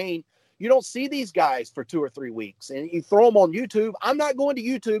me insane. You don't see these guys for 2 or 3 weeks, and you throw them on YouTube. I'm not going to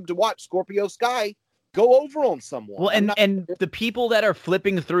YouTube to watch Scorpio Sky go over on someone. Well, and the people that are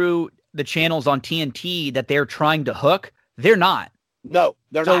flipping through the channels on TNT that they're trying to hook, they're not. No,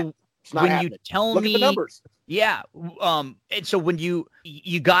 they're not. It's not when happening. You tell Look me at the numbers. Yeah. And so when you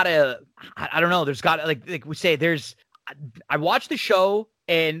gotta, I don't know, there's gotta, like we say, I watch the show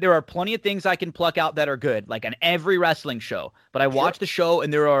and there are plenty of things I can pluck out that are good, like on every wrestling show, but I watch the show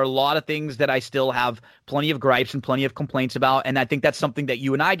and there are a lot of things that I still have plenty of gripes and plenty of complaints about. And I think that's something that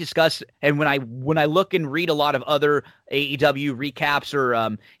you and I discuss. And when I look and read a lot of other AEW recaps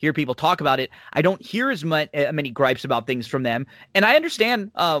or hear people talk about it, I don't hear as many gripes about things from them. And I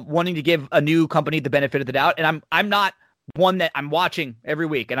understand wanting to give a new company the benefit of the doubt. And I'm not one that I'm watching every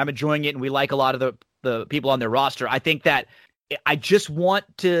week and I'm enjoying it. And we like a lot of the people on their roster. I think that I just want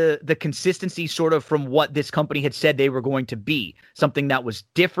the consistency sort of from what this company had said they were going to be, something that was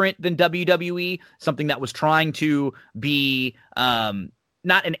different than WWE, something that was trying to be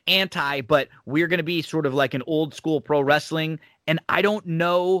not an anti, but we're going to be sort of like an old school pro wrestling. And I don't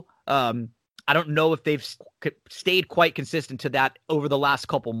know if they've stayed quite consistent to that over the last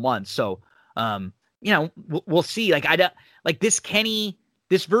couple months. So, we'll see. Like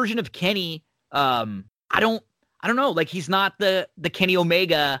this version of Kenny, I don't know. Like, he's not the Kenny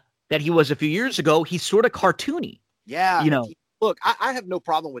Omega that he was a few years ago. He's sort of cartoony. Yeah. Look, I have no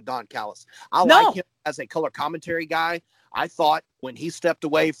problem with Don Callis. Like him as a color commentary guy. I thought when he stepped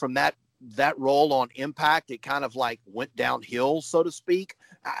away from that that role on Impact, it kind of like went downhill, so to speak.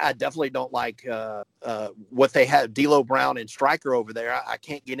 I definitely don't like what they had, D'Lo Brown and Stryker over there. I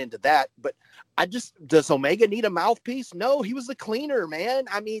can't get into that, but does Omega need a mouthpiece? No, he was the cleaner, man.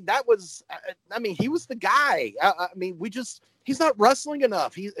 I mean, he was the guy. He's not wrestling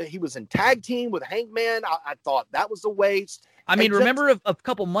enough. He was in tag team with Hangman. I thought that was a waste. I mean, remember a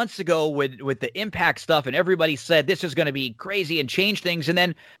couple months ago with the Impact stuff, and everybody said this is going to be crazy and change things, and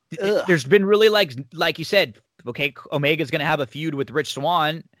then there's been really like you said, okay, Omega's going to have a feud with Rich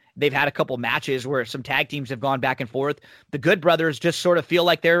Swann. They've had a couple matches where some tag teams have gone back and forth. The Good Brothers just sort of feel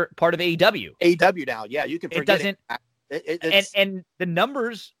like they're part of AEW. AEW now, yeah, you can forget it. And the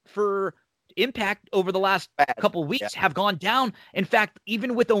numbers for Impact over the last couple weeks have gone down. In fact,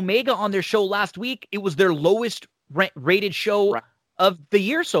 even with Omega on their show last week, it was their lowest rated show of the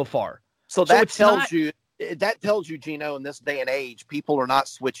year so far. So that tells you, Gino, in this day and age, people are not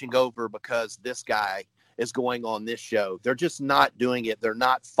switching over because this guy is going on this show. They're just not doing it. They're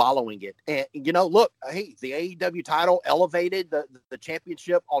not following it. And, look, hey, the AEW title elevated the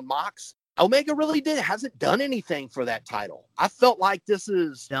championship on Mox. Omega really hasn't done anything for that title. I felt like this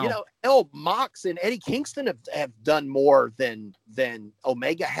is, Mox and Eddie Kingston have done more than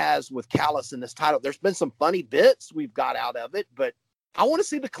Omega has with Callis in this title. There's been some funny bits we've got out of it, but I want to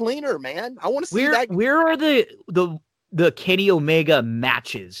see the cleaner, man. I want to see that. Where are the Kenny Omega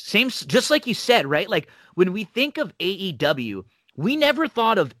matches? Same, just like you said, right? Like when we think of AEW, we never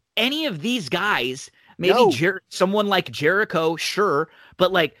thought of any of these guys. Maybe someone like Jericho, sure,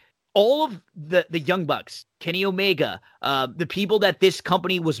 but like all of the Young Bucks, Kenny Omega, the people that this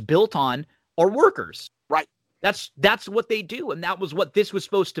company was built on are workers. Right. That's what they do, and that was what this was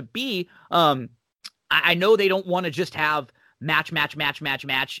supposed to be. I know they don't want to just have match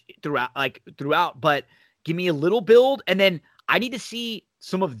throughout, but give me a little build, and then I need to see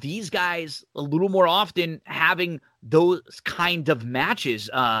some of these guys a little more often having those kind of matches.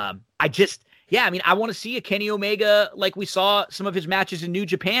 I want to see a Kenny Omega like we saw some of his matches in New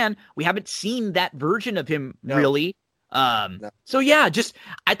Japan. We haven't seen that version of him really. So yeah,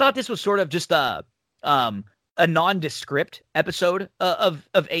 I thought this was sort of just a nondescript episode of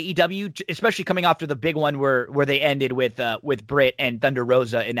AEW, especially coming after the big one where they ended with Britt and Thunder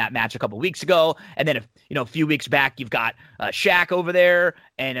Rosa in that match a couple weeks ago, and then a few weeks back you've got Shaq over there,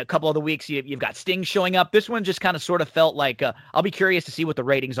 and a couple of the weeks you've got Sting showing up. This one just kind of sort of felt like I'll be curious to see what the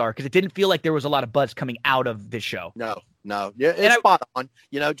ratings are, because it didn't feel like there was a lot of buzz coming out of this show. No, yeah, it's spot on.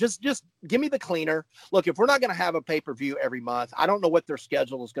 Just give me the cleaner. Look, if we're not going to have a pay-per-view every month, I don't know what their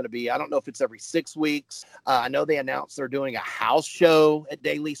schedule is going to be. I don't know if it's every 6 weeks. I know they announced they're doing a house show at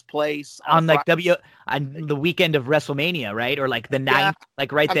Daly's Place on the weekend of WrestleMania, right? Or like the 9th,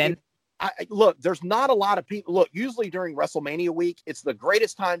 then. Look, there's not a lot of people. Look, usually during WrestleMania week, it's the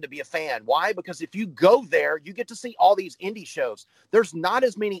greatest time to be a fan. Why? Because if you go there, you get to see all these indie shows. There's not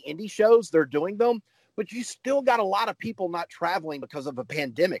as many indie shows. They're doing them, but you still got a lot of people not traveling because of a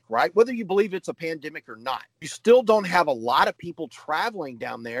pandemic, right? Whether you believe it's a pandemic or not, you still don't have a lot of people traveling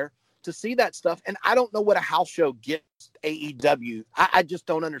down there to see that stuff. And I don't know what a house show gets AEW. I just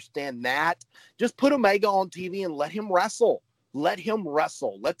don't understand that. Just put Omega on TV and let him wrestle. Let him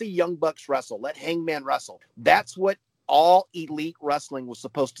wrestle. Let the Young Bucks wrestle. Let Hangman wrestle. That's what all elite wrestling was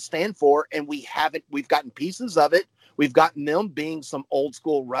supposed to stand for. And we've gotten pieces of it. We've gotten them being some old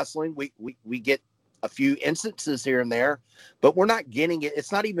school wrestling. We get a few instances here and there, but we're not getting it.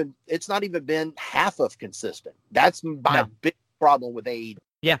 It's not even been half of consistent. That's my big problem with AEW.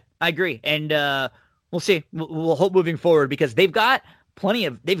 Yeah, I agree. And we'll see. We'll hope moving forward, because they've got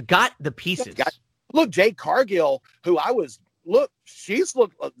the pieces. Look, Jade Cargill, she's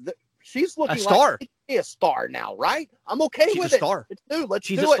looking a star. Like a star now, right? I'm okay with it. She's a star.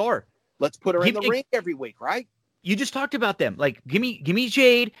 She's a star. Let's put her in the ring every week, right? You just talked about them. Like, give me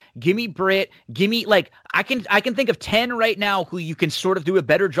Jade, give me Britt, I can think of 10 right now who you can sort of do a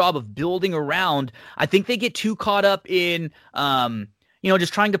better job of building around. I think they get too caught up in,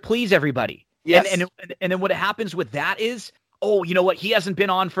 just trying to please everybody. Yes. And then what happens with that is, oh, you know what? He hasn't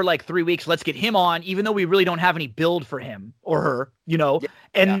been on for like 3 weeks. Let's get him on, even though we really don't have any build for him or her,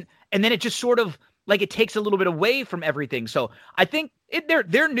 and then it just sort of like it takes a little bit away from everything. So I think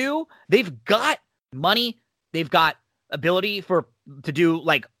they're new. They've got money. They've got ability to do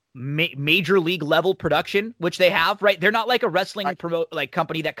like major league level production, which they have, right? They're not like a wrestling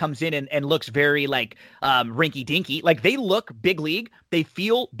company that comes in and looks very like rinky dinky. Like they look big league. They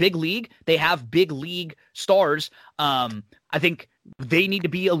feel big league. They have big league stars. I think they need to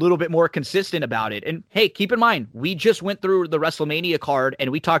be a little bit more consistent about it. And hey, keep in mind, we just went through the WrestleMania card and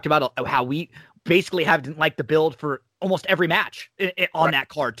we talked about how we basically haven't liked the build for almost every match on that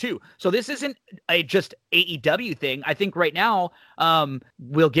card too. So this isn't a just AEW thing. I think right now,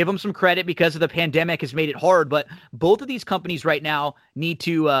 we'll give them some credit because of the pandemic has made it hard, but both of these companies right now need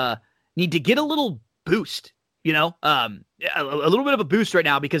to get a little boost, a little bit of a boost right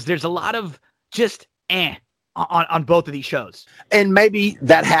now, because there's a lot of just on both of these shows. And maybe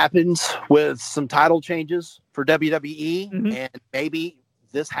that happens with some title changes for WWE, and maybe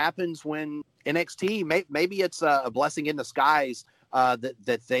this happens when NXT, maybe it's a blessing in disguise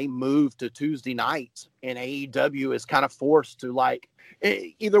that they move to Tuesday nights, and AEW is kind of forced to, like,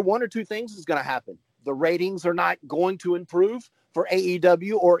 either one or two things is going to happen. The ratings are not going to improve for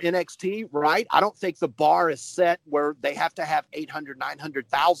AEW or NXT, right? I don't think the bar is set where they have to have 800,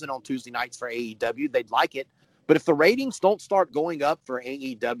 900,000 on Tuesday nights for AEW. They'd like it. But if the ratings don't start going up for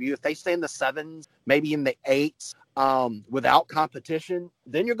AEW, if they stay in the 7s, maybe in the 8s, without competition,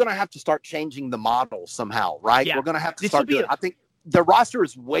 then you're going to have to start changing the model somehow, right? Yeah. We're going to have to start doing it. I think the roster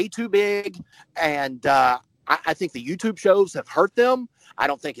is way too big, and I think the YouTube shows have hurt them. I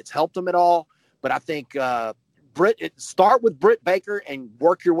don't think it's helped them at all, but I think start with Britt Baker and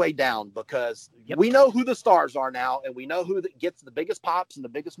work your way down, because we know who the stars are now, and we know who gets the biggest pops and the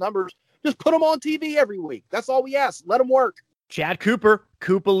biggest numbers. Just put them on TV every week. That's all we ask. Let them work. Chad Cooper,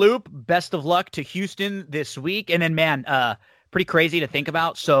 Koopa Loop, best of luck to Houston this week. And then, man, pretty crazy to think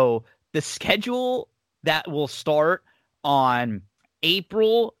about. So the schedule that will start on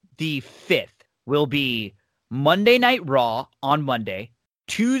April the 5th will be Monday Night Raw on Monday.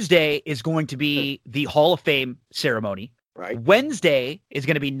 Tuesday is going to be the Hall of Fame ceremony. Right. Wednesday is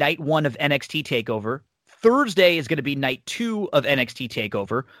going to be night 1 of NXT TakeOver. Thursday is going to be night 2 of NXT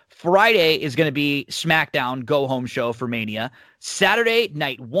TakeOver. Friday is going to be SmackDown Go Home show for Mania. Saturday,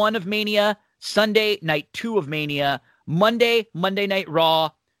 night 1 of Mania. Sunday, night 2 of Mania. Monday, Monday Night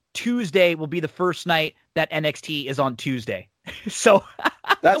Raw. Tuesday will be the first night that NXT is on Tuesday. So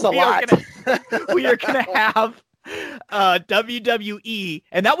that's a lot. We are going to have WWE,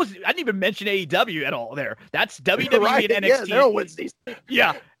 and I didn't even mention AEW at all there. That's WWE right. and NXT. Yeah, they're on Wednesdays.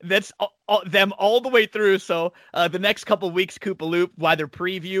 Yeah, that's them all the way through. So the next couple of weeks, Koopa Loop, while they're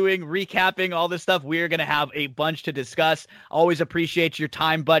previewing, recapping all this stuff, we're going to have a bunch to discuss. Always appreciate your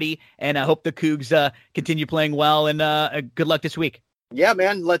time, buddy, and I hope the Cougs continue playing well, and good luck this week. Yeah,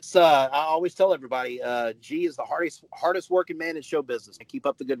 man. Let's. I always tell everybody, G is the hardest working man in show business, and keep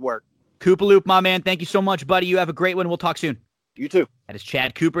up the good work. Koopa Loop, my man. Thank you so much, buddy. You have a great one. We'll talk soon. You too. That is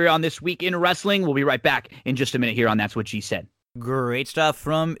Chad Cooper on This Week in Wrestling. We'll be right back in just a minute here on That's What G Said. Great stuff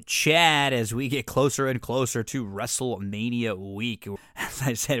from Chad as we get closer and closer to WrestleMania week. As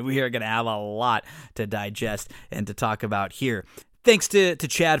I said, we are going to have a lot to digest and to talk about here. Thanks to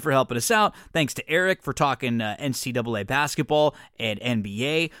Chad for helping us out. Thanks to Eric for talking NCAA basketball and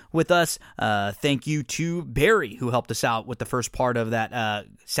NBA with us. Thank you to Barry, who helped us out with the first part of that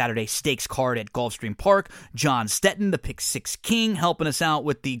Saturday stakes card at Gulfstream Park. John Stetton, the Pick 6 King, helping us out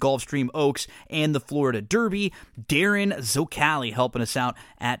with the Gulfstream Oaks and the Florida Derby. Darren Zocali helping us out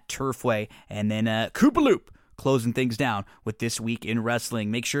at Turfway. And then Koopa Loop closing things down with This Week in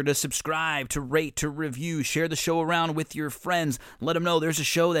Wrestling. Make sure to subscribe, to rate, to review, share the show around with your friends. Let them know there's a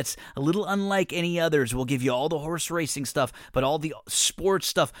show that's a little unlike any others. We'll give you all the horse racing stuff, but all the sports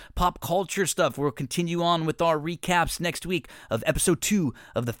stuff, pop culture stuff. We'll continue on with our recaps next week of episode 2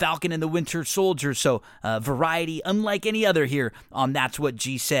 of The Falcon and the Winter Soldier. So variety unlike any other here on That's What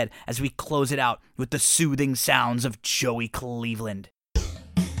G Said, as we close it out with the soothing sounds of Joey Cleveland.